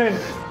 nothing.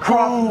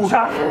 Crop,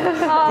 chop.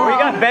 We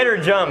got better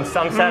jumps.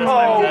 I'm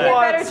satisfied Oh, with that.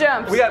 what? Better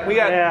jumps. We got.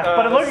 Yeah,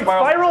 but look,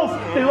 spirals.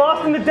 spirals. They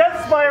lost in the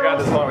death We got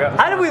this spirals. one. We got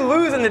this How did we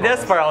lose in the death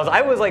spirals?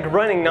 I was like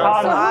running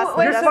nonstop.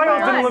 wait, Your that's spirals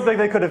not didn't nice. look like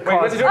they could have one.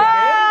 Wait, caused. let's do it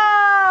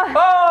again.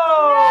 Ah!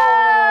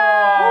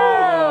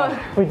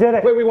 Oh! We did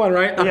it. Wait, we won,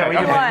 right? Yeah, we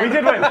did Okay. win. We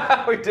did win.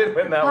 We did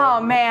win that Oh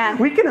one. man.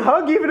 We can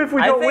hug even if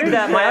we I don't think win.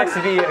 that might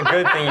actually be a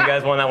good thing you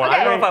guys won that one.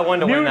 I don't know if I won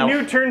to win that New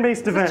one.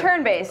 turn-based event.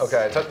 Turn based.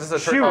 Okay, this is a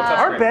Shoot, touch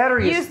our screen.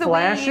 battery Use is the Wii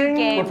flashing.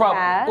 game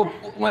pad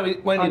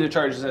Might need to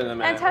charge this in a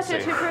minute. and touch it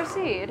Let's to see.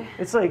 proceed.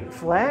 It's like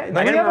flat.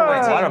 Now, Do we you're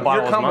have a lot a, of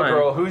bottles Comic mine.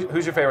 Girl.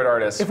 Who's your favorite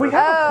artist? if we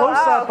have a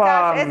close-up,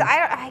 gosh.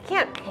 I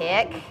can't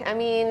pick. I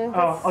mean,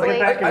 Oh, it's I'll get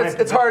like- back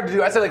in It's hard to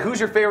do. I said like, who's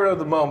your favorite of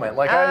the moment?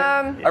 Like,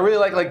 I really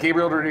like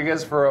Gabriel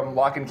Rodriguez from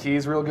Lock and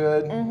Key's real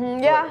good.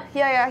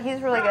 Yeah,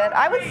 he's really good.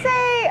 I would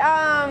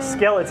say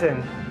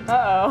skeleton.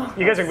 Uh-oh.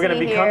 You guys are going to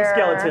see become here.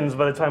 skeletons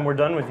by the time we're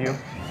done with you.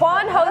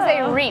 Juan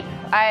Jose Reap.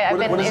 I've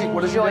been what does he do?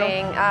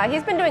 enjoying.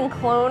 He's been doing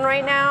Clone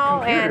right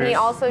now, and he Computers.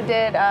 also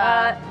did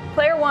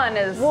Player one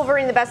is.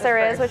 Wolverine: The Best There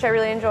Is, which I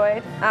really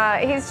enjoyed.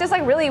 He's just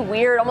like really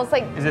weird, almost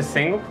like Is this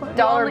single player?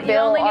 dollar you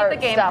bill only need art the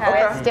game stuff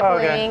pad. with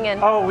stippling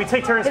and Oh, we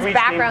take turns. his for each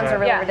backgrounds gamepad. are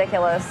really Yeah.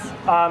 ridiculous.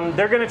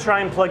 They're going to try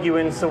and plug you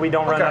in so we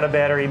don't run Okay. out of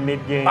battery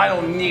mid-game. I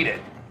don't need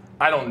it.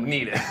 I don't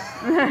need it.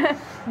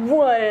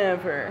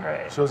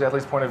 Whatever. Shows the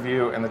athlete's point of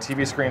view, and the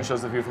TV screen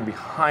shows the view from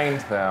behind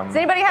them. Does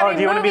anybody have Oh, do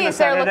any you wanna be in the movies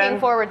they're center looking then?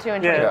 forward to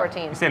in Yeah.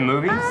 2014? You said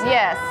movies?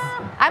 Yes.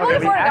 I'm looking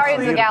we forward to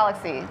Guardians of the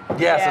actually- Galaxy.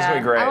 Yes, that's gonna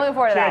be great. I'm looking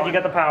forward to that Chad, one. you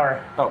got the power.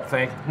 Oh,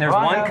 thank. There's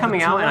I one have coming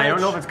the out, and I don't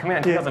touch. know if it's coming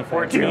out in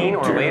 2014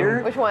 or Doom. later.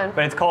 Which one?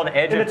 But it's called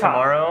Edge In the of top.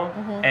 Tomorrow,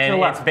 To and the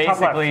it's left, top left,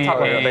 basically top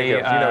Oh, yeah, thank you.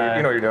 a. You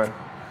know what you're doing.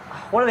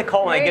 What do they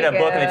call it when they get a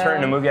Very book and they turn it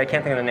into a good. movie? I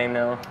can't think of the name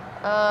now.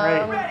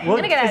 Right. I'm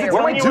gonna get out of here.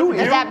 What am I doing?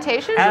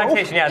 Adaptation?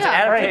 Adaptation, yeah, it's an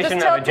Yeah. adaptation Just of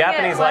a tilting it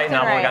Japanese light left and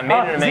novel. It right. got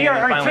made into a See, all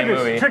right, finally triggers,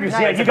 movie. triggers. Yeah,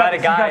 It's you about got a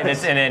this, you guy got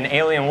that's this. in an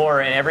alien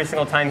war, and every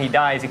single time he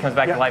dies, he comes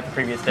back Yeah. to life the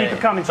previous day.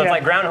 it coming, so it's Chad.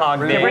 like Groundhog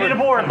Day Get ready to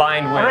board.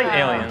 combined with All right.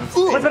 aliens.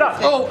 Flip it up.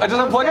 Oh, I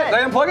just unplug it. Did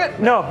I unplug it?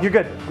 No, you're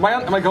good.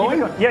 Am I going?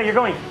 Yeah, you're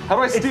going. How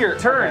do I It's steer?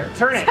 Turn, Okay.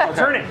 turn it,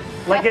 turn it.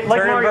 Like Turn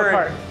Mario bird.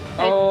 Kart.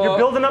 You're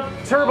building up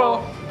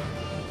turbo.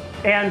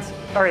 And,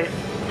 all right,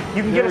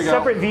 you can get a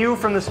separate view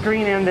from the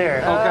screen and there.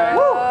 Okay.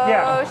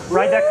 Yeah,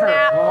 ride that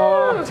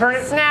curve. Turn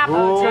it. Snap.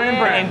 Turn and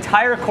The brake.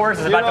 entire course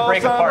is about to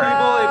break apart.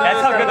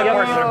 That's how good the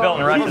courses are built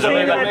in Russia. He's They're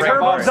in about to that break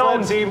turbo apart.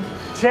 zone. Team.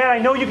 Chad, I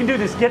know you can do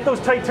this. Get those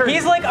tight turns.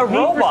 He's like a Need for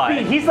robot.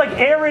 speed. He's like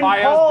Aaron I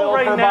was Paul built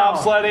right for now.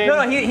 bobsledding.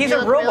 No, he's You a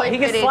look robot. really He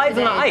gets pretty slides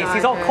in the today, ice.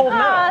 He's all Roger. cold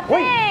metal.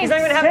 Wait, He's not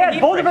even having Chad,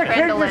 heat both of our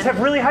friction. characters have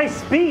really high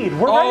speed.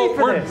 We're Oh, ready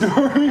for we're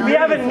this. We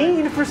have a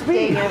need for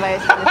speed. Dating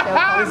advice for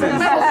the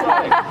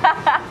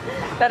show.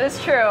 That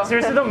is true.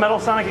 Seriously though, Metal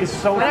Sonic is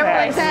so Whenever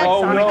fast. Zach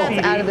Oh, no.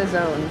 gets out of the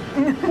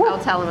zone, I'll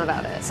tell him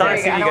about it.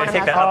 Sonic CD, you gotta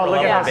take that Oh, upper look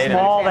level at how beta.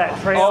 small that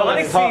trail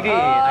Sonic is. CD,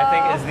 I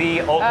think, is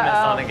the ultimate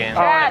Sonic game.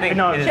 I think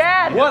no, it is-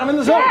 Chad! What? I'm in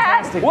the zone.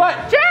 Chad! What?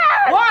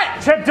 Chad! What?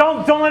 Chad,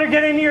 don't let her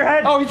get into your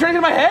head. Oh, you trying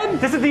to get in my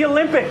head? This is the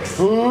Olympics.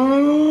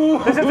 Ooh.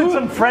 This isn't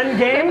some friend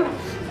game.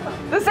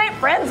 This ain't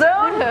friend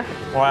zone.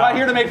 Wow. Not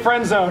here to make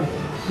friend zone.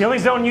 The only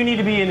zone you need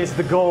to be in is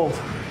the gold.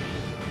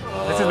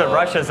 This is the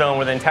Russia zone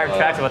where the entire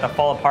track's about to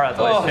fall apart. That's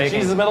why Oh, it's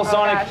shaking. Jesus, Metal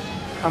Sonic. gosh.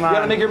 Come You on.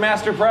 gotta make your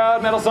master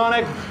proud, Metal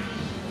Sonic.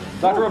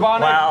 Dr.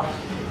 Robotnik. Wow.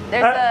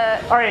 There's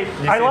a. All right,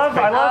 I love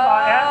at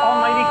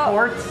Almighty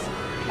Quartz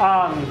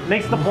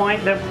makes the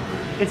point that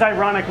it's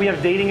ironic we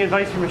have dating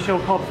advice from a show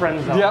called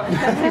FriendZone. Yep,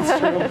 it's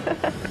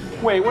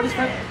true. Wait, what is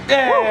friend?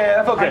 Yeah,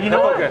 that felt good. You That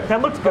know felt what? good.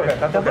 That looks good.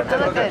 That felt good. That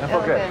looked good. That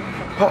felt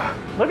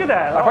good. Look at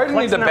that. I probably didn't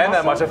need to bend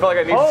that much. I feel like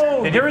I need.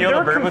 Oh, Did you feel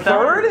the burn with that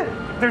one?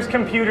 third? There's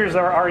computers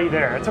are already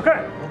there. It's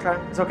okay. Okay.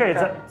 It's okay.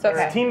 It's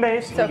okay.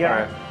 team-based. It's okay. All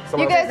right.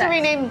 You guys can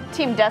rename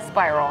Team Death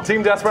Spiral.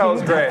 Team Death Spiral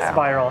is great.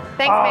 Spiral.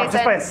 Thanks, oh, Mason.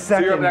 just by a So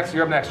second. you're up next.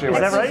 You're up next, Jaywitz. Is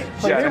that right?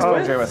 Yeah, it's Oh.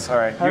 Jaywitz. All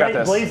right. You All got right,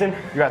 this. Blazing.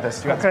 You got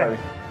this. You got this, Okay.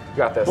 buddy. You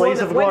got this. Blaze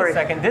of Wait glory. a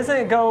second. Doesn't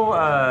it go?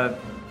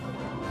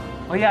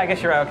 Oh yeah, I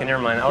guess you're right. Okay,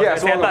 never mind. I was Yeah,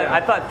 gonna so say, we'll look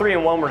I thought 3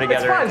 and 1 were It's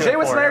together. fine. 2 and Jaywitz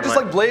 4, and I are never just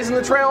mind. like blazing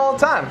the trail all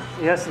the time.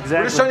 Yes, We're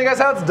exactly. just showing you guys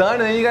how it's done,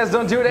 and then you guys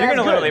don't do it. You're as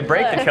gonna good. literally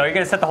break the trail. You're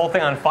gonna set the whole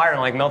thing on fire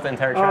and like melt the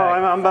entire Oh, track.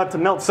 I'm about to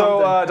melt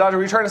So, something. Dodger,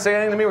 were you trying to say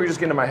anything to me, or were you just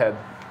getting into my head?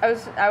 I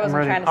wasn't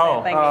ready. trying to say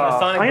anything. the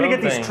Sonic I'm gonna Boom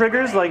get these thing.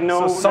 triggers like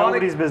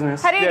nobody's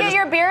business. How do you Yeah, get just-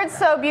 your beard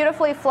so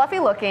beautifully fluffy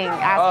looking?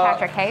 Asked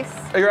Patrick Case.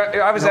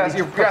 You're obviously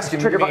asking, you're asking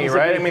Trigger me, buttons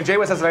right? are I mean,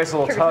 Jaywitz has a nice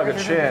little tug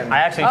of chin. I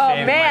actually Oh,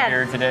 shaved man. my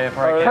beard today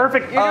before I came.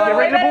 Perfect. You're doing Get way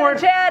ready to better board.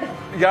 than Chad.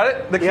 You got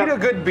it? The key Yep. to a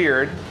good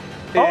beard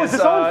Oh, is this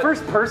all in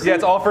first person? Yeah,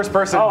 it's all first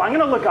person. Oh, I'm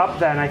gonna look up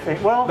then. I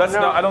think. Well, That's no.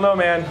 not, I don't know,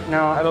 man.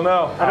 No. I don't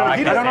know. I don't know. The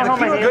key to- I don't know how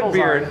the key my to a good handles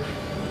beard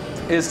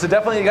are. is to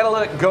definitely, you gotta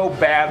let it go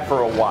bad for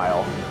a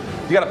while.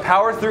 You gotta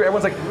power through.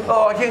 Everyone's like,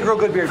 oh, I can't grow a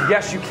good beard.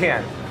 Yes, you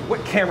can.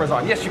 What camera's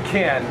on? Yes, you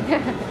can.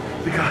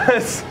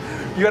 Because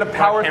you gotta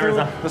power camera's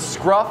through on? the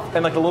scruff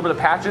and like a little bit of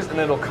patches, and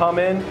then it'll come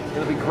in, and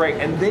it'll be great.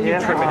 And then you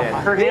Yeah. trim it in.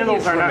 Her Then you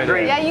handles are trim not it in.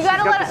 great. Yeah, you gotta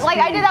She's got let the it, like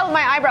I speed. did that with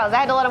my eyebrows. I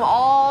had to let them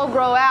all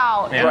grow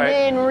out and Right.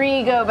 then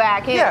re-go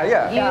back in.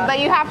 Yeah. But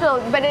you have to,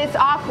 but it's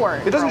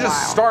awkward. It doesn't for a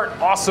just while. start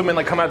awesome and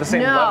like come out at the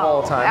same No, level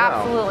all the time. No.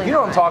 absolutely You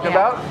know what I'm not. talking Yeah.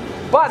 about?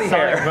 Body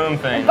Sonic hair. Boom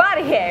thing.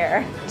 Body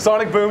hair.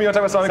 Sonic Boom. You want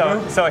to talk about Sonic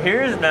Boom? So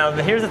here's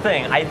the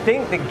thing. I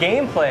think the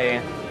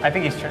gameplay. I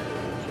think he's trying.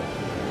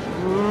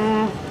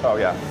 Oh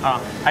yeah.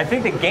 I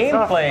think the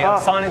gameplay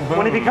of Sonic Boom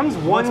when it becomes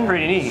one looks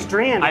pretty neat.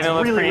 strand, I it's know it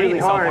looks really, pretty neat really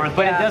and so hard. forth,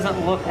 but Yeah. it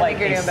doesn't look like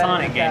you're a doing better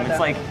Sonic than game. that, It's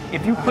though. like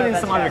if you put in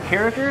that's some other bad.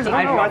 characters,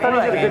 I don't know, I thought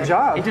he did a good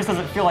job. It just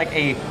doesn't feel like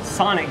a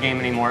Sonic game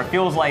anymore. It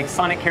feels like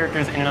Sonic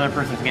characters in another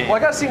person's game. Well, I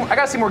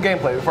gotta see more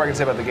gameplay before I can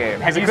say about the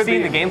game. Have It you could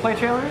seen be- the gameplay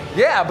trailer?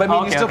 Yeah, but I mean,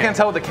 Okay, you still okay. can't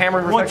tell with the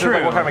camera Well, perspective true.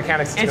 like, what kind of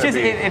mechanics It's gonna just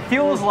be. it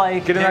feels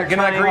like Get in that they're green,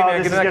 trying- man.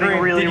 this Get is in that getting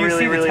green. really, Did you really,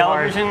 see the really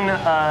hard. television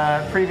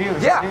preview?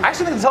 Was Yeah, that you? I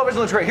actually think the television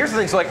looks great. Here's the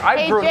thing. So like, I've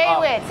Hey, grown up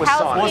Jaywitz, with how's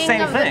Sonic. Well, King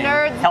same of the thing.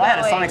 Nerds Hell, I had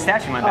a going? Sonic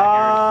statue in my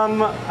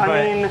backyard. I But-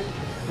 mean,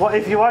 well,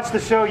 if you watch the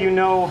show, you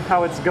know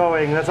how it's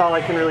going. That's all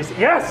I can really see.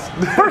 Yes,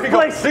 first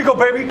place. There you go,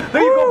 baby.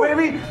 There you go,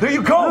 baby. There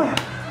you go.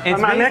 It's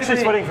I'm actually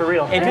basically- sweating for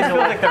real. It just feels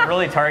like they're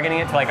really targeting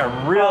it to like a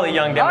really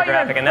young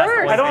demographic, and that's the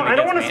first. one I don't thing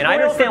that want to gets me. spoil And I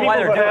understand for why people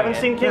they're who doing haven't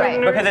it. seen King of the Right.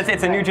 Nerds. Because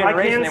it's a new I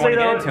generation, can they say want to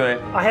though, get into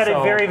it. I had a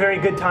so- very, very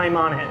good time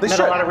on it. They Met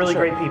should, a lot of really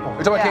sure. great people.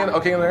 You're talking Yeah.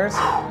 about King of the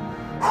Nerds?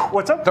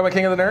 What's up? Talking about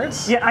King of the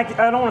Nerds? Yeah, I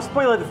don't want to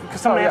spoil it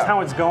because someone Oh, asked yeah. how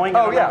it's going.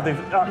 Oh, I don't yeah. know if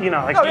they've, you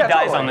know, like Oh, He yeah, dies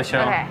totally. on the show.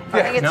 Okay,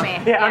 I think it's No? me.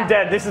 yeah, I'm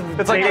dead. This is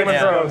It's like Game of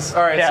Yeah. Thrones.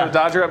 All right, Yeah. so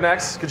Dodger up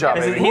next. Good job,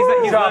 He's baby. he's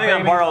Good job, living on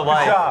baby. borrowed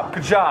life. Good job.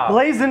 Good job.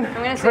 blazing,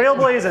 gonna say-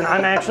 trailblazing.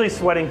 I'm actually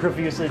sweating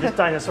profusely. This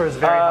dinosaur is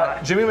very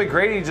hot. Jimmy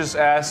McGrady just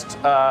asked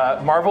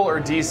Marvel or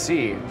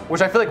DC,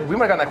 which I feel like we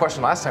might have gotten that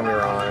question last time we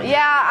were on.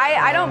 Yeah,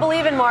 I don't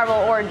believe in Marvel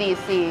or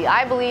DC.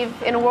 I believe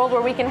in a world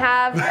where we can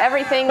have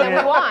everything that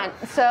we want.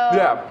 So,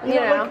 Yeah. you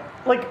know.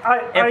 Like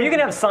If you can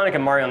have Sonic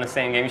and Mario in the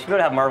same game, you should be able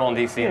to have Marvel and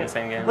DC in the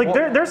same game. Like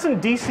there's some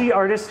DC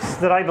artists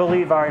that I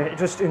believe are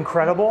just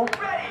incredible.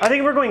 I think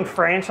if we're going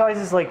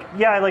franchises, like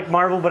I like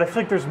Marvel, but I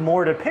feel like there's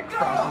more to pick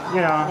from.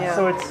 You know, Yeah.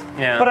 so it's.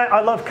 Yeah. But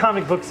I love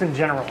comic books in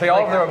general. They all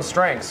Like, have their own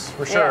strengths,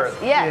 for sure.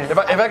 Yes. If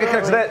I could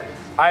connect to that,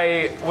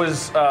 I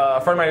was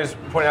a friend of mine was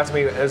pointing out to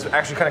me is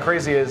actually kind of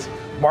crazy is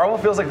Marvel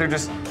feels like they're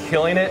just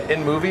killing it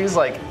in movies.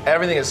 Like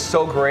everything is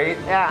so great.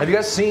 Yeah. Have you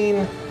guys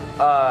seen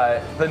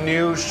the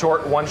new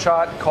short one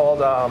shot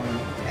called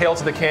Hail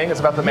to the King.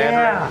 It's about the Mandarin.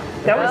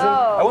 Yeah, that was.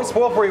 I won't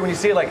spoil for you when you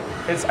see it. Like,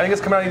 I think it's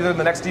coming out either in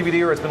the next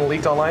DVD or it's been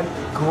leaked online.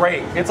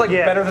 Great. It's like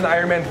better than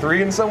Iron Man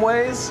 3 in some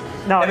ways.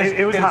 No, and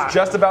it was hot. It's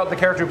just about the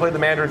character who played the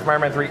Mandarin from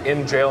Iron Man 3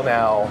 in jail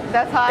now.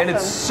 That's awesome. And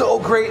it's so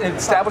great, and it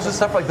establishes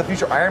stuff like the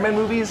future Iron Man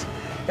movies.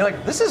 And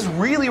like, this is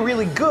really,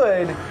 really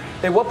good.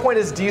 At what point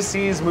is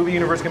DC's movie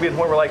universe going to be at the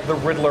point where like the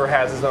Riddler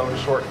has his own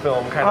short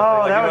film kind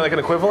of thing? Like, like an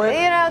equivalent?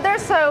 You know, they're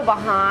so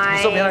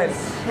behind. So behind.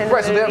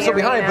 Right, so they're so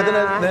behind. But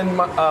then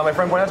my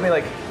friend pointed out to me,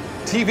 like,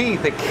 TV,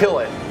 they kill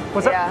it.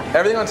 What's that?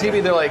 Everything on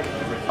TV, they're like,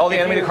 all the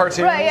animated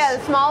cartoons. Right, yeah,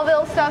 the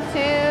Smallville stuff too.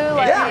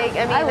 Like, I mean,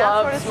 I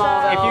love that sort of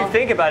Smallville. stuff. If you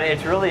think about it,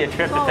 it's really a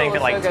trip to think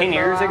that like 10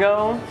 years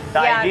ago, the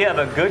idea of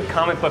a good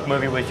comic book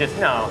movie was just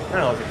no.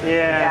 Well,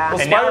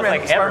 And now it's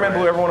like Spider-Man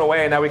blew everyone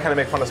away, and now we kind of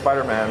make fun of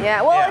Spider-Man.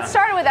 Yeah, well, it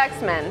started with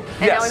X-Men,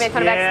 and now we make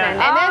fun of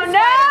X-Men. And then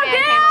Spider-Man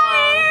came along.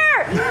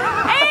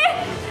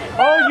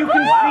 Oh, you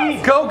can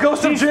see. Go,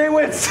 Ghost of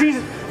TheJwittz!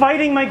 She's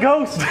fighting my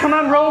ghost. Come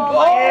on, Rogue.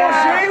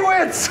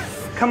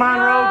 TheJwittz! Come on,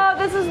 Rogue.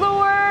 Oh, this is the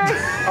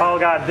worst. Oh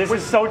God, this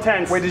is so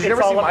tense. Wait, did you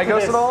ever see My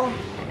Ghost at all?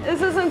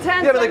 This is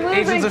intense. Yeah, but like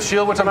Agents of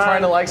S.H.I.E.L.D., which I'm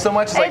trying to like so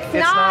much, it's like it's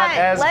not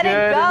as Let good.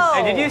 it go.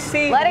 And did you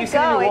see Let the it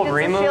go. new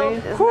Wolverine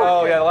movie?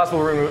 Oh yeah, the last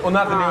Wolverine movie. Well,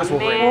 not the newest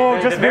Wolverine.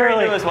 Oh, just the very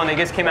barely. newest one that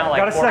just came out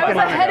like Got a 4 or 5 second.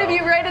 months Ahead ago. of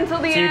you right until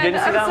the end. So you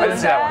didn't see that one? I didn't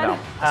see that one,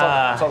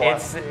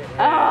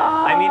 no.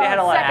 I mean, it had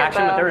a lot of second,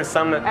 action, but there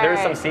though. was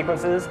some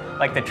sequences,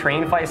 like the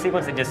train fight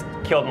sequence, that just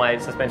killed my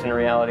suspension of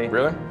reality.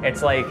 Really?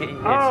 It's like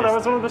Oh, that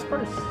was one of the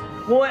first.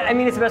 Well, I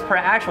mean, it's the best part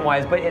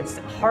action-wise, but it's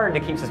hard to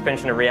keep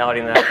suspension of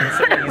reality in that.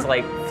 Considering he's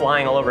like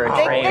flying all over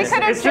a train. They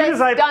could have As soon just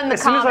as I done the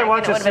watch a comic, and it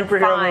would've been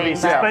superhero fine, movie, but-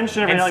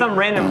 suspension of And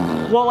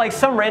reality.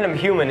 some random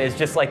human is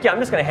just like, yeah, I'm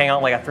just gonna hang out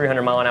on like a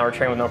 300-mile-an-hour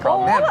train with no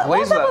problem.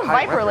 What's up with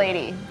Viper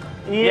Lady?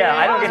 Yeah,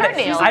 I don't What get was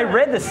that. her deal? I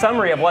read the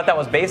summary of what that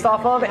was based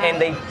off of, and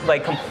they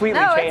like completely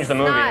changed the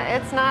movie.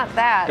 It's not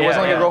that. It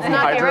wasn't like a girl It's from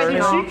not the Hydra or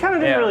original. anything? She kind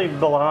of didn't really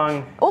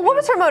belong. Well, what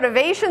was her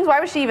motivations? Why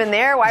was she even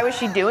there? Why was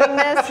she doing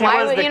this? She why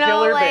was would the you know,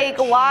 killer like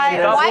bitch. why?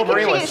 thought Why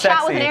Wolverine could she was get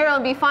shot with an sexy. arrow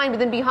and be fine, but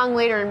then be hung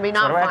later and be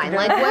not do I have to fine? do?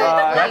 Like Do I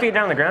what? have to get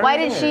down on the ground? Why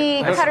did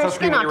she That's cut her touch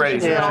skin me off? when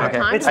Did she you're do it all ready. the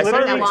time? It's Did she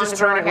literally that long just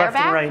to grow her turning hair left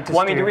and back? right. to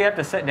Well, I mean, steer. do we have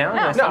to sit down?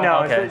 No.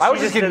 Okay. I was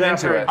She just getting did into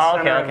after it. Oh,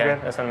 center of okay.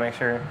 grid. Just want to make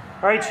sure.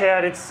 All right,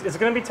 Chad, it's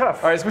gonna be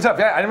tough. All right, it's gonna be tough.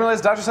 Yeah, I didn't realize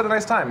Dodger had a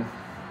nice time.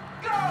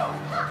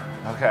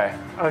 Okay.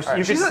 Oh, All right.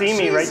 you can see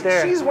me right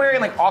there. She's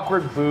wearing like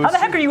awkward boots. How the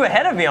heck are you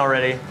ahead of me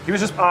already? He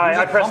was just.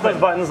 I pressed those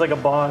buttons like a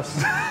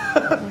boss.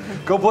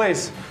 Go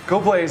Blaze. Go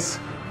Blaze.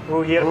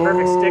 Ooh, he had a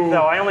perfect stick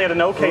though. I only had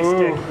an okay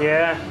stick.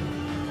 Yeah.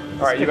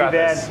 All right, you got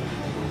this.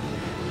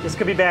 This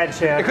could be bad,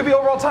 Chad. It could be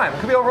overall time. It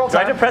could be overall Do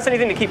I time. have to press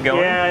anything to keep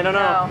going? Yeah, I don't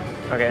know.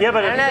 Okay. Yeah,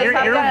 but I don't know, you it's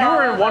not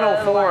were in good.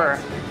 104.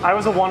 I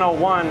was a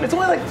 101. It's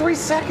only like 3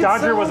 seconds.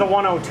 Dodger though. was a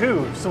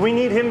 102, so we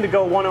need him to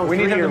go 103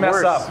 We need him or to mess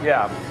worse. up.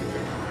 Yeah.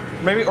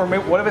 Maybe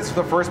what if it's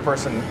the first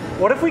person?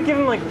 What if we give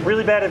him like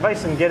really bad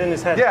advice and get in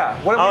his head?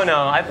 Yeah. What if Oh we,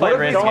 no, I played what if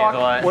we Race Games talk- a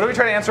lot. What if we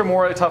try to answer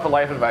more tough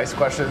life advice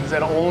questions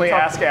and only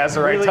ask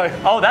Azurite really- type?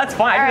 Oh, that's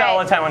fine. I do that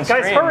all the time on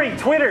stream. Guys, hurry!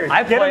 Twitter.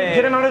 I Get play-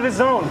 him out of his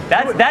zone.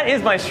 That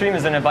is my stream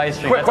as an advice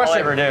stream. Quick That's all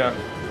I question. ever do.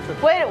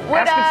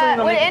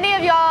 Would any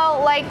of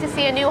y'all like to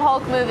see a new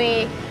Hulk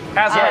movie?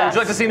 Azurite, would you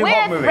like to see a new with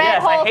Hulk movie? Red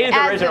Yes, I Hulk hated the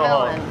as original the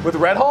Hulk. villain. With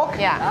Red Hulk?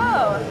 Yeah.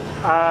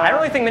 I don't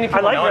really think many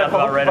people like know Red enough about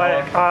Hulk, Red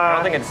but, Hulk. I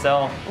don't think it'd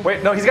sell.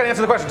 Wait, no, he's got to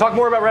answer the question. Talk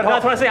more about Red No, Hulk.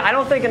 that's what I'm saying. I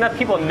don't think enough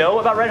people know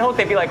about Red Hulk.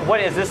 They'd be like, what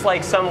is this,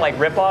 like some like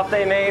ripoff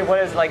they made? What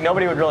is, like,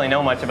 nobody would really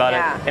know much about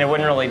Yeah. it, and it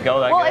wouldn't really go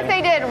that Well, good. if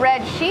they did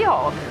Red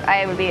She-Hulk,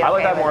 I would be okay I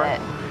like that with more. it.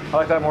 I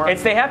like that more.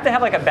 They have to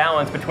have like a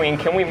balance between,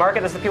 can we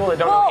market this to people that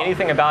don't Well, know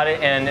anything about it,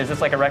 and is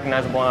this like a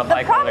recognizable enough The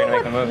icon way to problem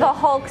make with the movie? the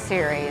Hulk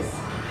series,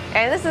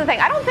 and this is the thing,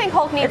 I don't think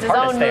Hulk needs It's his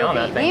hard to own stay on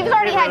movie. that thing. He's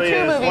already It had really 2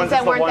 is. movies Once that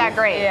it's the weren't one- that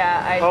great.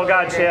 Yeah, I Oh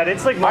God, totally Chad,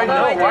 it's like I know.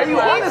 Marvel. Why are you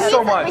on this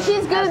so much?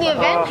 He's good in the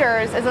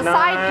Avengers as a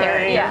side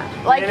character. Yeah.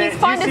 Like he's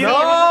fun to see. No! him.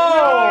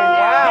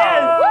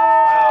 Wow.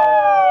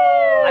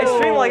 I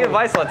stream like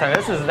advice all the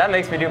time. That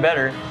makes me do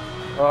better.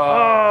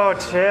 Oh,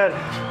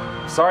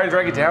 Chad. Sorry to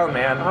drag you down,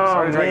 man.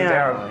 Sorry to drag you man.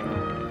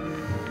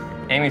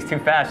 down. Amy's too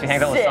fast. She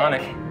hangs out with Sick.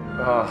 Sonic.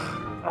 Ugh.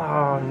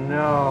 Oh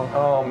no.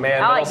 Oh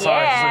man, Oh, Metal Sonic's just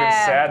yeah. looking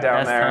sad down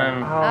Best there.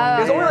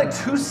 time. It's only like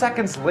 2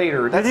 seconds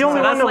later. That's the only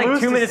So not- that's to like lose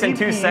 2 to minutes and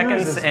 2 CPUs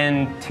seconds is-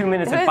 and 2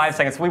 minutes and Who's- 5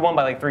 seconds. We won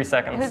by like 3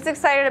 seconds. Who's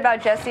excited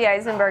about Jesse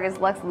Eisenberg as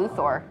Lex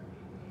Luthor?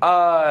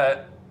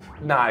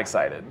 Not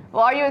excited.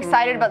 Well, are you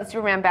excited about the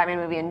Superman Batman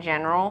movie in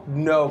general?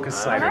 No, because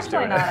Snyder's Actually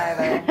doing not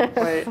it.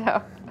 either. Wait.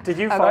 So. Did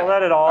you follow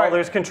that at all? Alright.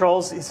 There's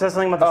controls. He says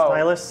something about the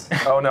stylus.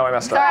 Oh no, I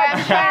messed up. Sorry,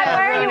 I'm trying to Why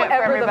are ruin you it for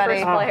ever the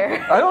everybody. first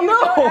player? I don't You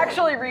don't know.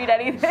 actually read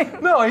anything.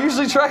 No, I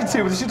usually try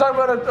to, but she's talking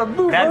about a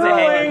movie. That's a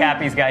Rolling.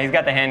 handicap he's got. He's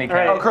got the handicap.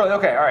 All Oh, right. Curly,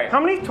 okay, all right. How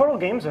many total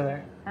games are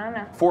there? I don't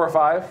know. 4 or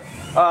 5.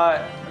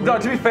 No,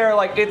 to be fair,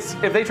 like if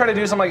they try to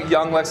do some like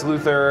young Lex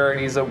Luthor and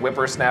he's a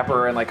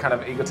whippersnapper and like kind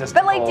of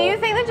egotistical. But like, do you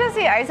think that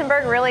Jesse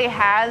Eisenberg really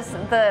has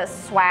the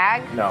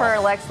swag No. for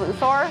Lex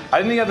Luthor? I didn't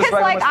think he had the Because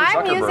swag like much for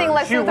I'm using Zuckerberg.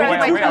 Lex Shoot, Luthor as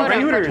my wait, totem for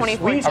computers.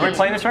 2014. Are we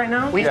playing this right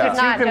now? Yeah. It's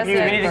not just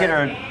computers. We need to get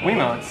our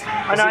Wiimotes.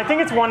 I know. I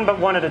think it's one, but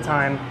one at a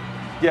time.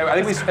 Yeah,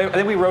 I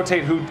think we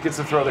rotate who gets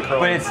to throw the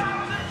curling. But it's.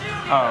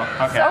 Oh,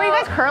 okay. So are you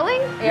guys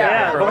curling?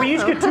 Yeah, but we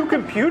each get 2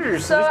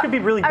 computers, so this could be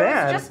really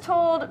bad. I was just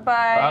told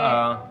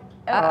by.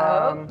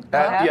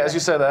 Yeah, as you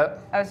said that.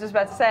 I was just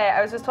about to say.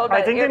 I was just told by.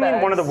 I think they mean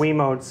earbuds one of the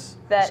Wiimotes.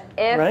 that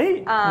if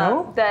Right?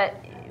 No?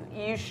 that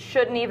you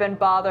shouldn't even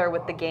bother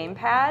with the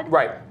gamepad.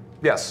 Right.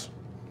 Yes.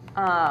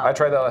 I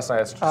tried that last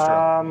night. It's just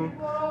true.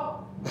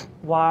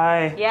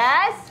 Why?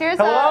 Yes. Here's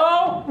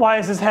Hello? Why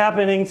is this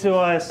happening to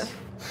us?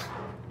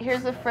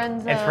 Here's a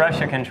friend zone. It's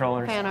Russia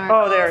controllers. Fan art.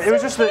 Oh, there. It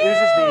was just these.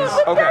 Okay.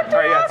 All right.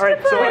 Yeah. All right.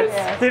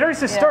 So they already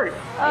said start.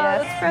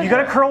 Yes. You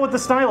gotta curl with the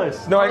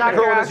stylus. No, I Dr.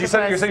 curl with this. You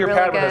said Octopus, your really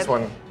pad with good. this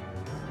one.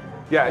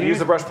 Yeah, you use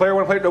the brush. Player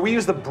want to play? No, we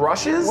use the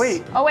brushes.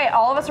 Wait. Oh wait,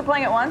 all of us are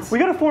playing at once. We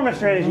gotta form a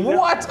strategy.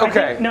 What? I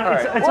Okay. think- No, All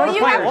it's, right. it's Well, on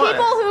you player have one.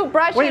 people who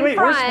brush Wait, in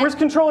front. where's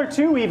controller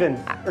 2 even?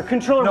 Or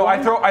controller No, 1?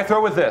 I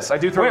throw with this. I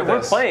do throw Wait, with we're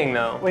this. playing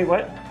though. Wait,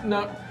 what?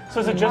 No.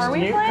 So is it just Are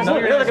we you? playing? 'Cause No,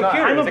 look, you're the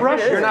computer. I'm a The brusher.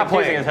 computer is You're not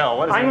confusing playing. as hell.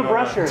 What is I'm a going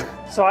on? brusher.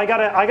 So I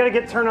gotta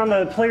get turned on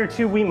the player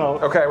 2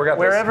 Wiimote. Okay, we got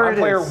Wherever this. I'm it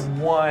player is.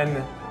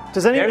 1.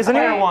 Does any? There's Is any?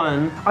 player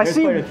 1. I There's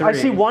see. player I 3.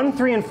 see 1,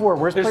 3, and 4.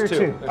 Where's There's player 2.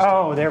 2? There's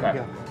Oh, 2. there we Okay.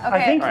 go.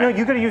 I think no.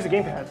 You gotta use the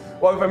gamepad.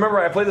 Well, if I remember,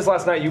 I played this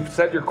last night. You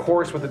set your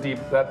course with the deep.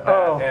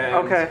 Oh, and,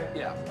 okay.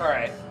 Yeah. All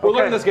right. We're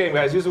learning this game,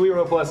 guys. Use the Wii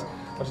Remote Plus.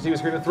 Watch the TV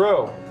screen to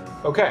throw.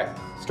 Okay.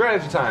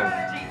 Strategy time.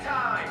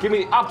 Give me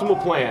the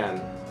optimal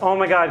plan. Oh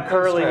my God,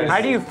 curling. Strategy.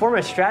 How do you form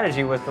a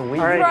strategy with the Wii?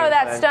 All right. Throw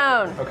that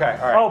stone. Okay.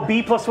 All right. Oh,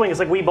 B plus swing. It's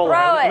like Wii bowling.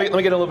 Throw Let me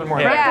it. get a little bit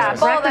more. Yeah, bowl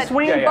Practice that.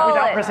 swing Yeah, yeah. without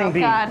Bowl it. pressing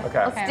B. God. Okay.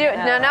 Let's do it.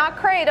 No, not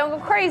crazy. Don't go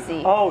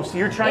crazy. Oh, so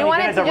you're trying You to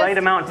want get it it the to right just-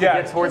 amount to Yeah.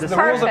 get toward the The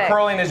rules of Perfect.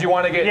 curling is you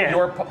want to get Yeah.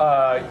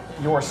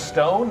 your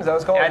stone. Is that what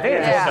it's called? Yeah, I think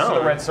it's Yeah. a So the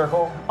stone. red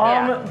circle.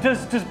 Yeah.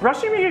 Does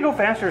brushing make it go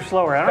faster or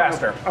slower? I don't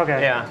Faster. know.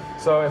 Okay. Yeah.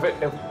 So if it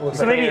looks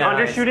So like maybe nice.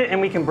 undershoot it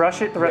and we can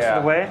brush it the rest yeah.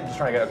 of the way. I'm just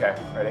trying to get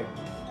ready.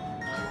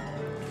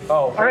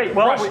 Oh. All right.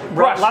 Well,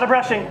 brush. a lot of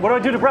brushing. What do I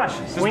do to brush?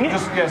 Swing it.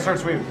 Just start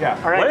sweep. Yeah.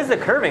 All right. What is the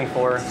curving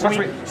for? Start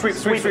sweep.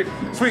 Sweep it.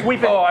 Sweep.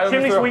 it. Oh, I don't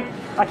Chimney throw. sweep.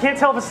 I can't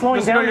tell if it's slowing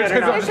Just- down no, yet just or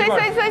go- not. just Wait, go.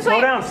 wait, wait, Slow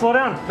wait. down. Slow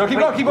down. No, keep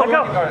Wait, going, keep let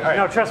going. go. All right.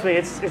 No, trust me.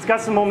 It's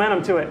got some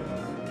momentum to it.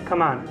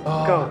 Come on.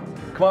 Go.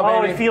 Come on,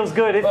 Oh, baby. it feels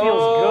good. It feels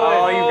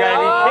Oh, good. you gotta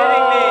be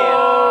kidding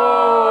me!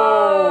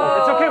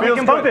 It's okay. We Feels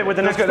can bump good. it with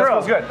the Feels next good. throw. That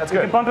feels good. That's good.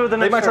 We can bump it with the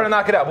They next might try throw. to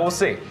knock it out, but we'll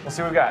see. We'll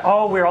see what we got.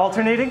 Oh, we're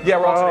alternating? Yeah,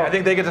 we're alternating. Oh. I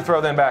think they get to throw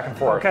them back and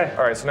forth. Okay.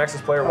 All right, so next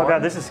is player 1. Oh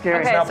God, this is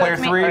scary. Okay, now so player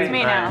it's me, 3. it's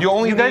me now. You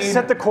only You guys need,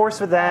 set the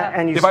course with that,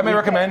 and you. if I may sweep.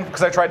 recommend,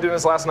 because I tried doing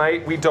this last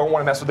night, we don't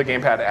want to mess with the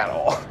gamepad at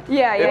all.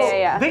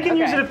 Yeah. They can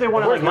use it if they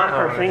want to like mark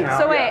our thing now.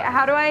 So wait,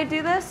 how do I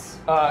do this?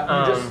 You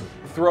just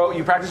throw.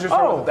 You practice your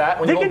throw Oh, with that.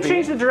 When they you can hold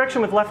change B. the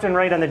direction with left and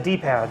right on the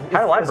D-pad.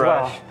 How do I as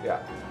brush? well. Yeah.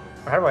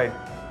 How do I?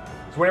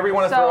 So whenever you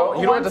want to So throw,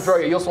 you don't have to once- throw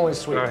it. You'll only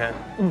sweep. Okay.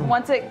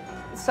 Once it,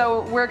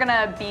 so we're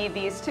gonna be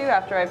these two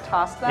after I've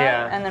tossed that,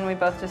 Yeah. and then we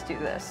both just do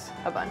this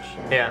a bunch.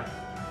 Yeah.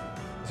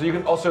 So you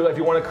can also, if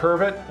you want to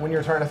curve it when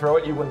you're trying to throw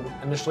it, you would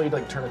initially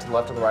like turn it to the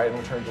left or the right, and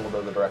we'll turn it to a little bit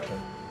of the direction.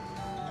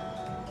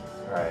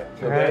 All right.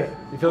 Feel All right. good?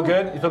 You feel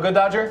good? You feel good,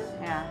 Dodger?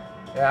 Yeah.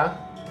 Yeah.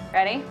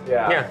 Ready?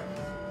 Yeah.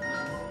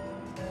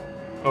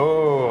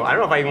 Oh, I don't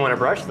know if I even want to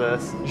brush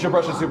this. You should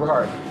brush it super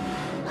hard.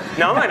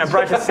 No, I'm not gonna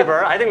brush it super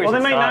hard. I think we Well, should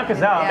they might stop. knock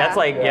us out. That's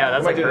like, yeah,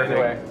 that's we might like do it perfect.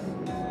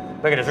 anyway.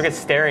 Look at us, look at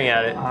staring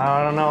at it.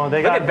 I don't know.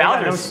 They Look got at they got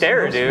Bowser's no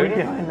stare, no dude. sweep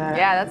behind that.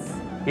 Yeah, that's.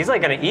 He's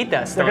like gonna eat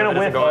that stone. gonna if it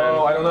doesn't whiff. go in.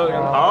 Oh, I don't know.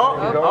 Oh,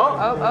 oh,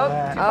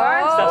 Too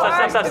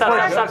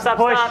far?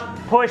 stop.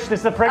 Push. This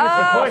is a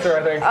pregnancy. Push. Sure,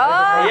 I think.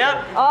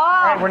 Yep. All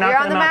right, we're not You're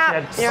on gonna the knock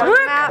map. yet. You're on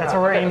the map. That's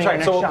what we're aiming at Right,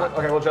 next so shot.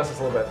 we'll adjust this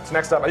a little bit. So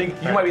next up, I think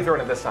you might be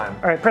throwing it this time.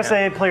 All right, press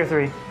A, player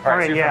 3. All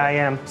right, so you're yeah, fine. I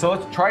am. So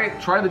let's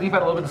try the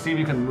D-pad a little bit to see if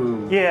you can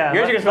move. Yeah.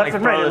 You guys are just like left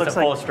and right, throw it this looks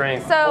at full like.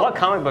 strength. So- What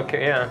comic book?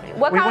 Yeah.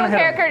 What We wanna comic hit 'em.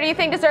 character do you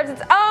think deserves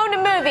its own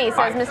movie? Says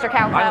Mr. I know the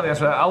Cowcup. answer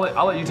to that.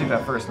 I'll let you take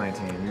that first,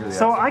 19. You're the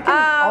So expert. I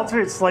can alter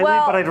it slightly,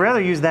 well, but I'd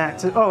rather use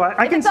that.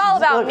 I can. it's all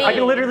about look, me. I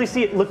can literally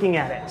see it looking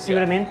at it. See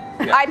what I mean?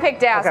 I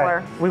picked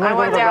Dazzler. We want I to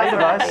go to the right of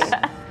Dazzler.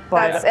 us. But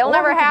That's- it'll or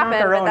never we can knock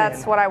happen, our but own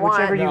that's in. what I want.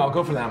 Whichever you. No,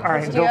 go for them. All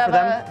right, Do go you for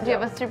them.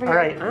 have a superhero? All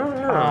right.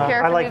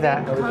 Character I like movie? that.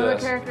 I'll do Comic book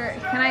this. character.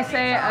 Can I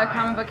say a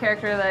comic book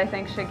character that I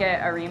think should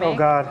get a remake? Oh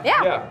God.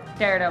 Yeah. Yeah.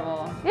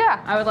 Daredevil. Yeah.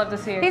 I would love to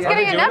see it. He's get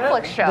getting a doing that?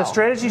 Netflix show. The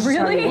strategy's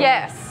Really?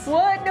 Yes.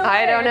 What? No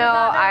I way, don't did know.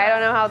 not I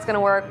don't know how it's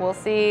gonna work. We'll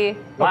see.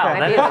 Wow, Maybe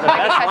that is it's the like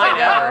a best touch line and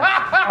go.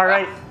 ever. All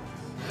right.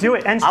 Do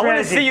it. End I strategy. want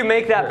to see you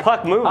make that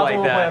puck move like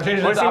Optimal plan. that. I'm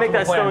changing Want this to see to you make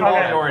that optimal plan. stone All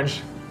go. in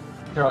orange.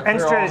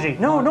 End strategy.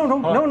 No.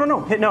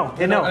 Hit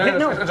no. Hit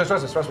no.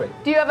 Just trust me.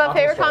 Do you have a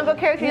favorite strategy. comic book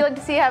character you'd like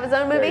to see have his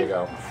own movie? There you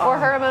go. Or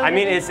her own movie? I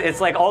mean,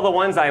 it's like all the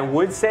ones I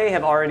would say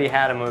have already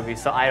had a movie,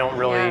 so I don't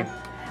really. Yeah.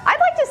 I'd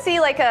like to see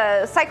like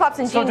a Cyclops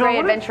and Jean do I Grey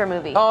wanna- adventure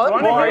movie. Oh, that'd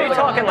be Or are you great.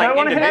 talking Do I like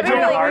wanna hit it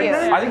individual really cards? cute?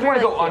 I think you want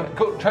to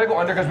Really try to go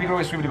under because we can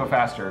always sweep to go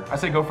faster. I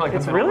say go for like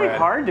It's the middle really red.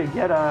 hard to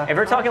get a. If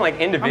we're talking like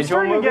individual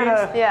starting to movies,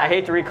 get a- Yeah. I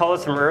hate to recall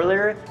this from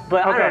earlier,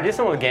 but I don't know, Okay. do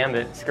something with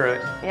Gambit. Screw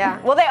it. Yeah.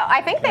 Well,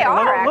 I think they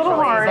are little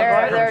actually.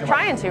 hard, They're but-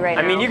 trying to right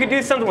now. I mean, you could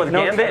do something with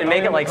No, Gambit and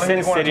make it like I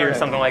think Sin I wanna City or turn it.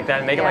 something like that,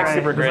 and make it like Yeah.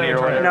 super gritty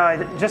or whatever.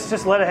 No,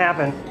 just let it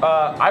happen.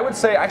 I would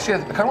say actually I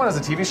kind of want it as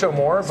a TV show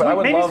more, but I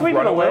would Maybe love sweep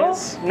it a little.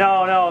 Runaways.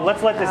 No,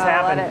 let's let this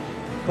happen. let it.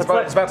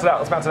 Let's bounce it out.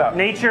 Let's bounce it out.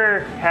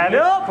 Nature had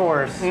its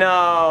course.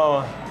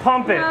 No.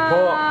 Pump it.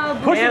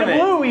 Push it Damn to it.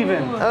 blue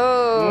even.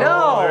 Oh.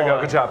 No. There you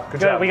go. Good job.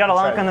 Good job. We got a That's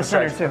lock right, on the that's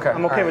center right. too. Okay.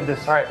 I'm okay all with right.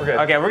 this. All right, we're good.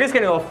 Okay, we're just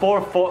gonna go full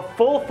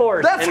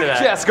force into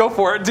that. Yes, go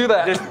for it. Do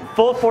that. Just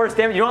full force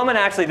damage. You know what I'm gonna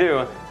actually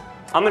do?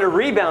 I'm gonna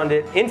rebound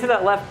it into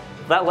that left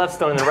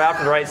stone and then right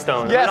after the right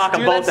stone. Yes, I'm knock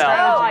them do that both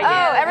out.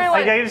 Oh, everyone.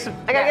 I gave you some.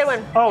 I got a good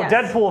one. Oh, Yes.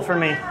 Deadpool for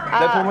me.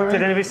 Deadpool movie?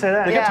 Did anybody say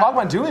that? They Yeah. kept talking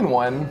about doing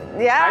one.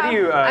 Yeah. How do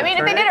you, I mean, if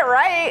turn they did it? it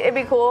right, it'd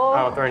be cool.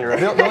 Oh, throwing your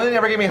The only thing that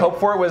ever gave me hope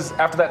for it was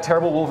after that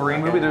terrible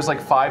Wolverine movie. There's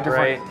like 5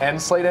 different Right. end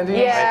slate endings.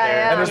 Yeah,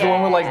 yeah. And there's the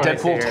one where like Let me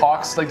see Deadpool here.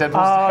 talks, like Deadpool's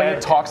Oh, head yeah.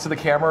 talks to the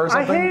camera or I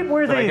something. hate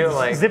where But I they do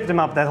like- zipped him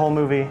up that whole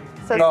movie.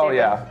 So Oh stupid.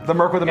 yeah, the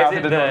merc with the mouth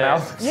it that didn't have a the-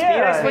 mouth.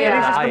 Yeah, Spears? yeah,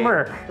 he's just Yeah. the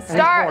merc.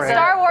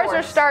 Star Wars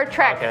or Star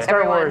Trek? Okay. Star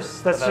everyone?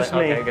 Wars. That's just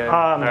me. Okay, good.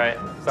 All right,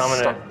 so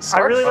I'm gonna. I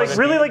really Wars?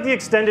 like the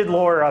extended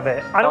lore of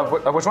it. I don't.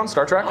 Which one?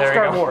 Star Trek? There you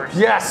Star go. Wars.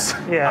 Yes.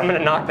 Yeah. I'm gonna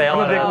knock the hell I'm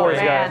a out big of Wars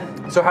that. guy.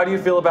 Man, So how do you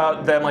feel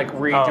about them like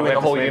we redoing have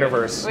the whole to sweep it.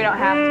 universe? we don't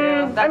have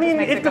to. That I mean, just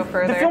makes if it go the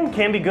further. film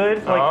can be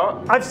good, like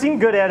I've seen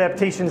good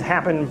adaptations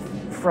happen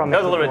from it. That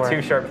was a little bit before.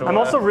 too sharp to I'm the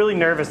also left. really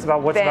nervous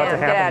about what's about to Damn,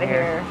 get happen out of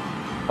here.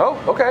 Oh,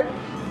 okay.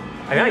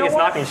 I feel like it's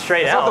knocking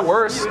straight It's out. not the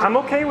worst. I'm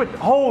okay with.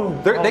 Oh,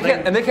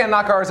 They can't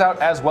knock ours out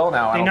as well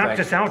now. I They don't knocked think.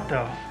 us out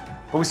though.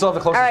 But we still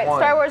have the All closest right, one.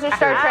 Star Wars or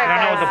Star Trek? I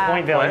don't know what guys? the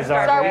point values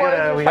are. Star We Wars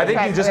gotta- or we I Star think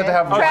Trek? you just have to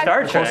have Oh, Trek.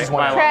 Star the Trek. closest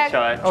one. My out. long Trek,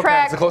 shot.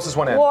 Trek, It's the closest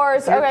one in.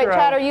 Wars. Okay, throw.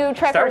 Chad, are you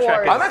Trek Star or Trek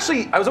Wars? is- I'm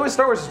actually, I was always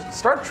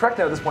Star Trek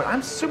now at this point.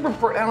 I'm super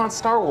burnt out on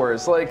Star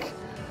Wars. Like,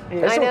 I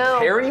just I know. don't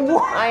care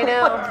anymore. I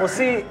know. Well,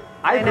 see,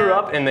 I I grew know.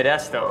 up in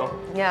Modesto.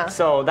 Yeah.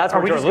 So that's Are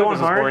where we George just Lucas going was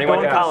hard? born. He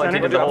went to Going college. He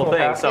center? did the whole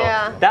thing. So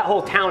Yeah. that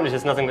whole town is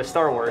just nothing but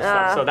Star Wars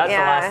stuff. So that's the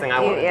last thing I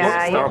want.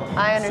 Yeah, Star Wars.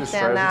 I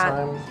understand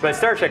that. But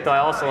Star Trek, though, I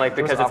also like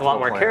because it's a lot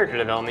more optimal plan. character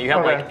development. You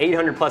have Okay. like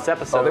 800 plus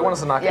episodes. So they want us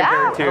to knock Yeah. it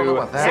I compared don't know to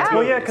about that. 6 Yeah.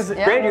 Well, yeah, because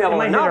Granted, you have it all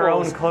might the hit our own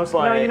novels, close.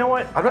 but No, you know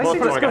what? I'd Let's say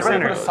just go put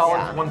center. a solid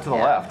Yeah. one to the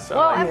Yeah. left. So-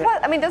 Well, and plus,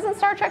 I mean, doesn't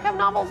Star Trek have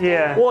novels?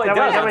 Yeah. Well, it That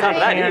does was- on top of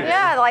that. yeah.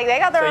 Yeah, like they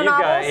got their So own you've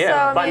novels. got,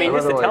 yeah. So, But I mean,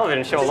 just the Like-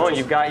 television show alone,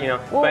 you've got, Well,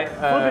 but,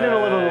 flip it in a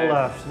little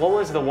left. What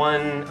was the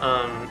one,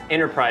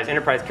 Enterprise?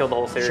 Enterprise killed the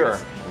whole series. Sure.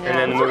 And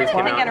then the I movies didn't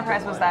came think out.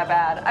 Enterprise was that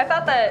bad. I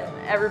thought that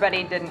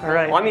everybody didn't. All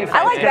right. Well, I mean,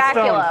 I like Get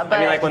Dracula, stoned. but I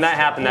mean, like when that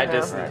happened, that you know.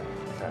 just.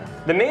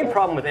 The main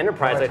problem with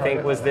Enterprise, I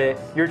think, was that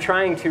you're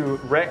trying to Center,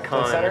 you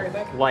retcon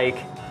think? like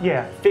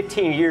Yeah.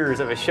 15 years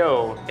of a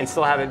show and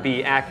still have it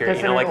be accurate.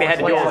 That's You know, like they had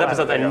to do all those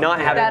episodes and not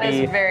have That it is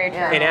be very true.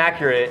 Yeah.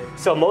 inaccurate.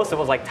 So most of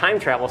it was like time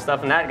travel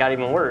stuff, and that got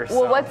even worse.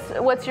 Well,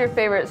 So what's your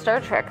favorite Star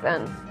Trek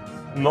then?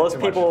 most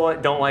people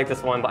don't like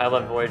this one, but I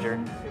love Voyager.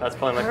 That's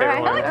probably my favorite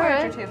Alright. one. I like All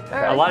right. Voyager too.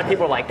 All right. A lot of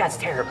people are like, "That's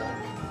terrible."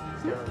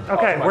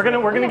 Okay, we're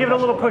gonna give it a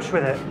little push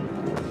with it.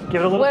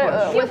 Give it a little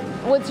push.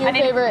 What's your I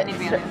need- favorite need to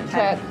be on the other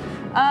Trek?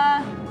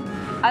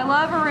 I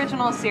love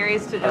original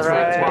series to just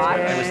Alright. like watch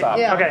Never stop.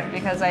 Yeah. Okay,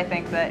 because I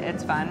think that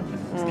it's fun.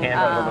 Can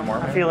a little bit more.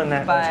 I'm feeling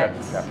that. But I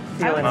would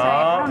Feeling say,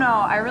 I don't know.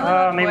 I really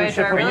love maybe we Voyager.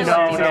 should I put really you love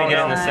down. Deep Get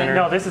Space in the Nine. center.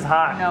 No, this is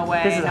hot. No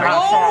way. This is There's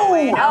hot. no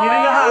way. You No. think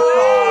a hot Are sauce?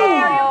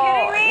 you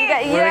kidding me?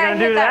 You We're gotta gonna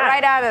do hit that that.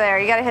 right out of there.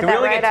 You gotta hit Do we that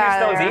only right get 2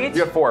 out of stones there. each?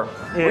 You have 4.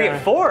 We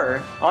get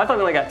 4. Oh, I thought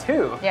we only got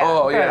 2. Yeah.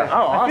 Oh yeah.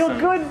 Oh, I feel awesome.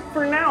 good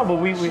for now, but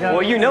we got.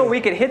 Well, you know, we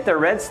could hit the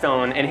red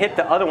stone and hit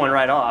the other one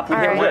right off. We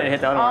hit Alright. one and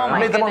hit the other Oh one my right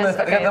Made them on the,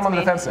 goodness, got okay, them on the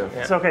it's me. defensive.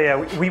 It's okay. Yeah,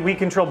 we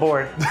control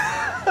board.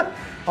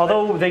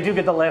 Although they do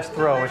get the last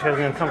throw, which has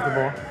me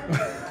uncomfortable.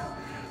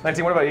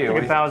 19. What about you?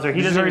 Look at Bowser. He Did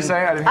you doesn't already even-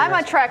 say? I didn't hear I'm a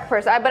yours. Trek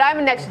person, but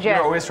I'm next gen.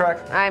 You're always Trek.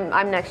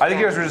 I'm next I think gen.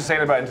 you guys were just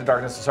saying about Into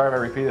Darkness. Sorry if I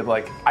repeated.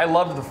 Like, I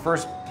loved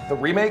the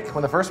remake,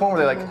 when the first one,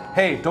 where they're like,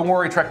 hey, don't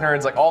worry, Trek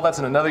nerds, like, all that's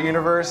in another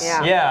universe.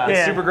 Yeah. Yeah. It's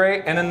Yeah. super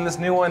great. And then this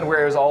new one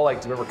where it was all like,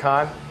 do you remember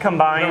Khan?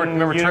 Combined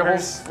Remember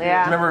universe. Tribbles?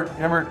 Yeah.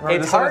 Remember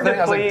It's this other hard to thing?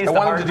 I was like, please I the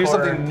wanted them to do hardcore.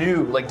 something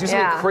new, like do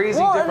something Yeah.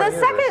 crazy well, different. the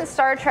second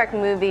Star Trek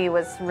movie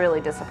was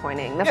really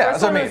disappointing. The Yeah,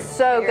 first that's what one I was mean.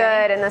 so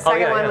good, and the second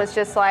yeah, one yeah. was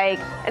just like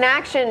an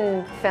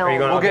action film. Are you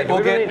going We'll get Do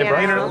we really need to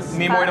brush Leonard this?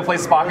 Nimoy to play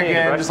Spock need to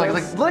again. brush Just like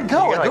this? let it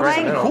go. You Like, gotta, go do like,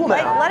 something right cool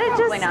now. Let it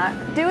Probably just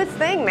not. do its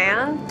thing,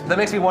 man. That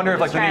makes me wonder if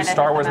like the new trying to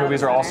Star hit Wars them out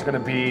movies of are the also center.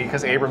 going to be,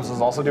 because Abrams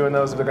was also doing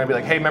those. If they're going to be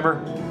like, hey, remember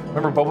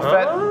Boba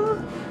Fett?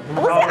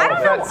 Listen, I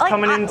don't know. It's Like,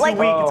 Coming in 2 like,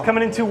 It's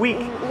coming in 2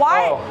 weeks.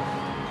 why?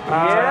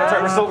 That's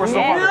right. We're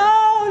still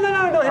No,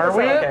 don't hit Are this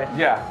we? one. Okay.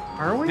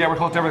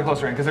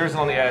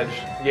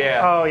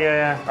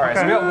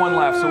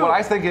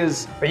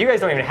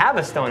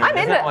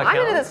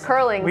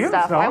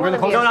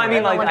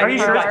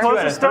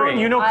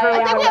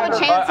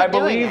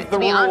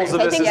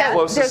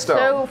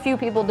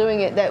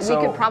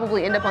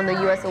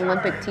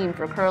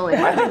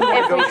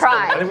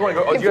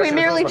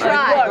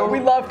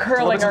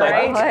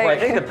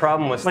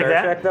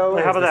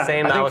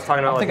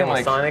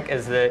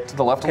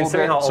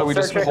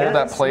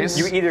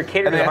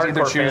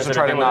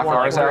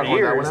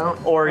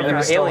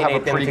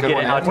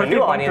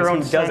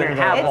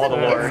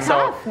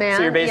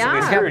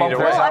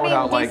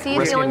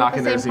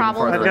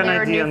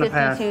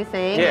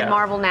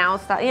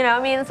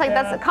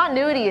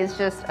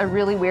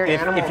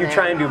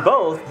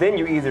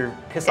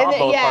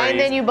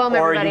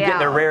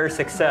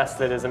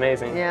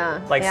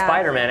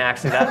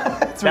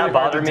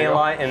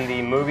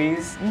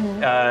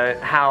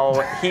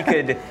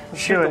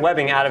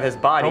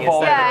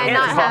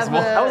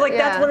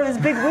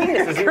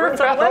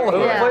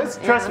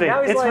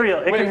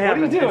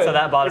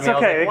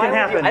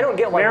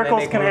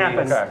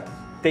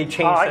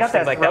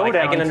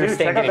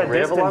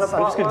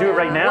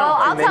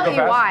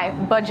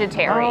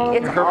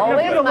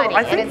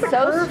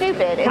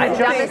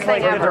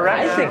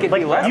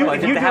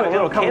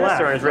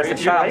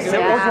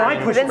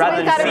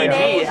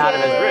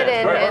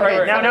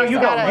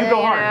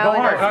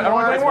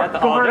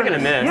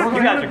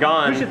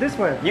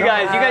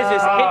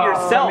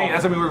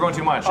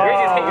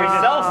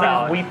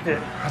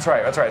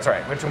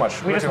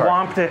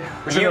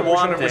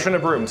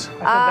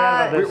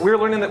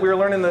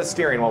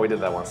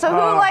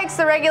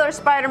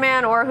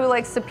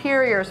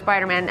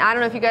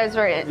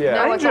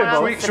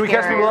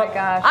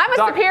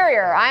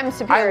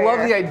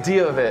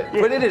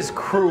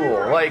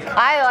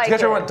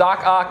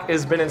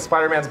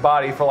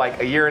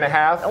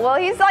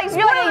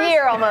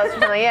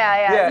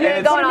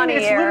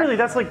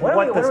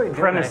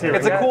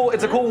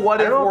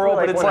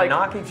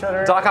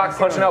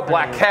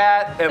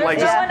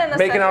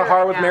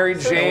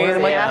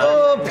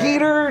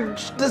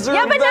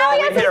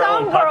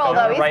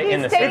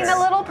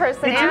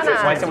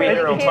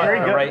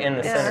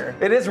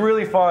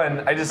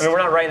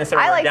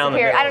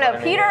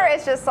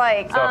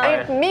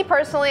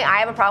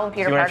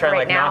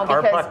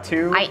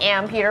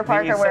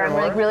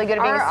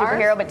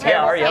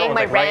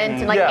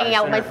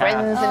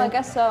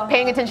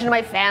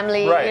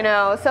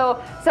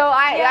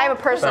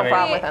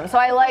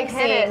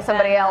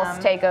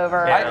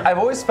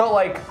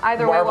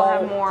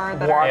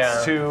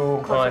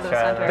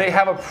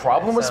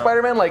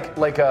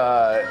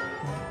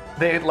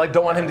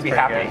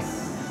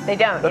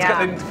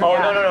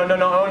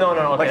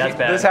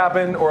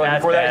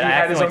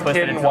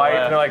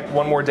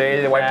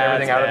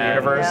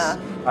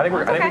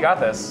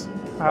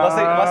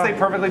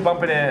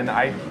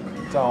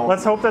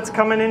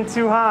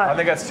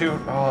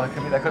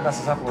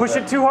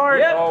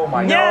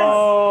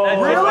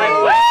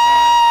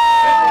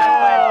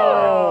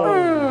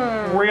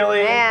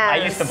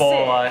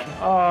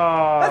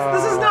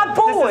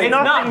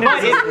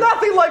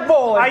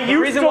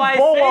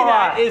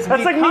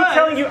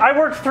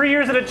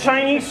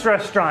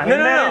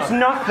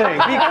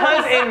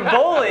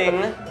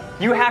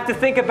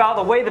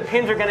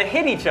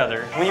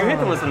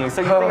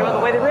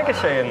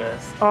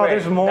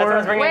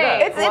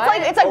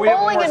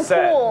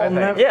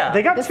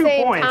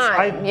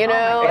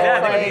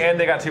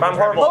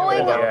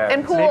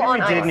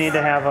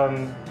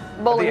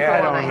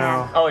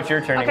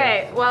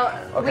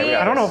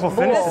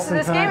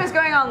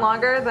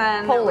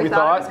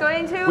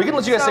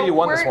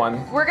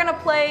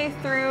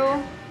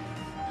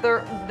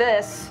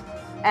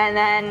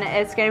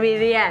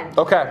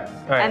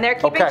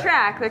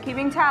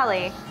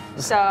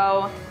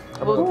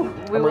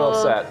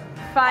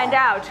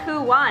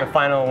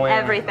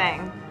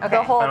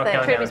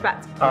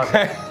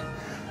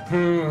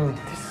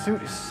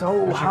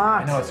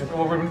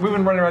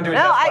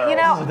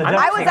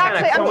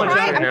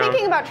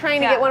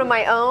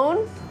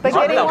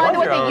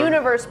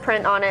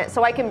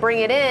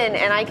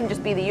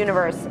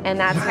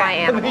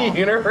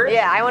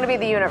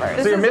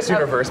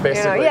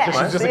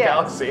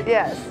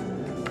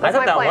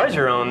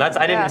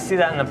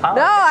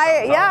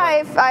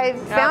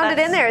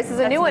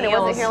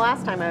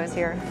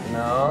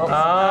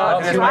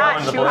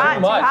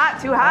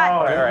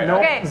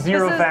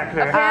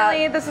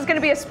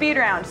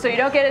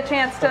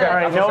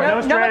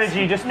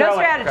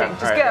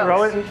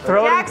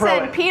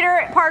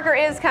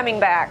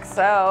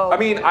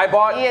 mean, I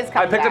is picked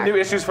coming up back. new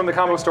issues from the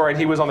comic book store, and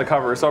he was on the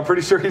cover, so I'm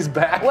pretty sure he's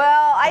back.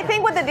 Well, I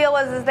think what the deal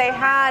is they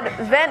had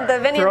the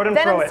Throw it and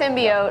Venom throw it.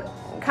 symbiote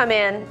come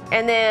in,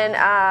 and then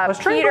was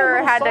trying to go a Peter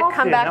little had to soft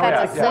come here. back Now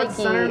as it's a dead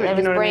psyche, center, and you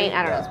his know what I brain. mean?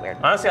 I don't know, it's weird.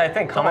 Honestly, I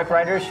think comic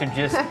writers should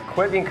just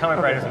quit being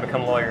comic writers and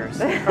become lawyers.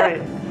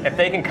 Right.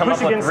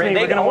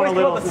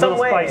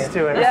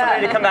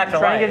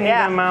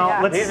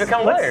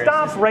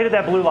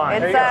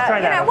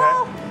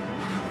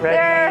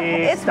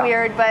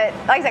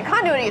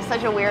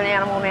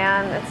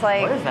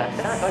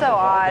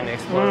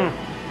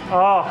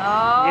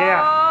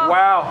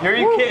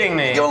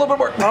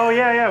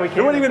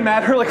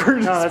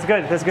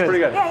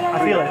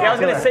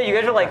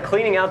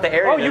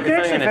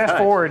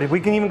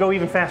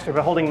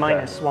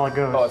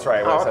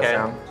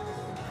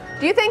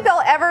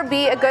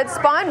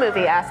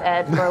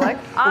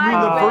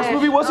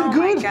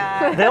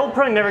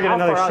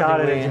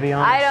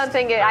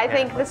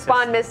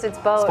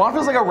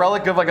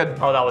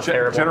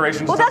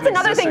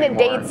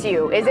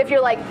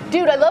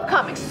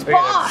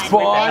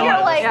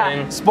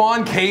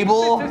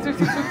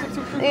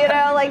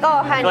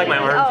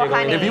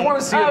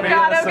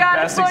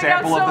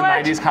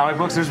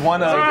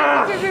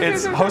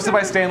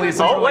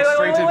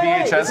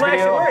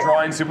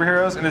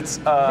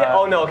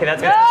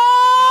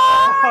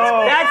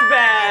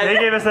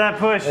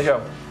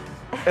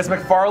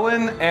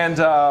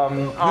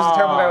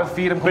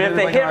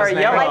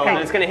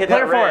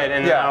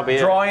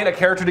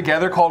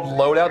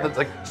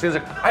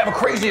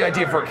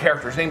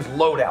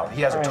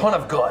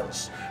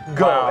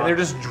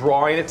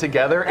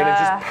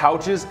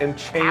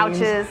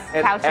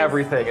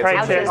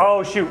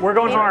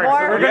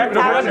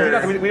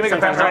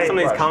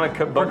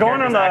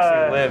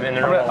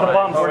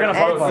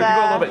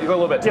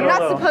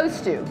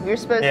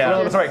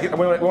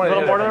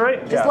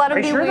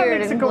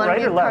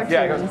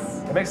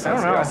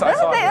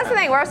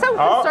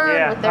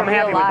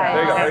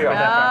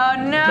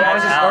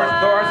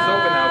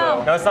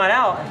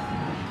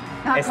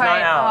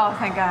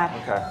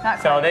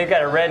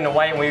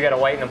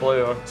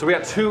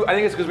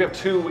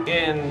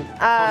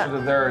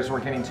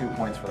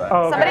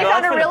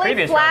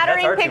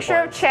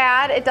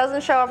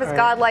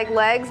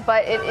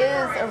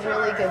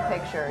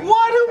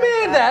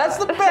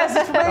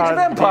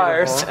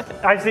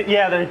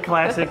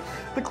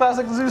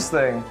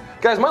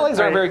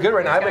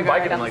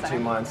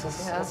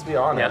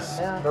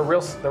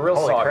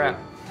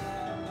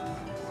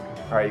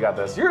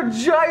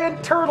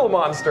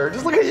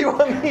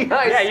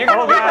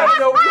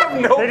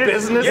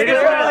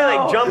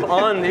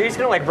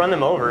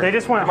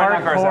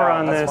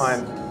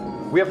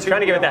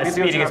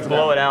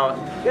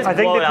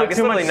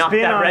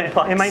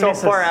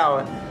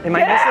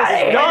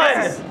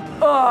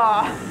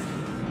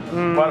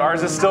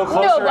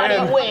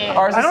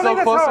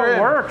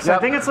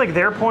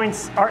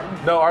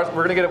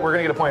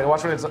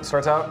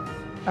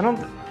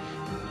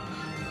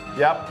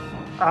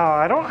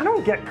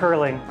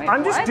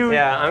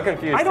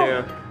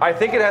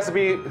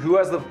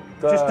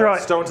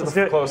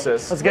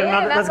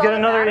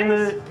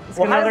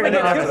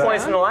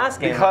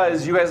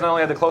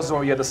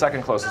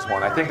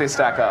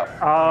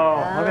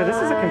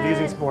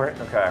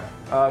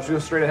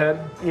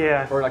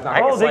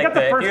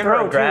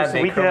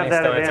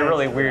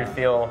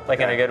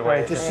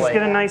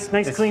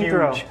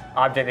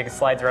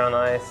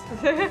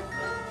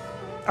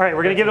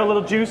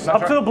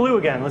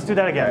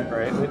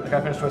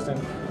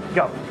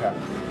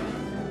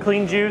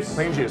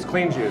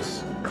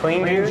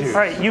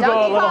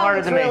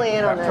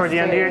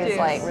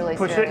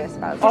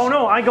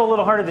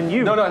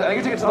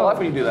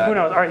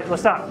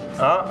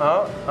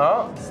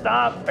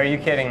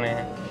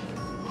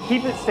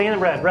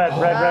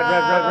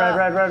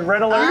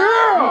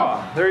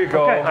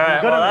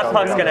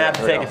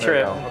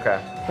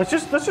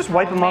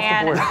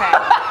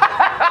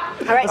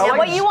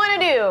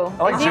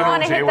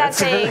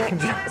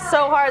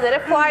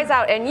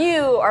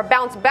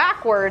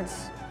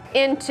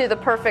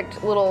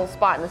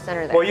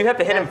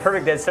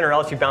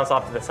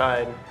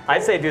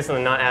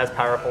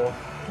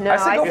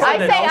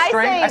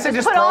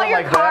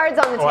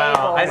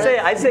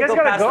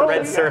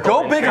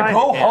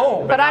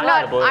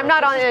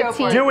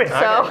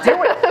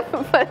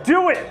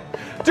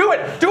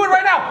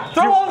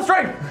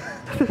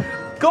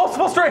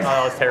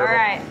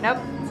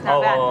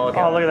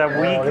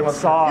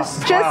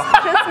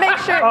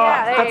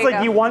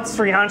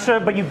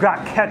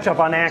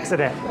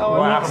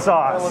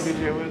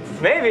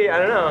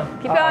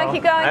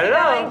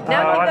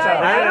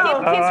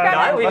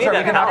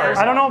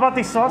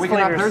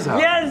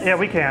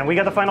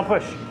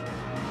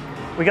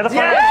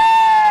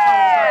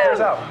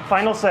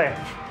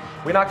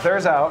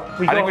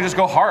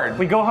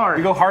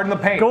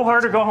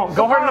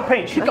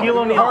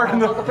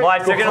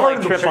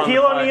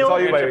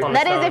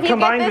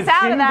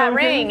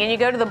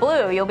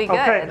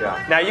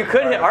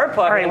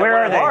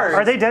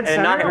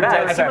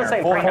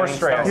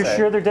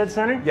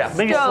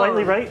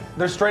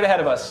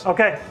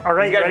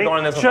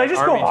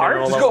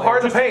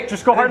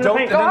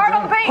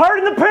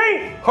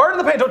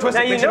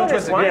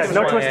 Ryan's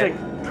Yeah, no swung twisting.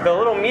 it. the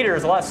little meter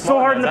is a lot So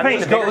smaller. hard in the Does that mean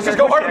paint. bigger Let's just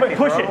go hard in the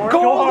character paint. Push it. throw more?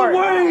 Go Go all hard. the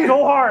way.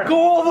 Go hard. Go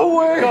all the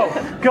way. Go.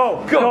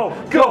 Go. Go.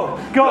 Go.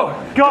 Go.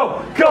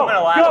 Go. I'm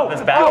gonna laugh Go. at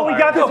this battle. Go. We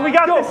got this. We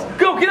got this.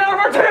 Go. Get out of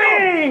our town.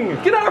 Bang!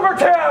 Get out of our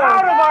town.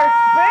 Out of our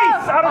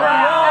space. Out of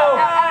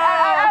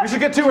our. We should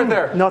get 2 right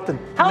there. Nothing.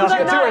 How is that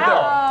Get 2 right there.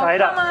 Tie it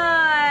Come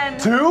up. on.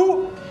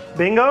 2.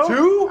 Bingo.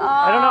 2.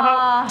 I don't know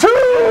how. 2.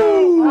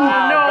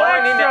 No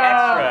Going into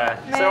extra.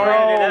 extra. So what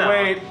are we gonna do now?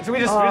 Wait. So we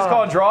just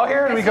call a draw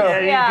here? Do we go?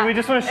 Yeah. Do we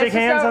just want to shake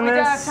hands on We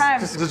don't have this? time.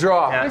 Just a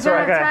draw. Yeah. That's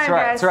right. We don't have That's time,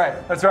 right. guys.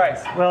 That's right.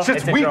 That's right. Well,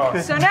 Shit's it's a weak. draw.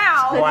 So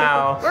now,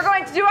 Wow. we're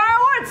going to do our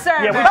award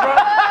ceremony.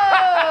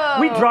 Yeah,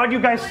 we drawed you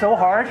guys so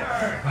hard.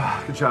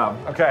 Good job.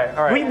 Okay.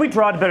 All right. We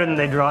drawed better than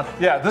they drawed.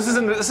 Yeah. This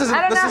isn't I don't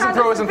know how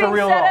throw this isn't is for being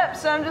real set at all. up,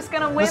 so I'm just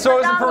gonna whip This throw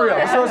it isn't down for the real.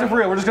 road. This throw isn't for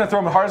real. We're just gonna throw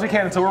them as hard as we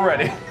can until we're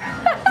ready.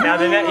 Now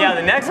the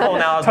next goal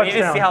now is we need to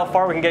Touchdown. see how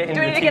far we can get into Do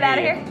we the need to get out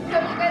of TV. here? So you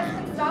guys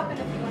can stop it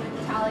if you want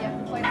to tally up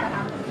the points that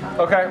happen.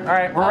 Okay. All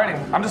right. We're ready.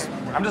 I'm just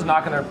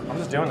knocking their. I'm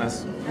just doing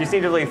this. You just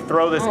need to like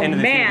throw this into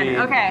the Man, TV.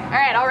 okay. All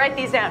right, I'll write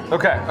these down.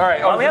 Okay. All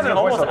right. Oh, we have this an is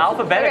a voice almost over.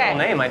 alphabetical Okay.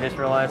 name. I just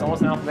realized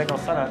almost an alphabetical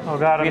setup. Oh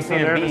God, I'm We so see a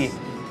B. nervous.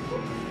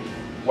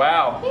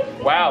 Wow.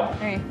 Wow.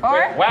 3, 4.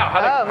 Wait, wow. How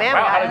Oh, did man,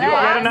 wow? How did you?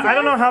 I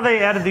don't know how they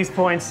added these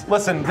points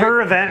Listen.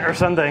 per event or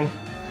something.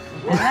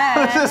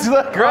 This is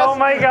the greatest. Oh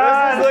my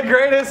God. This is the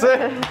greatest.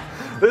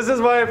 This is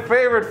my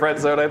favorite friend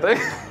zone, I think.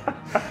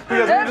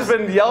 Because we've just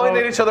been yelling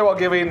at each other while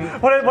giving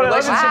What-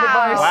 relationship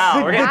Wow. advice.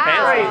 Wow, we're getting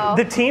fancy. Wow.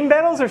 The team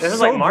battles are This is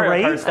so like Mario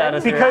Kart great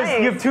status here. because Nice.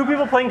 you have 2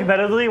 people playing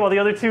competitively while the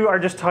other 2 are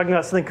just talking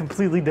about something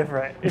completely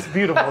different. It's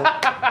beautiful. All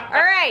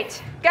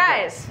right,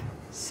 guys.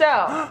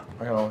 So,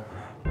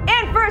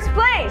 in first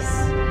place,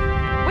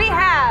 we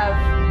have.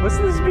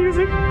 Listen to this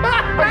music. Or should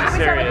we start with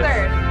Serious.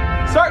 third?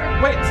 Start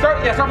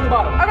from the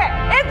bottom. Okay,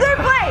 in third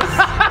place,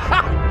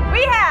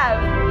 we have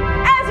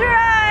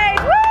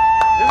Azurite. Woo!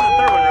 This is the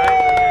third one, right?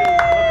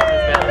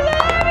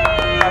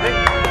 I think.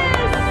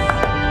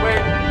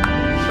 Wait.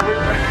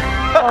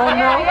 Oh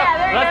no. Yeah,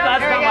 there you That's go. not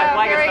There we my go,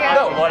 flag. there It's we not.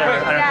 go. Oh, whatever.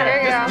 Wait. I don't Yeah, there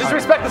care. you go. Just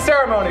respect the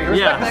ceremony. Respect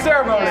Yeah. the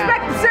ceremony. Yeah.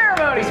 Respect the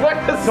ceremony. Respect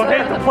the Don't hate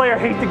ceremony. the player,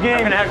 hate the I'm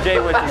game. gonna have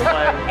JWittz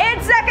flag. In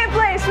second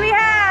place, we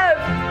have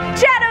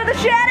Shadow the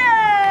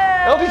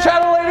Shadow. LG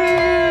Channel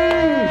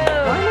lady! Why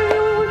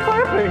are we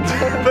clapping?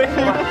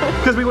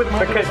 Because we wouldn't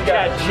Because you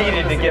got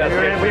cheated to get us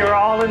here. We were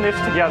all in this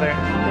together.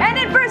 And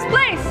in first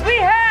place, we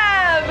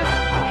have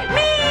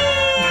me.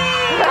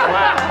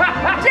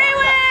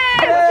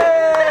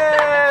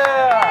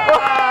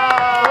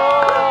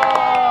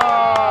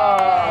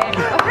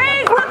 JWittz.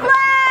 Raise the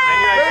flag.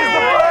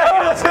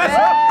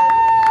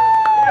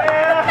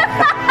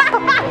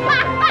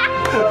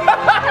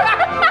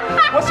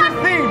 What's your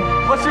theme?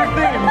 What's your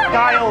theme?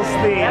 Giles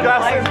theme. That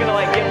flag's gonna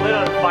like get lit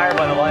on fire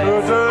by the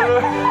lights.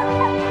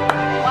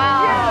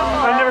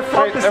 Wow. I never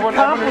felt this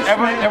accomplishment.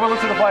 Everyone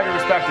looks at the flag and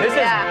respect it.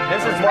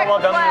 This is more well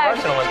done than the flag.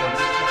 Russian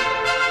Olympics.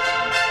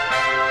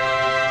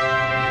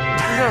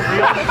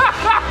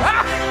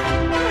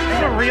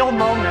 It's a real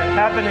moment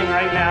happening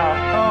right now.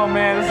 Oh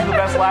man, this is the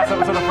best last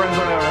episode of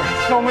FriendZone ever.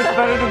 So much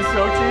better than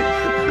Sochi.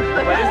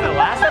 Wait, this is the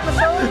last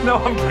episode?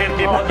 No, I'm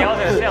kidding. Oh, okay, I was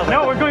gonna say, I was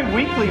No, like, we're going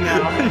weekly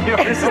now.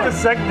 This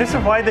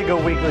is why they go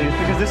weekly, is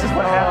because this is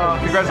what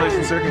happens.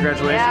 Congratulations, sir.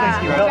 Congratulations. Yeah.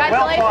 Thank you. Well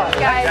Congratulations, fought.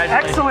 guys.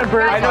 Excellent,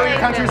 Bird. I know your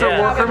countries are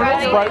war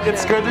criminals, but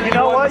it's good that You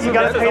know what? You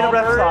gotta This is pay the all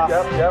refs birds. off.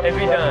 Yep. It'd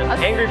be done.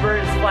 Angry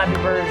Birds, Flappy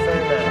Birds,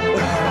 and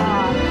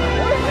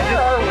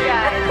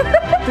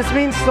This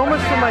means so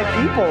much for my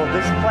people.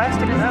 This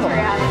plastic metal.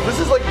 This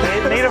is like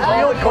Made of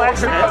real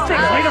plastic.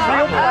 Made of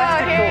real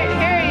plastic gold.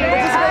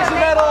 Participation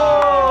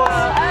medals.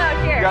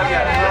 Here. Got it.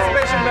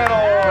 Participation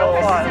medals.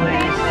 Fought,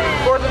 ladies.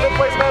 Fourth and fifth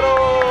place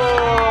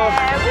medals.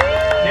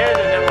 There's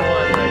the number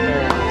one right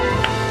there.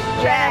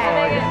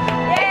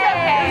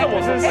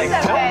 It's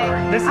okay.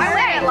 This is I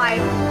ran it life.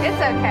 It's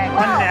okay.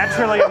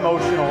 unnaturally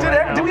emotional.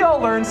 right Did we now. all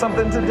learn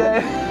something today?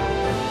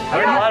 I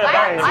learned a lot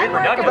I about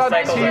reproductive About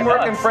cycles.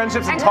 teamwork and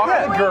friendships and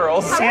talking to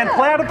girls. And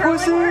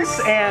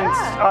platypuses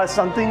and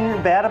something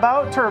bad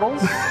about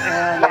turtles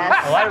and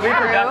Yes. A lot of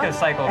reproductive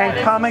cycles. and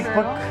comic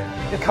book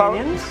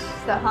opinions.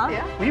 Stuff.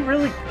 Yeah. We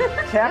really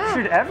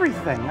captured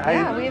everything.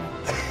 Yeah, we've.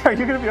 Are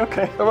you gonna be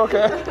okay? I'm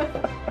okay.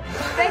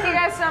 Thank you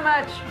guys so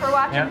much for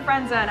watching Yeah.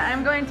 FriendZone.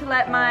 I'm going to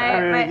let my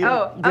Alright, do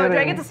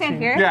I get to stand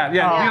here? Yeah,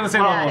 you're on the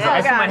same level. yeah.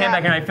 I see my hand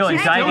back and I feel like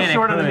Still gigantic.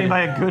 shorter than me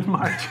by a good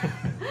margin.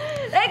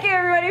 Thank you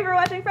everybody for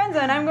watching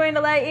FriendZone. I'm going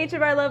to let each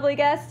of our lovely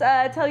guests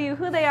tell you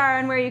who they are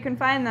and where you can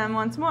find them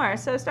once more.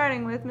 So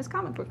starting with Miss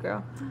Comic Book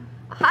Girl.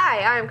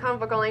 Hi, I'm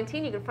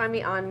Comicbookgirl19. You can find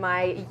me on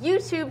my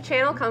YouTube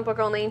channel,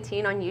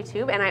 Comicbookgirl19 on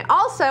YouTube, and I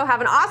also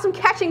have an awesome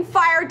Catching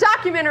Fire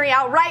documentary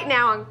out right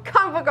now on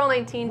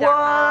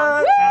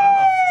comicbookgirl19.com.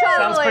 Sounds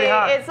Totally, pretty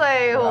hot. it's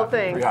a whole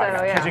thing. So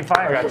yeah. Catching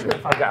fire. I got you.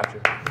 I got you.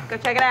 Go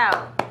check it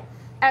out.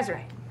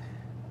 Azurite.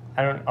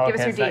 I don't. Oh,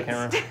 Give us okay, your it's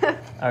that deets.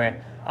 camera. Okay.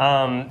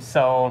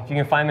 So you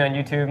can find me on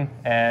YouTube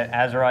at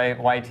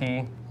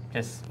AzuriteYT.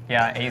 Just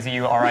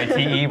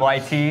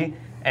AzuriteYT.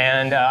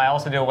 And I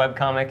also do a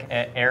webcomic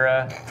at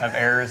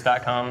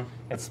eraoferrors.com.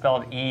 It's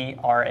spelled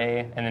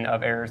ERA and then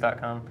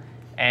oferrors.com.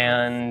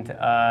 and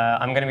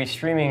I'm going to be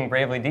streaming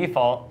Bravely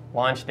Default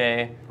launch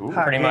day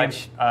pretty game.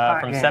 much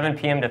from 7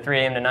 p.m. to 3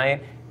 a.m.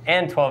 tonight,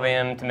 and 12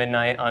 a.m. to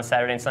midnight on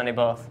Saturday and Sunday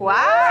both. Wow.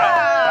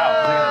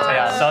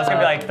 Yeah, so it's going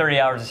to be like 30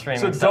 hours of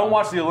streaming. So don't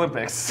watch the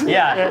Olympics.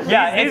 Yeah, These it's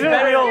are the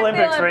better. real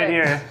Olympics right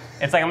here.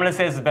 It's like I'm going to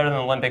say this is better than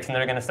the Olympics, and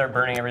they're going to start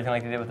burning everything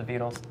like they did with the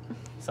Beatles.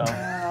 So.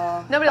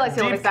 Nobody likes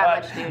the Olympics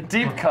that much, dude.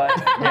 Deep cut.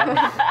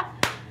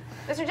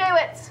 Mr.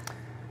 JWittz.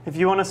 If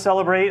you want to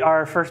celebrate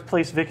our first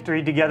place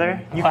victory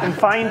together, you can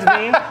find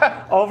me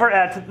over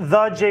at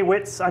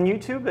TheJwittz on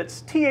YouTube.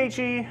 It's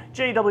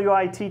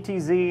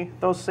TheJwittz.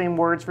 Those same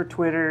words for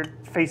Twitter,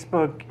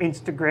 Facebook,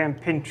 Instagram,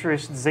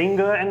 Pinterest,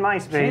 Zynga, and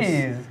MySpace.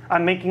 Jeez.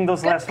 I'm making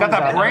those last Got ones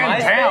that up.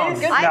 brand down.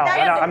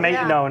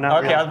 No,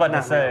 not Okay, I was about to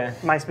not say. really.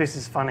 MySpace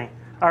is funny.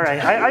 All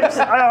right,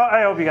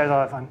 I hope you guys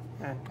all have fun.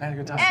 I had a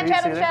good time. And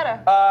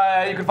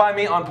Shadow. You can find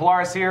me on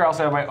Polaris here. I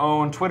also have my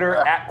own Twitter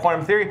at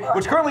Quantum Theory,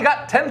 which currently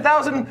got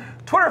 10,000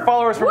 Twitter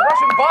followers from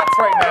Russian bots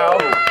right now.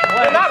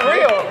 They're not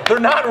real. They're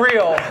not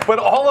real. But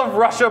all of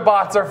Russia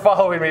bots are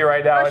following me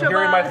right now Russia and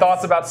hearing my bots.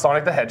 thoughts about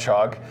Sonic the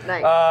Hedgehog.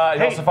 Nice. You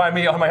can also find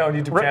me on my own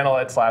YouTube channel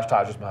at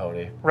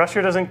 /TajusMahoney.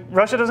 Russia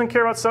doesn't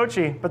care about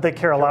Sochi, but they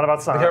care a lot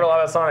about Sonic. I care a lot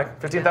about Sonic.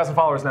 15,000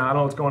 followers now. I don't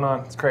know what's going on.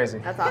 It's crazy.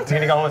 That's awesome. It's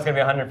going to go almost going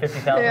to be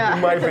 150,000. Yeah.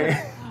 Might be.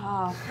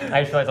 I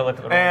just realized I looked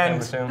at the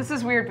And- soon. This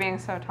is weird being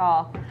so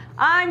tall.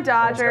 I'm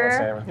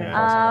Dodger.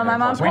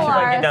 I'm on We should, like,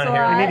 Polaris get down a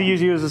here. lot. I need to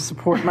use you as a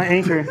support, my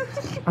anchor.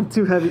 I'm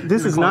too heavy.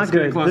 This is not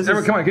good. This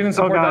is, Come on, get in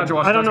support God. Dodger.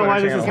 Watch I don't know why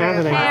Dodger this is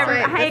channel.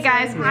 happening. Hey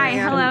guys, hi,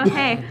 hello,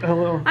 hey.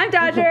 Hello. I'm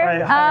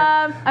Dodger.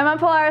 Hi. I'm on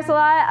Polaris a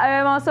lot.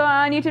 I'm also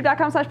on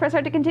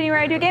youtube.com/pressstart to continue where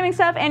I do gaming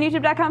stuff, and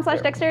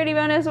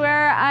youtube.com/dexteritybonus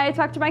where I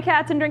talk to my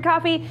cats and drink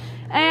coffee.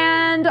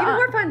 And Even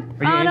more fun.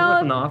 Are you Angela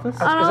from The Office? Is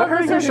that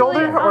hurting your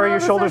shoulder, or are your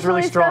shoulders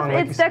really strong?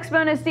 Like It's Dex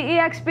Bonus,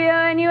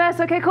 DEXBONUS.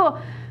 Okay, cool. All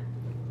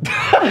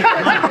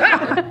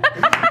right.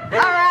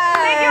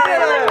 Thank you all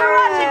so much for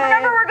watching.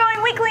 Remember, we're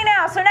going weekly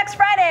now, so next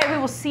Friday we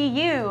will see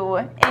you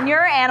in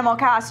your animal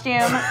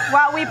costume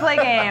while we play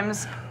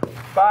games.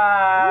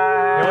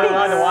 Bye. You're only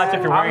allowed to watch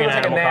if you're wearing an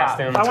gonna take a animal nap.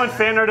 costume. I want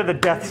fan art of the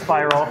death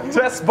spiral.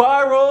 Death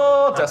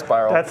Spiral. Death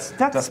Spiral. That's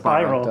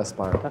spiral. Death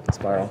Spiral. Death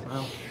Spiral.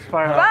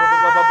 Spiral.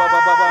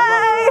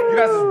 Bye. You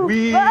guys are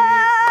weird.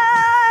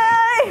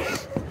 Bye.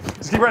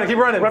 Just keep running. Keep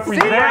running.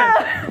 Represent.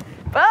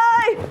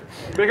 Bye.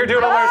 Make her do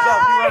it all by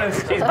herself. Keep running.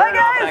 She's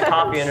burning off that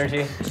coffee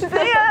energy. See ya.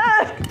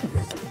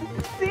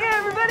 See ya,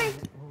 everybody.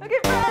 Okay,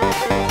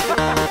 bye.